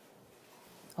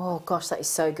 Oh, gosh, that is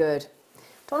so good.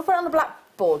 Don't want to put it on the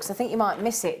blackboard because I think you might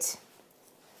miss it.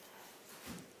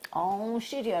 Oh,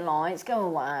 studio lights, go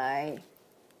away.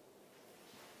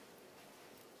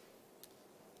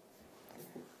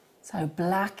 So,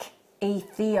 black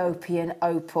Ethiopian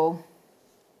opal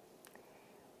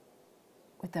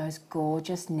with those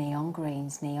gorgeous neon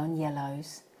greens, neon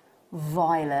yellows.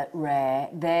 Violet rare,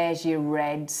 there's your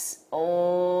reds.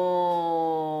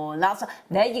 Oh,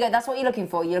 there you go, that's what you're looking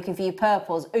for. You're looking for your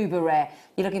purples, uber rare.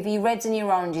 You're looking for your reds and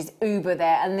your oranges, uber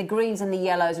there. And the greens and the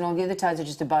yellows and all the other tones are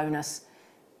just a bonus.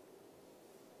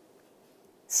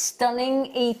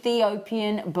 Stunning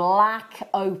Ethiopian black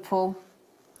opal.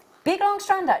 Big long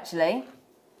strand actually.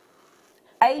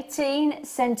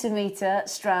 18cm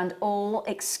strand, all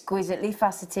exquisitely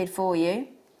faceted for you.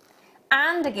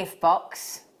 And a gift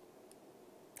box.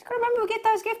 I remember we get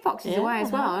those gift boxes away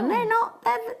as well, and they're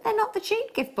not the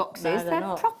cheap gift boxes. No, they're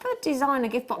not. Proper designer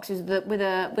gift boxes with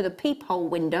a peephole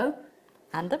window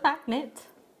And a magnet.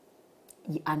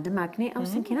 and a magnet. I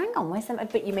was thinking, hang on, where's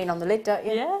that? But you mean on the lid, don't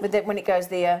you? Yeah. With when it goes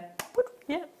the. Yeah.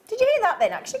 Did you hear that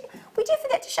then? Actually, we did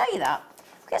forget to show you that.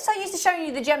 We get so used to showing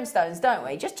you the gemstones, don't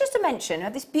we? Just to mention, we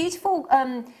have this beautiful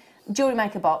jewellery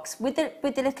maker box with the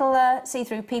little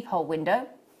see-through peephole window.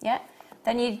 Yeah.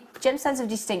 Then your gemstones of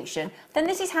distinction. Then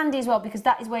this is handy as well because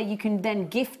that is where you can then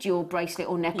gift your bracelet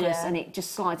or necklace and it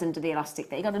just slides under the elastic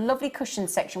there. You've got a lovely cushion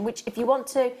section, which if you want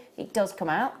to, it does come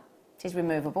out. It is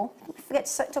removable. We forget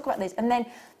to talk about this. And then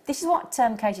this is what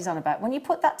Katie's on about. When you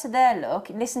put that to there, look,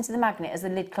 listen to the magnet as the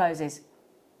lid closes.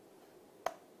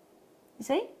 You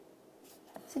see?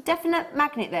 It's a definite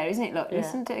magnet there, isn't it? Look,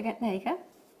 listen to it again. There you go.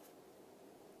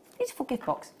 Beautiful gift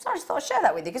box. So I just thought I'd share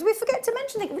that with you because we forget to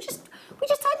mention it. We just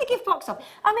take the gift box off.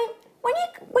 I mean, when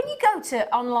you go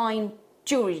to online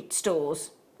jewellery stores,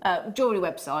 jewellery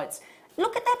websites,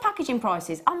 look at their packaging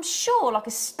prices. I'm sure like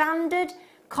a standard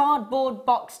cardboard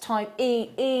box type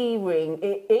earring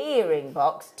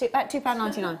box, about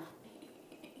 £2.99.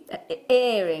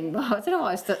 Earring box. I don't know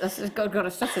why I got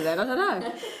a stutter there. I don't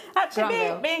know.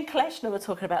 Actually, me and Kleshna were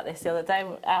talking about this the other day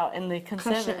out in the Kleshna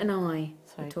conservatory. and I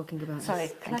were talking about Sorry,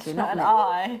 this. Thank you, Kleshna not and me.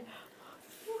 I.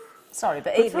 Sorry,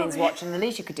 but Evelyn's watching. The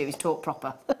least you could do is talk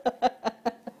proper.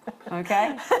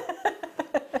 Okay?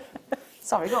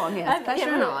 Sorry, go on, yeah.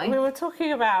 Kleshna and I. We were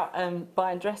talking about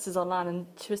buying dresses online, and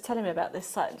she was telling me about this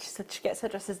site. She said she gets her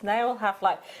dresses, and they all have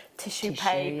like tissue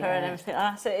paper and everything. And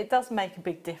I said it does make a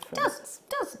big difference.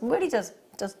 Does, really does.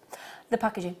 does. The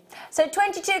packaging. So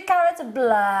 22 carats of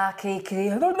black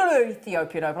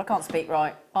Ethiopian opal. I can't speak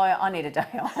right. I need a day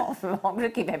off. I'm going to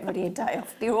give everybody a day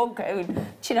off. You're all going, do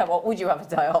you know what? Would you have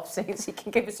a day off so you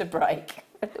can give us a break?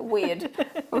 The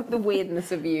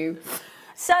weirdness of you.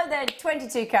 So then,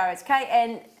 22 carats.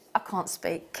 I can't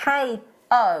speak.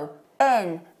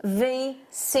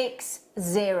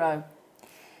 KONV60.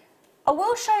 I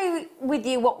will show with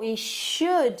you what we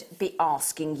should be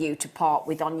asking you to part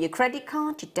with on your credit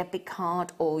card, your debit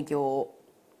card, or your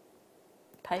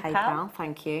PayPal.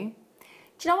 Thank you.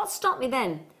 Do you know what stopped me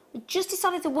then? I just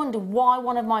decided to wonder why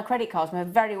one of my credit cards from a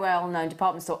very well-known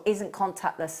department store isn't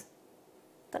contactless.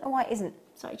 Don't know why it isn't.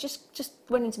 So it just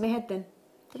went into my head then.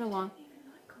 Don't know why.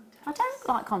 I don't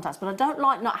like contacts, but I don't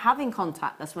like not having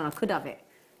contactless when I could have it,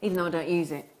 even though I don't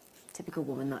use it. Typical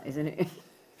woman, that, isn't it?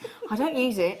 I don't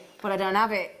use it, but I don't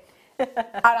have it. And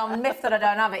I'm miffed that I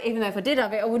don't have it, even though if I did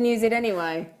have it, I wouldn't use it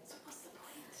anyway. So what's the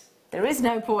point? There is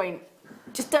no point.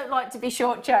 Just don't like to be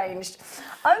shortchanged.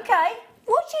 Okay,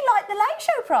 would you like the late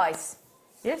show price?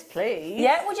 Yes, please.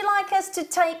 Yeah, would you like us to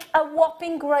take a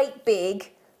whopping great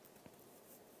big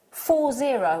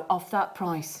 40 off that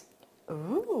price?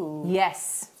 Ooh.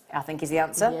 Yes, I think is the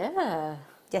answer. Yeah.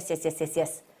 Yes. I mean,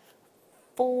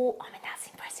 that's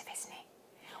impressive, isn't it?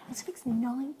 It's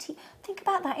 90. Think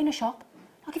about that in a shop.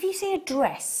 Like if you see a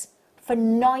dress for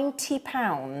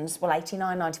 £90, well,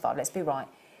 89.95, let's be right,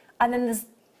 and then there's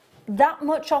that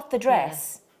much off the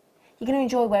dress, you're going to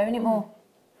enjoy wearing it more.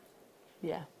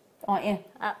 Yeah. Aren't you?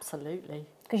 Absolutely.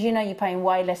 Because you know you're paying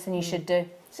way less than you should do.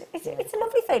 It's a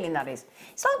lovely feeling, that is.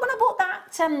 It's like when I bought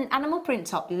that animal print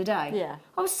top the other day. Yeah.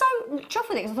 I was so chuffed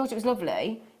with it because I thought it was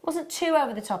lovely. It wasn't too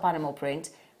over the top animal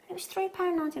print. And it was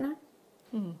 £3.99.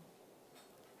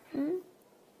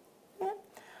 Yeah.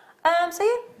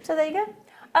 So there you go.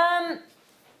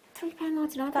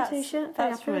 £3.99 for a t-shirt.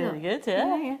 That's really good,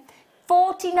 yeah.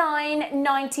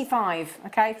 £49.95.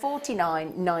 Okay,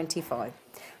 £49.95.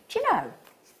 Do you know?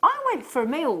 I went for a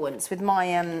meal once with my,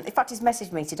 in fact he's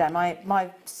messaged me today, my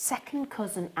second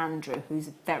cousin Andrew, who's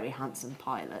a very handsome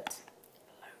pilot.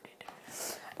 Loaded.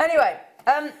 Anyway,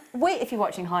 if you're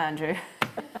watching, hi Andrew.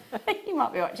 You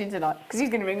might be watching tonight, because he's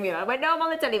going to ring me and I went, no, I'm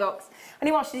on the telly box. And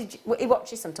he watches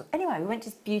sometimes. Anyway, we went to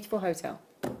this beautiful hotel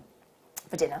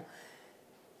for dinner.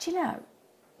 Do you know,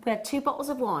 we had 2 bottles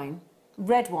of wine,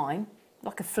 red wine,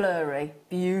 like a flurry,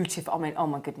 beautiful. I mean, oh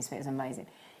my goodness me, it was amazing.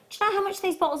 Do you know how much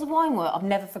these bottles of wine were? I've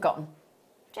never forgotten.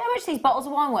 Do you know how much these bottles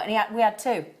of wine were? And we had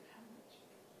 2.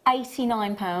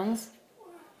 £89.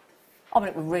 Oh, but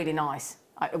it was really nice.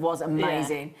 It was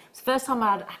amazing. Yeah. It's the first time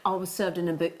I was served an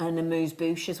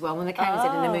amuse-bouche as well. When they came and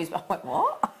said an amuse-bouche, I went,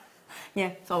 what?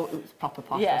 Yeah, so it was proper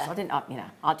posh. Yeah. So I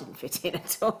didn't fit in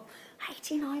at all.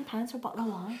 £89 for a bottle of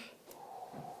wine.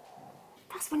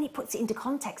 That's when he puts it into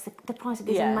context, the price of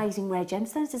these amazing rare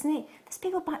gemstones, doesn't it? There's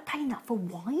people paying that for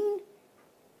wine.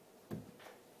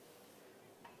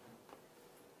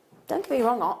 Don't get me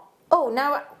wrong. I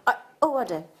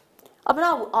do. I mean,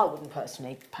 I wouldn't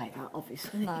personally pay that,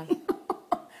 obviously. No.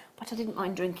 But I didn't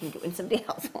mind drinking it when somebody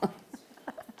else won.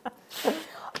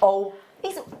 Oh,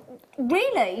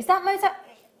 really? Is that Mozart?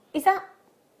 Is that?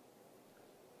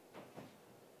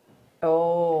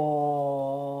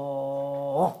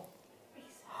 Oh.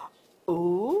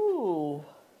 Ooh.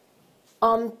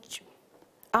 Can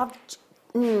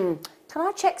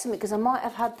I check something? Because I might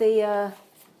have had the.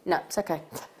 No, it's okay.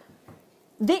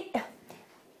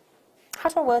 How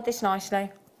do I word this nicely?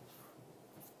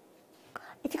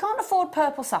 If you can't afford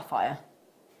purple sapphire,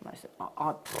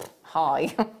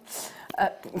 hi.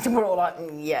 We're all like,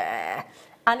 yeah.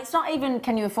 And it's not even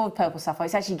can you afford purple sapphire,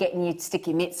 it's actually getting you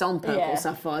sticky mitts on purple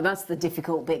sapphire. That's the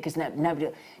difficult bit because nobody...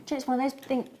 It's one of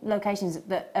those locations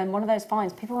that, one of those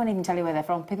finds, people won't even tell you where they're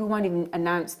from. People won't even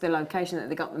announce the location that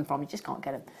they got them from. You just can't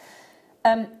get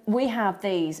them. We have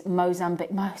these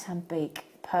Mozambique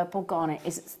purple garnet.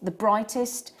 It's the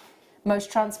brightest,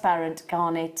 most transparent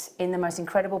garnet in the most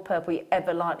incredible purple you're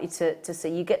ever likely to see.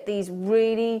 You get these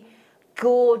really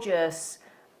gorgeous,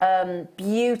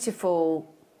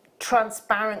 beautiful,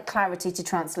 transparent clarity to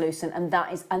translucent, and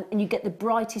that is, and you get the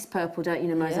brightest purple, don't you,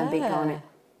 in a Mozambique garnet?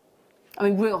 I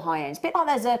mean, real high end. It's a bit like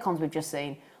those zircons we've just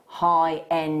seen. High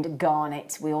end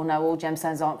garnet. We all know all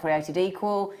gemstones aren't created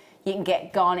equal. You can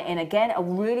get garnet in, again, a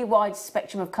really wide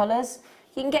spectrum of colours.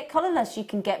 You can get colourless, you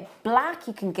can get black,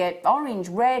 you can get orange,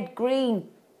 red, green,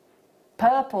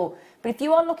 purple. But if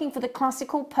you are looking for the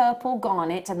classical purple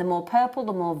garnet, and the more purple,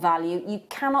 the more value, you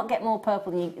cannot get more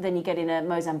purple than you get in a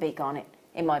Mozambique garnet,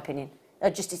 in my opinion.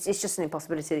 It's just an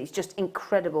impossibility. It's just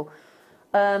incredible.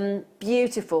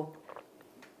 Beautiful.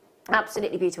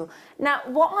 Absolutely beautiful. Now,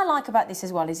 what I like about this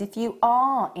as well is if you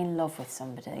are in love with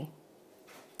somebody,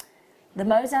 the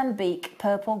Mozambique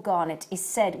Purple Garnet is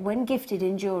said, when gifted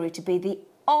in jewellery, to be the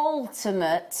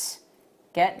ultimate...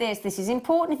 Get this, this is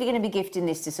important if you're going to be gifting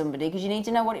this to somebody, because you need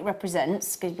to know what it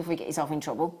represents before you get yourself in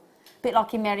trouble. A bit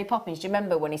like in Mary Poppins, do you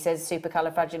remember when he says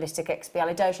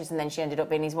supercalifragilisticexpialidocious and then she ended up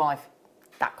being his wife?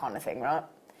 That kind of thing, right?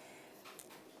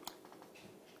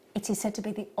 It is said to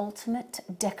be the ultimate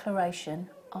declaration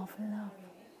of love.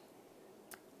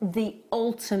 The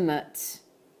ultimate.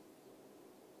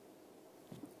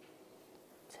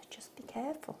 So just be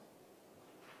careful.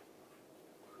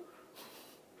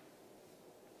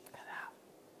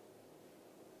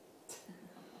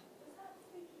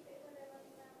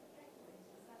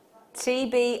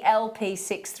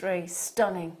 TBLP63,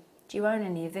 stunning. Do you own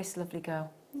any of this, lovely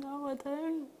girl? No, I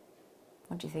don't.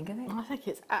 What do you think of it? I think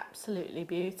it's absolutely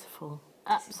beautiful.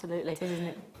 Absolutely. It is, isn't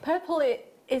it? Purple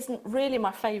isn't really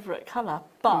my favourite colour,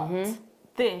 but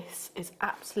this is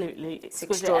absolutely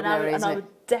exquisite. extraordinary, and I isn't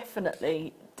would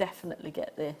definitely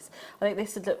get this. I think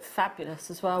this would look fabulous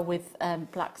as well with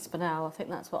black spinel. I think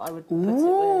that's what I would put it with.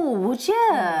 Ooh, would you?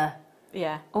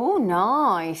 Yeah. Oh,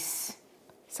 nice.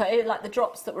 So, like the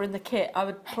drops that were in the kit, I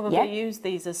would probably use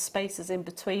these as spaces in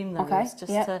between those,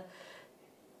 just to...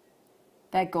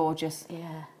 They're gorgeous.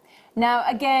 Yeah. Now,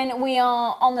 again, we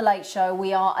are on the Late Show.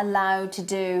 We are allowed to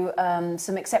do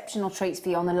some exceptional treats for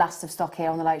you on the last of stock here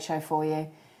on the Late Show for you.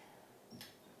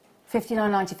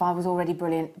 $59.95 was already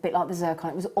brilliant, a bit like the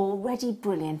zircon. It was already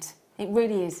brilliant. It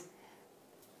really is.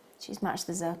 She's matched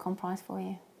the zircon price for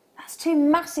you. That's two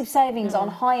massive savings on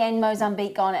high-end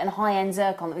Mozambique garnet and high-end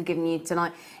zircon that we've given you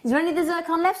tonight. Is there any of the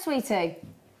zircon left, sweetie?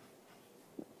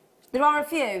 There are a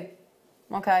few.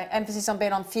 Okay, emphasis on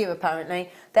being on few,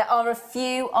 apparently. There are a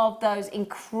few of those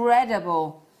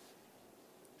incredible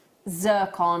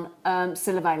zircon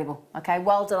still available. Okay,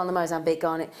 well done on the Mozambique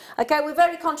garnet. Okay, we're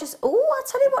very conscious. Oh, I'll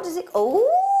tell you what, does it...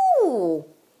 Oh!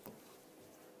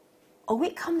 Oh,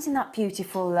 it comes in that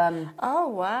beautiful... Oh,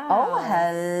 wow. Oh,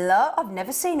 hello. I've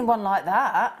never seen one like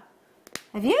that.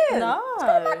 Have you? No. It's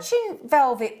got a matching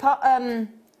velvet pot.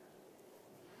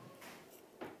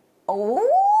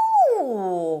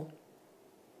 Oh!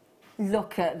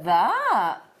 Look at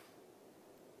that.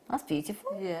 That's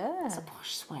beautiful. Yeah. That's a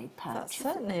posh suede pouch. That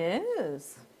certainly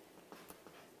is.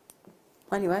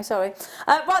 Anyway, sorry.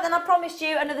 Right then, I promised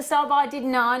you another sell by. I did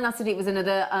 9. I said it was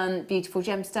another beautiful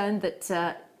gemstone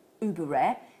that uber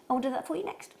rare. I will do that for you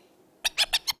next.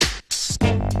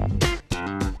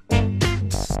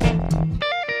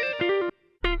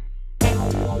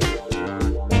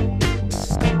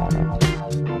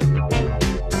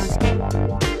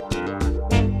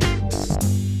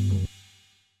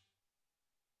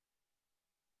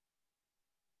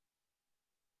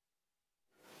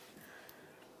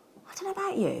 I don't know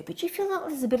about you, but do you feel like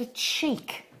there's a bit of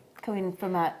cheek coming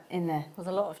from out in there? There's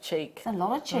a lot of cheek. There's a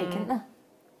lot of cheek, isn't there?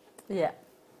 Yeah.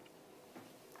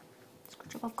 It's a good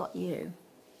job I've got you.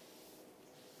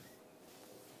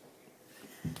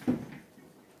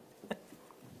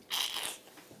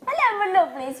 Hello, my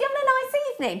lovelies. You having a nice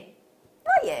evening?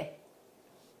 Are you?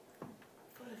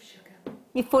 Full of sugar.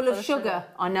 You're full of sugar.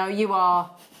 I know you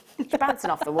are. She's bouncing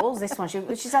off the walls, this one.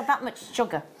 She's had that much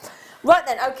sugar. Right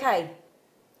then, okay.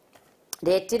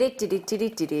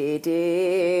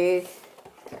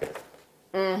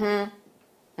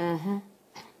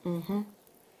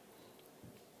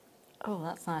 Oh,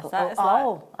 that's nice. That is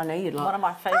like I know you'd like. one of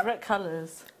my favourite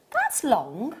colours. That's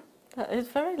long. That is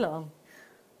very long.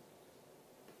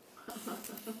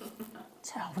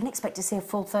 So I wouldn't expect to see a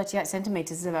full 38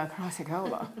 centimetres of classic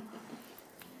cola.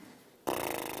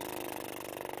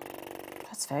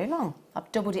 That's very long.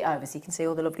 I've doubled it over so you can see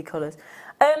all the lovely colours.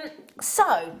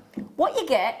 So, what you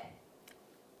get,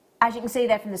 as you can see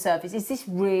there from the surface, is this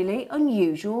really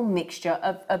unusual mixture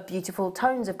of beautiful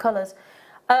tones of colours.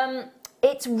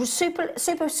 It's super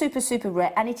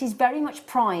rare, and it is very much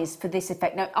prized for this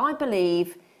effect. Now, I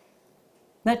believe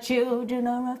that children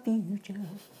are our future.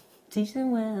 Teach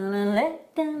them well and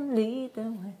let them lead the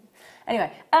way.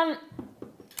 Anyway,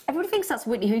 everybody thinks that's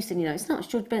Whitney Houston, you know. It's not, it's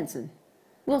George Benson.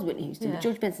 It was Whitney Houston, but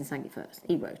George Benson sang it first.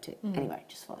 He wrote it. Anyway,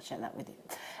 just thought I'd share that with you.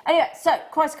 Anyway, so,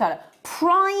 Christ colour.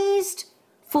 Prized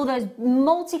for those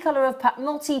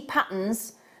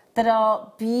multi-patterns that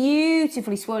are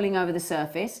beautifully swirling over the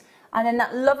surface. And then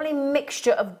that lovely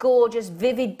mixture of gorgeous,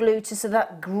 vivid blue to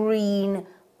that green,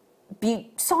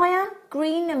 cyan,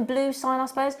 green and blue cyan, I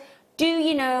suppose. Do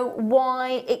you know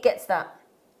why it gets that?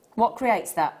 What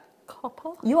creates that?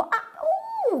 Copper? You're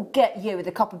get you with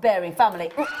the copper bearing family.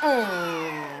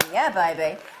 Yeah,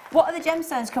 baby. What other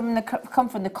gemstones come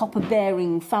from the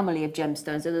copper-bearing family of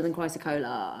gemstones other than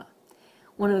chrysocolla?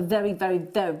 One of a very, very,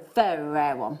 very, very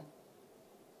rare one.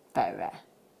 Very rare.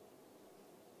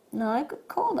 No, good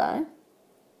call though.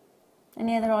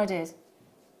 Any other ideas?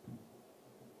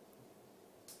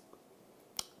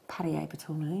 Perrier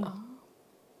tourmaline. Oh.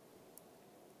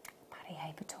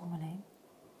 Perrier tourmaline.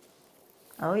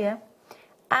 Oh yeah.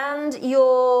 And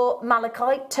your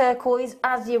malachite, turquoise,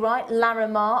 azurite,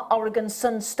 larimar, Oregon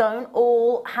sunstone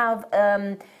all have,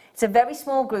 it's a very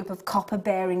small group of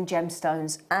copper-bearing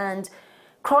gemstones. And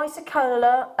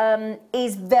chrysocolla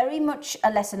is very much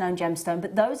a lesser-known gemstone,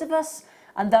 but those of us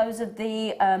and those of the,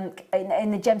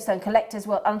 in the gemstone collectors,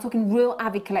 well, I'm talking real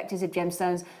avid collectors of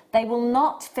gemstones, they will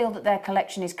not feel that their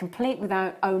collection is complete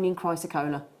without owning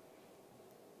chrysocolla.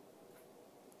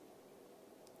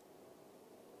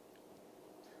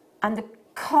 And the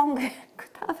Congo,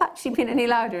 could that have actually been any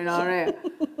louder in our ear?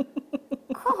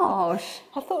 Gosh.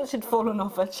 I thought she'd fallen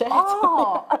off her chair.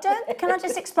 Oh, can I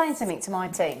just explain something to my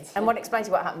team? And what explains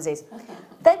what happens is,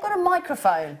 they've got a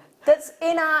microphone that's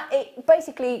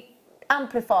basically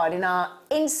amplified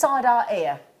inside our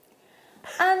ear.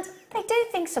 And they do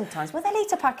things sometimes, well, they'll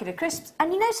eat a packet of crisps.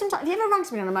 And you know, sometimes, have you ever rang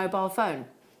somebody on a mobile phone?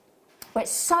 Where it's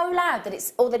so loud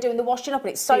that or they're doing the washing up and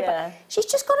it's so bad. She's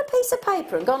just got a piece of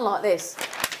paper and gone like this.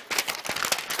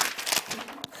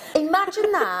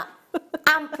 Imagine that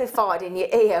amplified in your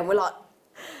ear, and we're like,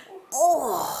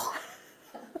 oh,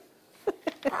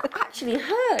 that actually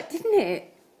hurt, didn't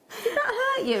it? Did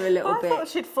that hurt you a little bit? I thought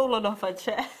she'd fallen off her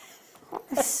chair.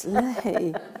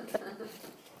 Honestly.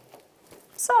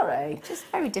 Sorry, just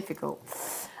very difficult.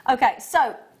 Okay,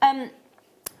 so around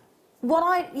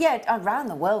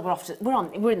the world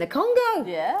we're in the Congo.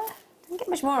 Yeah. Don't get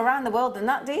much more around the world than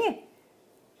that, do you?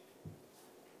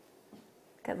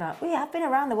 Look at that. We have been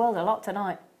around the world a lot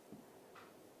tonight.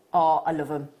 Oh, I love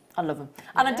them. I love them.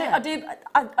 And yeah.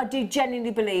 I do genuinely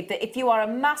believe that if you are a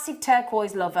massive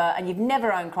turquoise lover and you've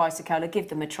never owned chrysocolla, give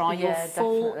them a try. Yeah, you'll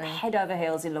fall head over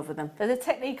heels in love with them. There's a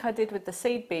technique I did with the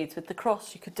seed beads, with the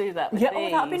cross, you could do that with these. Oh,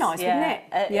 that'd be nice, wouldn't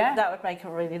it? Yeah. That would make a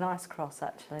really nice cross,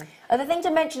 actually. Other thing to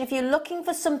mention, if you're looking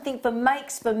for something for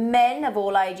makes for men of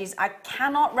all ages, I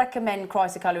cannot recommend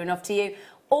chrysocolla enough to you.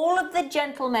 All of the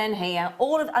gentlemen here,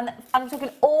 and I'm talking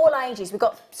all ages, we've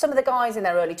got some of the guys in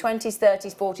their early 20s,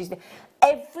 30s, 40s,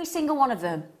 every single one of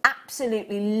them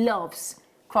absolutely loves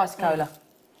chrysocolla.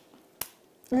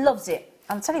 Loves it.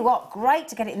 And I'll tell you what, great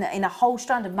to get it in a whole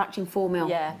strand of matching 4mm.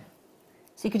 Yeah.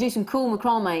 So you could do some cool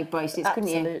macrame bracelets, couldn't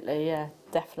you? Absolutely, yeah,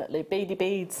 definitely. Beady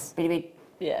beads. Beady bead.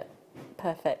 Yeah,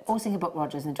 perfect. Always think of Buck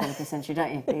Rogers in the 21st century,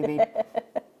 don't you? Beady bead.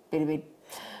 Beady bead.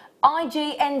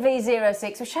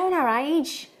 IGNV06, we're showing our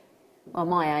age. Well,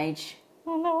 my age.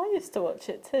 Oh no, I used to watch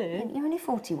it too. You're only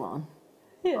 41.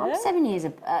 Yeah. I'm 7 years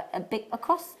a bit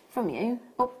across from you.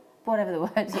 Oh, whatever the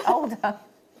word is, older.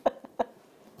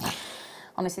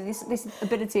 Honestly, this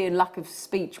ability and lack of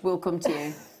speech will come to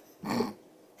you.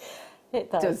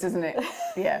 It does, doesn't it?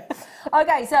 Yeah.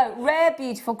 Okay, so rare,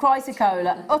 beautiful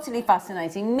chrysocolla, utterly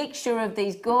fascinating mixture of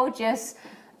these gorgeous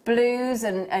blues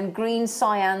and green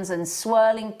cyans and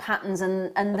swirling patterns,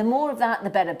 and the more of that the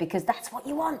better, because that's what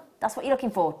you want, that's what you're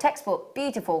looking for. Textbook,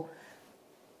 beautiful.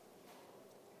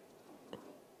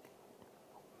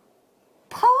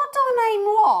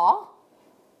 Pardonnez-moi.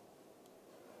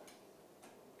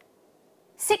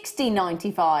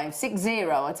 1695,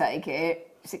 60, I take it.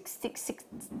 666,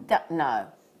 no.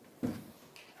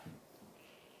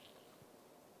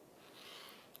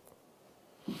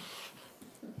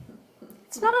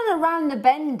 It's not an around the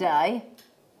bend day.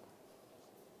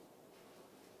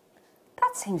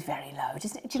 That seems very low,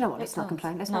 doesn't it? Do you know what? Let's not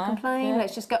complain. Let's not complain. Yeah.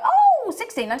 Let's just go, oh,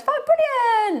 1695,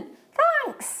 brilliant.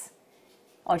 Thanks.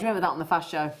 Oh, do you remember that on the Fast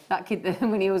Show? That kid,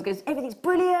 when he always goes, everything's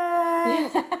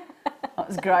brilliant. That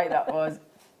was great, that was.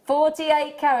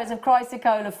 48 carats of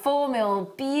chrysocolla,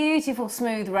 4mm, beautiful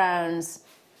smooth rounds.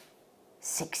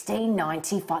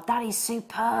 1695, that is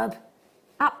superb.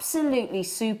 Absolutely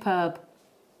superb.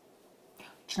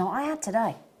 Do you know what I had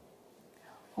today?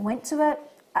 I went to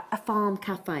a farm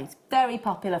cafe. It's a very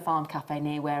popular farm cafe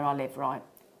near where I live, right?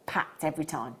 Packed every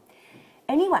time.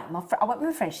 Anyway, I went with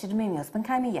my friend. She said to me, my husband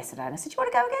came here yesterday, and I said, do you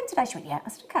want to go again today? She went, yeah. I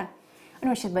said, okay.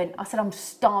 Anyway, I said, I'm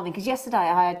starving, because yesterday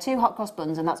I had 2 hot cross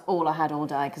buns, and that's all I had all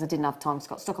day, because I didn't have time, because I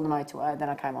got stuck on the motorway. Then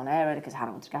I came on air early, because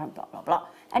Hannah wanted to go home, blah, blah, blah.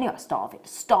 Anyway, starving,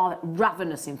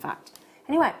 ravenous, in fact.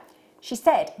 Anyway, she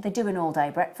said they do an all-day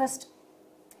breakfast.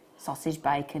 Sausage,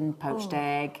 bacon, poached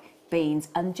egg, beans,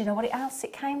 and do you know what else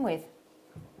it came with?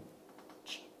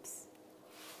 Chips.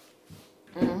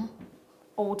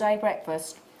 All-day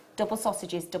breakfast, double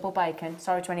sausages, double bacon.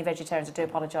 Sorry to any vegetarians, I do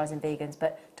apologise, and vegans,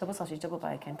 but double sausage, double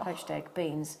bacon, poached egg,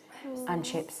 beans, and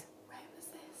chips. Where was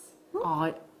this?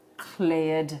 I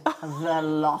cleared the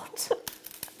lot.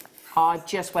 I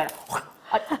just went.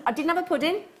 I didn't have a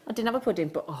pudding. I didn't have a pudding,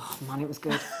 but oh man, it was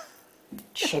good.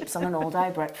 Chips on an all-day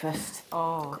breakfast.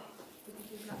 Oh.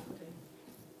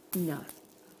 No.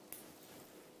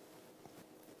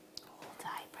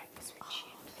 All-day breakfast with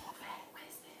chips.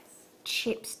 Where's this?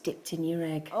 Chips dipped in your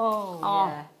egg. Oh,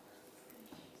 yeah.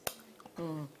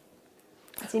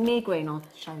 It's in Mere Green, I'll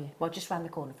show you. Well, just round the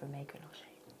corner from Mere Green, I'll show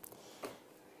you.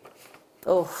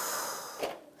 Oh.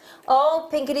 Oh,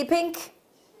 pinkety pink.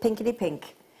 Pinkety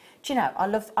pink. Do you know, I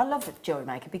love the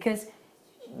JewelleryMaker because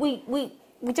we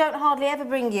don't hardly ever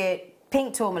bring you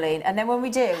pink tourmaline, and then when we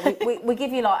do, we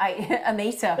give you like a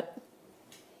metre.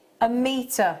 A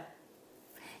metre.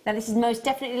 Now, this is most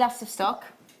definitely last of stock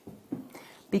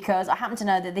because I happen to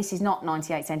know that this is not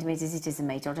 98 centimetres, it is a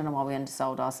metre. I don't know why we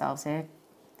undersold ourselves here.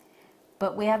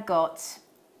 But we have got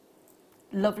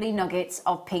lovely nuggets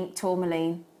of pink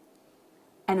tourmaline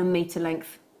and a metre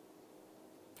length.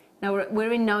 Now,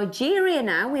 we're in Nigeria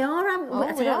now. We are.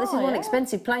 This is one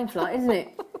expensive plane flight, isn't it?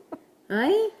 Eh?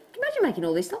 Can you imagine making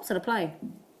all these stops on a plane?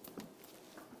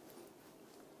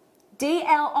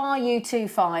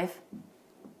 DLRU25.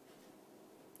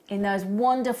 In those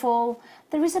wonderful...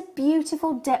 There is a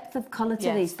beautiful depth of colour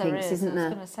to these pinks, isn't there?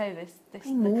 I was going to say,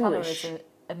 the colour is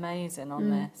amazing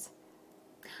on this.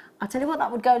 I'll tell you what,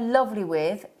 that would go lovely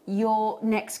with your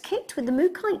next kit with the moo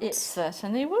kites. It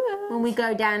certainly would. When we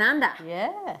go down under.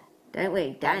 Yeah. Don't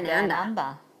we? Down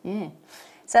under. Yeah.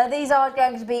 So these are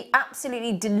going to be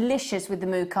absolutely delicious with the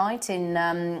moo kite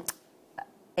in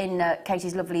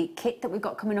Katie's lovely kit that we've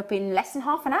got coming up in less than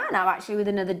half an hour now, actually, with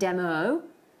another demo.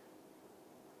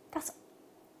 That's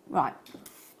right.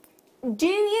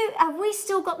 Have we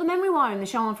still got the memory wire in the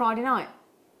show on Friday night?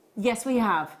 Yes, we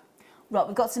have. Right,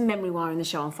 we've got some memory wire in the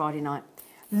show on Friday night.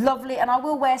 Lovely, and I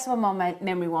will wear some of my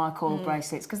memory wire coil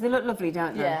bracelets because they look lovely,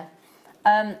 don't they?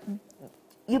 Yeah.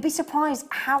 You'll be surprised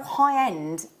how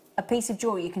high-end a piece of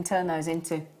jewellery you can turn those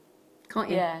into, can't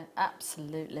you? Yeah,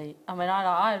 absolutely. I mean,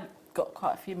 I got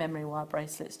quite a few memory wire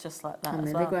bracelets just like that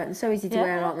as well. They're great and so easy to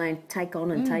wear, aren't they? Take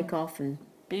on and take off and...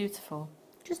 Beautiful.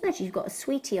 Just notice you've got a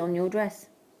sweetie on your dress.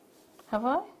 Have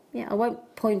I? Yeah, I won't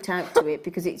point out to it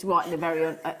because it's right in a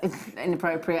very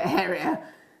inappropriate area.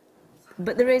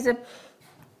 But there is a...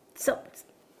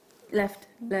 left.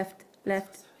 There's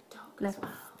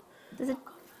a...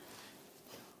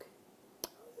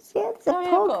 Yeah, there's a pug.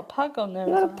 I've got a pug on there.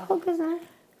 You've got a pug, isn't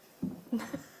there?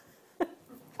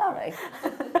 Sorry.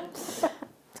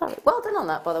 Sorry. Well done on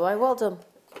that, by the way. Well done.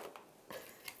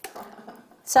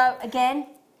 So, again,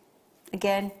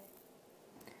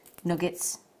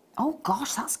 nuggets. Oh,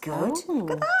 gosh, that's good.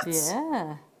 Look at that.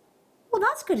 Yeah. Well,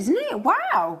 that's good, isn't it?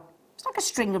 Wow. It's like a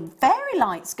string of fairy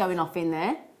lights going off in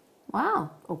there.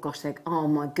 Wow. Oh, gosh, oh,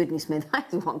 my goodness me.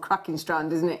 That is one cracking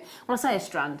strand, isn't it? When I say a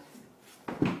strand,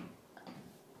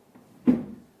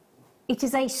 it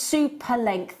is a super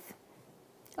length.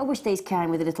 I wish these came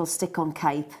with a little stick-on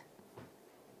cape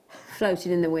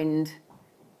floating in the wind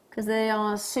because they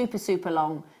are super, super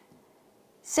long.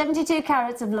 72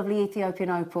 carats of lovely Ethiopian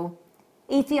opal.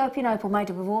 Ethiopian opal made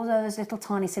up of all those little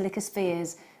tiny silica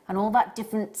spheres, and all that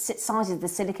different sizes of the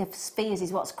silica spheres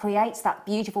is what creates that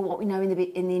beautiful, what we know in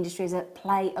the industry as a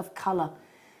play of colour.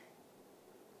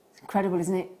 It's incredible,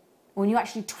 isn't it? When you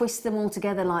actually twist them all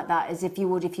together like that, as if you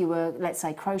would if you were, let's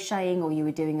say, crocheting, or you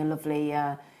were doing a lovely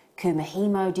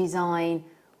kumahimo design,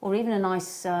 or even a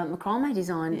nice macrame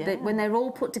design. Yeah. That when they're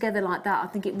all put together like that, I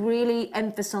think it really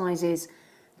emphasises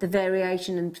the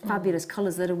variation and fabulous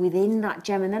colours that are within that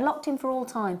gem, and they're locked in for all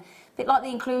time. A bit like the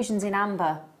inclusions in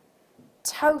amber.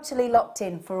 Totally locked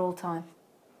in for all time.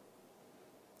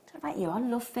 What about you? I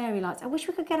love fairy lights. I wish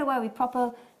we could get away with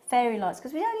proper fairy lights,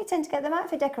 because we only tend to get them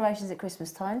out for decorations at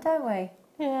Christmas time, don't we?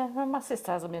 Yeah, well, my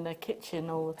sister has them in her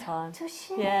kitchen all the time. Does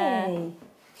she? Yeah.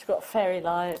 She's got fairy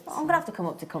lights. I'm going to have to come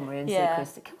up to Cymru and see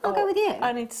Christy. I'll Oh, go with you.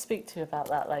 I need to speak to you about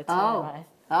that later. Oh. Anyway.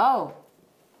 Oh.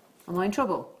 Am I in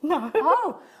trouble? No.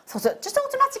 Oh. So just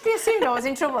automatically assumed I was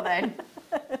in trouble then.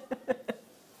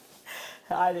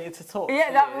 I need to talk to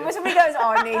Yeah, you. when somebody goes, oh,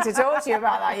 I need to talk to you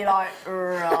about that, you're like,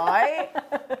 right.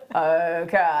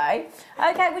 Okay.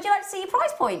 Okay, would you like to see your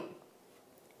price point?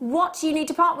 What do you need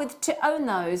to part with to own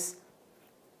those?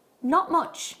 Not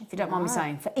much, if you don't mind me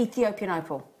saying, for Ethiopian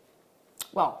opal.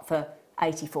 Well, for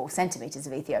 84 centimetres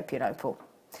of Ethiopian opal.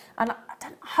 And I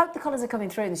hope the colours are coming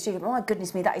through in the studio, but my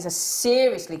goodness me, that is a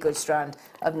seriously good strand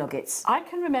of nuggets. I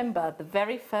can remember the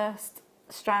very first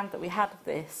strand that we had of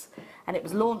this, and it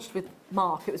was launched with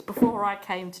Mark. It was before I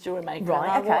came to JewelleryMaker. Right,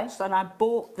 and I watched and I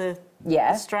bought the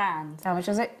strand. How much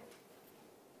was it?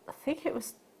 I think it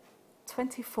was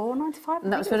 $24.95.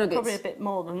 And that was for nuggets? Probably a bit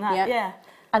more than that. Yeah.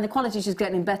 And the quality's just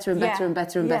getting better and better and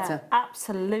better and better.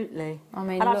 Absolutely. I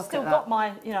mean, and look I've still at got that.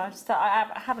 my, you know, I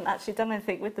haven't actually done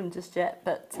anything with them just yet,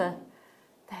 but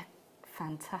they're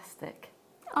fantastic.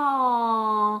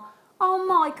 Oh,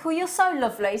 Michael, you're so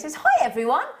lovely. He says, hi,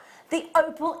 everyone. The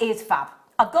opal is fab.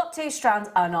 I've got 2 strands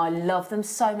and I love them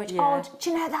so much. Yeah. Oh, do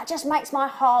you know, that just makes my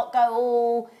heart go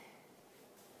all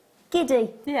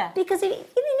giddy. Yeah. Because isn't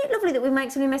it lovely that we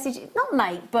make somebody message, not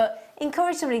make, but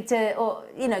encourage somebody to, or,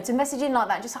 you know, to message in like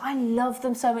that. Just, I love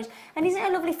them so much. And isn't it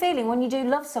a lovely feeling when you do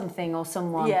love something or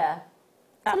someone? Yeah.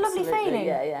 It's a lovely feeling.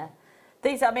 Yeah, yeah.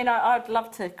 These, I mean, I'd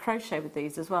love to crochet with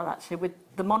these as well, actually, with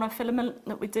the monofilament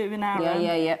that we do in our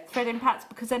threading packs,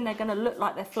 because then they're going to look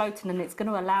like they're floating and it's going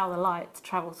to allow the light to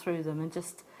travel through them and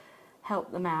just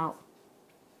help them out.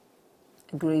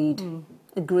 Agreed.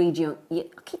 Agreed, I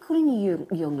keep calling you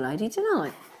young lady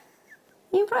tonight.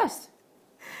 You impressed?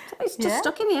 It's just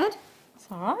stuck in your head. It's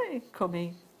all right. Call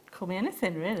me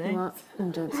anything, really. Right.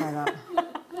 Don't say that.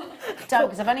 Don't,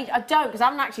 because I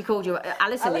haven't actually called you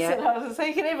Alison yet. So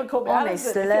you can even call me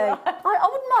Honestly. Alison. I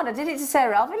wouldn't mind. I did it to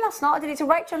Sarah Alvin last night. I did it to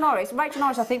Rachel Norris. Rachel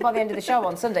Norris, I think, by the end of the show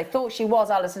on Sunday, thought she was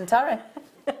Alison Terry.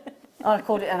 I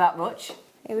called it her that much.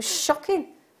 It was shocking.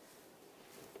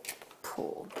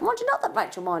 Poor. Mind you, not that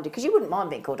Rachel minded, because you wouldn't mind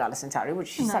being called Alison Terry, would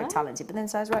you? She's so talented. But then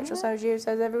so is Rachel, so is you,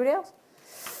 so is everybody else.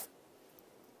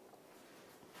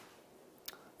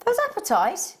 Those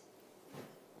appetite.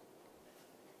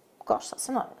 Gosh, that's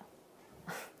a lot.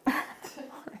 What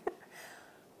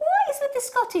is with the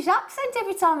Scottish accent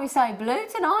every time we say blue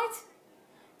tonight?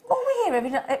 What we hear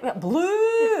every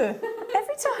blue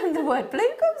every time the word blue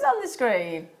comes on the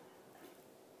screen.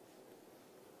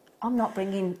 I'm not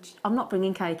bringing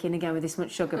cake in again with this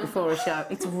much sugar before a show.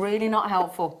 It's really not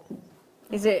helpful,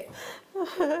 is it? You've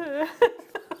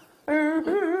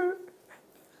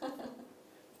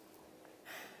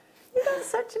got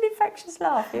such an infectious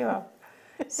laugh, you are.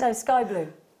 So, sky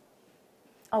blue.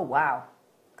 Oh, wow.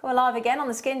 Come alive again on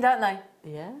the skin, don't they?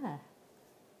 Yeah.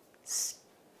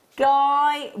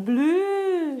 Sky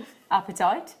blue.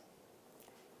 Appetite.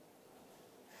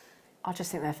 I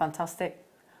just think they're fantastic.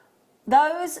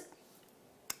 Those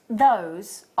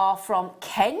are from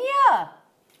Kenya.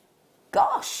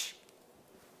 Gosh.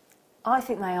 I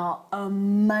think they are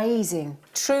amazing,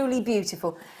 truly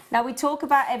beautiful. Now, we talk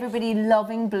about everybody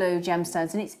loving blue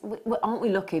gemstones, and aren't we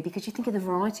lucky? Because you think of the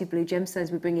variety of blue gemstones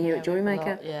we bring you here at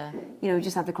JewelleryMaker. Yeah. You know, we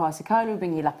just have the chrysocolla, we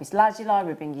bring you lapis lazuli,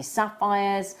 we bring you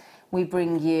sapphires, we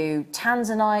bring you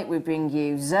tanzanite, we bring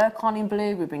you zircon in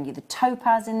blue, we bring you the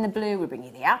topaz in the blue, we bring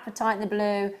you the apatite in the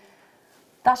blue.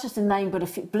 That's just a name, but a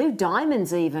few, blue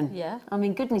diamonds even. Yeah. I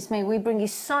mean, goodness me, we bring you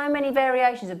so many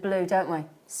variations of blue, don't we?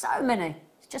 So many.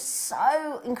 It's just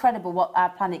so incredible what our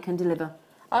planet can deliver.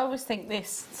 I always think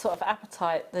this sort of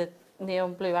apatite, the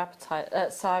neon blue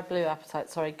apatite, sky blue apatite,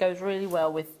 sorry, goes really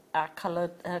well with our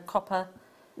coloured copper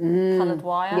coloured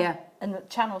wire. Yeah. And the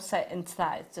channel set into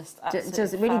that is just absolutely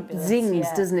It really fabulous. zings,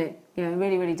 Yeah. doesn't it? Yeah, it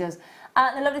really, really does.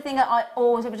 And the lovely thing that I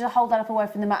always, if I just hold that up away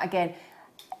from the mat again,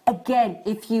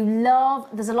 if you love,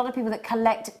 there's a lot of people that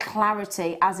collect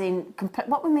clarity, as in,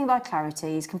 what we mean by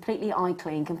clarity is completely eye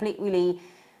clean, completely,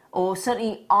 or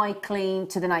certainly eye clean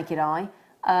to the naked eye.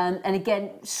 And again,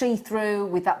 see-through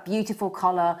with that beautiful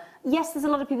colour. Yes, there's a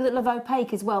lot of people that love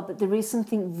opaque as well, but there is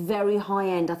something very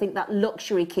high-end. I think that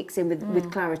luxury kicks in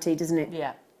with clarity, doesn't it?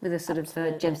 Yeah. With a sort of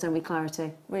gemstone with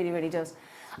clarity. Really, really does.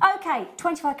 Okay,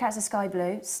 25 carats of sky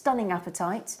blue, stunning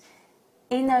apatite.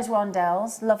 In those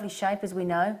rondelles, lovely shape, as we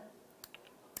know.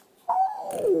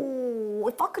 Oh,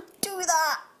 if I could do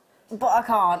that, but I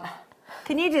can't.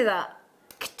 Can you do that?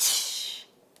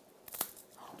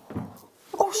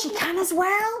 Oh, she can as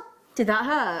well. Did that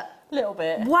hurt? A little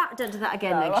bit. Wow, don't do that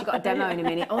again, then. She's got a demo in a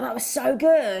minute. Oh, that was so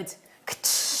good.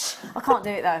 I can't do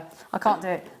it, though. I can't do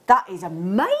it. That is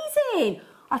amazing.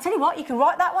 I'll tell you what, you can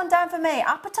write that one down for me.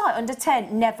 Appetite under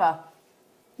 10, never.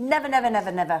 Never, never,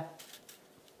 never, never.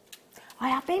 I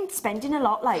have been spending a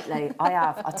lot lately. I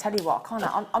have. I tell you what, I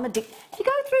can't. I'm addicted. You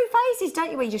go through phases,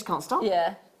 don't you, where you just can't stop?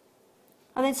 Yeah.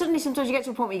 And then suddenly, sometimes you get to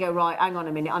a point where you go, right, hang on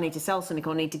a minute, I need to sell something,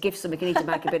 I need to give something, I need to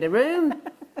make a bit of room.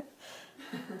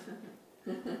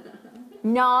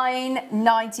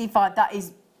 $9.95. That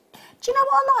is. Do you know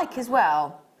what I like as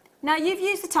well? Now, you've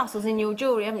used the tassels in your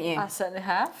jewellery, haven't you? I certainly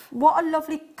have. What a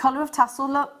lovely colour of tassel,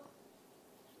 look.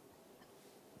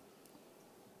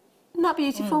 Isn't that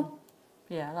beautiful?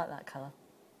 Yeah, I like that colour.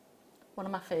 One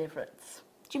of my favourites.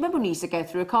 Do you remember when you used to go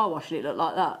through a car wash and it looked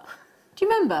like that? Do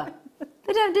you remember?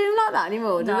 They don't do them like that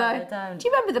anymore, do No, they? they don't. Do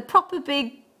you remember the proper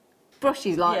big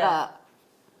brushes like that?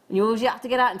 And you always have to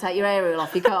get out and take your aerial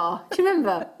off your car. Do you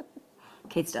remember?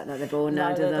 Kids don't know they're born now,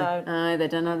 No, do they they? don't. No, they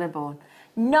don't know they're born.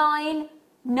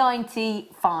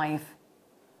 £9.95.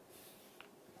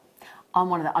 I'm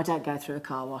one of the. I don't go through a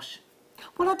car wash.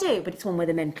 Well, I do, but it's one where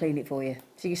the men clean it for you.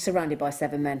 So you're surrounded by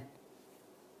 7 men.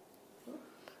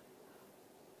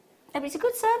 Yeah, but it's a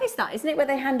good service, that, isn't it, where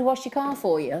they hand wash your car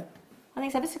for you? I think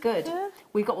it's ever so good. Yeah.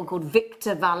 We've got one called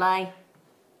Victor Valet.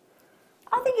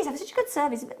 I think it's ever such a good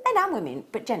service. Men and women,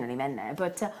 but generally men there.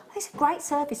 But I think it's a great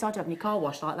service. I'd have my car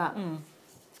washed like that.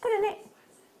 It's good, isn't it?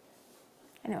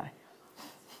 Anyway.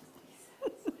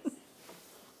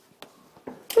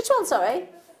 Which one, sorry?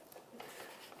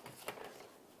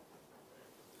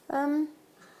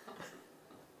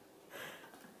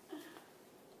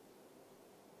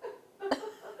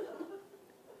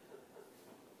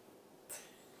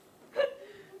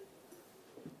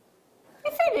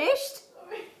 You finished?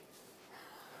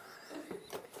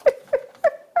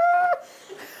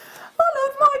 I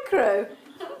love my crew.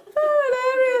 Oh,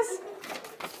 hilarious.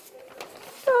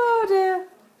 Oh, dear.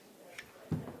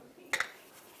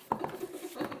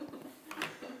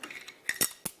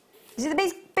 Is it the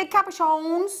big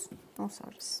capuchons? Oh,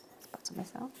 sorry, just spat on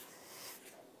myself.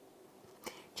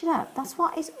 Do you know, that's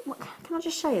what is... Can I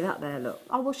just show you that there, look?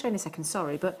 I will show you in a second,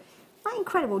 sorry, but isn't that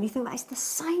incredible? Do you think that is the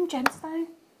same gemstone?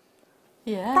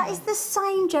 Yeah. That is the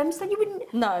same gemstone. You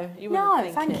wouldn't... No, you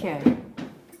wouldn't think thank you.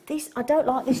 This, I don't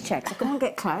like this check, so come on,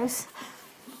 get close.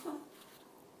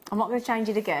 I'm not going to change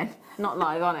it again. Not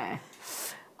live on air.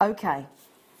 Okay.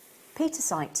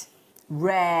 Petersite.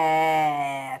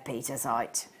 Rare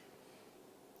petersite.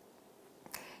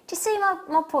 Do you see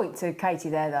my point to Katie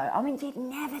there, though? I mean, you'd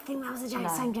never think that was the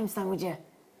same gemstone, would you?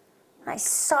 That is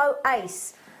so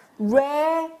ace.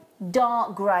 Rare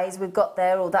dark greys we've got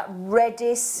there, or that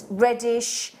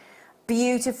reddish,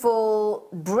 beautiful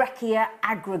breccia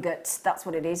aggregate. That's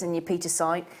what it is in your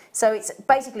petersite. So it's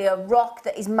basically a rock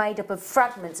that is made up of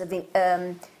fragments of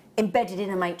embedded in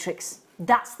a matrix.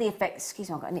 That's the effect. Excuse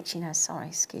me, I've got an itchy nose. Sorry,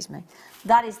 excuse me.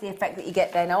 That is the effect that you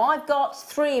get there. Now, I've got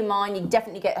 3 in mine. You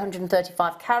definitely get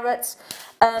 135 carats.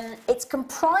 It's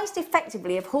comprised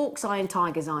effectively of hawk's eye and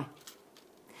tiger's eye.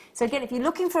 So again, if you're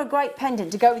looking for a great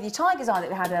pendant to go with your tiger's eye that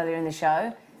we had earlier in the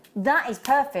show, that is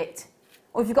perfect.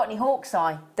 Or if you've got any hawk's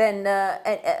eye, then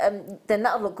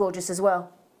that'll look gorgeous as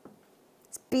well.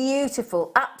 It's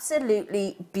beautiful,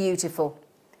 absolutely beautiful.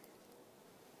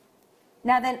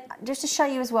 Now then, just to show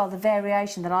you as well the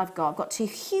variation that I've got 2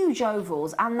 huge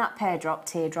ovals and that pear drop,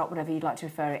 teardrop, whatever you'd like to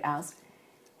refer it as.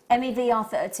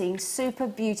 MEVR13, super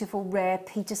beautiful, rare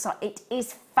petersite. It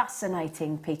is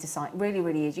fascinating petersite, really,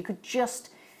 really is. You could just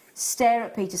stare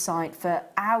at petersite for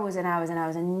hours and hours and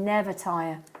hours and never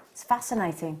tire. It's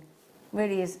fascinating,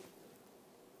 really is.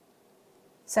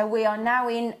 So we are now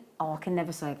in, oh, I can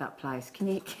never say that place. Can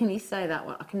you say that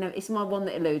one? I can never, it's my one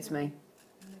that eludes me.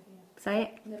 Say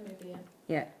it? Namibia.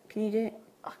 Yeah. Can you do it?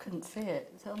 I couldn't see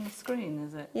it. Is it on the screen,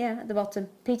 is it? Yeah, at the bottom.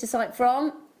 Petersite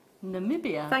from?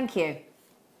 Namibia. Thank you.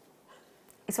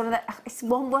 It's one of the, it's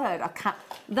one word. I can't.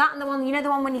 That and the one, you know, the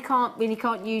one when you can't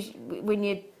use, when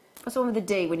you, what's the one with the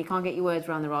D, when you can't get your words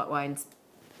around the right way? And,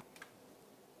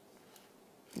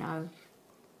 no.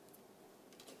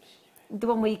 The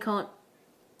one where you can't,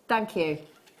 thank you.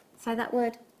 Say that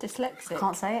word. Dyslexic. I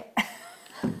can't say it.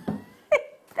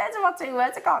 There's my 2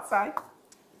 words I can't say.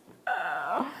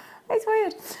 It's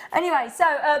weird. Anyway, so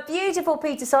beautiful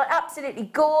petersite, absolutely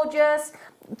gorgeous.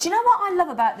 Do you know what I love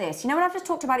about this? You know when I've just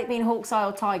talked about it being hawk's eye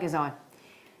or tiger's eye?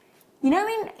 You know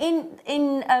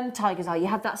in tiger's eye you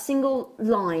have that single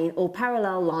line or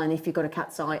parallel line if you've got a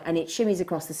cat's eye and it shimmies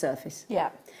across the surface. Yeah.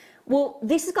 Well,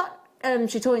 this has got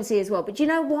chatoyancy as well, but do you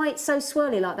know why it's so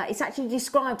swirly like that? It's actually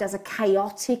described as a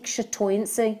chaotic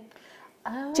chatoyancy.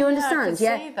 Oh, do you understand? I can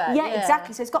see that, yeah,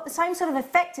 exactly. So it's got the same sort of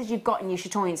effect as you've got in your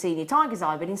chatoyancy in your tiger's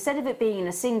eye, but instead of it being in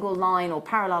a single line or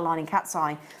parallel line in cat's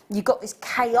eye, you've got this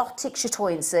chaotic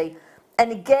chatoyancy.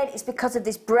 And again, it's because of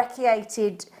this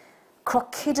brecciated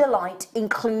crocodilite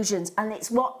inclusions, and it's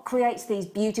what creates these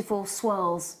beautiful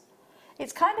swirls.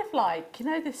 It's kind of like, you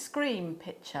know, the Scream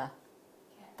picture?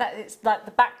 That it's like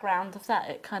the background of that,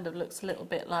 it kind of looks a little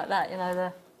bit like that, you know,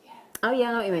 the... Yeah. Oh, yeah,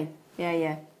 I know what you mean. Yeah,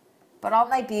 yeah. But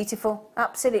aren't they beautiful?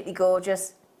 Absolutely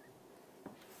gorgeous.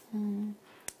 Do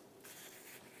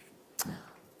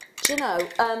you know,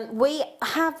 we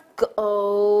have got...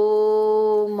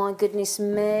 Oh, my goodness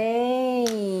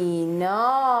me.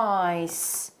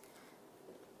 Nice.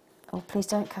 Oh, please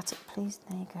don't cut it, please.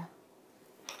 There you go.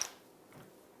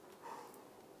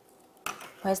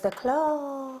 Where's the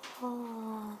claw?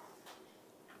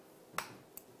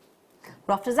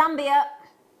 We're off to Zambia.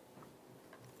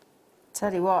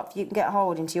 Tell you what, if you can get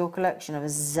hold into your collection of a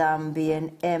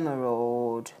Zambian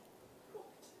emerald.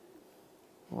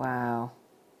 Wow.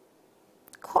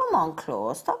 Come on,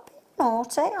 Claude, stop being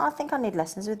naughty. I think I need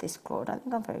lessons with this, Claude. I don't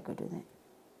think I'm very good with it.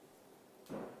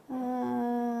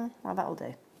 Well, that'll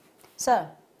do. So,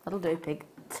 that'll do, pig.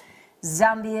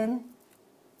 Zambian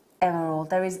emerald.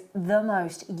 There is the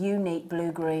most unique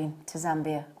blue-green to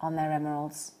Zambia on their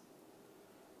emeralds.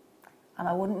 And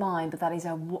I wouldn't mind, but that is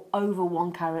over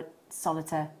 1 carat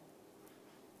solitaire.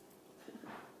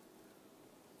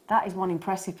 That is one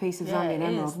impressive piece of Zambian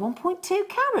emerald. 1.2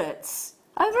 carats.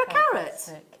 Over a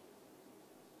carat.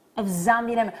 Of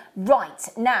Zambian emerald. Right,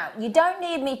 now, you don't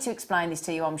need me to explain this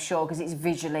to you, I'm sure, because it's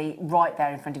visually right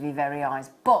there in front of your very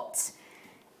eyes. But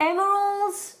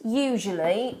emeralds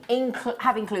usually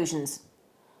have inclusions.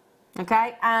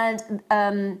 Okay?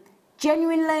 And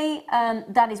genuinely,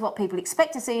 that is what people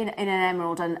expect to see in an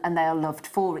emerald, and they are loved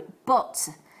for it. But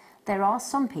there are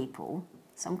some people,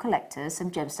 some collectors, some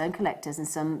gemstone collectors and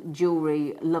some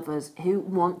jewellery lovers who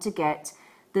want to get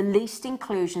the least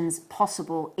inclusions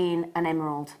possible in an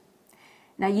emerald.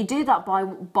 Now, you do that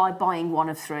by buying one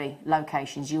of 3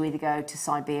 locations. You either go to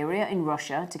Siberia in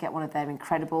Russia to get one of their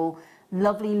incredible,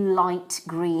 lovely light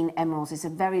green emeralds. It's a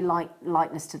very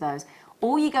lightness to those.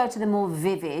 Or you go to the more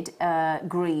vivid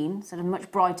green, sort of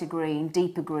much brighter green,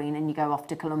 deeper green, and you go off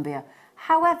to Colombia.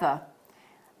 However,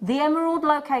 the emerald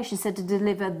location said to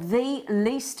deliver the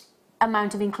least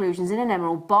amount of inclusions in an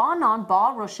emerald, bar none,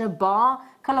 bar Russia, bar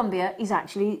Colombia, is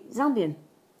actually Zambian.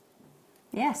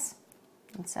 Yes.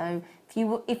 And so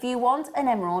if you want an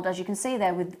emerald, as you can see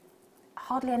there, with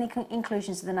hardly any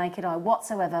inclusions to the naked eye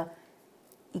whatsoever,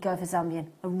 you go for Zambian,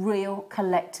 a real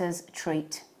collector's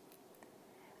treat.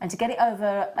 And to get it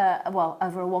over,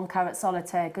 over a 1 carat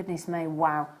solitaire, goodness me,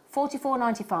 wow.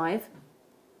 $44.95.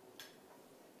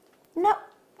 No,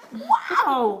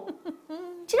 wow.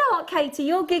 Do you know what, Katie,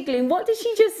 you're giggling. What did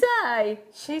she just say?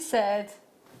 She said,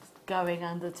 going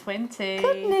under 20.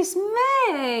 Goodness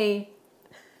me.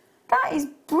 That is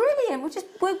brilliant.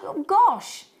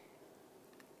 Gosh.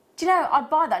 Do you know, I'd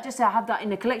buy that just to have that in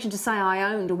the collection to say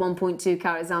I owned a 1.2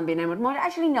 carat Zambian emerald. Well,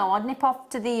 actually, no, I'd nip off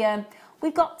to the...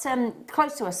 we've got,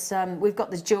 close to us, we've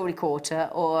got this jewellery quarter,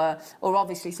 or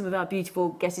obviously some of our beautiful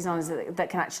guest designers that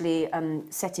can actually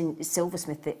set in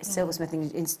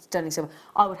silversmithing in sterling silver.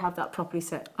 I would have that properly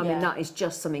set. I mean, that is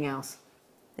just something else,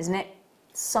 isn't it?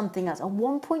 Something else. A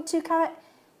 1.2 carat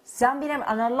Zambian emerald.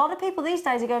 And a lot of people these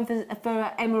days are going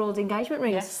for emerald engagement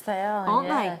rings. Yes, they are, aren't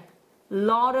they? A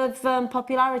lot of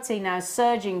popularity now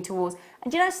surging towards...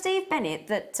 And do you know Steve Bennett,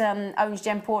 that owns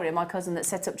Gemporia, my cousin that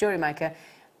set up JewelleryMaker,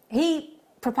 he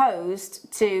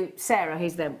proposed to Sarah,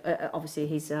 his then obviously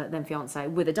his then fiance,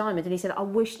 with a diamond, and he said, "I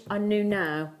wish I knew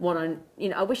now what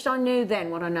I wished I knew then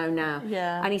what I know now."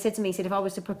 Yeah. And he said to me, he said, if I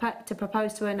was to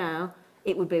propose to her now,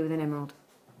 it would be with an emerald.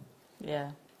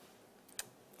 Yeah.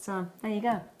 So there you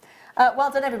go.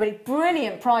 Well done, everybody.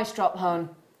 Brilliant price drop, hon.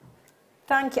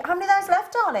 Thank you. How many of those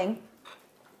left, darling?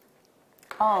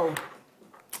 Oh,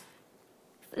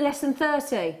 less than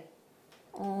 30.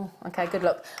 Oh, okay, good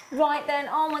luck. Right then,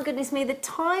 oh my goodness me, the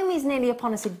time is nearly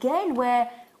upon us again, where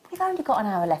we've only got an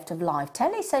hour left of live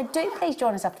telly, so do please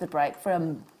join us after the break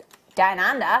for Down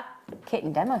Under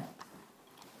kitten demo.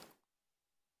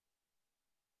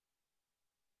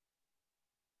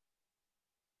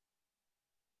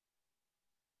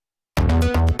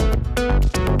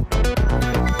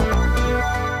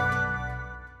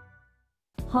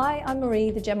 Hi, I'm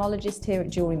Marie, the gemologist here at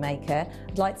JewelleryMaker.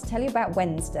 I'd like to tell you about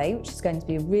Wednesday, which is going to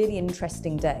be a really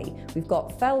interesting day. We've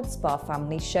got Feldspar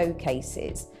family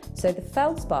showcases. So the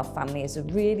Feldspar family is a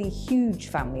really huge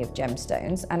family of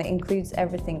gemstones, and it includes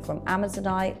everything from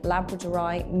Amazonite,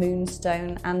 Labradorite,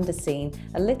 Moonstone, Andesine,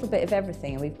 a little bit of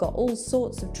everything, and we've got all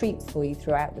sorts of treats for you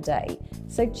throughout the day.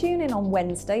 So tune in on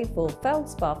Wednesday for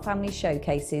Feldspar family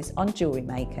showcases on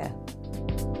JewelleryMaker.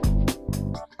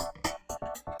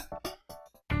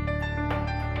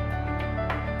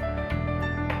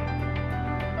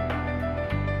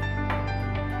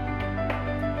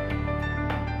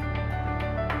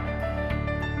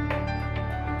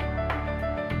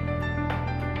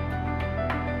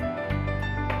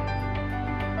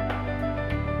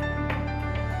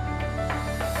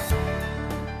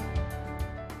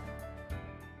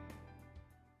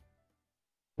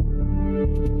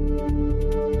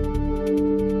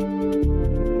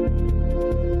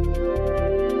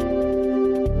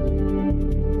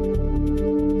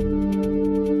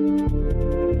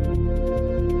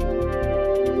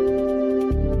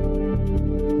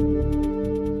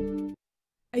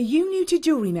 Are you new to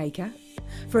JewelleryMaker?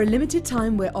 For a limited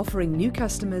time, we're offering new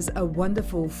customers a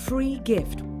wonderful free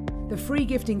gift. The free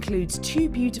gift includes 2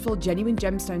 beautiful genuine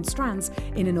gemstone strands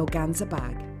in an organza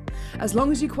bag. As long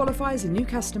as you qualify as a new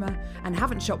customer and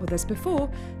haven't shopped with us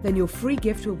before, then your free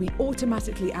gift will be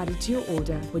automatically added to your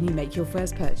order when you make your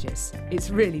first purchase. It's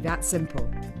really that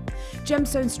simple.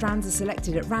 Gemstone strands are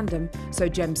selected at random, so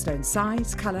gemstone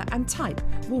size, colour and type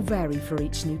will vary for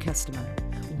each new customer.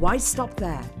 Why stop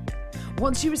there?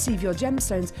 Once you receive your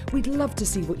gemstones, we'd love to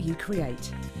see what you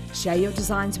create. Share your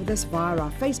designs with us via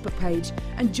our Facebook page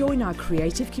and join our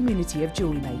creative community of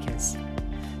jewellery makers.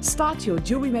 Start your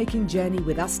jewellery making journey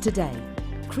with us today.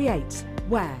 Create,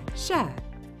 wear, share.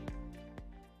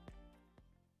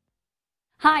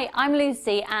 Hi, I'm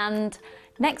Lucy and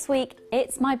next week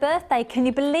it's my birthday. Can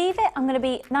you believe it? I'm going to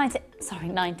be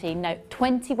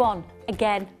 21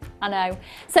 again. I know.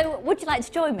 So would you like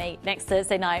to join me next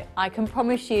Thursday night? I can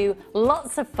promise you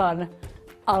lots of fun,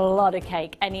 a lot of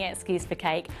cake, any excuse for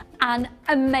cake, and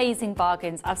amazing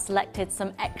bargains. I've selected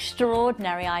some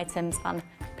extraordinary items and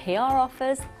PR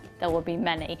offers. There will be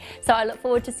many. So I look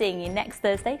forward to seeing you next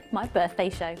Thursday for my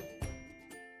birthday show.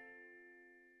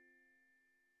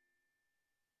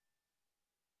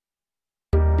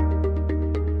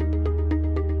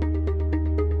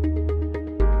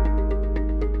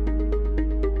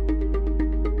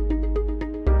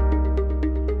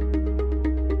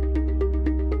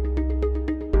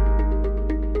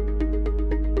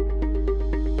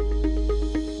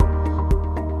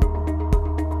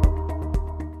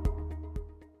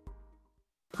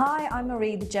 Hi, I'm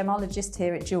Reid, the gemologist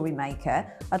here at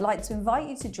JewelleryMaker. I'd like to invite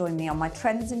you to join me on my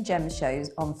Trends and Gem shows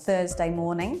on Thursday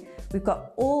morning. We've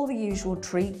got all the usual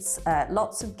treats,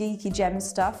 lots of geeky gem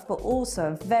stuff, but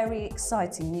also very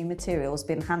exciting new materials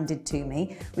been handed to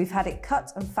me. We've had it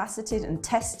cut and faceted and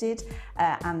tested,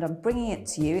 and I'm bringing it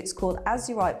to you. It's called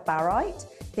Azurite Barite.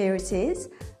 Here it is.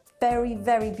 Very,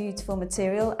 very beautiful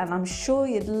material, and I'm sure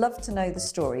you'd love to know the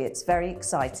story. It's very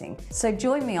exciting. So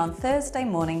join me on Thursday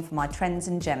morning for my Trends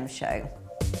and Gems show.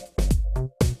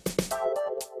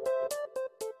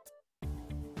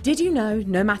 Did you know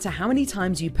no matter how many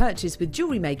times you purchase with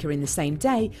JewelleryMaker in the same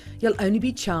day, you'll only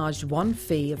be charged one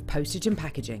fee of postage and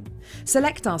packaging?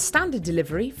 Select our standard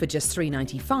delivery for just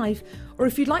 $3.95, or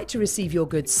if you'd like to receive your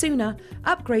goods sooner,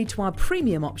 upgrade to our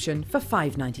premium option for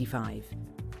 $5.95.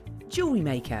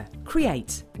 JewelleryMaker.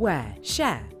 Create, wear,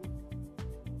 share.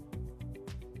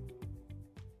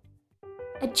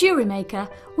 At JewelleryMaker,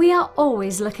 we are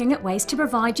always looking at ways to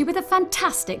provide you with a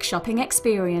fantastic shopping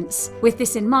experience. With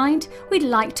this in mind, we'd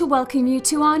like to welcome you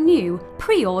to our new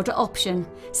pre-order option.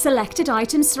 Selected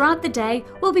items throughout the day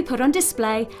will be put on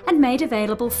display and made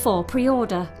available for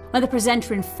pre-order. When the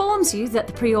presenter informs you that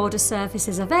the pre-order service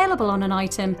is available on an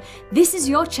item, this is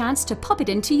your chance to pop it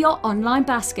into your online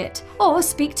basket or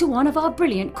speak to one of our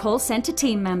brilliant call centre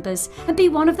team members and be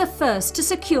one of the first to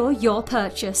secure your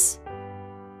purchase.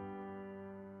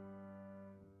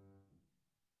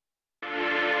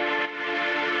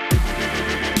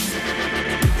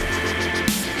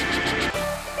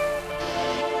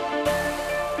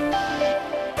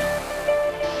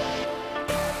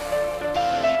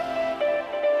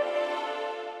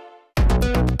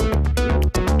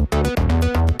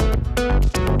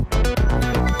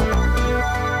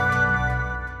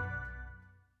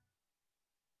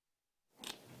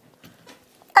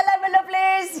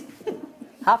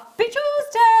 Happy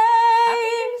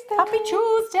Tuesday! Happy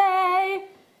Tuesday!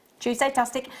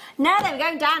 Tuesday-tastic. Now then, we're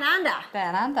going down under.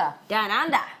 Down under. Down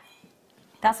under.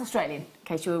 That's Australian, in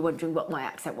case you were wondering what my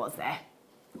accent was there.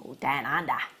 Oh, down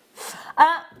under.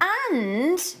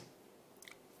 And,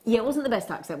 yeah, it wasn't the best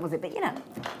accent, was it? But, you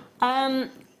know.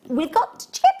 We've got,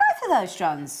 did you get both of those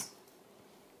strands?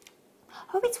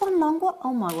 Oh, it's one long one.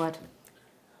 Oh, my word.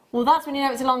 Well, that's when you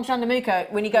know it's a long strand of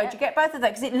Muko, when you go, do you get both of them?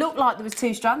 Because it looked like there was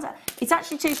two strands. It's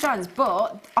actually two strands,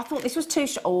 but I thought this was two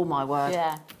strands. Oh, my word.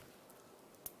 Yeah.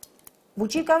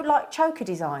 Would you go like choker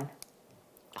design?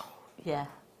 Oh, yeah.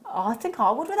 Oh, I think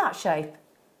I would with that shape.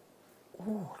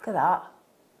 Oh, look at that.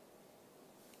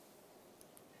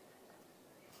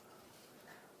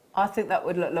 I think that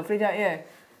would look lovely, don't you?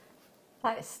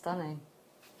 That is stunning.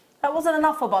 That wasn't an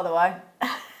offer, by the way.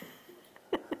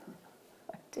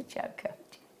 To choker.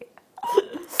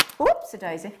 Whoops, a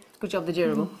daisy. Good job, the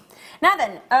durable. Now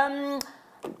then,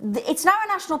 it's now a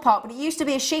national park, but it used to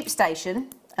be a sheep station,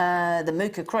 the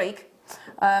Mooka Creek.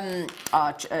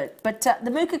 But the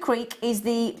Mooka Creek is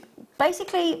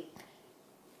basically,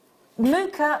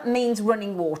 Mooka means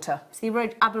running water. It's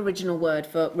the Aboriginal word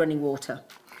for running water.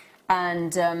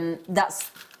 And that's,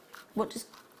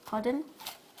 pardon?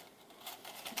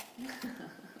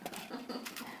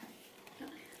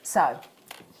 So,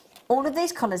 all of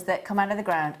these colours that come out of the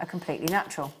ground are completely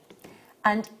natural.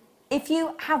 And if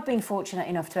you have been fortunate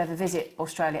enough to ever visit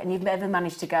Australia and you've ever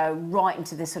managed to go right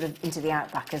into this into the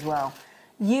outback as well,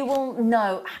 you will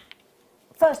know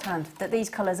firsthand that these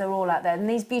colours are all out there. And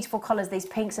these beautiful colours, these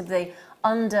pinks of the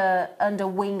under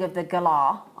wing of the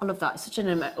galah. I love that. It's such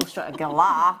an Australian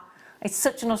galah. It's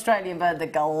such an Australian bird, the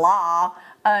galah.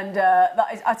 And that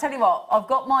is, I tell you what, I've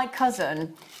got my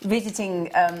cousin visiting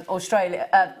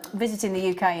visiting the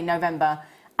UK in November.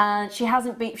 And she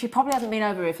probably hasn't been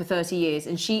over here for 30 years,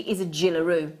 and she is a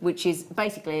jillaroo, which is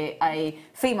basically a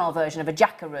female version of a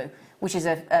jackaroo, which is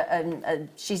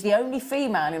she's the only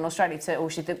female in Australia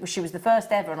she was the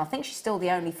first ever, and I think she's still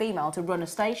the only female to run a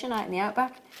station out in the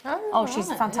outback. Oh,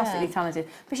 she's fantastically talented.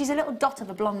 But she's a little dot of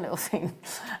a blonde little thing.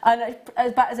 And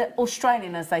about as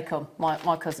Australian as they come,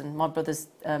 my cousin, my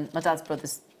dad's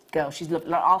brother's girl, she's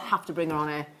lovely. I'll have to bring her on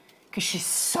here, because she's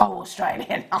so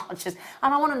Australian. And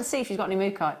I want to see if she's got any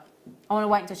mookaite. I want to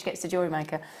wait until she gets to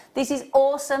JewelleryMaker. This is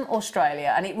awesome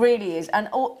Australia, and it really is. And,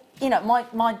 you know,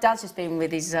 my dad's just been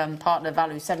with his partner, Val,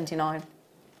 who's 79,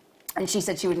 and she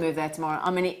said she would move there tomorrow.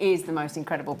 I mean, it is the most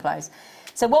incredible place.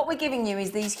 So what we're giving you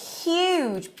is these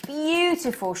huge,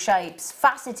 beautiful shapes,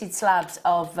 faceted slabs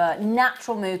of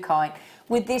natural mookaite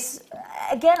with this,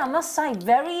 again, I must say,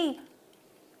 very,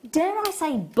 dare I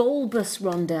say, bulbous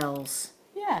rondelles.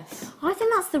 Yes. I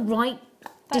think that's the right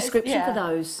description for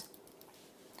those.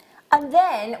 And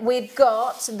then we've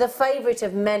got the favourite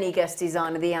of many guest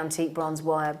designer, the antique bronze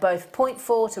wire, both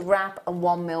 0.4 to wrap and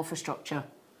 1 mil for structure.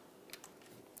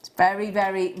 It's very,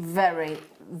 very, very,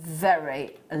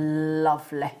 very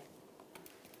lovely,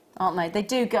 aren't they? They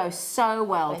do go so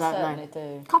well, don't they? They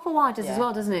certainly do. Copper wire does as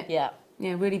well, doesn't it? Yeah.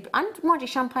 Yeah, really. And mind you,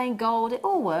 champagne, gold, it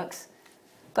all works.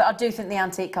 But I do think the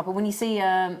antique copper, when you see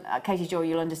Katie's Jewellery,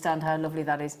 you'll understand how lovely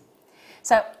that is.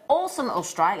 So, awesome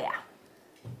Australia.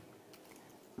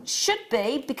 Should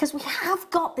be, because we have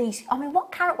got these. I mean,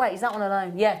 what carat weight is that one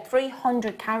alone? Yeah,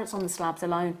 300 carats on the slabs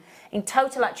alone. In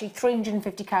total, actually,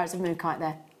 350 carats of mookaite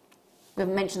there. We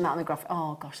haven't mentioned that on the graphic.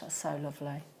 Oh, gosh, that's so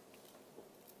lovely.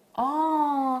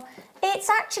 Oh, it's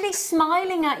actually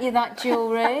smiling at you, that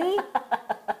jewellery.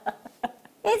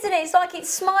 Isn't it? It's like it's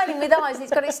smiling with eyes and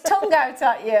it's got its tongue out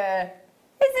at you.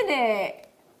 Isn't it?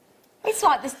 It's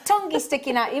like this tongue is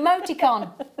sticking out emoticon.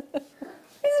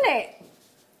 Isn't it?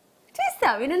 It is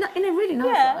though, in a really nice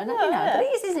way. You know, but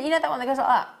it is, isn't it? You know that one that goes like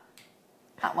that?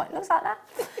 That one, it looks like that.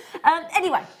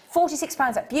 Anyway,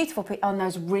 £46, that beautiful on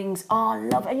those rings. Oh, I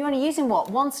love it. And you're only using what?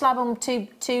 One slab on two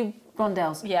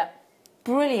rondelles? Yeah.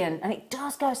 Brilliant. And it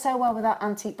does go so well with that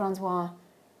antique bronze wire.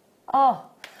 Oh.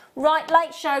 Right,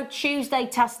 late show,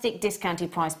 Tuesday-tastic discounted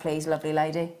price, please, lovely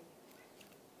lady.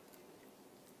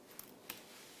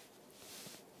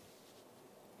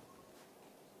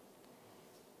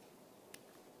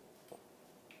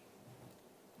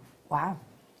 Wow.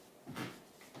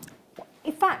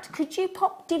 In fact, could you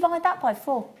divide that by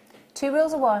 4? 2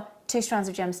 reels of wire, 2 strands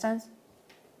of gemstones.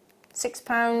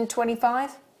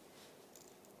 £6.25.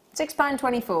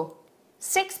 £6.24.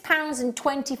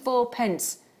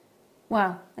 £6.24.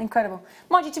 Wow, incredible.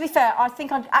 Mind you, to be fair, I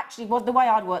think I'd actually, the way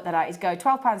I'd work that out is go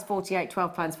 £12.48,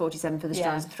 £12.47 for the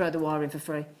strands and throw the wire in for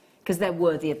free. Because they're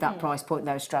worthy of that price point,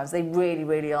 those strands. They really,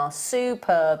 really are.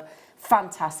 Superb,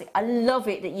 fantastic. I love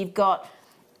it that you've got,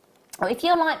 if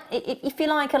you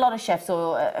like a lot of chefs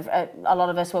or a lot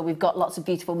of us where we've got lots of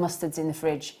beautiful mustards in the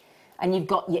fridge, and you've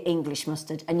got your English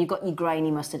mustard, and you've got your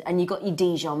grainy mustard, and you've got your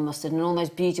Dijon mustard, and all those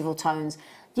beautiful tones,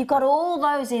 you've got all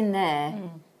those in there,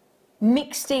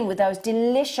 mixed in with those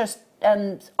delicious,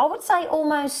 I would say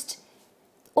almost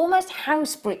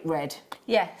house brick red.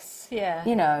 Yes, yeah.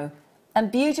 You know,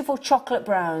 and beautiful chocolate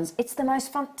browns. It's the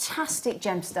most fantastic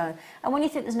gemstone. And when you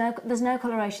think there's no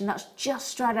coloration, that's just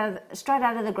straight out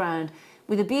of the ground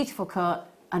with a beautiful cut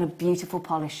and a beautiful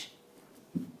polish.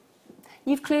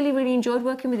 You've clearly really enjoyed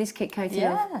working with this kit, Katie.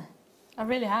 Yeah, I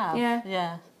really have. Yeah.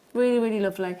 Yeah. Really, really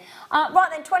lovely. Right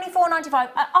then, £24.95.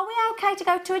 Are we okay to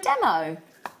go to a demo?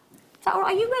 Is that all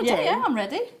right? Are you ready? Yeah, I'm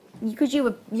ready. Because you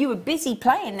were busy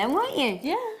playing then, weren't you?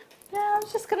 Yeah.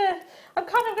 I'm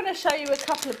kind of gonna show you a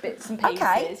couple of bits and pieces.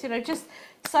 Okay. You know, just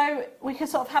so we can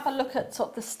sort of have a look at sort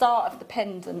of the start of the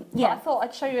pendant. Yeah. But I thought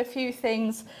I'd show you a few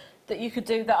things that you could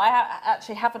do that I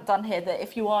actually haven't done here, that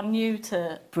if you are new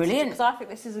to... Brilliant. Because I think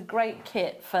this is a great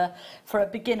kit for a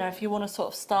beginner if you want to sort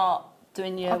of start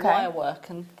doing your wire work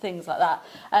and things like that.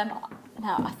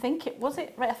 Now, I think it was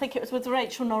with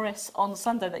Rachel Norris on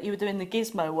Sunday that you were doing the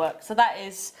gizmo work. So that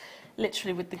is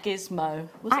literally with the gizmo.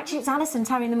 Actually, it's Alison,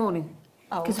 Terry in the morning.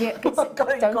 Oh,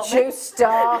 Don't you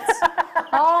start.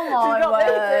 Oh my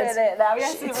word. It now.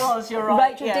 Yes, it was. You're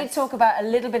right. Rachel did talk about a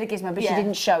little bit of gizmo, but she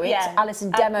didn't show it. Yeah.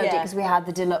 Alison demoed it because we had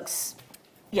the deluxe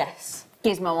Yes.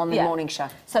 gizmo on the morning show.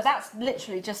 So that's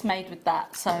literally just made with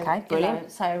that. So okay,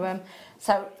 brilliant.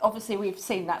 So obviously we've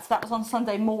seen that. So that was on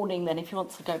Sunday morning. Then, if you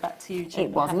want to go back to YouTube, it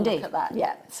was indeed. Look at that.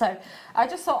 Yeah. So I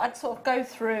just thought I'd sort of go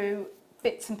through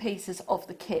bits and pieces of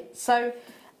the kit. So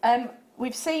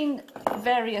we've seen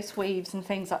various weaves and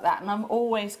things like that, and I'm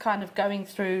always kind of going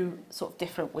through sort of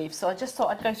different weaves. So I just thought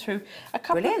I'd go through a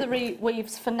couple of the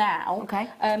weaves for now. Okay.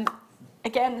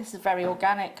 Again, this is very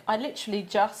organic. I literally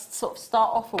just sort of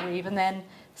start off a weave and then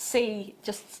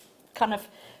just kind of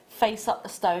face up the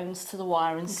stones to the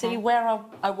wire and see where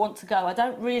I want to go. I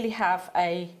don't really have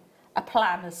a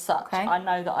plan as such. Okay. I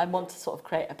know that I want to sort of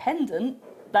create a pendant.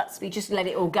 That's you just let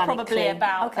it organically. Probably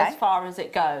about as far as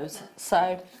it goes.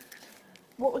 So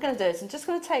what we're going to do is I'm just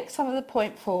going to take some of the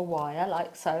 0.4 wire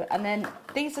like so, and then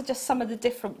these are just some of the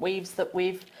different weaves that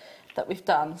we've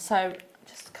done. So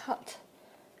just cut.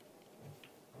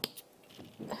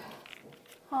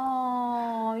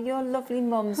 Oh, your lovely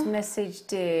mum's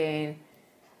messaged in.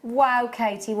 Wow,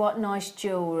 Katie, what nice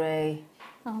jewellery.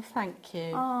 Oh, thank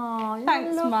you. Oh,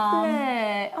 thanks,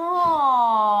 Mum.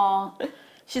 Oh.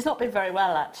 She's not been very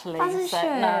well, actually. Hasn't she?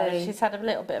 No, she's had a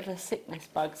little bit of a sickness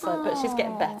bug, but she's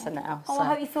getting better now. Oh, I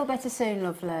hope you feel better soon,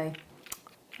 lovely.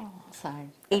 Oh, so.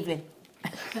 Evelyn.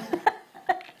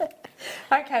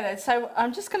 Okay then, so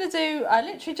I'm just going to do, I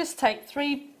literally just take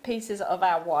 3 pieces of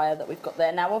our wire that we've got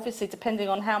there. Now obviously depending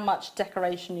on how much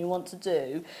decoration you want to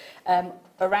do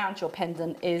around your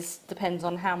pendant depends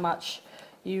on how much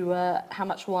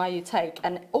wire you take.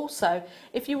 And also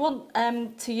if you want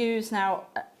to use, now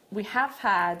we have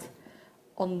had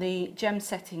on the gem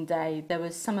setting day, there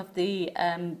was some of the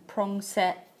prong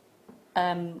set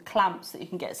clamps that you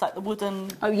can get. It's like the wooden.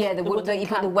 Oh yeah, the wood that you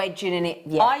put the wedge in it.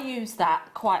 Yeah. I use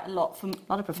that quite a lot for a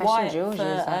lot of professional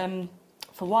jewellery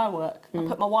for wire work. I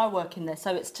put my wire work in there,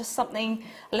 so it's just something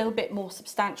a little bit more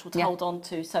substantial to hold on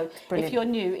to. So if you're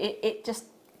new, it just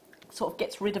sort of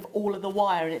gets rid of all of the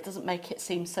wire and it doesn't make it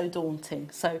seem so daunting.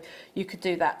 So you could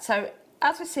do that. So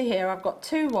as we see here, I've got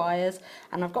 2 wires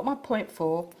and I've got my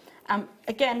 0.4.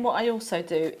 Again, what I also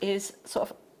do is sort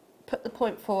of put the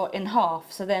 0.4 in half,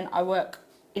 so then I work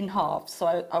in half.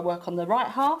 So I work on the right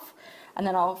half and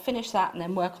then I'll finish that and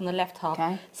then work on the left half.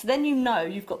 Okay. So then you know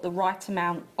you've got the right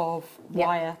amount of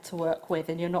wire to work with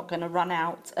and you're not going to run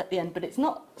out at the end, but it's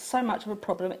not so much of a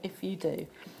problem if you do.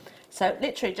 So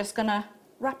literally just going to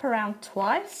wrap around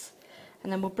twice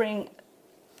and then we'll bring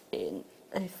in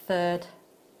a 3rd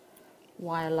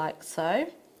wire like so,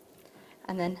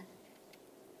 and then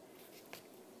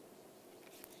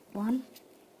 1,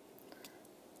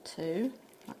 2,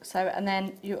 like so, and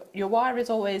then your wire is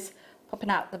always popping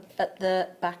out at the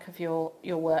back of your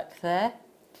work there,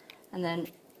 and then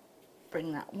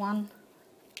bring that 1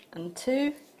 and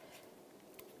 2,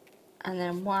 and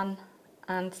then 1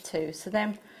 and 2. So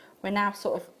then we're now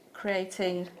sort of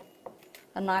creating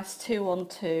a nice 2 on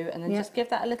 2, and then just give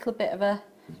that a little bit of a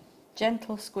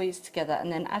gentle squeeze together,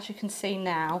 and then as you can see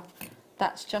now,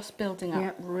 that's just building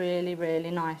up really, really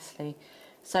nicely.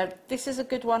 So this is a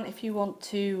good one if you want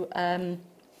to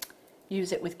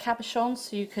use it with cabochons,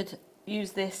 so you could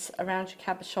use this around your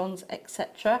cabochons,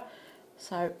 etc.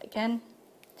 So again,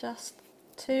 just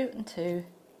 2 and 2,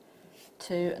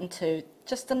 2 and 2,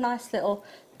 just a nice little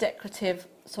decorative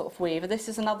sort of weave. This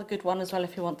is another good one as well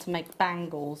if you want to make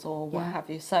bangles or what have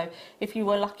you. So if you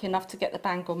were lucky enough to get the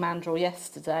bangle mandrel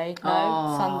yesterday,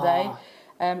 Sunday,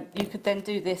 you could then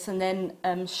do this and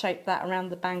then shape that around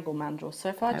the bangle mandrel. So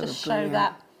if I just show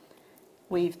that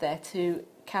weave there to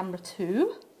camera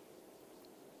 2,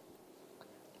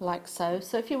 like so.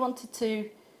 So if you wanted to,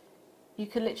 you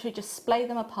could literally just splay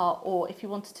them apart, or if you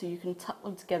wanted to, you can tuck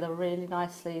them together really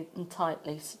nicely and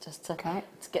tightly, so just to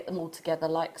get them all together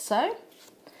like so.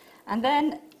 And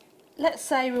then let's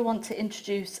say we want to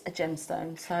introduce a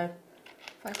gemstone. So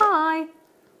hi,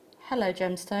 hello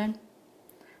gemstone.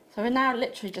 So we're now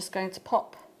literally just going to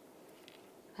pop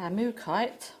our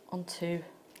mookaite onto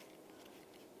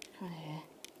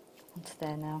onto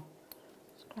there now.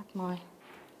 Just grab my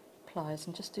pliers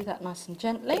and just do that nice and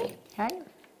gently. Okay.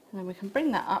 And then we can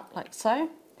bring that up like so.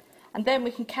 And then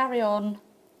we can carry on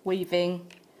weaving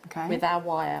with our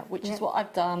wire, which is what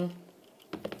I've done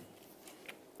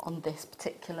on this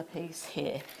particular piece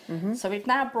here. So we've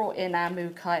now brought in our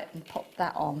mookaite and popped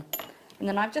that on. And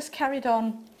then I've just carried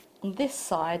on this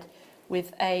side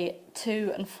with a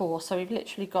 2 and 4. So we've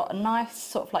literally got a nice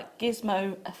sort of like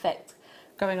gizmo effect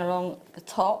going along the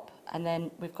top, and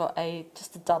then we've got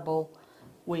just a double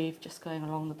weave just going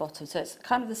along the bottom. So it's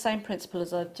kind of the same principle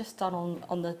as I've just done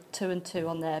on the 2 and 2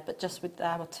 on there, but just with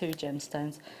our 2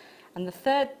 gemstones. And the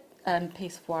third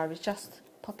piece of wire is just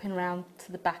popping around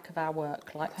to the back of our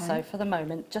work, like so for the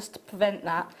moment, just to prevent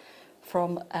that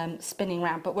from spinning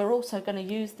round. But we're also going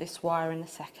to use this wire in a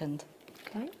second.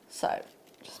 Okay. So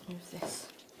just move this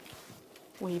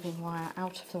weaving wire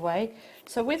out of the way.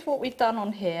 So with what we've done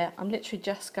on here, I'm literally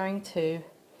just going to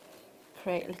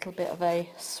create a little bit of a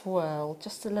swirl,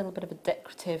 just a little bit of a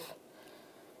decorative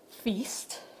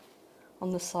feast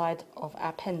on the side of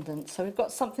our pendant. So we've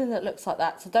got something that looks like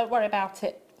that. So don't worry about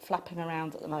it flapping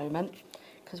around at the moment,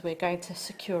 because we're going to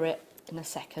secure it in a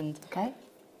second. Okay.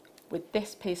 With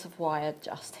this piece of wire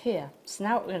just here. So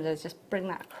now what we're going to do is just bring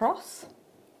that across.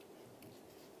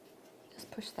 Just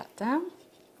push that down,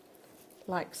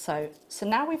 like so. So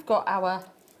now we've got our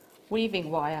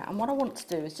weaving wire, and what I want to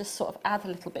do is just sort of add a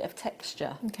little bit of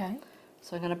texture. Okay.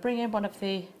 So I'm going to bring in one of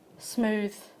the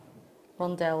smooth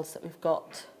rondelles that we've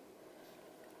got.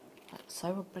 Like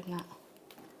so, we'll bring that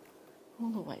all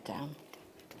the way down.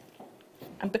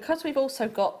 And because we've also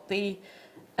got the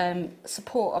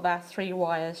support of our 3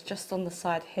 wires just on the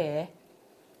side here,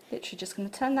 literally just going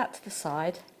to turn that to the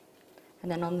side,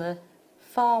 and then on the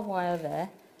far wire there,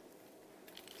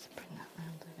 just bring that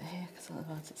round over here, because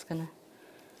otherwise it's going to,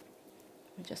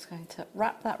 we're just going to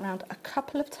wrap that round a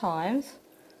couple of times.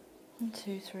 1,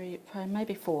 2, 3,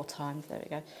 maybe 4 times, there we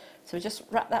go. So we just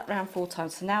wrap that round 4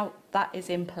 times, so now that is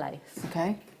in place.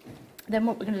 Okay. Then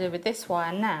what we're going to do with this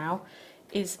wire now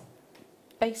is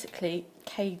basically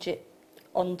cage it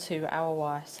onto our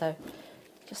wire. So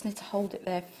just need to hold it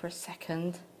there for a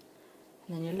second,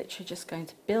 and then you're literally just going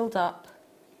to build up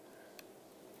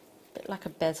a bit like a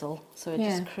bezel. So we're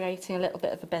just creating a little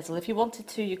bit of a bezel. If you wanted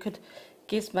to, you could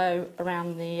gizmo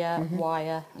around the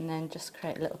wire and then just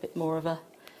create a little bit more of a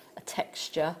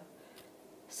texture.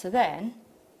 So then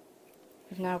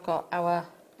we've now got our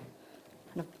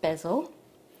kind of bezel,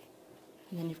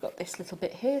 and then you've got this little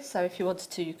bit here. So if you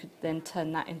wanted to, you could then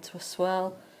turn that into a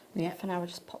swirl. Yeah. For now, we'll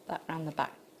just pop that around the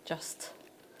back, just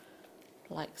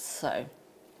like so.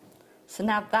 So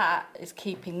now that is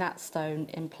keeping that stone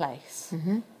in place,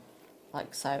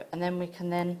 like so. And then we can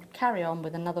then carry on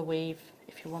with another weave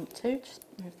if you want to. Just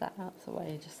move that out of the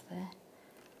way, just there.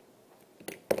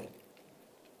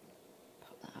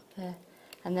 Pop that up there.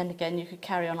 And then again, you could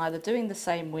carry on either doing the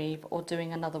same weave or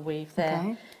doing another weave there.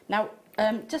 Okay. Now,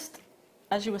 just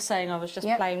as you were saying, I was just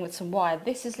playing with some wire.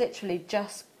 This is literally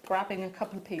just grabbing a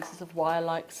couple of pieces of wire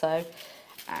like so,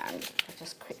 and I'll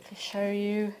just quickly show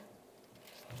you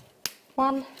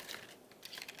 1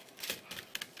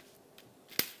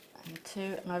 and 2,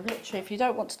 and I've literally, if you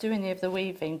don't want to do any of the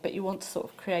weaving but you want to sort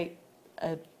of create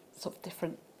a sort of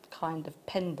different kind of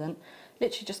pendant,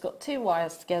 literally just got 2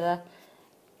 wires together,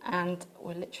 and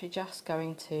we're literally just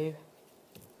going to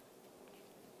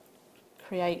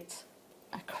create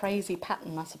a crazy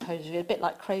pattern, I suppose, a bit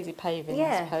like crazy paving,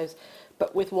 I suppose,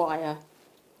 but with wire.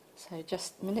 So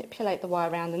just manipulate the wire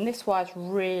around, and this wire's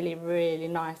really, really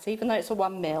nice. Even though it's a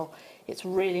 1 mil, it's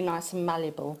really nice and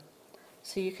malleable.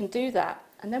 So you can do that,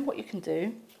 and then what you can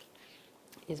do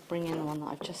is bring in the one that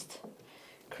I've just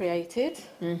created.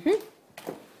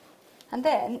 And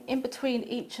then in between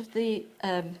each of the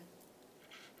kind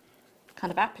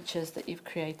of apertures that you've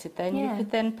created, then you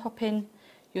could then pop in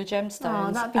your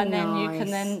gemstones, and then you can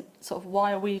then sort of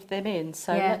wire weave them in.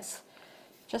 So let's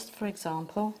just, for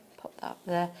example, pop that up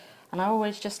there, and I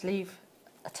always just leave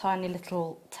a tiny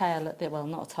little tail at the, well,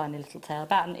 not a tiny little tail,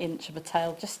 about 1 inch of a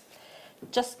tail, just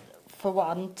for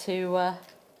one to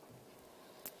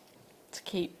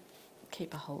keep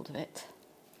a hold of it.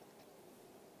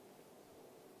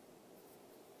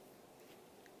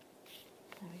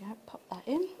 There we go. Pop that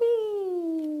in.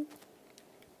 Whee!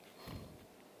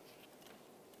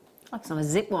 That's on a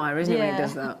zip wire, isn't it, when it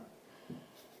does that?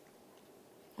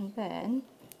 And then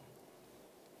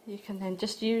you can then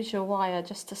just use your wire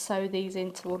just to sew these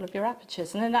into all of your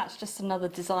apertures, and then that's just another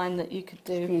design that you could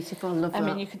do. Beautiful, love that. I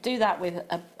mean, you could do that with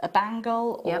a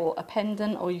bangle or a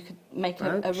pendant, or you could make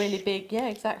a really big,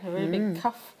 a really big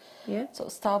cuff sort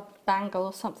of style bangle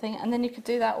or something, and then you could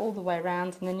do that all the way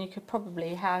around, and then you could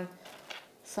probably hang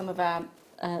some of our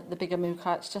the bigger moon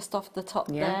kites just off the top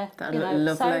there. That'd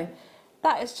look lovely. So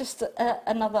that is just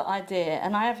another idea,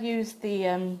 and I have used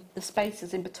the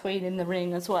spaces in between in the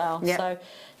ring as well. So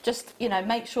just, you know,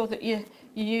 make sure that you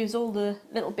use all the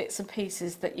little bits and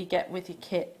pieces that you get with your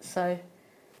kit. So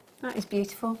that is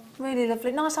beautiful, really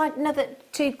lovely. Nice. Another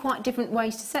 2 quite different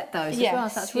ways to set those as well.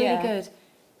 So that's really good.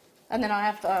 And then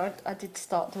I did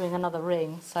start doing another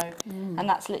ring. So and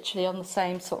that's literally on the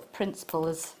same sort of principle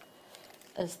as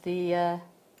the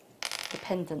the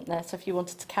pendant there. So if you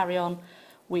wanted to carry on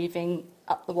weaving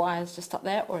up the wires just up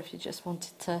there, or if you just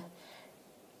wanted to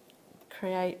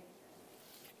create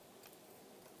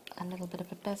a little bit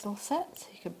of a bezel set, so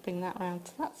you could bring that around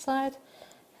to that side,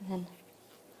 and then,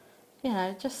 you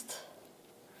know, just,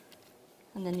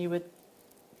 and then you would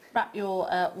wrap your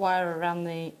wire around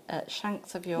the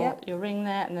shanks of your ring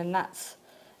there, and then that's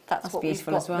what we've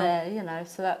got there, you know,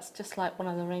 so that's just like one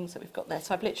of the rings that we've got there.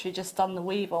 So I've literally just done the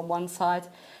weave on one side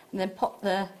and then pop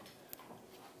that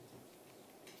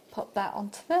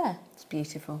onto there. It's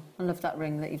beautiful. I love that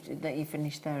ring that you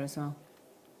finished there as well.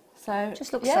 So it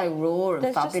just looks so raw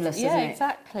and fabulous, doesn't it? Yeah,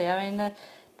 exactly. I mean,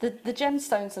 the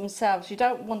gemstones themselves, you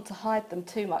don't want to hide them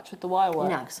too much with the wire work.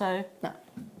 No. So no,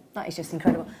 that is just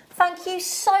incredible. Thank you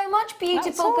so much,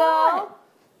 beautiful girl.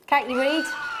 Right. Caitley Reid.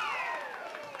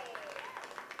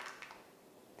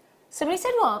 Somebody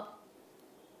said what?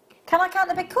 Can I count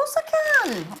the big? Of course I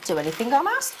can. I'll do anything I'm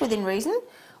asked within reason.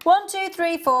 1, 2,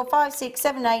 3, 4, 5, 6,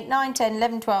 7, 8, 9, 10,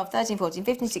 11, 12, 13, 14,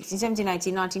 15, 16, 17,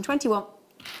 18, 19, 21.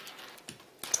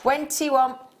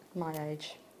 21. My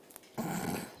age.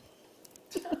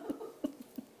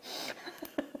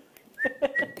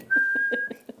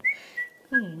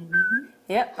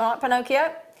 Yep, all right,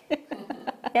 Pinocchio.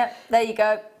 Yep, there you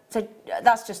go. So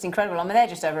that's just incredible. I mean, they're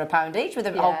just over £1 each with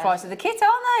the whole price of the kit,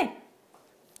 aren't they?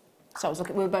 So I was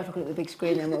looking, we were both looking at the big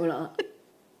screen then, we were like that.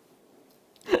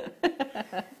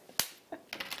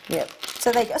 Yep.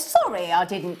 So they go, sorry I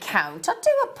didn't count. I do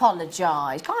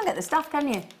apologise. Can't get the stuff,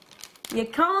 can you? You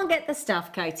can't get the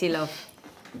stuff, Katie, love.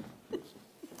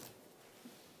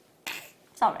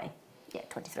 Sorry. Yeah,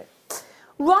 23.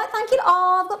 Right, thank you.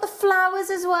 Oh, I've got the flowers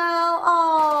as well.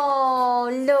 Oh,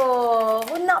 look.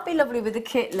 Wouldn't that be lovely with the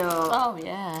kit, look? Oh,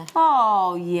 yeah.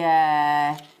 Oh,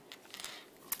 yeah.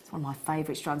 It's one of my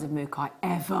favourite strands of mookai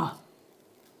ever.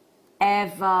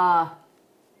 Ever.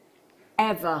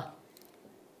 Ever.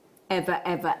 Ever,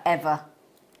 ever, ever.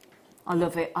 I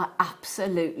love it. I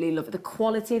absolutely love it. The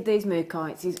quality of these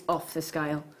mookites is off the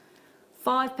scale.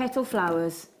 5 petal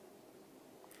flowers.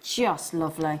 Just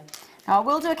lovely. Now, I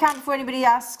will do a count before anybody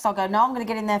asks. I'll go, no, I'm going to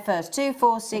get in there first. 2,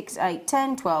 4, 6, 8,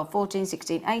 10, 12, 14,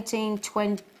 16, 18,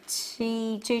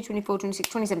 22, 24, 26,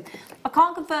 27. I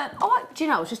can't confirm. Oh, do you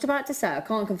know, I was just about to say I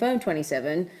can't confirm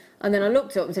 27. And then I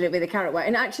looked up and said it'd be the carrot weight.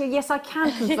 And actually, yes, I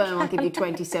can confirm I'll give you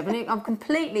 27. I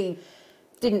completely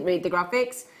didn't read the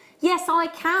graphics. Yes, I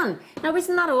can. Now,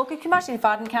 isn't that awkward? Can you imagine if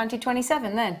I hadn't counted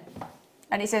 27 then?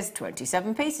 And it says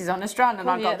 27 pieces on a strand, and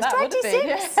I've got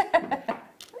 26.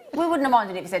 We wouldn't have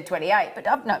minded if it said 28,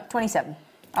 but no, 27.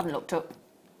 I haven't looked up.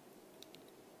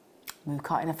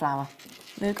 Mookai in a flower.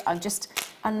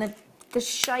 And the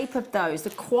shape of those, the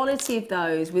quality of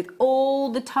those, with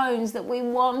all the tones that we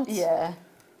want. Yeah.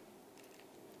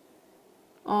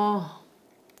 Oh,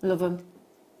 love them.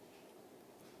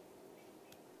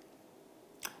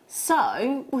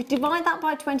 So, we divide that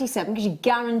by 27, because you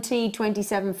guarantee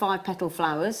 27 5-petal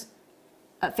flowers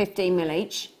at 15mm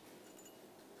each.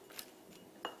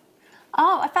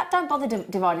 Oh, in fact, don't bother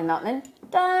dividing that then.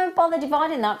 Don't bother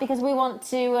dividing that, because we want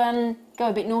to go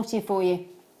a bit naughtier for you.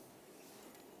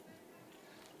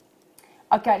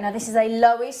 Okay, now this is a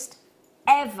lowest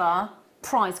ever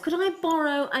price. Could I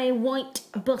borrow a white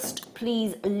bust,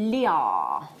 please,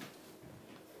 Leah?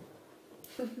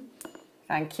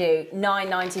 Thank you.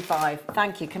 £9.95.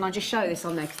 Thank you. Can I just show this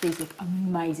on there, because these look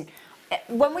amazing.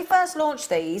 When we first launched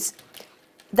these,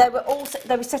 they were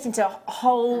set into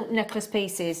whole necklace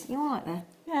pieces. You all right there?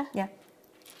 Yeah. Yeah.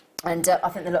 And I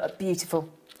think they look beautiful.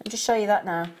 I'll just show you that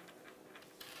now.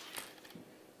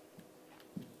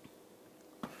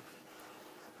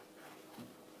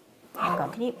 Hang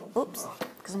on, can you... Oops.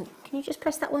 Can you just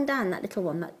press that one down, that little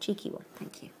one, that cheeky one?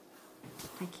 Thank you.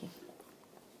 Thank you.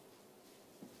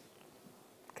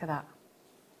 Look at that.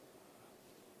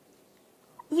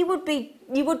 You would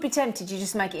be tempted to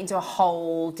just make it into a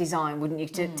whole design, wouldn't you?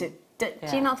 Do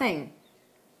you not think?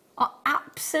 I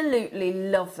absolutely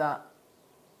love that.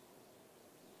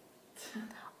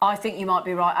 I think you might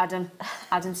be right, Adam.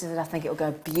 Adam says that I think it'll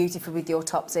go beautifully with your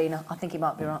top, Zena. I think he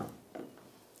might be right.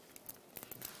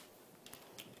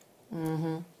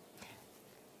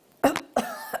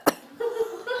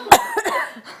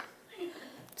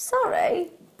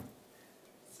 Sorry.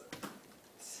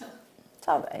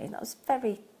 Sorry, that was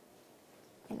very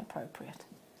inappropriate.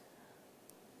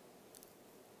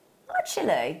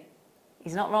 Actually,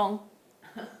 he's not wrong.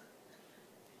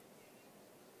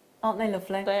 Aren't they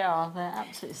lovely? They are. They're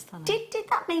absolutely stunning. Did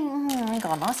that mean... hang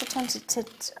on, I was attempted to...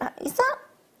 is that...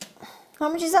 How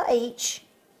much is that each?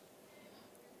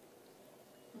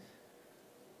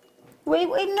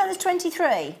 Even though there's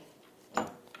 23?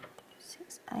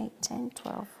 6, 8, 10,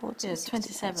 12, 14, Yeah, it's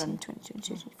 27.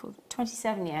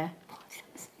 27, yeah.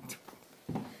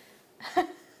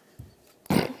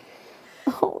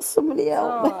 Oh, somebody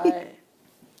help me. Alright.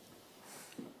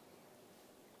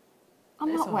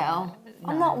 I'm not well. No.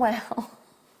 I'm not well.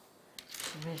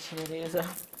 She really is a...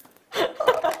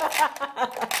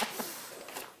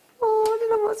 Oh, I don't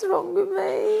know what's wrong with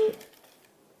me.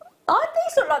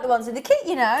 These look like the ones in the kit,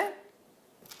 you know.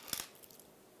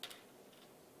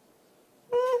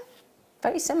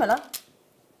 Very similar.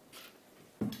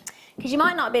 Because you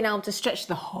might not have been able to stretch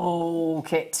the whole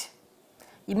kit.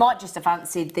 You might just have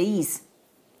fancied these.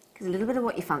 Because a little bit of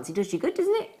what you fancy does you good,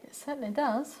 doesn't it? It certainly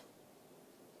does.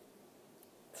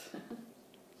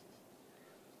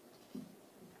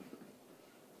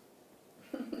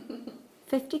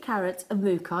 50 carats of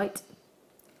mookaite.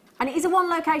 And it is a one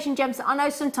location gemstone. I know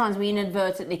sometimes we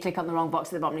inadvertently click on the wrong box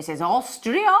at the bottom and it says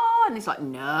Austria. And it's like,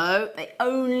 no, they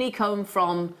only come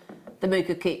from the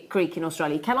Mooka Creek in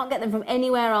Australia. You cannot get them from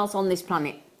anywhere else on this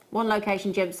planet. One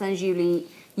location gemstones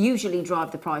usually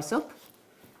drive the price up.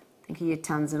 Think of your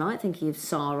tanzanite, think of your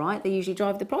sarite. They usually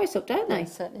drive the price up, don't they? They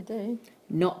certainly do.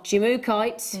 Not your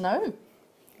mookite. No.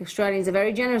 The Australians are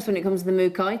very generous when it comes to the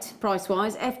mookite,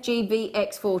 price-wise.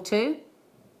 FGBX42.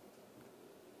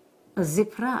 The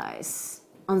price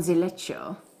on the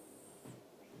lecho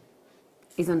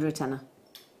is under a tenner.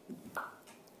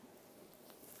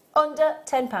 Under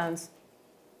 £10.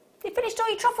 You finished all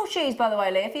your truffle cheese, by the way,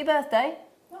 Leah, for your birthday?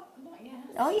 Not yet.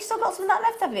 Oh, you still got some of that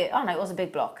left, have you? Oh, no, it was a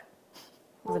big block.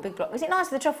 It was a big block. Was it nice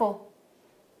with the truffle?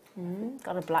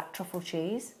 Got a black truffle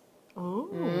cheese.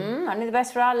 Only the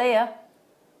best for our Leah.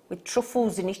 With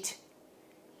truffles in it.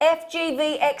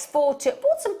 FGVX42.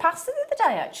 Bought some pasta the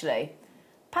other day, actually.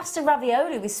 Pasta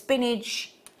ravioli with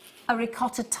spinach, a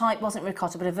ricotta type, wasn't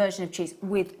ricotta, but a version of cheese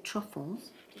with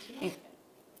truffles.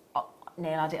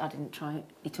 Neil, I didn't try it.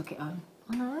 He took it home.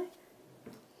 I know. I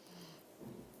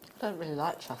don't really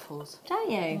like truffles. Don't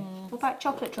you? What about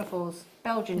chocolate truffles?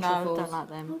 Belgian truffles? No, don't like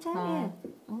them. Oh,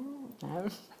 don't No.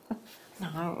 you?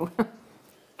 No.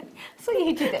 So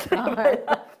you did it. No.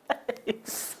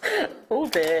 Oh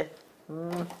dear.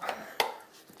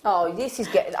 Oh, this is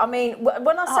getting... I mean,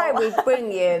 when I say we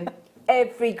bring you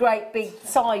every great big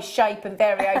size, shape and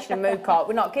variation of mookite,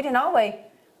 we're not kidding, are we?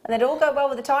 And they'd all go well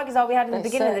with the tigers we had in the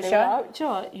beginning of the show. Do you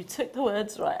know what? You took the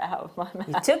words right out of my mouth.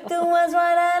 You took the words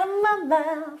right out of my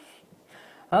mouth.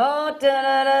 Oh, da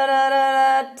da da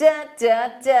da da da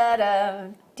da da.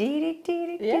 Dee dee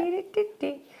dee dee dee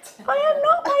dee. I am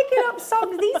not making up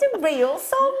songs. These are real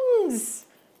songs.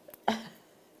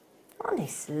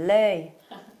 Honestly,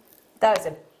 those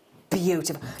are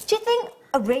beautiful. Do you think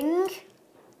a ring?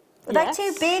 Were they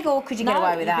too big, or could you get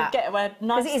away with that? You could get away.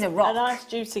 Nice, it is a rock. A nice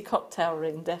juicy cocktail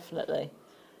ring, definitely.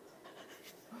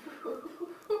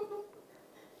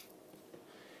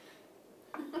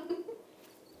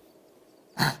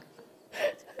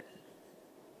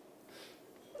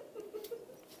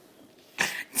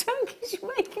 You're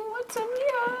making my tummy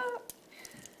hurt.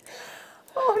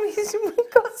 Oh,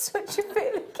 we've got such a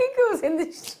bit of giggles in the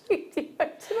studio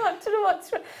tonight. I don't know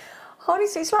what's wrong.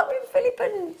 Honestly, it's like when Philip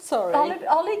and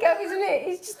Ollie go, isn't it?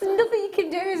 It's just nothing you can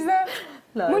do, is there?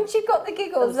 No. Once you've got the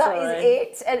giggles, that is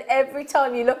it. And every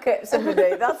time you look at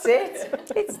somebody, that's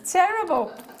it. It's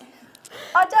terrible.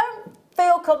 I don't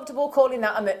feel comfortable calling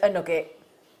that a nugget.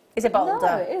 It's a boulder.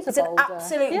 No, it is a boulder. It's an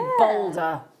absolute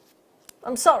boulder.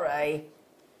 I'm sorry.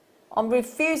 I'm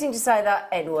refusing to say that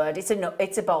N-word. It's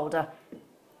a boulder.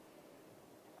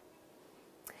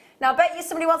 Now, I bet you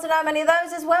somebody wants to know how many of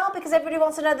those as well, because everybody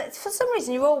wants to know that. For some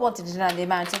reason, you all wanted to know the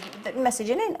amount of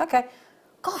messaging in. Okay.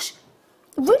 Gosh,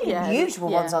 really unusual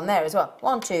ones on there as well.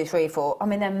 1, 2, 3, 4. I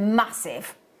mean, they're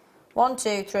massive. 1,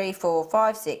 2, 3, 4,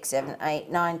 5, 6, 7, 8,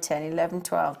 9, 10, 11,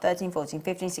 12, 13, 14,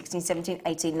 15, 16, 17,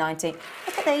 18, 19.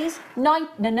 Look at these.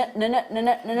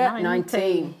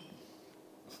 19.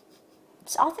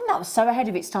 I think that was so ahead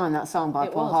of its time, that song by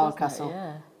Paul Hardcastle.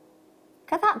 Yeah.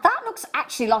 That looks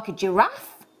actually like a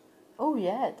giraffe. Oh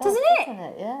yeah, it does, doesn't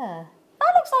it? Yeah.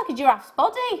 That looks like a giraffe's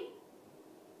body.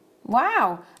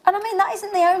 Wow. And I mean, that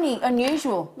isn't the only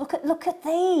unusual. Look at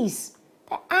these.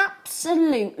 They're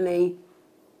absolutely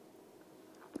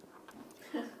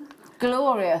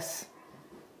glorious.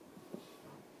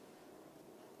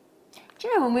 Do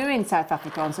you know, when we were in South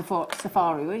Africa on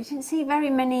safari, we didn't see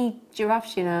very many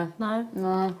giraffes, you know.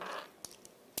 No.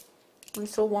 We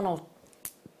saw one or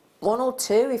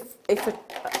two, if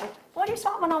what do you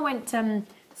start when I went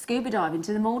scuba diving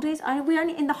to the Maldives? We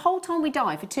only, in the whole time we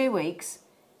dived for 2 weeks,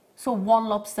 saw one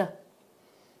lobster.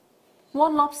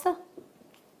 One lobster.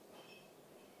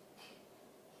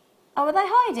 Oh, were they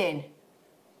hiding?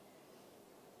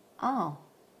 Oh.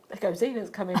 There goes Zena's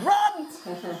coming. Run!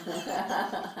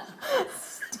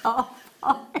 Stop.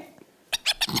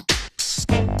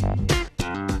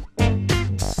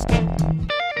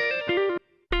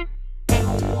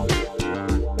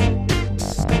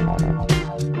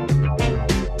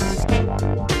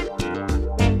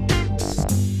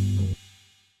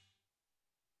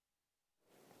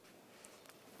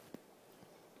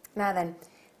 Now then,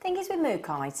 thing is with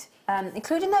mookaite,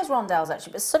 including those rondelles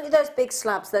actually, but certainly those big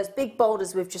slabs, those big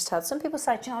boulders we've just had. Some people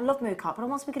say, "Do you know, I love mookaite, but I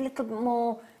want to make it a little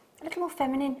more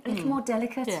feminine, a little more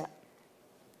delicate." Yeah.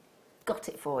 Got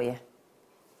it for you.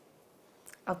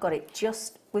 We've got it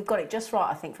just right,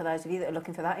 I think, for those of you that are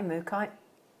looking for that in mookaite.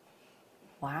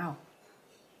 Wow.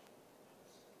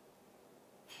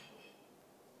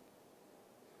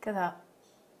 Look at that.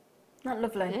 Isn't that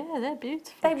lovely? Yeah, they're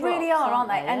beautiful. They really drops, are, aren't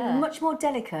they? Yeah. And much more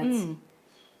delicate.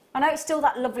 I know it's still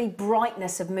that lovely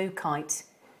brightness of mookaite.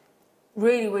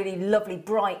 Really, really lovely,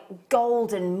 bright,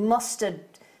 golden, mustard.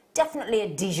 Definitely a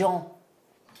Dijon.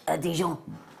 And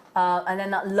then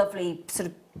that lovely sort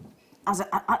of...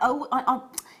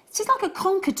 it's just like a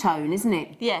conker tone, isn't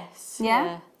it? Yes.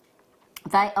 Yeah?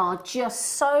 They are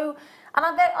just so... And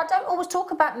I don't always talk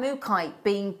about mookaite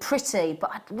being pretty, but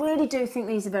I really do think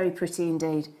these are very pretty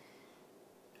indeed.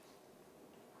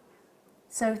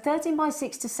 So 13 by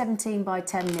 6 to 17 by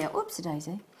 10 mil. Oopsie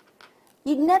daisy.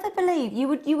 You'd never believe, you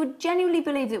would genuinely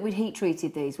believe that we'd heat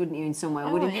treated these, wouldn't you, in some way?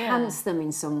 Would enhance them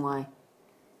in some way.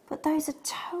 But those are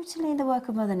totally the work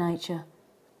of Mother Nature.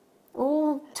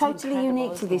 All totally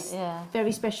unique to this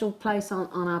very special place on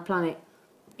our planet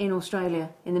in Australia,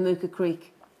 in the Mooka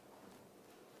Creek.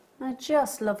 They're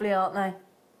just lovely, aren't they?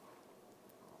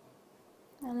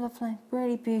 They're lovely,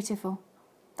 really beautiful.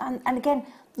 And again,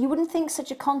 you wouldn't think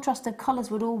such a contrast of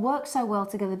colours would all work so well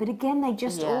together, but again, they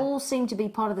just all seem to be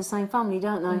part of the same family,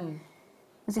 don't they?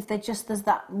 As if there's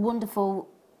that wonderful,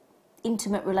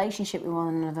 intimate relationship with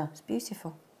one another. It's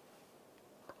beautiful.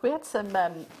 We had some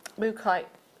mookaite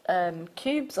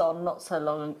cubes on not so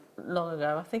long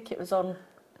ago. I think it was on...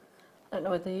 I don't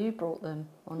know whether you brought them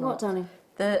or not. What, darling?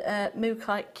 The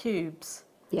mookaite cubes.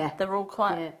 Yeah. They're all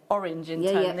quite orange in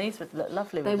tone. Yeah. These would look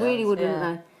lovely with They really would, wouldn't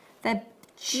they? They're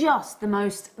just the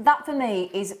most... That, for me,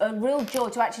 is a real joy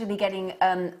to actually be getting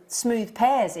smooth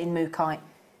pears in mookaite.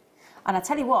 And I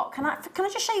tell you what, can I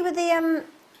just show you with the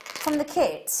from the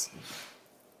kit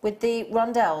with the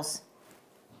rondelles?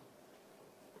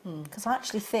 Because I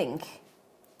actually think...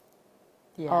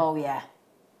 Oh, yeah.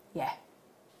 Yeah.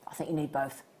 I think you need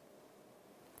both.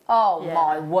 Oh,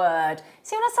 my word.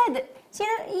 See when I say that...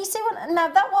 You see what... Now,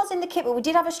 that was in the kit, but we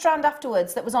did have a strand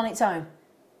afterwards that was on its own.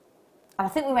 And I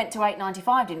think we went to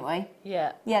 $8.95, didn't we?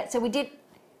 Yeah. Yeah, so we did...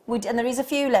 and there is a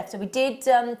few left, so we did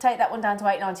take that one down to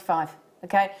 $8.95,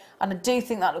 okay? And I do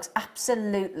think that looks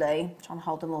absolutely... I'm trying to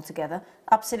hold them all together.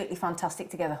 Absolutely fantastic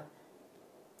together.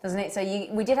 Doesn't it? So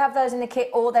we did have those in the kit,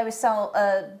 or they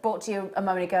were brought to you a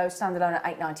moment ago, standalone at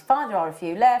 $8.95. There are a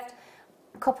few left.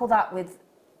 Couple that with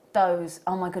those.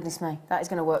 Oh, my goodness me. That is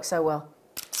going to work so well.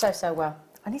 So well.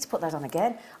 I need to put those on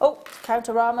again. Oh,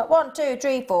 Counterama. 1, 2,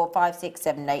 3, 4, 5, 6,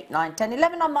 7, 8, 9, 10,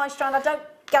 11 on my strand. I don't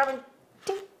guarantee.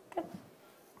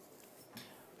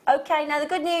 Okay, now the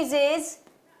good news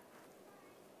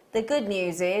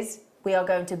is we are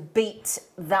going to beat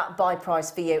that buy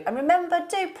price for you. And remember,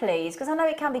 do please, because I know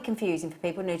it can be confusing for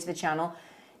people new to the channel,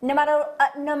 no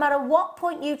matter what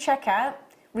point you check out,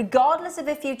 regardless of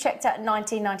if you checked out at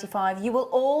 $19.95, you will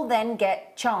all then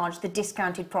get charged the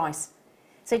discounted price.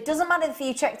 So it doesn't matter if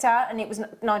you checked out and it was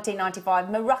 $19.95,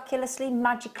 miraculously,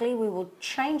 magically, we will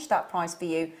change that price for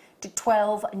you to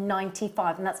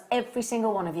 $12.95, and that's every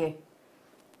single one of you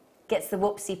gets the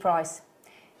whoopsie price.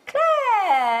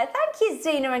 Claire, thank you,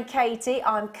 Zena and Katie.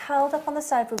 I'm curled up on the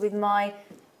sofa with my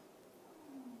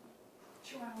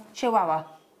Chihuahua.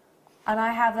 And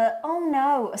I have a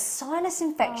sinus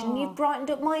infection. You've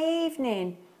brightened up my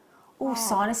evening. Oh,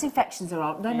 sinus infections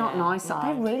they're not nice. No.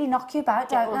 They really knock you about,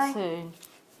 don't they? Soon.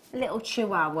 Little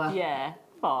Chihuahua. Yeah.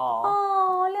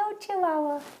 Oh, little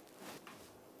Chihuahua.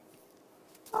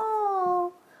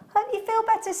 Oh, hope you feel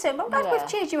better soon. I'm glad we've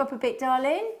cheered you up a bit,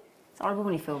 darling. It's horrible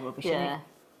when you feel rubbish, isn't it?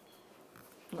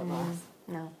 Not nice.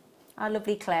 No. Our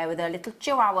lovely Claire with her little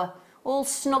Chihuahua all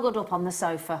snuggled up on the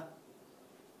sofa.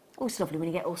 Oh, it's lovely when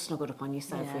you get all snuggled up on your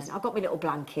sofa, isn't it? I've got my little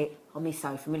blanket on my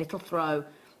sofa, my little throw,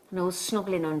 and I was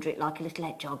snuggling under it like a little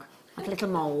hedgehog, like a little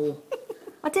mole.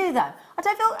 I do, though. It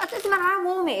doesn't matter how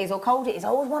warm it is or cold it is, I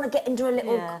always want to get into a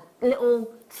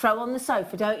little throw on the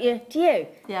sofa, don't you? Do you?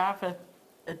 Yeah, I have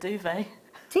a duvet.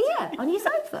 Do you? On your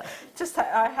sofa? Just,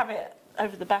 I have it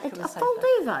over the back of the sofa. A full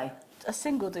duvet? A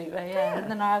single duvet, yeah. And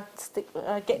then I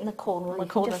get in the corner on the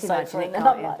corner just sofa. imagine it, And can't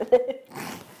I'm you? like,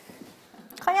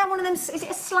 Can't you have one of them? Is it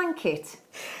a slang kit?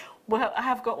 Well, I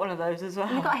have got one of those as well.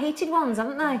 They've got heated ones,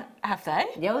 haven't they? Have they?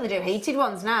 Yeah, well, they do heated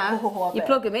ones now. Oh, I you bet.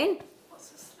 plug them in.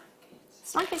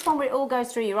 Slang kit's one where it all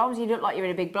goes through your arms. You look like you're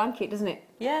in a big blanket, doesn't it?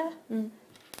 Yeah.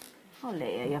 Oh,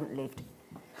 Leah, you haven't lived.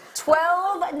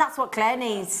 12, and that's what Claire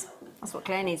needs. That's what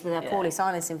Claire needs with her poorly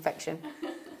sinus infection.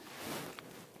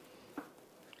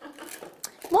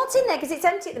 What's in there? Because it's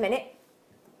empty at the minute.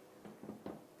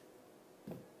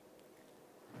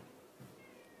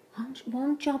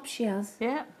 One job she has.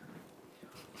 Yeah.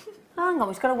 Hang on,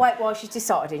 we've got to wait while she's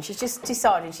deciding. She's just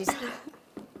deciding. She's.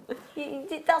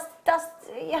 That's.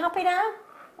 You happy now?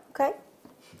 Okay.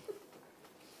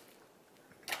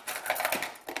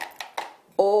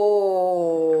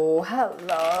 Oh,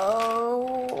 hello.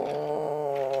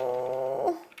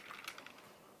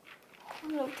 I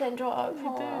love dendrite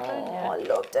opal. I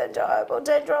love dendrite opal.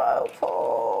 Dendrite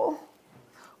opal.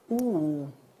 Ooh.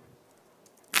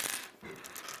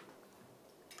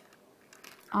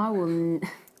 I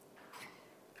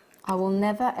will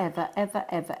never, ever, ever,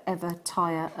 ever, ever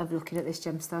tire of looking at this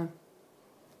gemstone.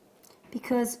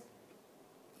 Because,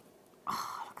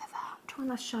 oh, look at that. I'm trying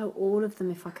to show all of them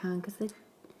if I can, because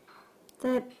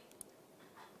they're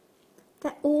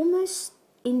almost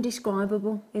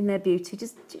indescribable in their beauty. Do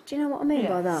you know what I mean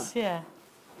by that? Yeah.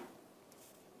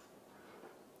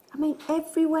 I mean,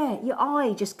 everywhere. Your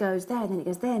eye just goes there, then it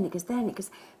goes there, and it goes there, and it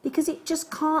goes... Because it just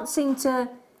can't seem to...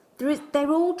 They're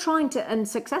all trying to, and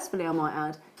successfully I might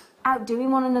add,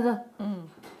 outdoing one another.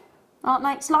 Aren't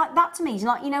they? It's like that to me. It's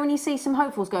like, you know, when you see some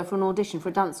hopefuls go for an audition, for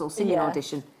a dance or singing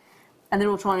audition, and they're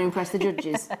all trying to impress the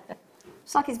judges.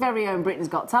 It's like its very own Britain's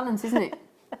Got Talent, isn't it?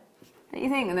 Don't you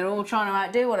think? And they're all trying to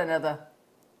outdo one another.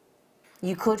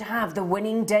 You could have the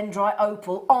winning dendrite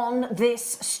opal on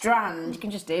this strand. You can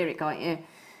just hear it, can't you?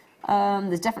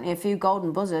 There's definitely a few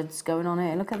golden buzzards going on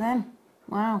here. Look at them.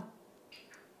 Wow.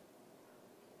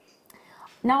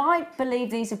 Now, I believe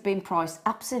these have been priced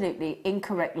absolutely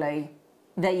incorrectly.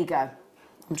 There you go.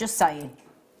 I'm just saying.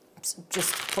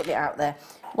 Just putting it out there.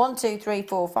 1, 2, 3,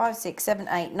 4, 5, 6, 7,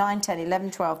 8, 9, 10, 11,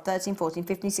 12, 13, 14,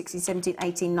 15, 16, 17,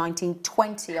 18, 19,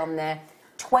 20 on there.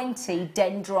 20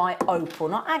 dendrite opal.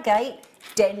 Not agate,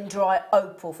 dendrite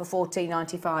opal for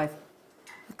 $14.95.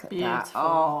 Look at that.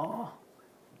 Oh.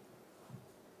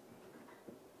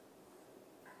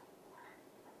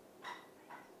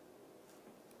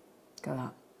 Go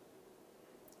that.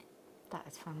 That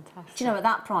is fantastic. Do you know, at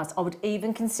that price, I would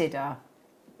even consider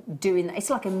doing...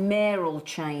 It's like a mayoral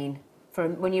chain for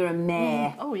when you're a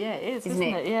mayor. Oh, yeah, it is, isn't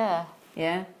it? Yeah.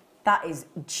 Yeah? That is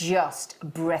just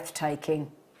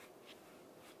breathtaking.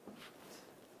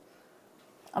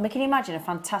 I mean, can you imagine a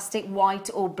fantastic white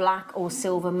or black or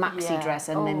silver maxi dress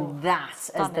and then that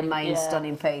as the main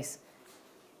stunning piece?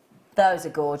 Those are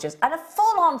gorgeous. And a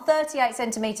full-on 38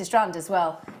 centimetre strand as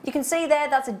well. You can see there,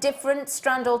 that's a different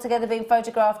strand altogether being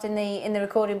photographed in the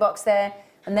recording box there.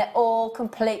 And they're all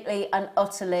completely and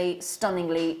utterly,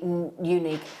 stunningly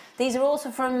unique. These are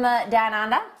also from Down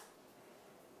Under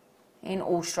in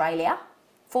Australia.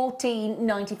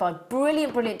 $14.95.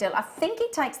 Brilliant, brilliant deal. I think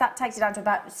it takes it down to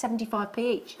about 75p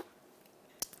each.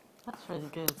 That's really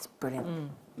good. It's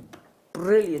brilliant.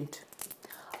 Brilliant.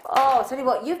 Oh, I'll tell you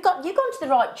what, you've gone to the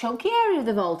right chunky area of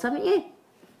the vault, haven't you?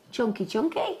 Chunky,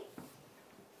 chunky.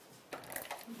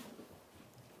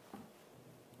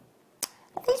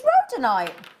 Are these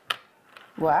rhodonite?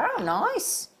 Wow,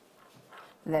 nice.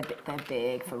 They're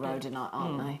big for rhodonite,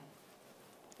 aren't they?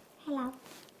 Hello.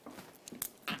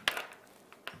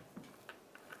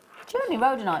 Do you have any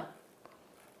rhodonite?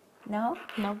 No?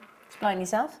 No. Explain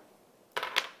yourself.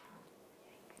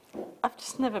 I've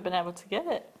just never been able to get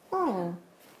it. Oh.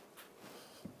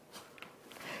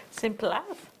 Simple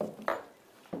as.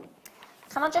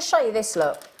 Can I just show you this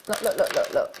look? Look, look, look,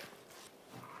 look, look.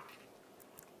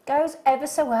 Goes ever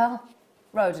so well.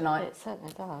 Rhodonite. It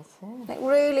certainly does, yeah. It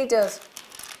really does.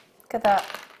 Look at that.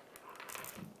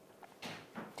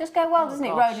 Just go well, doesn't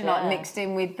it? Rhodonite mixed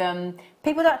in with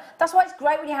people don't. That's why it's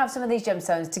great when you have some of these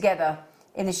gemstones together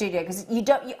in the studio, because you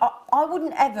don't. I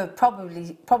wouldn't ever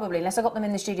probably unless I got them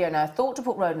in the studio now thought to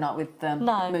put rhodonite with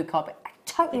mood carpet. It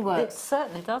totally works. It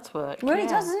certainly does work. It really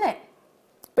does, doesn't it?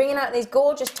 Bringing out these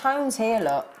gorgeous tones here.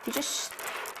 Look, if you just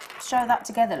show that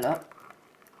together, look.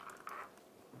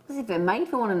 This is been made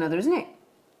for one another, isn't it?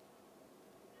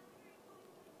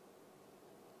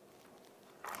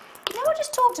 You know, I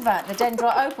just talked about the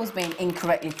dendrite opals being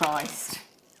incorrectly priced.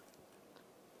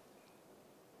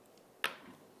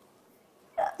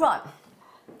 Right.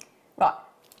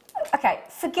 Okay,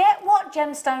 forget what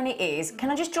gemstone it is.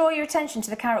 Can I just draw your attention to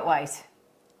the carat weight?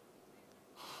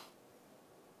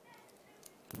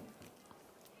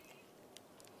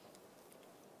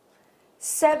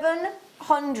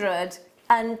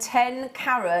 710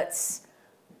 carats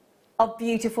of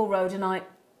beautiful rhodonite.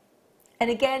 And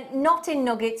again, not in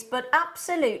nuggets, but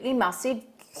absolutely massive,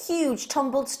 huge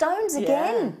tumbled stones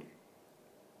again. Yeah.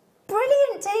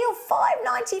 Brilliant deal,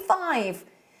 $5.95.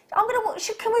 Can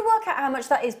we work out how much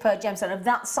that is per gemstone of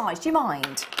that size? Do you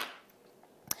mind?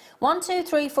 1, 2,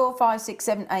 3, 4, 5, 6,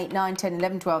 7, 8, 9, 10,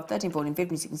 11, 12, 13, 14,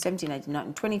 15, 16, 17, 18,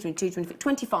 19, 20, 22, 23,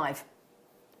 25.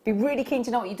 Be really keen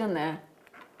to know what you've done there.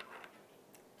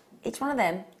 Each one of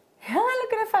them.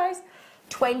 Look at her face.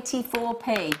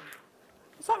 24p.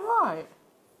 Is that right?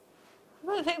 I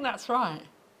don't think that's right.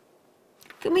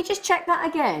 Can we just check that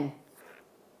again?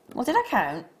 What did I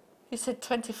count? You said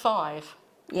 25.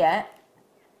 Yeah.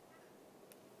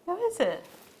 How is it?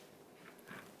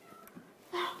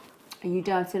 Are you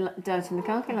doubting the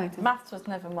calculator? Maths was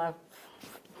never my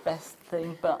best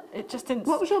thing, but it just didn't...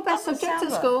 What was your best subject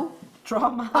at school?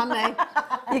 Drama. Honey,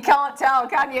 you can't tell,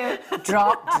 can you?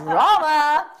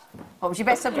 Drama. What was your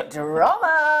best subject?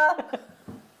 Drama.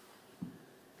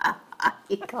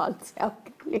 You can't tell,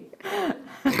 can you?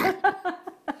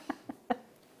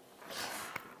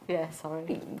 Yeah,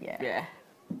 sorry. Yeah.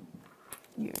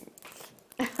 Yeah.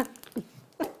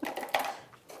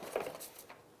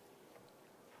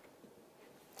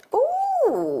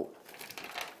 Ooh.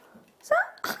 Is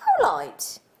that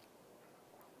howlite?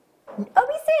 Oh,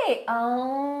 is it?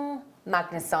 Oh,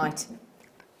 magnesite. I've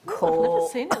Cool. never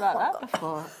seen it like that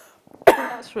before.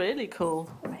 That's really cool.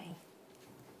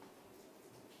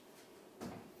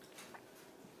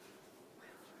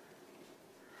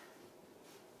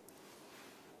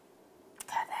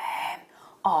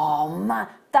 Oh man,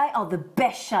 they are the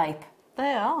best shape.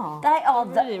 They are. They are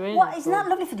really, really what? Isn't that cool.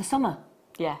 lovely for the summer?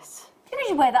 Yes. Do you know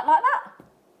you wear that like that?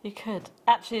 You could.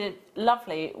 Actually,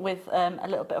 lovely with a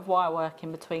little bit of wire work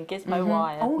in between, gizmo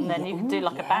wire, Oh, and then yeah. you can do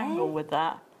like a bangle with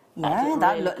that. Yeah, That'd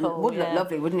that really cool, would look yeah.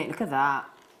 lovely, wouldn't it? Look at that.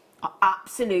 I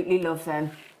absolutely love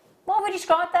them. What have we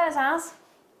described theirs as?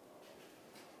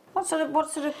 What sort of?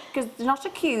 Because they're not a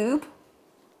cube.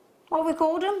 What have we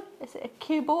called them? Is it a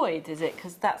cuboid? Is it?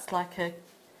 Because that's like a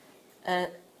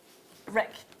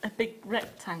big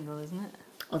rectangle, isn't it?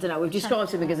 I don't know. We've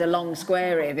described something as a long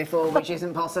square here before, which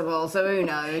isn't possible. So who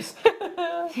knows?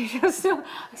 It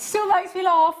still makes me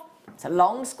laugh. It's a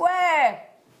long square.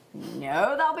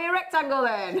 No, that'll be a rectangle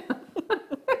then.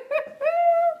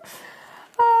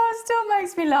 Oh, it still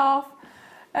makes me laugh.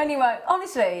 Anyway,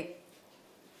 honestly,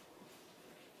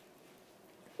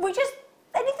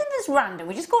 anything that's random,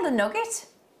 we just call a nugget.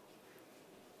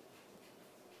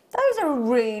 Those are a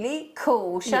really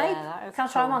cool shape. Yeah, that is Can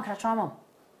I try them cool. on? Can I try them on?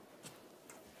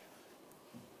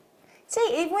 See,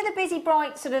 even with a busy,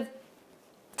 bright sort of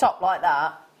top like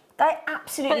that, they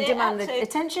absolutely demand the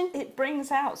attention. It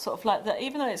brings out sort of like the,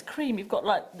 even though it's cream, you've got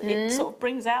like, it sort of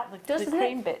brings out the Doesn't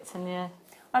cream it? bits and yeah.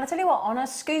 And I tell you what, on a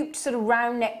scooped sort of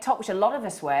round neck top, which a lot of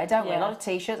us wear, don't we? A Yeah. lot of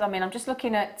t-shirts. I mean, I'm just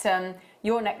looking at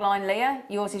your neckline, Leah.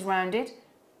 Yours is rounded.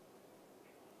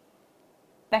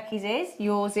 Becky's is.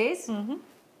 Yours is. I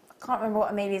can't remember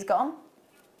what Amelia's got on.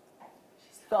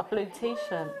 She's got a blue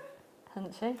t-shirt,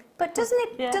 hasn't she? But doesn't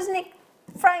Yeah. it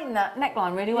frame that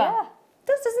neckline really well? Yeah. It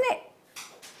does, doesn't it?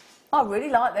 I really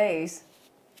like these.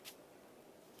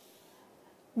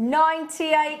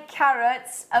 98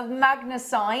 carats of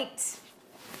magnesite.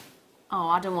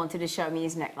 Oh, Adam wanted to show me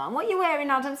his neckline. What are you wearing,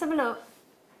 Adam? Let's have a look.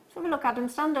 Let's have a look, Adam.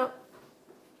 Stand up.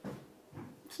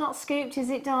 It's not scooped, is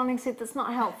it, darling? Sid? That's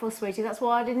not helpful, sweetie. That's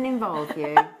why I didn't involve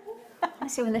you. I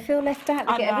see, when they feel left out,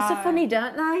 they I get ever so know. funny,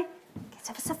 don't they? Gets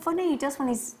ever so funny. He does when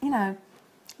he's, you know,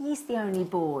 he's the only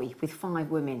boy with 5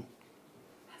 women.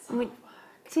 I mean,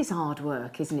 it is hard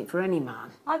work, isn't it, for any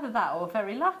man? Either that or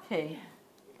very lucky.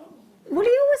 Well,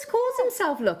 he always calls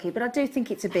himself lucky, but I do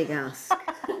think it's a big ask.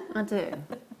 I do.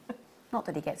 Not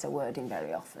that he gets a word in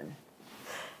very often.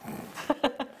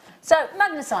 So,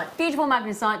 magnesite, beautiful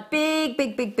magnesite,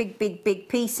 big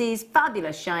pieces,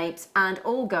 fabulous shapes, and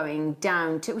all going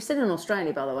down to, we're still in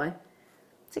Australia, by the way,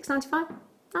 $6.95.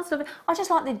 That's lovely. I just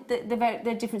like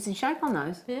the difference in shape on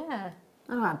those. Yeah.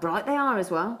 Oh, how bright they are as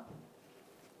well.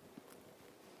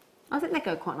 I think they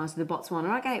go quite nice with the Botswana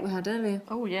agate we had earlier.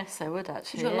 Oh yes, they would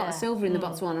actually. You've got a lot of silver in the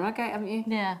Botswana agate, haven't you?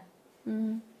 Yeah.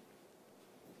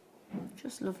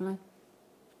 Just lovely.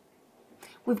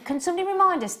 Can somebody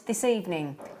remind us this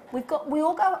evening? We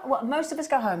all go. Well, most of us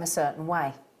go home a certain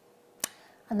way,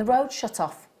 and the road's shut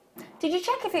off. Did you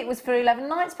check if it was for 11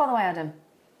 nights, by the way, Adam?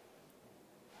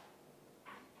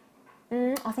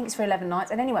 I think it's for 11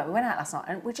 nights. And anyway, we went out last night,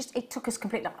 and it took us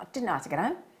completely. I didn't know how to get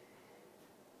home.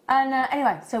 And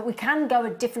anyway, so we can go a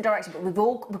different direction, but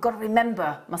we've got to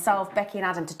remember, myself, Becky, and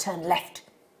Adam, to turn left.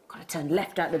 Got to turn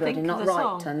left out the building, Think of not the right.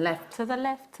 song. Turn left. To the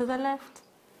left, to the left.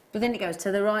 But then it goes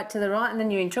to the right, and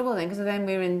then you're in trouble then, because then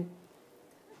we're in...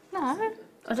 No.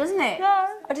 Oh, doesn't it? No.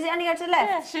 Or does it only go to the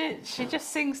left? Yeah, she just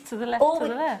sings to the left, Or to we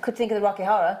the left. could think of the Rocky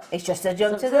Horror. It's just a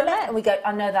jump to the left. And we go,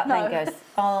 I know that No. then goes,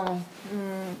 oh.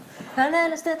 And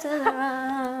then a step to the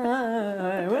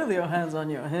right. With your hands on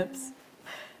your hips.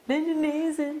 Then your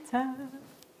knees in touch.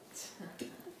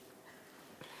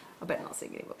 I better not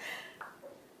sing anymore.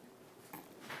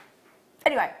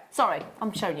 Anyway, sorry,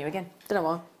 I'm showing you again. Don't know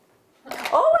why.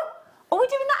 Oh, are we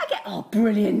doing that again? Oh,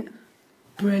 brilliant.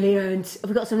 Brilliant. Have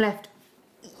we got some left?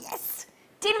 Yes.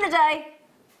 Team of the day.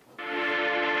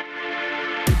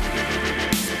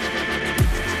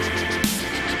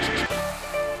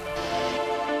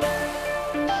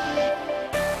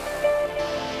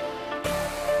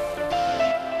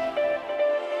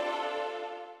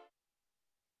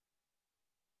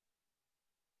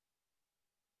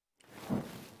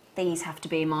 These have to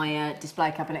be in my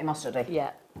display cabinet in my study.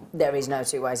 Yeah. There is no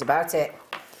two ways about it.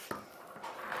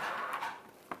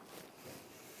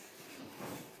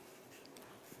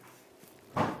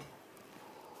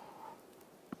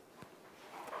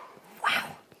 Wow.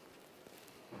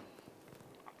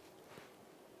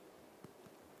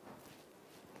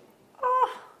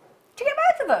 Oh, do you get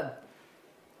both of them?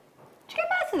 Do you get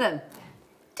both of them?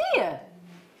 Do you?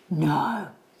 No.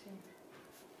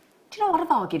 Do you know what?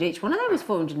 I've argued each one of them was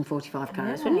 445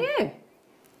 carats, wouldn't you?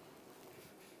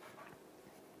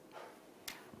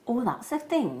 Oh, that's the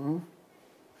thing.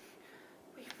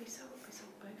 We sold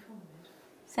both on it.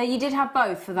 So you did have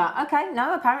both for that? Okay,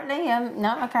 no, apparently,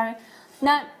 no, okay.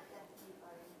 No,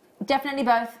 definitely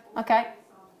both, okay.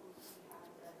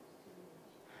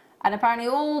 And apparently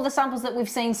all the samples that we've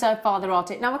seen so far, there are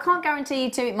two. Now, I can't guarantee you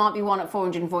two, it might be one at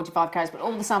 445 carats, but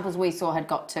all the samples we saw had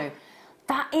got two.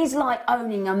 That is like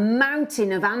owning a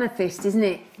mountain of amethyst, isn't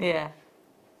it? Yeah.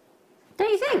 Don't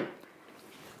you think?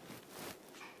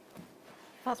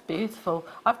 That's beautiful.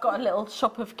 I've got a little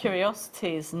shop of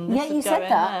curiosities and this Yeah, you would go said in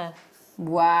that. there.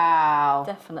 Wow.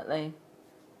 Definitely.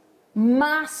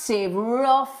 Massive,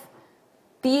 rough,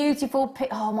 beautiful,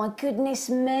 oh my goodness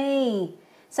me.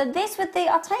 So this would be,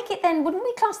 I'll take it then, wouldn't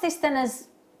we class this then as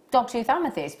dogtooth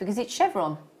amethyst because it's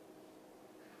chevron?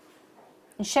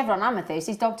 And chevron amethyst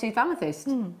is dogtooth amethyst.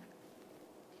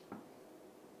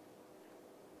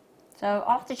 So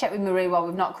I'll have to check with Marie why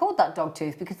we've not called that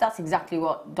dogtooth because that's exactly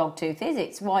what dogtooth is.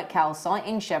 It's white calcite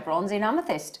in chevrons in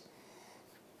amethyst.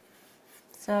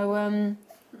 So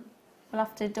we'll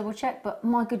have to double check, but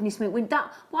my goodness me, what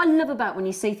I love about when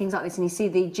you see things like this and you see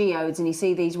the geodes and you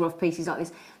see these rough pieces like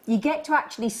this, you get to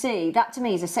actually see, that to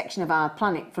me is a section of our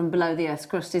planet from below the Earth's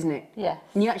crust, isn't it? Yeah.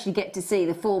 And you actually get to see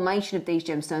the formation of these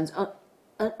gemstones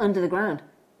under the ground.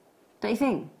 Don't you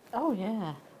think? Oh,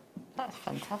 yeah. That's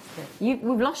fantastic. We've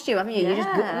lost you, haven't you? You just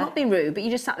Yeah. not being rude, but you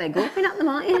just sat there gawping at them,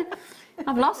 aren't you?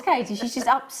 I've lost Katie. She's just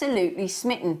absolutely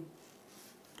smitten.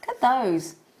 Look at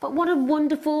those. But what a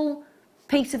wonderful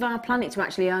piece of our planet to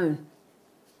actually own.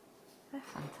 They're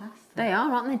fantastic. They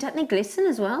are, aren't they? Don't they glisten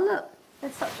as well? Look.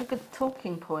 They're such a good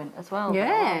talking point as well.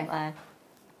 Yeah. Though, aren't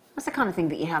That's the kind of thing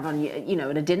that you have on, you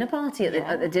know, at a dinner party,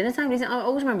 at the dinner table, isn't it? I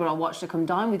always remember I watched her come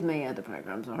dine with me. The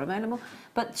programmes are available.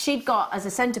 But she'd got, as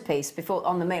a centrepiece before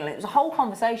on the meal, it was a whole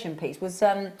conversation piece, was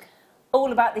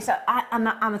all about this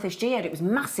amethyst geode. It was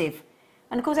massive.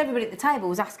 And, of course, everybody at the table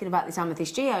was asking about this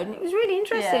amethyst geode, and it was really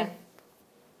interesting. Yeah.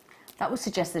 That would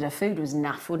suggest that her food was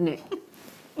naff, wouldn't it?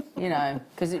 You know,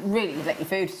 because it really would let your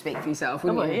food speak for yourself,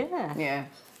 wouldn't Oh, it? yeah. Yeah.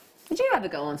 Would you ever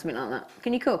go on something like that?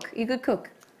 Can you cook? Are you a good cook?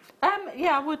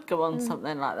 Yeah, I would go on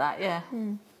something like that, yeah.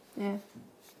 Yeah.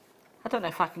 I don't know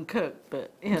if I can cook,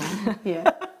 but, you know.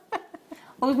 Yeah.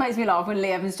 Always makes me laugh when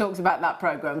Lee Evans talks about that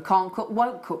programme. Can't cook,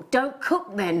 won't cook. Don't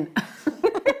cook then.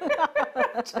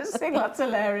 Just think that's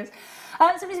hilarious.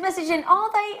 Somebody's messaging, are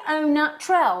they au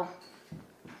naturel?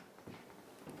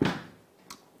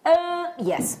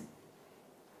 Yes.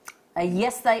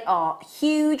 Yes, they are.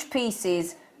 Huge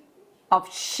pieces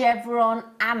of chevron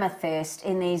amethyst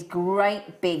in these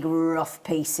great big rough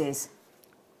pieces.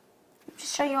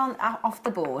 Just show you off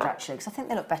the board, actually, because I think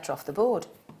they look better off the board,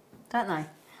 don't they?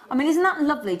 I mean, isn't that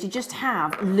lovely to just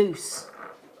have loose?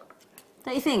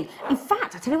 Don't you think? In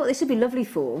fact, I tell you what, this would be lovely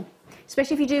for,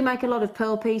 especially if you do make a lot of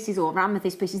pearl pieces or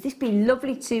amethyst pieces, this would be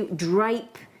lovely to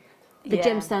drape the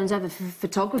gemstones over for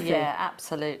photography. Yeah,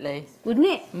 absolutely. Wouldn't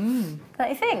it? Don't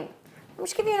you think? Let me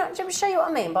just give you, let me show you what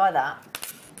I mean by that.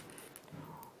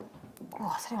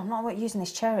 Oh, I tell you, I'm not using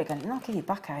this chair again. It'll not give you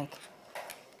backache.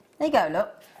 There you go, look.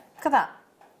 Look at that.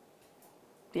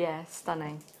 Yeah,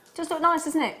 stunning. Just look nice,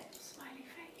 doesn't it? Smiley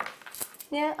face.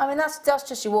 Yeah, I mean, that's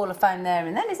just your wall of fame there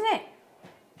and then, isn't it?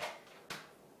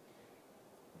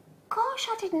 gosh,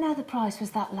 I didn't know the price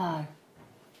was that low.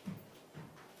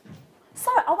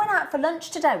 So I went out for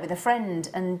lunch today with a friend,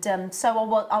 and so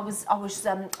I was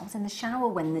in the shower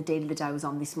when the deal of the day was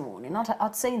on this morning.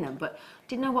 I'd seen them, but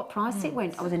didn't know what price it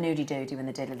went. I was a nudie doodie when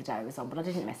the deal of the day was on, but I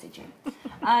didn't message him.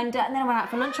 And then I went out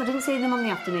for lunch. I didn't see them on the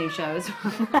afternoon show as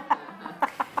well.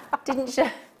 Didn't show.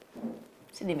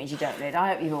 It's an image you don't read.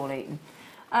 I hope you've all eaten.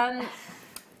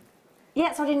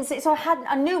 Yeah, so I didn't see. So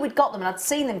I knew we'd got them, and I'd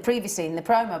seen them previously in the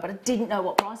promo, but I didn't know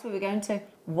what price we were going to.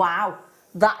 Wow.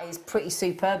 That is pretty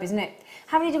superb, isn't it?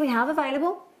 How many do we have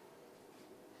available?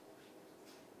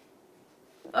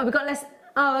 Oh, we've got less.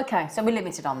 Oh, okay. So we're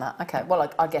limited on that. Okay. Well,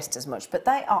 I guessed as much. But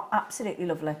they are absolutely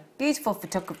lovely. Beautiful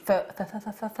photography.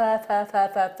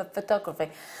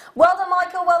 Well done,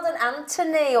 Michael. Well done,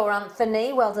 Anthony or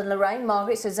Anthony. Well done, Lorraine,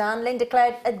 Margaret, Suzanne, Linda,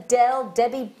 Claire, Adele,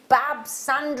 Debbie, Babs,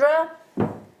 Sandra.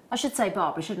 I should say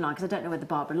Barbara, shouldn't I? Because I don't know whether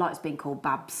Barbara likes being called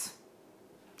Babs.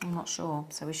 I'm not sure,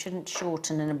 so we shouldn't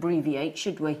shorten and abbreviate,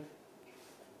 should we?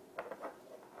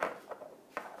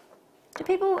 Do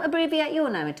people abbreviate your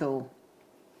name at all?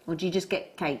 Or do you just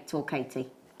get Kate or Katie?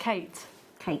 Kate.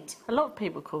 Kate. A lot of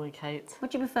people call me Kate. What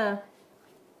do you prefer?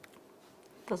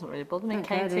 Doesn't really bother me. Don't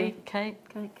care, do Katie. you? Kate.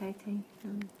 Katie.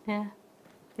 Yeah.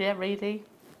 Yeah, Reedy.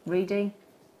 Reedy.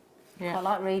 Yeah. I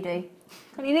like Reedy.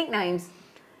 Got any nicknames?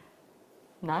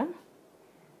 No.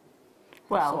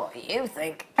 Well, What do you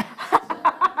think?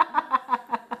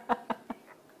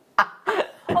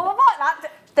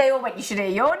 They all went, you should hear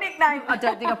your nickname. I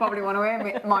don't think I probably want to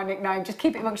hear my nickname. Just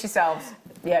keep it amongst yourselves.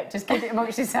 Yeah, just keep it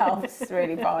amongst yourselves. It's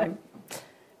really fine.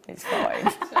 It's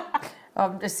fine.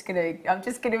 I'm just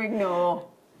gonna ignore.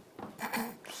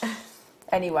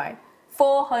 Anyway,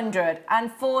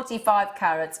 445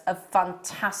 carats of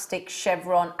fantastic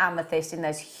chevron amethyst in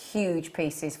those huge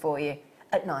pieces for you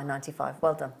at £9.95.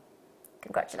 Well done.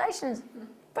 Congratulations.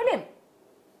 Brilliant.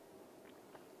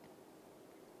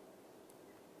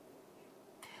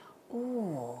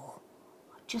 Ooh,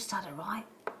 I just had a right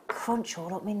crunch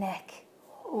all up my neck.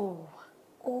 Ooh,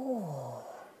 ooh,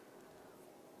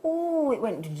 ooh, it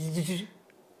went.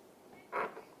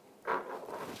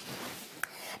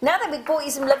 Now then, we bought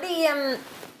you some lovely,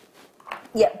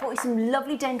 bought you some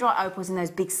lovely dendrite opals in those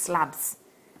big slabs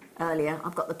earlier.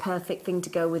 I've got the perfect thing to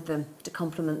go with them, to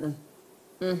complement them.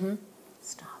 Mm-hmm.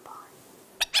 Star by.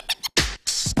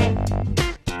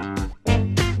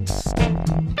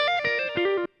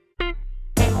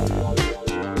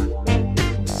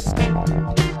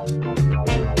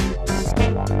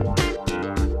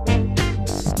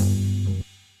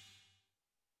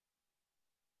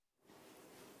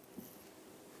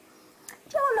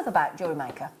 About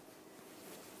JewelleryMaker.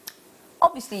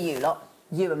 Obviously you lot,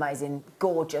 you amazing,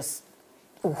 gorgeous,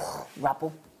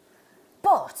 rabble.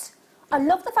 But I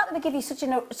love the fact that we give you such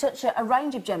a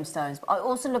range of gemstones, but I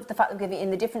also love the fact that we give it in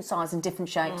the different sizes and different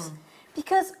shapes.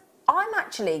 Because I'm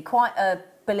actually quite a,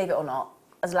 believe it or not,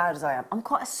 as loud as I am, I'm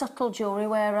quite a subtle jewellery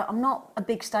wearer. I'm not a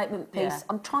big statement piece. Yeah.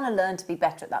 I'm trying to learn to be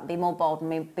better at that, be more bold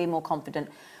and be more confident.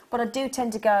 But I do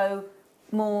tend to go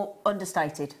more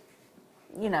understated.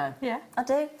 You know, yeah, I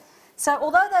do. So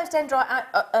although those dendrite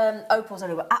opals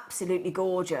were absolutely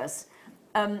gorgeous,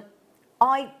 if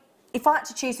I had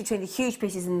to choose between the huge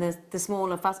pieces and the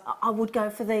smaller fast, I would go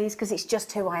for these because it's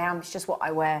just who I am. It's just what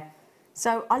I wear.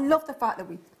 So I love the fact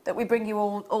that we bring you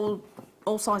all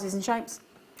sizes and shapes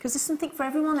because there's something for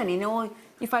everyone then in all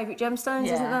your favourite gemstones,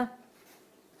 isn't there?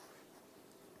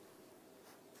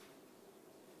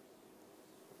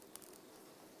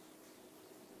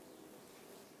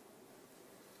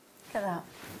 Look at that.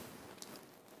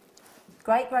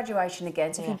 Great graduation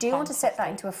again. So if you do want to set that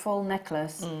into a full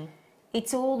necklace,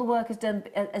 it's all the work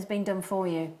has been done for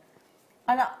you.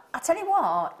 And I tell you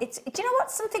what, do you know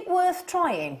what's something worth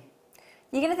trying?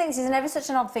 You're going to think this is never such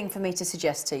an odd thing for me to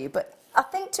suggest to you, but I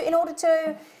think in order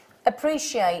to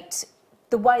appreciate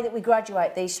the way that we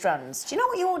graduate these strands, do you know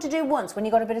what you ought to do once when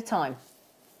you've got a bit of time?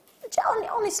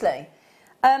 Honestly,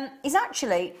 is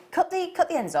actually cut the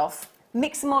ends off,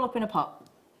 mix them all up in a pot.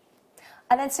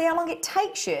 And then see how long it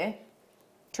takes you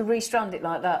to restrand it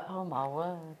like that. Oh my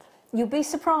word! You'll be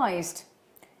surprised.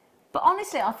 But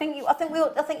honestly, I think you ought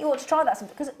to try that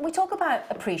because we talk about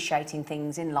appreciating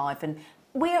things in life, and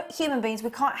we're human beings. We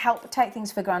can't help but take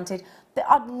things for granted. But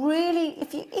I'd really,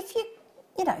 if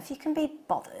you can be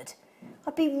bothered,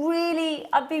 I'd be really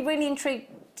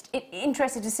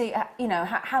interested to see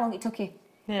how long it took you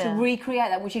to recreate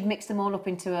that, which you'd mix them all up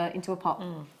into a pot.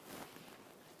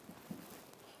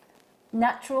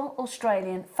 Natural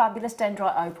Australian fabulous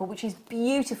dendrite opal, which is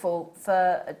beautiful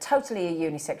for totally a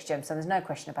unisex gemstone, there's no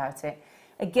question about it.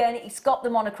 Again, it's got the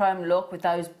monochrome look with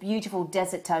those beautiful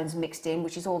desert tones mixed in,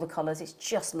 which is all the colours. It's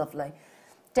just lovely.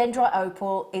 Dendrite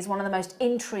opal is one of the most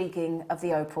intriguing of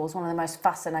the opals, one of the most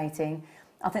fascinating.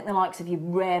 I think the likes of your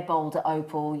rare boulder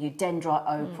opal, your dendrite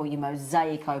opal, your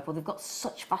mosaic opal, they've got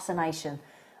such fascination.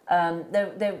 I mean,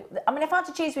 if I had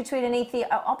to choose between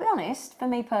I'll be honest, for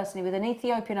me personally, with an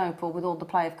Ethiopian opal with all the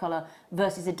play of colour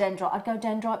versus a dendrite, I'd go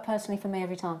dendrite personally for me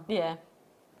every time. Yeah.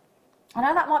 I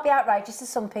know that might be outrageous to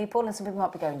some people, and some people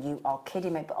might be going, you are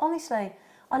kidding me. But honestly,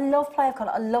 I love play of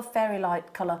colour, I love fairy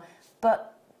light colour,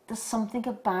 but there's something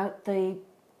about the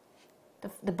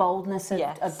boldness of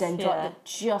dendrite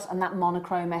that and that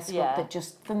monochrome-esque look that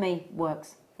just, for me,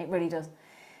 works. It really does.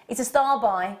 It's a star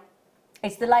buy.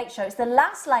 It's the late show. It's the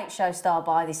last late show star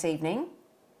buy this evening.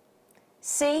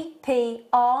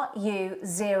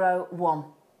 CPRU01.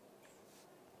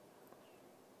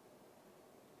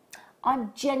 I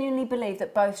genuinely believe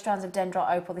that both strands of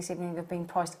dendrite opal this evening have been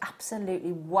priced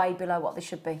absolutely way below what they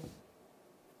should be.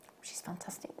 Which is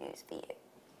fantastic news for you.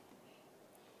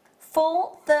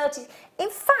 Full 30... In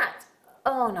fact...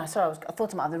 Oh, no, sorry, I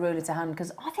thought I might have the ruler to hand,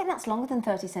 because I think that's longer than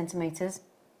 30 centimetres.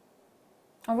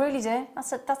 I really do.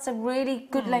 That's a really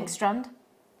good length strand.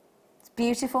 It's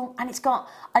beautiful, and it's got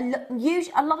a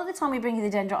lot of the time we bring you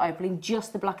the dendrite opal in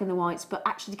just the black and the whites, but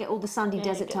actually to get all the sandy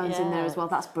desert tones in there as well.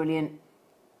 That's brilliant.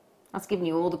 That's giving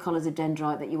you all the colours of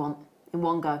dendrite that you want in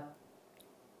one go.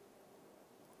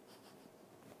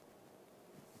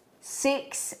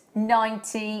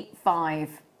 $6.95.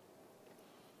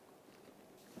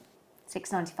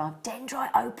 $6.95.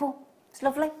 Dendrite opal. It's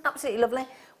lovely, absolutely lovely.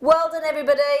 Well done,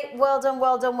 everybody. Well done,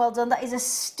 well done, well done. That is a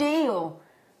steal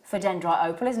for dendrite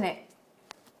opal, isn't it?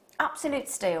 Absolute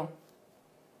steal.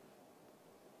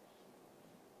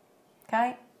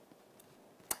 Okay.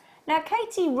 Now,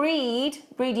 Katie Reid,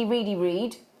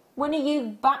 Reid, when are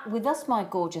you back with us, my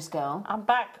gorgeous girl? I'm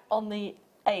back on the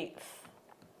 8th.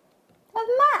 Of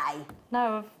May?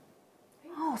 No, of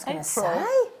I was going to say. April.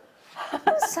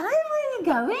 Where are you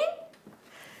going?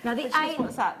 No, the 8th.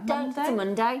 What's that? Monday? It's a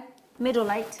Monday. Middle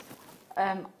late.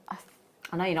 I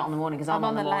know you're not on the morning because I'm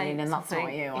on the morning, late, and that's I think.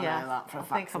 not you. I know that for a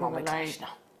fact. I think I'm on the late.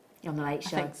 You're on the late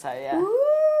show. I think so, yeah.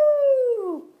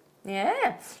 Woo!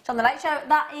 Yeah. So on the late show,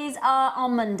 that is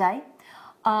on Monday.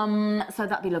 So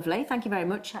that'd be lovely. Thank you very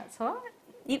much. That's all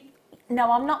right.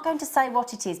 No, I'm not going to say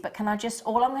what it is, but can I just...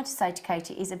 All I'm going to say to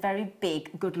Katie is a very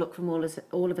big good luck from all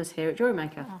of us here at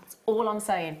JewelleryMaker. Oh. That's all I'm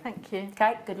saying. Thank you.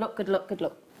 Okay, good luck, good luck, good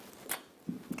luck.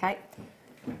 Okay.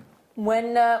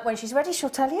 When she's ready, she'll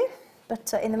tell you.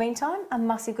 But in the meantime, a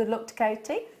massive good luck to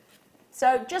Katie.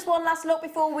 So just one last look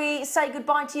before we say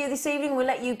goodbye to you this evening. We'll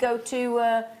let you go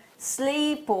to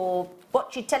sleep or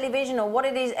watch your television or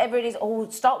whatever it is,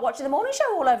 or start watching the morning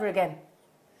show all over again.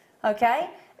 Okay?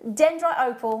 Dendrite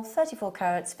opal, 34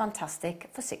 carats,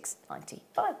 fantastic, for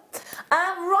 $6.95.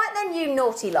 Right then, you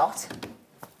naughty lot.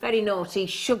 Very naughty,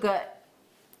 sugar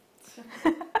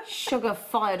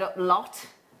fired up lot.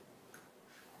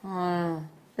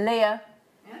 Leah,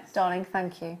 yes, darling,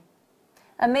 thank you.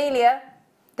 Amelia,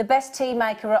 the best tea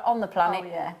maker on the planet. Oh,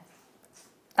 yeah.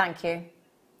 Thank you.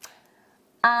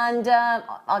 And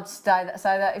I'd say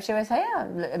that if she was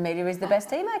here, Amelia is the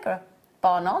best tea maker,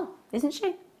 bar none, isn't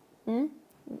she?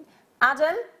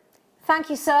 Adam, thank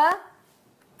you, sir.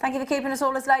 Thank you for keeping us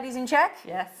all as ladies in check.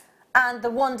 Yes. And the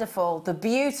wonderful, the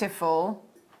beautiful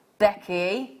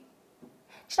Becky.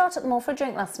 Do you know, I took them all for a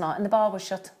drink last night and the bar was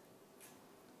shut.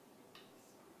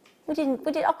 I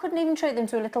couldn't even treat them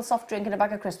to a little soft drink and a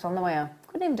bag of crisps on the way home.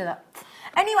 Couldn't even do that.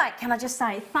 Anyway, can I just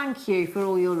say thank you for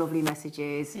all your lovely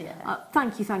messages. Yeah.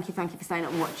 Thank you for staying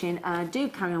up and watching. Do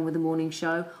carry on with the morning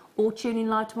show or tune in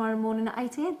live tomorrow morning at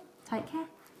 8 AM. Take care.